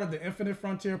 as part of the Infinite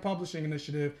Frontier Publishing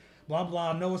Initiative, blah,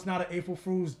 blah. No, it's not an April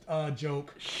Fool's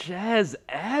joke. Shaz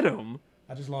Adam?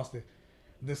 I just lost it.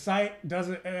 The site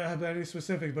doesn't have any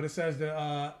specifics, but it says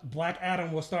that Black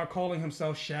Adam will start calling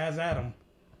himself Shaz Adam.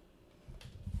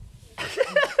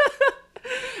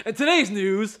 In today's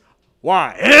news,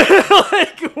 why?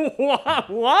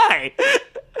 Why?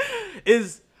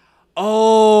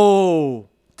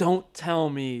 Don't tell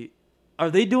me. Are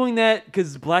they doing that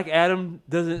because Black Adam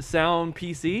doesn't sound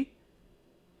PC?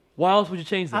 Why else would you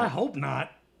change that? I hope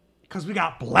not. Because we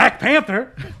got Black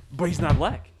Panther. But he's not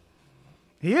black.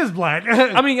 He is black.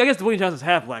 I mean, I guess Dwayne Johnson's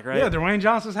half black, right? Yeah, Dwayne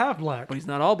Johnson's half black. But he's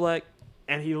not all black.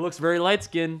 And he looks very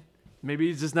light-skinned. Maybe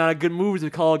it's just not a good move to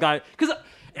call a guy... Because...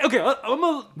 Okay, I'm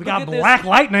gonna. We got Black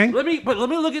Lightning. Let me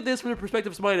look at this from the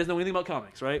perspective of somebody that doesn't know anything about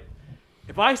comics, right?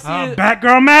 If I see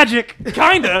Batgirl magic,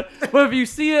 kinda, but if you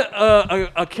see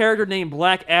a character named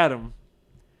Black Adam,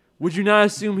 would you not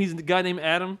assume he's the guy named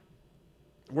Adam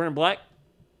wearing black?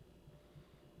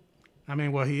 I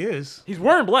mean, well, he is. He's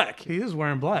wearing black. He is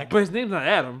wearing black, but his name's not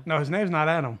Adam. No, his name's not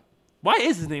Adam. Why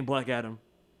is his name Black Adam?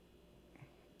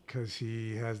 Because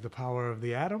he has the power of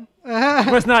the atom.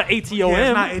 But it's not ATOM.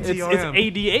 Yeah, it's not ATOM. It's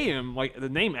ADAM, like the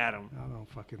name Adam. I don't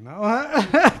fucking know.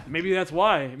 Maybe that's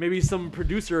why. Maybe some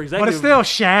producer executive. But it's still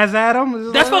Shaz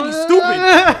Adam. That's fucking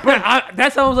stupid. But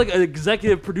that sounds like an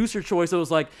executive producer choice. That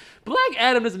was like, Black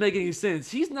Adam doesn't make any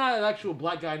sense. He's not an actual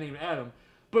black guy named Adam.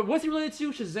 But what's he related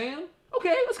to? Shazam?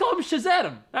 Okay, let's call him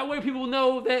Shazam. That way people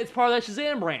know that it's part of that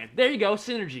Shazam brand. There you go,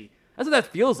 synergy. That's what that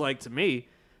feels like to me.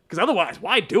 Because otherwise,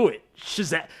 why do it?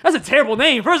 Shazam. That's a terrible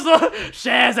name. First of all,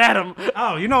 Shaz Adam.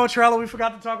 Oh, you know what trailer we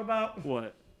forgot to talk about?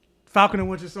 What? Falcon and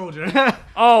Winter Soldier.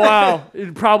 Oh, wow.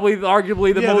 Probably,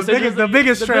 arguably, the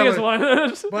biggest trailer.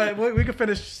 Biggest one. But we can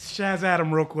finish Shaz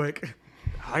Adam real quick.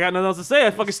 I got nothing else to say.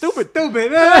 That's fucking stupid.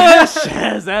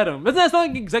 Shaz Adam. Isn't that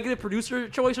something like executive producer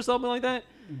choice or something like that?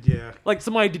 Yeah. Like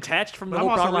somebody detached from the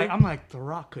whole property? I'm like, The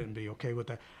Rock couldn't be okay with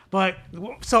that. But,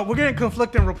 so we're getting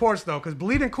conflicting reports, though, because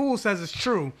Bleeding Cool says it's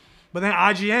true. But then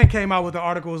IGN came out with the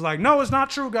article, was like, no, it's not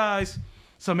true, guys.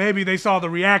 So maybe they saw the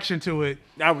reaction to it.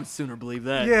 I would sooner believe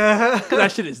that. Yeah.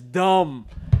 That shit is dumb.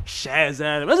 Shaz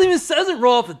Adam. It doesn't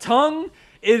roll off the tongue.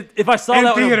 If I saw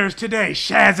that in theaters today,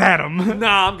 Shaz Adam.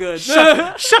 Nah, I'm good.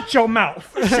 Shut your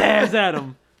mouth. Shaz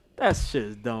Adam. That shit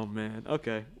is dumb, man.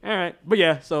 Okay. All right. But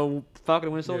yeah, so Falcon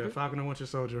and Winter Soldier? Yeah, Falcon and Winter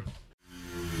Soldier.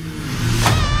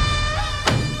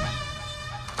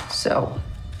 So,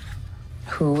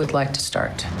 who would like to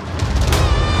start?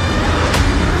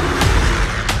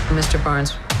 Mr.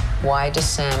 Barnes, why does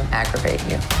Sam aggravate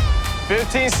you?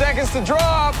 15 seconds to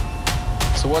drop.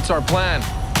 So what's our plan?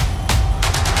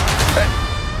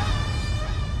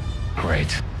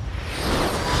 Great.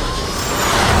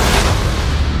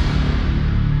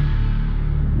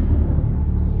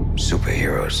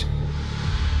 Superheroes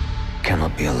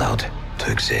cannot be allowed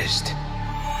to exist.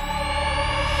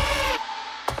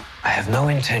 I have no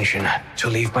intention to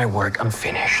leave my work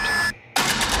unfinished.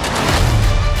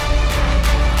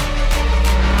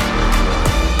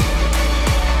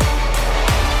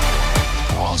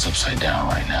 The world's upside down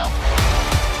right now.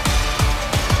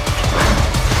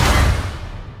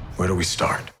 Where do we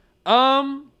start? I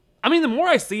mean, the more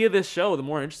I see of this show, the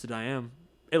more interested I am.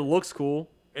 It looks cool.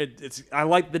 I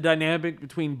like the dynamic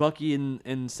between Bucky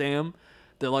and Sam.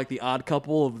 They're like the odd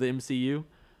couple of the MCU.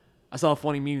 I saw a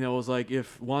funny meme that was like,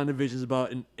 if WandaVision is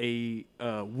about a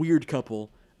weird couple,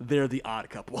 they're the odd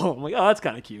couple. I'm like, oh, that's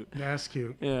kind of cute. Yeah, that's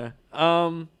cute. Yeah. I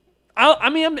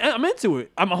mean, I'm into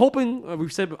it. I'm hoping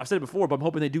I've said it before, but I'm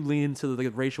hoping they do lean into the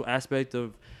racial aspect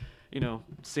of,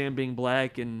 Sam being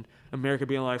black and America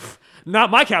being like,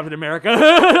 not my Captain America,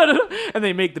 and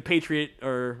they make the Patriot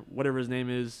or whatever his name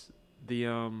is the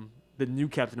new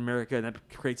Captain America, and that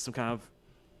creates some kind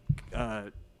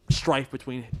of strife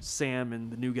between Sam and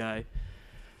the new guy.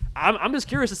 I'm just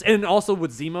curious, and also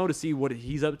with Zemo to see what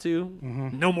he's up to.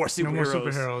 Mm-hmm. No more superheroes. No more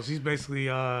superheroes. He's basically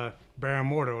Baron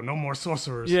Mordo. No more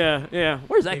sorcerers. Yeah.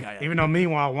 Where's that guy at? Even though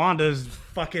meanwhile Wanda's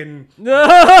fucking.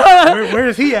 where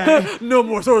is he at? No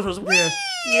more sorcerers.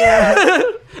 Yeah.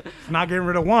 Not getting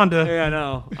rid of Wanda. Yeah, I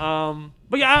know.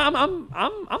 But yeah,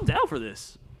 I'm down for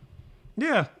this.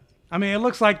 Yeah, I mean, it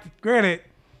looks like, granted,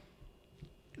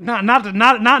 not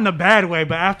in a bad way,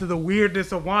 but after the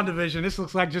weirdness of WandaVision, this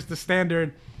looks like just the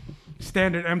standard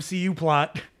MCU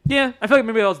plot. Yeah, I feel like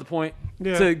maybe that was the point.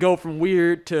 Yeah. To go from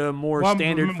weird to more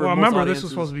standard for most remember, audiences. this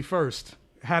was supposed to be first.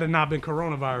 Had it not been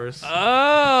coronavirus.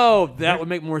 Oh, that would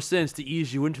make more sense to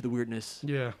ease you into the weirdness.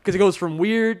 Yeah. Because it goes from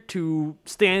weird to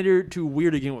standard to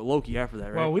weird again with Loki after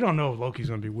that, right? Well, we don't know if Loki's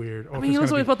going to be weird. Or I mean,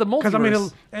 let's wait about the multiverse.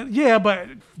 Because, I mean, yeah, but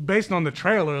based on the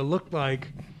trailer, it looked like...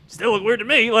 Still look weird to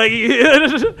me. Like,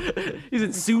 he's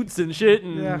in suits and shit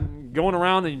and going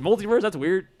around the multiverse. That's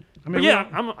weird. I mean, but yeah,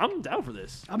 I'm down for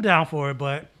this. I'm down for it,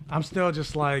 but I'm still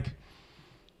just like...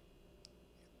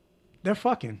 They're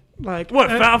fucking. Like what?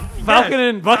 Falcon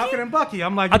and Bucky? Falcon and Bucky.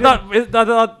 I'm like, I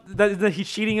thought that he's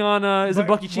cheating on. Isn't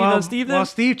Bucky cheating on Steve? Then? Well,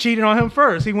 Steve cheated on him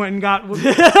first. He went and got.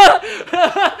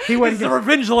 He went. It's the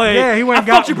revenge lay. Yeah, he went. I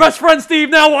fought your best friend, Steve.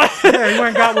 Now what? Yeah, he went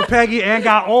and got with Peggy and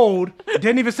got old.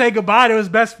 Didn't even say goodbye to his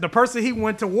best, the person he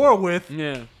went to war with.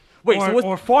 Yeah. Wait.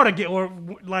 Or fought against, or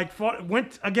like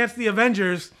went against the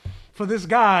Avengers for this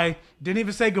guy. Didn't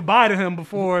even say goodbye to him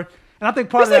before. And I think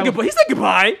part of that. He said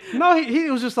goodbye. No, he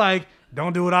was just like,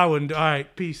 don't do what I wouldn't do. All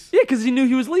right, peace. Yeah, because he knew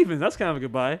he was leaving. That's kind of a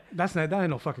goodbye. That ain't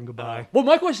no fucking goodbye. Well,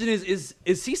 my question is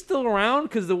he still around?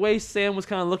 Because the way Sam was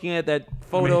kind of looking at that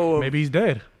photo, maybe he's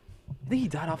dead. I think he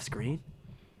died off screen.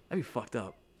 That'd be fucked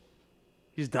up.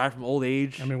 He just died from old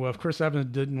age. I mean, well, if Chris Evans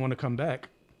didn't want to come back,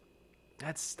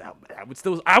 that would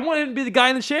still. I want him to be the guy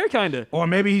in the chair, kind of. Or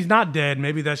maybe he's not dead.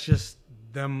 Maybe that's just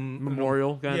them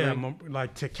memorial kind of thing.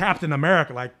 Like to Captain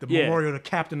America, like the memorial to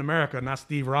Captain America, not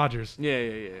Steve Rogers.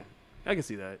 Yeah. I can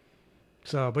see that.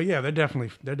 So, but yeah, they're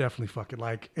definitely fucking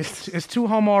like it's too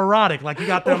homoerotic. Like you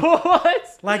got them,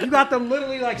 what? Like you got them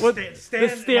literally like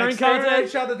staring at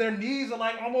each other. Their knees are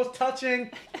like almost touching.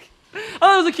 Oh,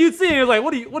 that was a cute scene. It was like,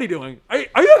 what are you doing? Are you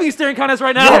having a staring contest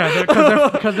right now? Yeah,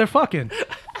 because they're fucking.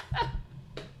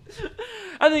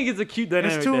 I think it's a cute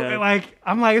dynamic. It's too like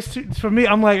I'm like it's too, for me.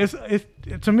 I'm like it's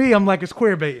to me. I'm like it's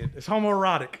queer baiting. It's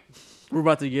homoerotic. We're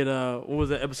about to get what was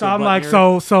that episode? So I'm like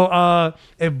so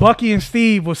if Bucky and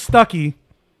Steve was Stucky.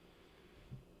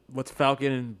 What's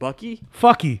Falcon and Bucky?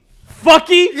 Fucky.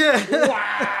 Yeah.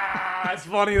 Wow, that's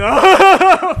funny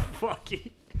though.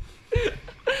 Fucky.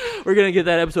 We're gonna get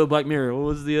that episode of Black Mirror. What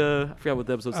was the? I forgot what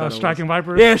the episode title was. Striking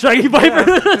Vipers. Yeah, Striking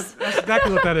Vipers. That's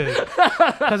exactly what that is.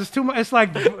 Because it's too much. It's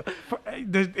like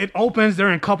it opens.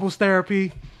 They're in couples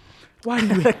therapy. Why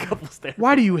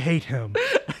do you hate him?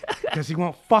 Because he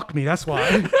won't fuck me. That's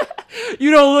why.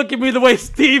 You don't look at me the way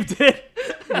Steve did.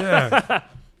 Yeah.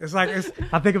 It's like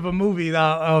I think of a movie that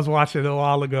I was watching a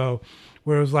while ago,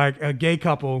 where it was like a gay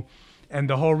couple, and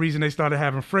the whole reason they started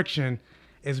having friction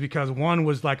is because one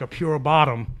was like a pure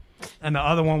bottom and the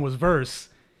other one was verse.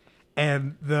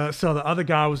 And the other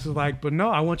guy was like, but no,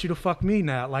 I want you to fuck me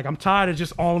now. Like, I'm tired of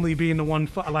just only being the one.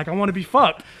 Like, I want to be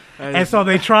fucked. And so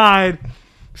they tried.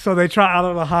 I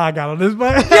don't know how I got on this,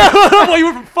 but well, you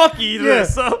were from fucky to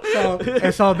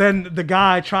this. So then the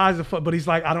guy tries to fuck, but he's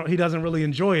like, he doesn't really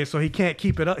enjoy it, so he can't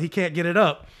keep it up. He can't get it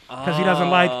up because he doesn't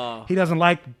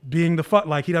like being the fuck.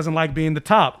 Like, he doesn't like being the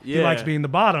top. Yeah. He likes being the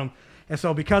bottom. And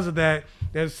so because of that,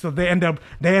 they end up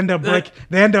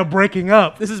breaking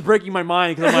up. This is breaking my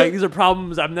mind because I'm like, these are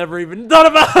problems I've never even thought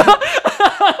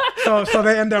about. so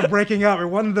they end up breaking up, and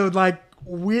one of the like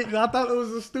weird. I thought it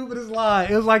was the stupidest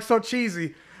line. It was like so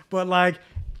cheesy, but like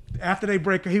after they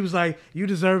break, he was like, "You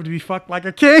deserve to be fucked like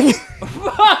a king."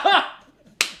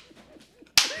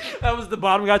 That was the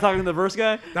bottom guy talking to the verse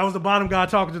guy? That was the bottom guy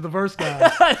talking to the verse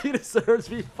guy. He deserves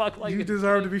to be fucked like a king. You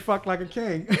deserve to be fucked like a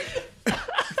king.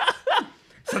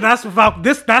 So that's what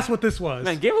this was.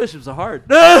 Man, game relationships are hard.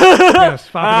 Yes,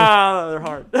 they're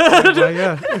hard.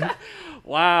 Yeah.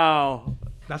 Wow.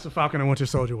 That's what Falcon and Winter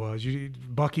Soldier was.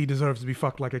 Bucky deserves to be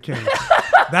fucked like a king.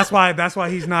 That's why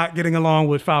he's not getting along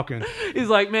with Falcon. He's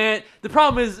like, man, the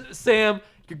problem is, Sam,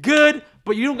 you're good,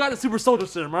 but you don't got the super soldier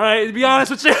serum, all right? To be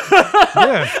honest with you.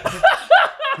 Yeah.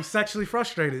 He's sexually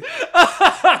frustrated.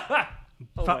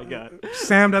 Oh my God.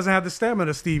 Sam doesn't have the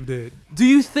stamina Steve did. Do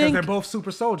you think they're both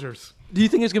super soldiers? Do you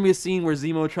think there's gonna be a scene where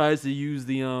Zemo tries to use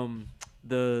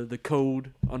the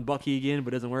code on Bucky again,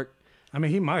 but it doesn't work? I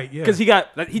mean, he might, yeah. Because he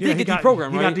did get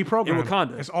deprogrammed, right? He got deprogrammed in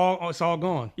Wakanda. It's all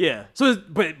gone. Yeah. So,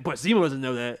 but Zemo doesn't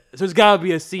know that. So there's gotta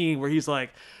be a scene where he's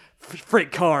like,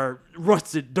 freight car,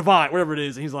 rusted, divide, whatever it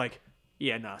is, and he's like,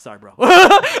 yeah, nah, sorry, bro.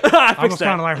 I was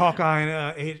kind of like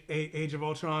Hawkeye in Age of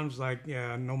Ultron. Was like,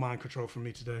 yeah, no mind control for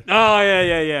me today. Oh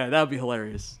yeah. That would be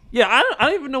hilarious. Yeah, I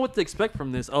don't even know what to expect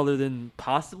from this other than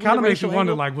possibly. Kind of makes you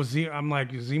wonder, like, I'm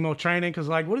like, is Zemo training? Because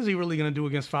like, what is he really gonna do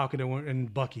against Falcon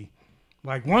and Bucky?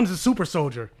 Like, one's a super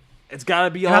soldier. It's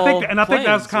gotta be and all. I think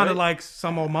that's kind of like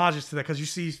some homages to that because you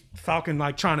see Falcon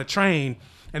like trying to train.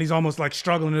 And he's almost like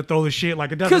struggling to throw the shit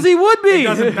like it doesn't. Because he would be.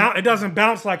 It doesn't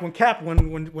bounce like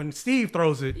when Steve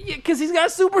throws it. Yeah, because he's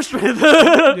got super strength.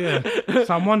 Yeah.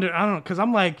 So I'm wondering. I don't know. Because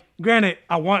I'm like, granted,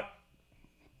 I want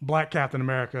Black Captain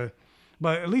America,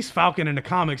 but at least Falcon in the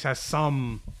comics has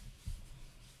some.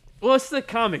 Well, it's the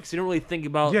comics. You don't really think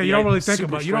about. Yeah, you don't really think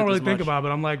about. You don't really think about it.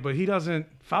 But I'm like, but he doesn't.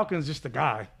 Falcon's just a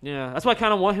guy. Yeah, that's why I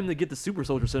kind of want him to get the super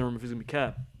soldier serum if he's gonna be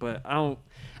Cap. But I don't.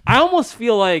 I almost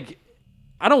feel like.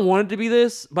 I don't want it to be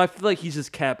this, but I feel like he's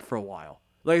just Cap for a while.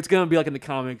 Like, it's going to be like in the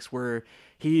comics where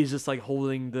he's just like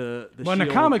holding the But shield. in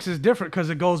the comics is different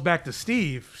because it goes back to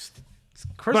Steve.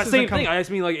 Chris but same thing. I just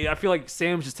mean, like, I feel like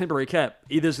Sam's just temporary Cap.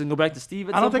 Either it's going to go back to Steve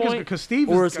at some point. I don't think it's because Steve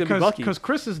or it's going to be Bucky. Because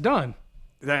Chris is done.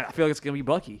 I feel like it's going to be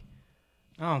Bucky.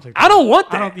 I don't think. I don't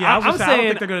want that. I don't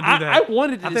think they're going to do that. I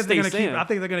wanted to stay Sam. I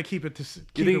think they're going to keep it to.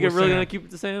 You think they're really going to keep it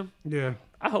to Sam? Yeah.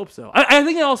 I hope so. I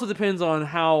think it also depends on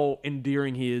how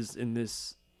endearing he is in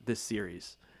this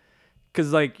series,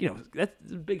 because like, you know,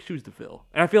 that's big shoes to fill,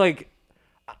 and I feel like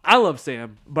I love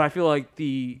Sam, but I feel like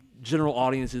the general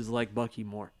audience is like Bucky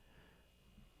more.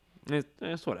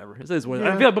 It's whatever. It is what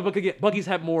I feel like Bucky's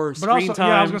had more screen time.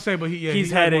 Yeah, I was gonna say, but he's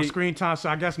had more screen screen time, so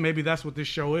I guess maybe that's what this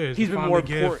show is. He's been more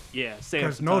important. Yeah, Sam.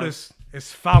 Because notice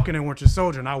it's Falcon and Winter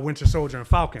Soldier, not Winter Soldier and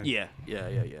Falcon. Yeah.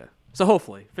 So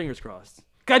hopefully, fingers crossed.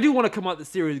 I do want to come out the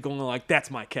series going like, that's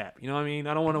my Cap. You know what I mean?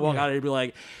 I don't want to walk out here and be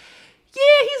like,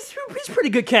 yeah, he's pretty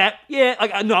good Cap. Yeah,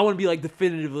 like I want to be like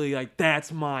definitively like,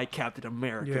 that's my Captain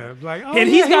America. Yeah, like, oh,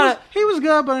 and yeah, he was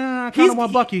good, but I kind of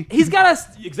want Bucky. He's got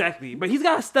to but he's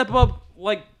got to step up.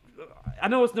 Like, I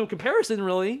know it's no comparison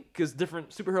really because different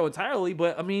superhero entirely,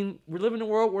 but I mean, we're living in a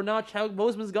world where now Chadwick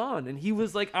Boseman's gone, and he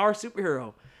was like our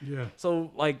superhero. Yeah.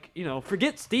 So like, you know,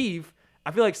 forget Steve.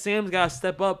 I feel like Sam's got to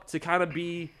step up to kind of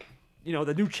be, you know,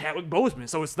 the new Chadwick Boseman.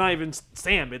 So it's not even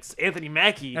Sam, it's Anthony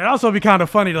Mackie. And also, it'd be kind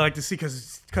of funny to like to see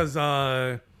because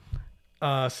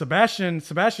Sebastian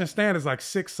Stan is like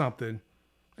 6 something.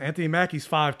 Anthony Mackie's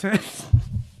 5'10".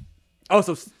 Oh,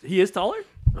 so he is taller?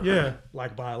 Yeah,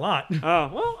 like by a lot.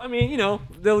 Oh, well, I mean, you know,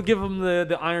 they'll give him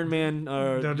the Iron Man.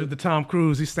 They'll do the Tom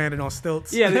Cruise. He's standing on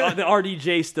stilts. Yeah, the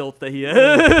RDJ stilt that he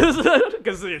is.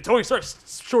 Because Tony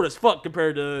Stark's short as fuck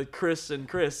compared to Chris.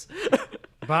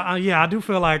 But yeah, I do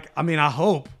feel like, I mean, I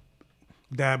hope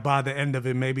that by the end of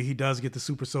it, maybe he does get the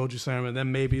super soldier serum, and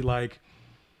then maybe like,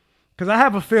 because I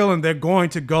have a feeling they're going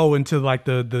to go into like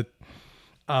the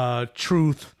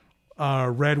Truth,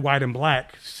 Red, White, and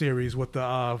Black series with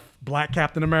the Black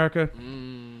Captain America.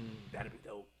 That'd be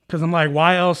dope. Because I'm like,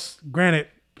 why else? Granted,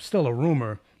 still a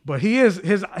rumor, but he is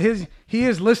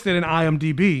listed in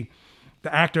IMDb.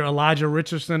 The actor Elijah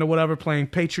Richardson or whatever playing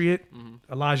Patriot.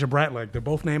 Elijah Bratlack. They're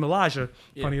both named Elijah,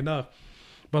 funny enough.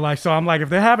 But like, so I'm like, if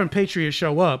they're having Patriot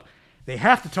show up, they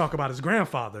have to talk about his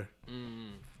grandfather.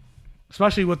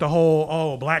 Especially with the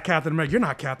whole, Black Captain America. You're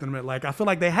not Captain America. Like, I feel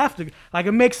like they have to, like,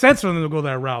 it makes sense for them to go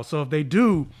that route. So if they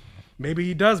do, maybe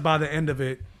he does by the end of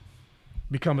it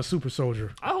become a super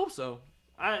soldier. I hope so.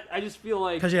 I just feel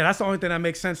like... Because, yeah, that's the only thing that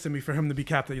makes sense to me for him to be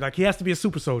Captain. Like, he has to be a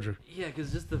super soldier. Yeah,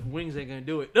 because just the wings ain't going to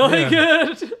do it. Like,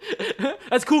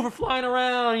 that's cool for flying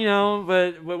around, you know,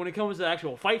 but when it comes to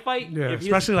actual fight, yeah,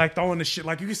 especially like throwing the shit.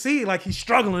 Like, you can see, like, he's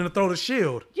struggling to throw the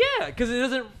shield. Yeah, because it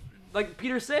doesn't, like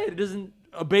Peter said, it doesn't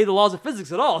obey the laws of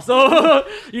physics at all. So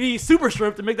you need super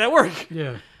strength to make that work.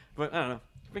 Yeah. But I don't know.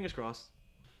 Fingers crossed.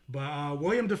 But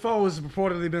William Dafoe has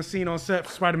reportedly been seen on set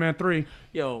for Spider-Man 3.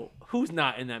 Yo, who's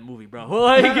not in that movie, bro?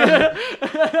 Like,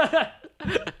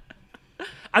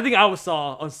 I think I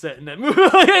saw on set in that movie.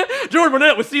 Jordan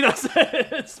Burnett was seen on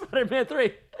set in Spider-Man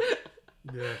 3.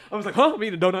 Yeah. I was like, huh? I'm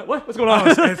eating a donut. What's going on?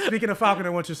 And speaking of Falcon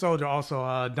and Winter Soldier,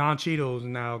 also Don Cheadle's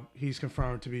now he's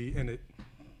confirmed to be in it.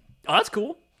 Oh, that's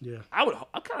cool. Yeah. I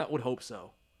kind of would hope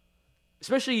so.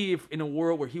 Especially if in a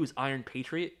world where he was Iron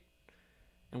Patriot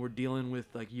and we're dealing with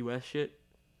like US shit.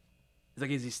 It's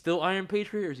like, is he still Iron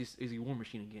Patriot or is he War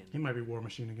Machine again? He might be War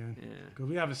Machine again. Yeah. Because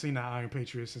we haven't seen that Iron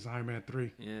Patriot since Iron Man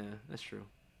 3. Yeah, that's true.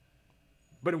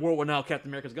 But in a world where now Captain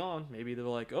America's gone, maybe they're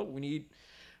like, oh, we need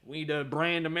to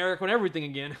brand America and everything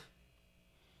again.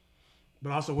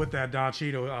 But also with that, Don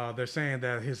Cheadle, they're saying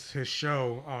that his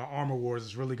show, Armor Wars,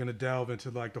 is really going to delve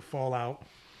into like the fallout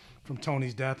from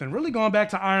Tony's death and really going back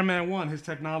to Iron Man 1, his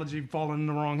technology falling in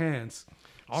the wrong hands.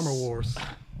 Armor Wars.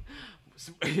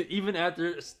 Even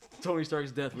after Tony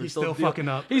Stark's death, he's still fucking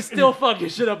up. He's still fucking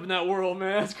shit up in that world,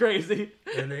 man. That's crazy.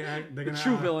 And they're the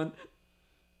true villain.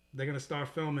 They're going to start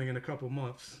filming in a couple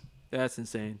months. That's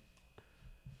insane.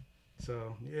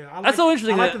 So, yeah. That's so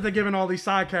interesting. I like that they're giving all these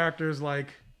side characters like...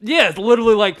 Yeah, it's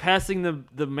literally like passing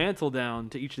the mantle down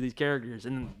to each of these characters.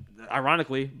 And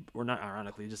ironically, or not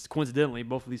ironically, just coincidentally,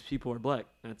 both of these people are black.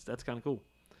 That's kind of cool.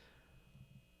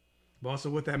 But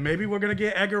also with that, maybe we're going to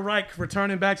get Edgar Wright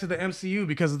returning back to the MCU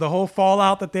because of the whole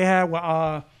fallout that they had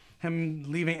with him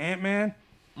leaving Ant-Man.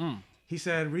 He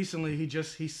said recently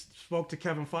he spoke to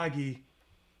Kevin Feige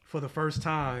for the first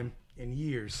time in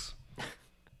years.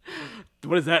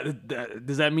 What is that?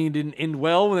 Does that mean it didn't end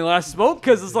well when they last spoke?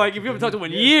 Because it's like, if you haven't talked to him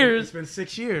in years... It's been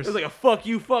 6 years. It's like a fuck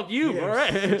you. Yeah, All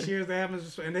right. 6 years they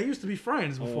haven't... And they used to be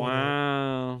friends before.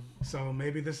 Wow. That. So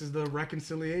maybe this is the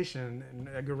reconciliation and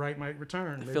Edgar Wright might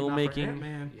return. Maybe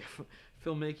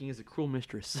Filmmaking is a cruel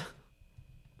mistress.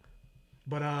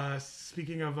 But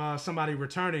speaking of somebody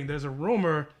returning, there's a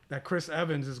rumor that Chris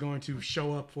Evans is going to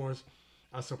show up for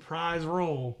a surprise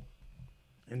role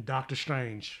in Doctor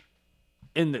Strange.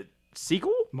 In the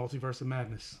sequel? Multiverse of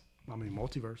Madness.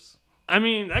 Multiverse. I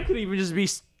mean, that could even just be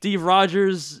Steve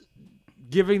Rogers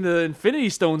giving the Infinity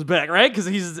Stones back, right? Because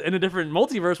he's in a different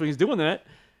multiverse when he's doing that.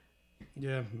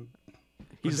 Yeah.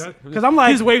 Because I'm like...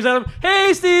 He just waves at him,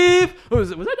 hey, Steve! Was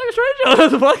that Doctor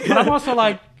Strange? But I'm also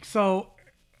like, so...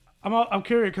 I'm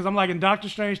curious, because I'm like, in Doctor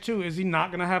Strange 2, is he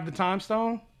not going to have the Time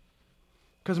Stone?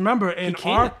 Because remember, in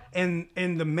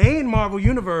the main Marvel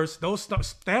universe,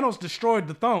 Thanos destroyed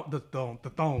the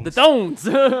Thrones.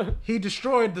 He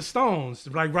destroyed the stones.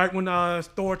 Like right when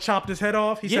Thor chopped his head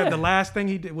off, he said the last thing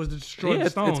he did was to destroy the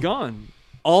stones. It's gone.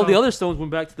 All the other stones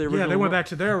went back to their original. Yeah, they went back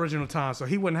to their original time, so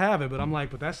he wouldn't have it. But I'm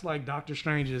like, but that's like Doctor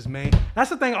Strange's main.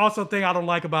 That's the thing. Also, thing I don't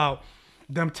like about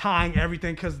them tying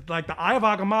everything, because like the Eye of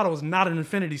Agamotto is not an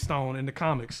Infinity Stone in the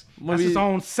comics. That's its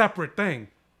own separate thing.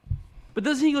 But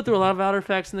doesn't he go through a lot of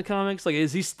artifacts in the comics? Like,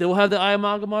 does he still have the Eye of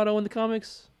Agamotto in the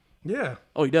comics? Yeah.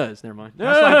 Oh, he does. Never mind.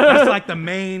 That's like the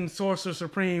main Sorcerer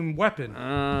Supreme weapon.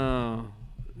 Oh.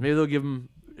 Maybe they'll give him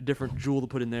a different jewel to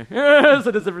put in there. So that's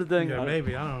a different thing. Yeah,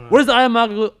 maybe. I don't know. What does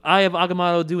the Eye of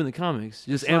Agamotto do in the comics?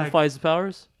 It just amplifies his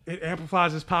powers? It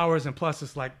amplifies his powers, and plus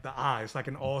it's like the eye. It's like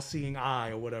an all-seeing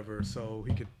eye or whatever, so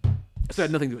he could... So it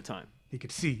had nothing to do with time. He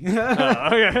could see.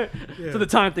 Okay. Yeah. So the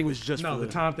time thing was just the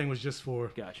time thing was just for...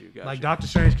 Got you. Like Doctor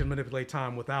Strange can manipulate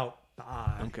time without the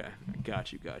eye. Okay.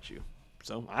 Got you.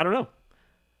 So, I don't know.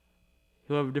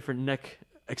 He'll have a different neck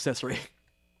accessory.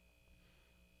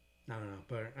 I don't know,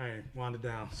 but I wound it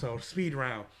down. So, speed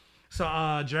round. So,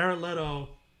 Jared Leto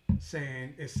is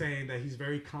saying that he's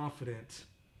very confident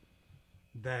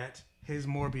that his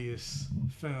Morbius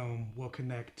film will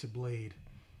connect to Blade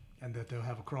and that they'll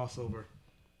have a crossover.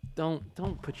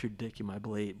 Don't put your dick in my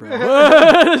Blade,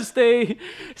 bro. Stay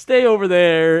over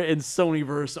there in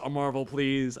Sonyverse or Marvel,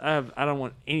 please. I don't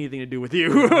want anything to do with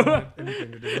you. I don't want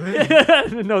anything to do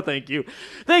with it. No, thank you.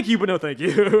 Thank you, but no, thank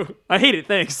you. I hate it.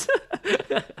 Thanks.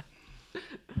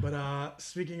 But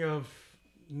speaking of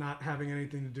not having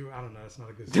anything to do. I don't know. It's not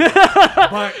a good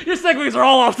segue. But your segues are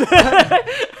all off.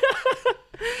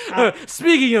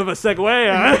 Speaking of a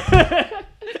segue,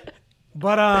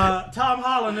 but Tom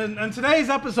Holland in today's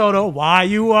episode of Why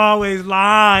You Always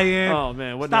Lying. Oh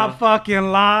man, what Stop now? fucking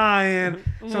lying.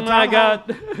 Oh my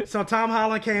God. So Tom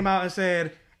Holland came out and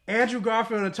said Andrew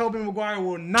Garfield and Tobey Maguire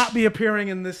will not be appearing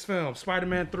in this film,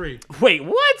 Spider-Man 3. Wait,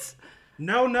 what?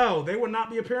 No, they will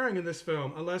not be appearing in this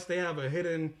film unless they've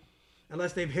hidden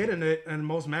it and the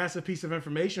most massive piece of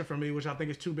information from me, which I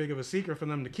think is too big of a secret for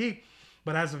them to keep.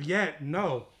 But as of yet,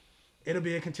 no. It'll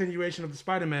be a continuation of the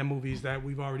Spider-Man movies that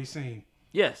we've already seen.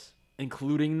 Yes,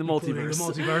 including the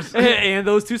multiverse. The And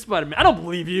those two Spider-Man. I don't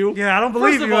believe you. Yeah, I don't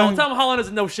believe First you. of all, Tom Holland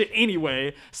doesn't know shit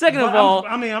anyway. Second of all,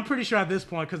 I'm pretty sure at this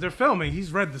point, because they're filming,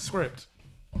 he's read the script.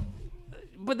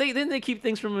 but didn't they keep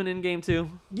things from an Endgame too?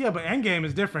 Yeah, but Endgame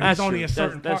is different. That's he's only true. a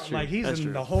certain That's part. true. Like, he's That's in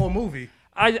true. the whole movie.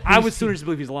 I would sooner just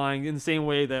believe he's lying in the same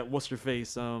way that what's her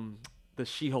face, the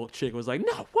She-Hulk chick was like,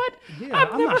 no, what? Yeah,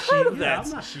 I've never heard of Yeah, that.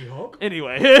 I'm not She-Hulk.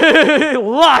 Anyway,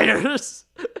 liars.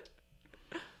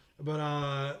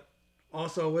 But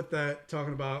also with that,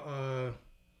 talking about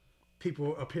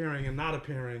people appearing and not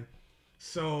appearing.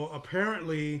 So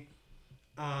apparently,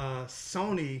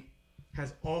 Sony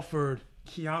has offered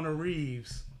Keanu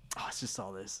Reeves. Oh, I just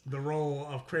saw this. The role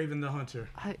of Kraven the Hunter.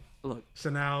 Look. So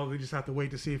now we just have to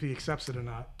wait to see if he accepts it or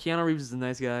not. Keanu Reeves is a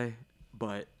nice guy,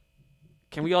 but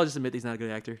can we all just admit that he's not a good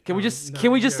actor? Can we just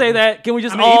no, say that? Can we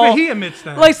just even he admits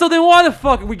that. Like, so then why the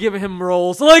fuck are we giving him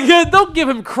roles? Like, don't give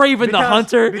him Kraven the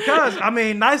Hunter. Because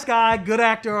nice guy, good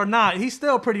actor or not, he's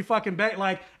still pretty fucking bad.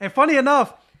 Like, and funny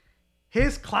enough,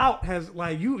 his clout has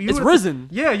It's risen.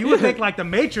 You would think like The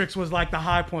Matrix was like the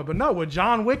high point, but no, with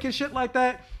John Wick and shit like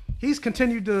that, he's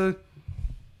continued to.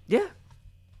 Yeah.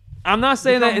 I'm not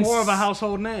saying that more of a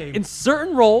household name. In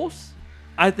certain roles,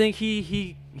 I think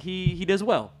he does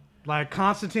well. Like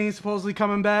Constantine supposedly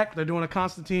coming back. They're doing a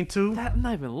Constantine 2. I'm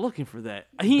not even looking for that.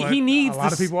 But He needs a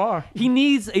lot of people are. He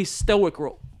needs a stoic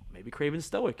role. Maybe Kraven's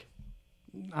stoic.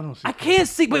 I don't see. I can't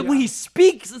see, but when he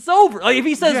speaks, it's over. Like if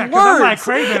he says words, I'm like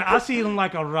Kraven. I see him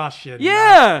like a Russian.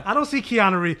 Yeah. I don't see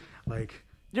Keanu Reeves like.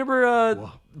 You remember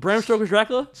Bram Stoker's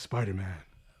Dracula? Spider-Man,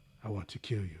 I want to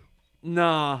kill you.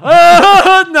 Nah.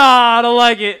 Nah, I don't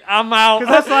like it. I'm out.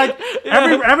 Because that's like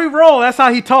every role. That's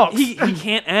how he talks. He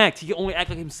can't act. He can only act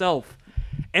like himself,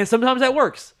 and sometimes that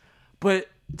works. But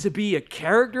to be a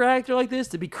character actor like this,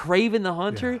 to be Kraven the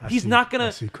Hunter, he's not gonna.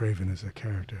 I see Kraven as a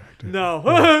character actor. No,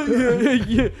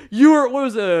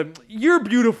 you're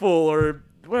beautiful or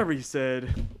whatever he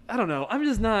said. I don't know. I'm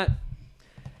just not.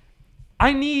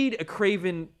 I need a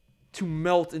Kraven to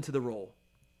melt into the role.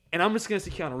 And I'm just gonna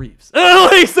see Keanu Reeves.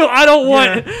 So I don't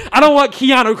want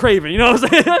Keanu Kraven. You know what I'm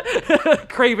saying?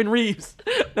 Kraven Reeves.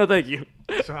 No, thank you.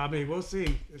 So we'll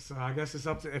see. So I guess it's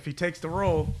up to if he takes the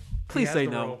role. Please say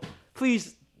no. Role.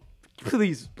 Please,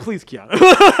 Keanu.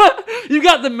 You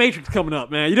got The Matrix coming up,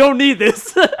 man. You don't need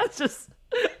this.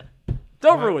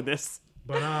 Don't ruin this.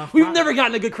 But we've never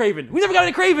gotten a good Kraven. We never got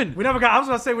a Kraven. I was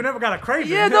gonna say we never got a Kraven.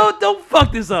 Yeah, don't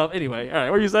fuck this up. Anyway, all right,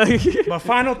 what are you saying? But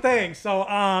final thing. So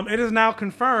it is now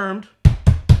confirmed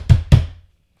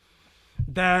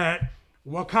that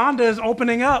Wakanda is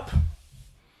opening up,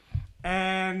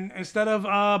 and instead of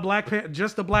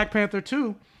just the Black Panther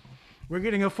 2, we're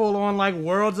getting a full-on like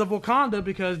Worlds of Wakanda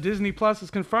because Disney Plus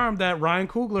has confirmed that Ryan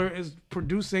Coogler is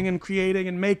producing and creating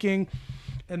and making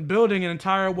and building an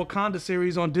entire Wakanda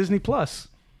series on Disney Plus.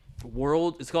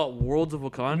 It's called Worlds of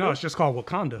Wakanda? No, it's just called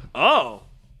Wakanda. Oh.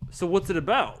 So what's it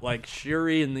about? Like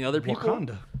Shuri and the other people?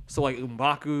 Wakanda. So like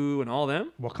M'Baku and all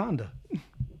them? Wakanda.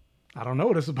 I don't know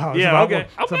what it's about.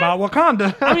 It's about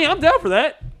Wakanda. I mean, I'm down for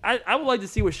that. I would like to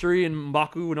see what Shuri and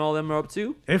M'Baku and all them are up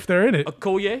to. If they're in it.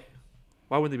 Okoye?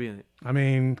 Why wouldn't they be in it? I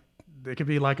mean, it could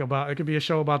be a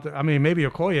show about maybe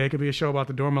Okoye. It could be a show about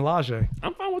the Dora Milaje.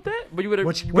 I'm fine with that, but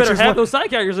you better have those side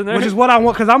characters in there. Which is what I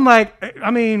want, because I'm like,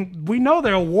 we know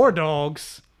there are war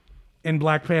dogs in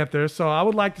Black Panther, so I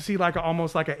would like to see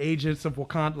almost like an Agents of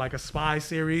Wakanda, like a spy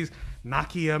series,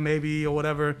 Nakia maybe or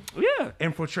whatever. Yeah,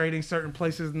 infiltrating certain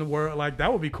places in the world, like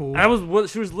that would be cool. That was what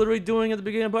she was literally doing at the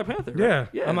beginning of Black Panther. Right?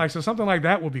 Yeah, I'm like, so something like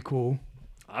that would be cool.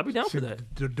 I'd be down for that.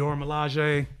 The Dora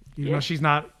Milaje, you know, she's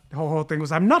not. The whole thing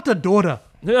was, I'm not the daughter.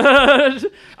 I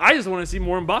just want to see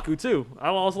more M'Baku too. I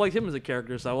also like him as a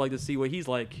character, so I would like to see what he's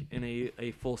like in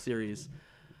a full series.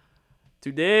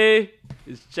 Today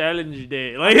is challenge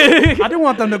day. I do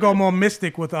want them to go more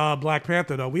mystic with Black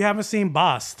Panther though. We haven't seen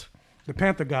Bast, the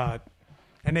Panther God,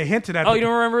 and they hinted at. You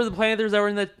don't remember the Panthers that were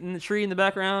in the tree in the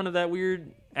background of that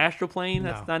weird Astral plane?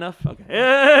 That's not enough?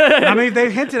 Okay. I mean,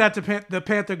 they hinted at the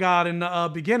Panther God in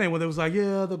the beginning when it was like,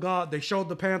 yeah, the God. They showed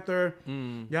the Panther,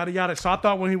 yada yada. So I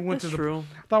thought when he went to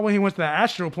the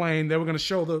astral plane, they were gonna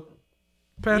show the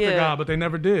Panther God, but they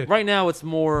never did. Right now, it's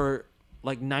more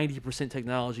like 90%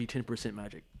 technology, 10%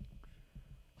 magic.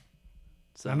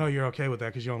 So. I know you're okay with that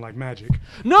because you don't like magic.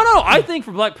 No. I think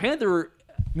for Black Panther,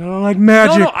 you don't like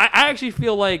magic. No. I actually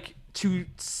feel like to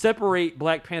separate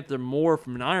Black Panther more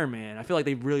from an Iron Man, I feel like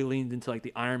they really leaned into like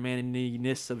the Iron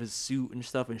Man-ness of his suit and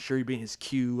stuff, and Shuri being his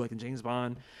Q, like in James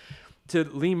Bond. To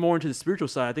lean more into the spiritual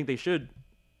side, I think they should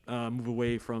move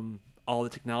away from all the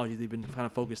technology they've been kind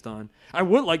of focused on. I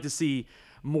would like to see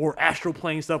more astral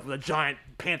plane stuff with a giant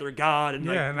Panther God and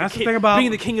and that's the thing about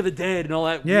being the king of the dead and all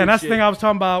that. Yeah, and that's the thing I was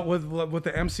talking about with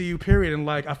the MCU period, and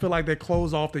like I feel like they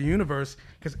close off the universe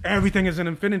because everything is an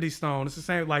Infinity Stone. It's the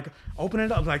same, like open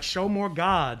it up, like show more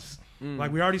gods.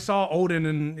 Like we already saw Odin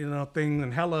and thing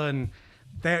and Hela and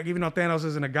even though Thanos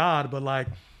isn't a god, but like.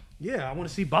 Yeah, I want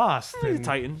to see Boss. He's a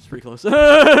Titan. It's pretty close.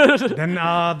 Then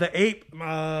the ape,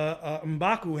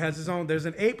 M'Baku has his own. There's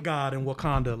an ape god in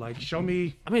Wakanda. Like, show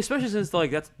me. I mean, especially since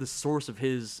like that's the source of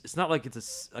his. It's not like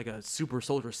it's like a super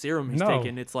soldier serum he's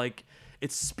taking. It's like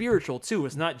it's spiritual too.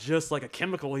 It's not just like a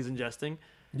chemical he's ingesting.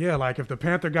 Yeah, like if the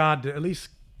Panther God, at least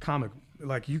comic,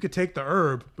 like you could take the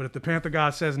herb, but if the Panther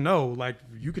God says no, like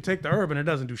you could take the herb and it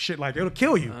doesn't do shit. Like it'll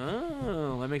kill you.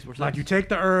 Oh, that makes more sense. Like you take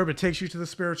the herb, it takes you to the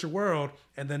spiritual world,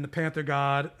 and then the Panther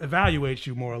God evaluates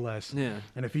you more or less. Yeah.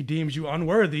 And if he deems you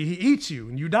unworthy, he eats you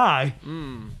and you die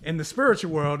in the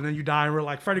spiritual world, and then you die in real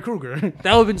like Freddy Krueger. That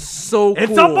would have been so cool.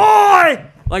 It's a boy!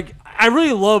 Like, I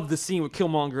really love the scene with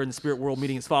Killmonger in the spirit world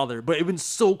meeting his father, but it would have been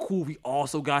so cool if we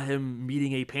also got him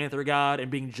meeting a Panther God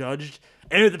and being judged.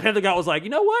 And if the Panther God was like, you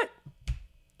know what?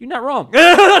 You're not wrong.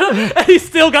 And he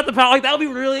still got the power. Like, that would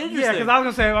be really interesting. Yeah, because I was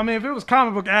going to say, I mean, if it was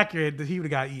comic book accurate, he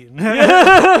would have got eaten.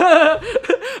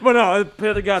 But no, the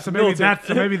Panther God. So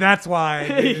maybe that's why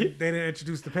they didn't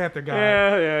introduce the Panther God.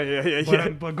 Yeah.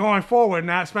 But going forward,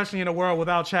 now, especially in a world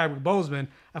without Chadwick Boseman,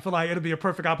 I feel like it'll be a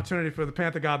perfect opportunity for the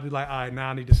Panther God to be like, all right, now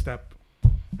I need to step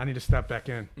back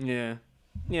in. Yeah.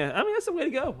 I mean, that's the way to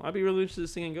go. I'd be really interested to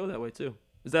see him go that way too.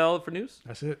 Is that all for news?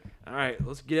 That's it. All right,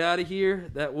 let's get out of here.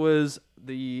 That was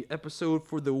the episode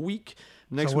for the week.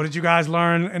 So what did you guys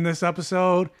learn in this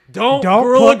episode? Don't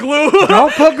Gorilla Glue.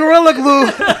 Don't put Gorilla Glue.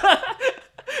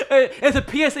 It's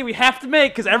a PSA we have to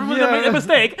make because everyone's going to make a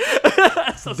mistake.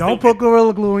 Don't put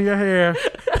Gorilla Glue in your hair.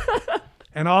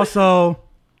 And also,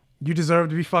 you deserve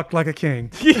to be fucked like a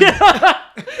king. Yeah.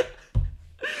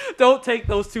 Don't take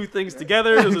those two things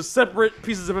together. Those are separate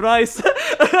pieces of advice.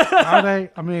 Are they?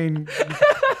 I mean,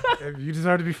 you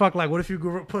deserve to be fucked. Like, what if you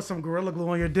put some Gorilla Glue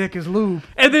on your dick as lube?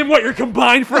 And then what? You're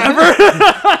combined forever?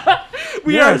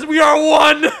 We are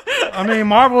one. I mean,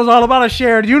 Marvel is all about a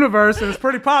shared universe, and it's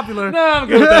pretty popular. No, I'm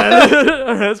good with that.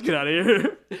 All right, let's get out of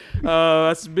here.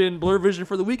 That's been Blurred Vision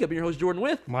for the week. I've been your host, Jordan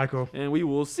With. Michael. And we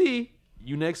will see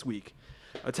you next week.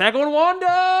 Attack on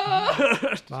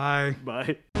Wanda! Bye.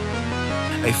 Bye.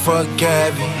 Hey, fuck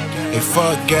Gabby. Hey,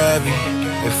 fuck Gabby.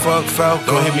 Hey, fuck Falco.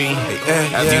 Go hit me.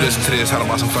 After you listen to this, how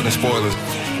about some fucking spoilers?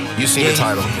 You seen the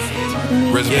title.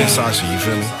 RZA and Sasha, you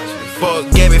feel me? Fuck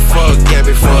Gabby, fuck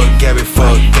Gabby, fuck Gabby,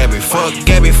 fuck Gabby, fuck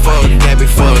Gabby, fuck Gabby,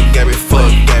 fuck Gabby,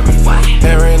 fuck Gabby.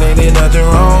 Aaron ain't did nothing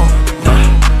wrong.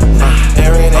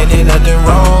 Aaron ain't did nothing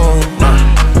wrong.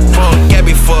 Fuck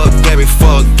Gabby, fuck Gabby,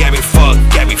 fuck Gabby, fuck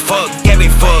Gabby, fuck Gabby,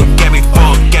 fuck Gabby,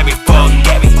 fuck Gabby, fuck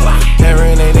Gabby.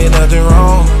 Aaron ain't did nothing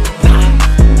wrong.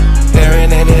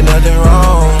 Aaron ain't did nothing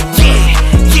wrong.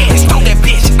 Yeah, stomp that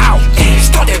bitch out. Yeah,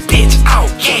 stomp that bitch out.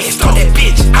 Yeah, stomp that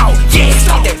bitch out. Yeah,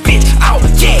 stomp that bitch out.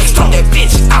 Yeah, stomp that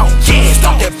bitch out. Yeah,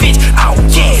 stomp that bitch out.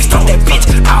 Yeah, stomp that bitch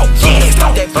out. Yeah,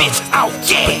 stomp that bitch out.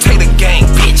 Yeah. Potato gang,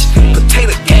 bitch.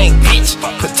 Potato gang, bitch.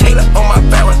 Potato on my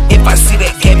barrel if I see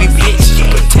that Gabby bitch.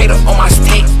 Potato on my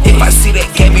stick if I see that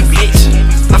Gabby bitch.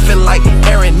 I feel like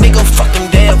Aaron nigga fucking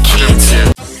damn kids.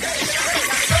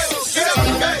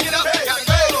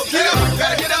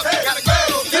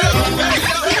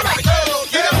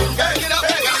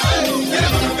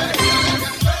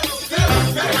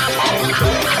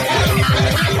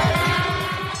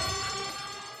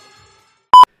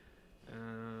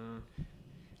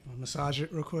 Massage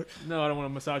it real quick. No, I don't want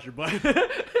to massage your butt. Are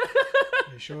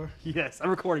you sure? Yes, I'm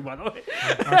recording, by the way.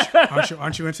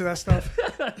 Aren't you into that stuff?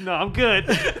 No, I'm good.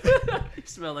 You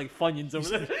smell like Funyuns over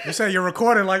there. You say you're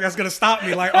recording like that's gonna stop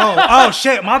me. Like, oh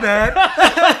shit, my bad.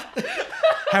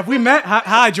 Have we met?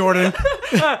 Hi, Jordan.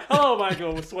 Hello,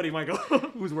 Michael. Sweaty Michael,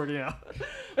 who's working out.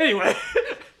 Anyway,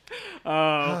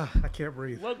 I can't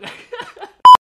breathe.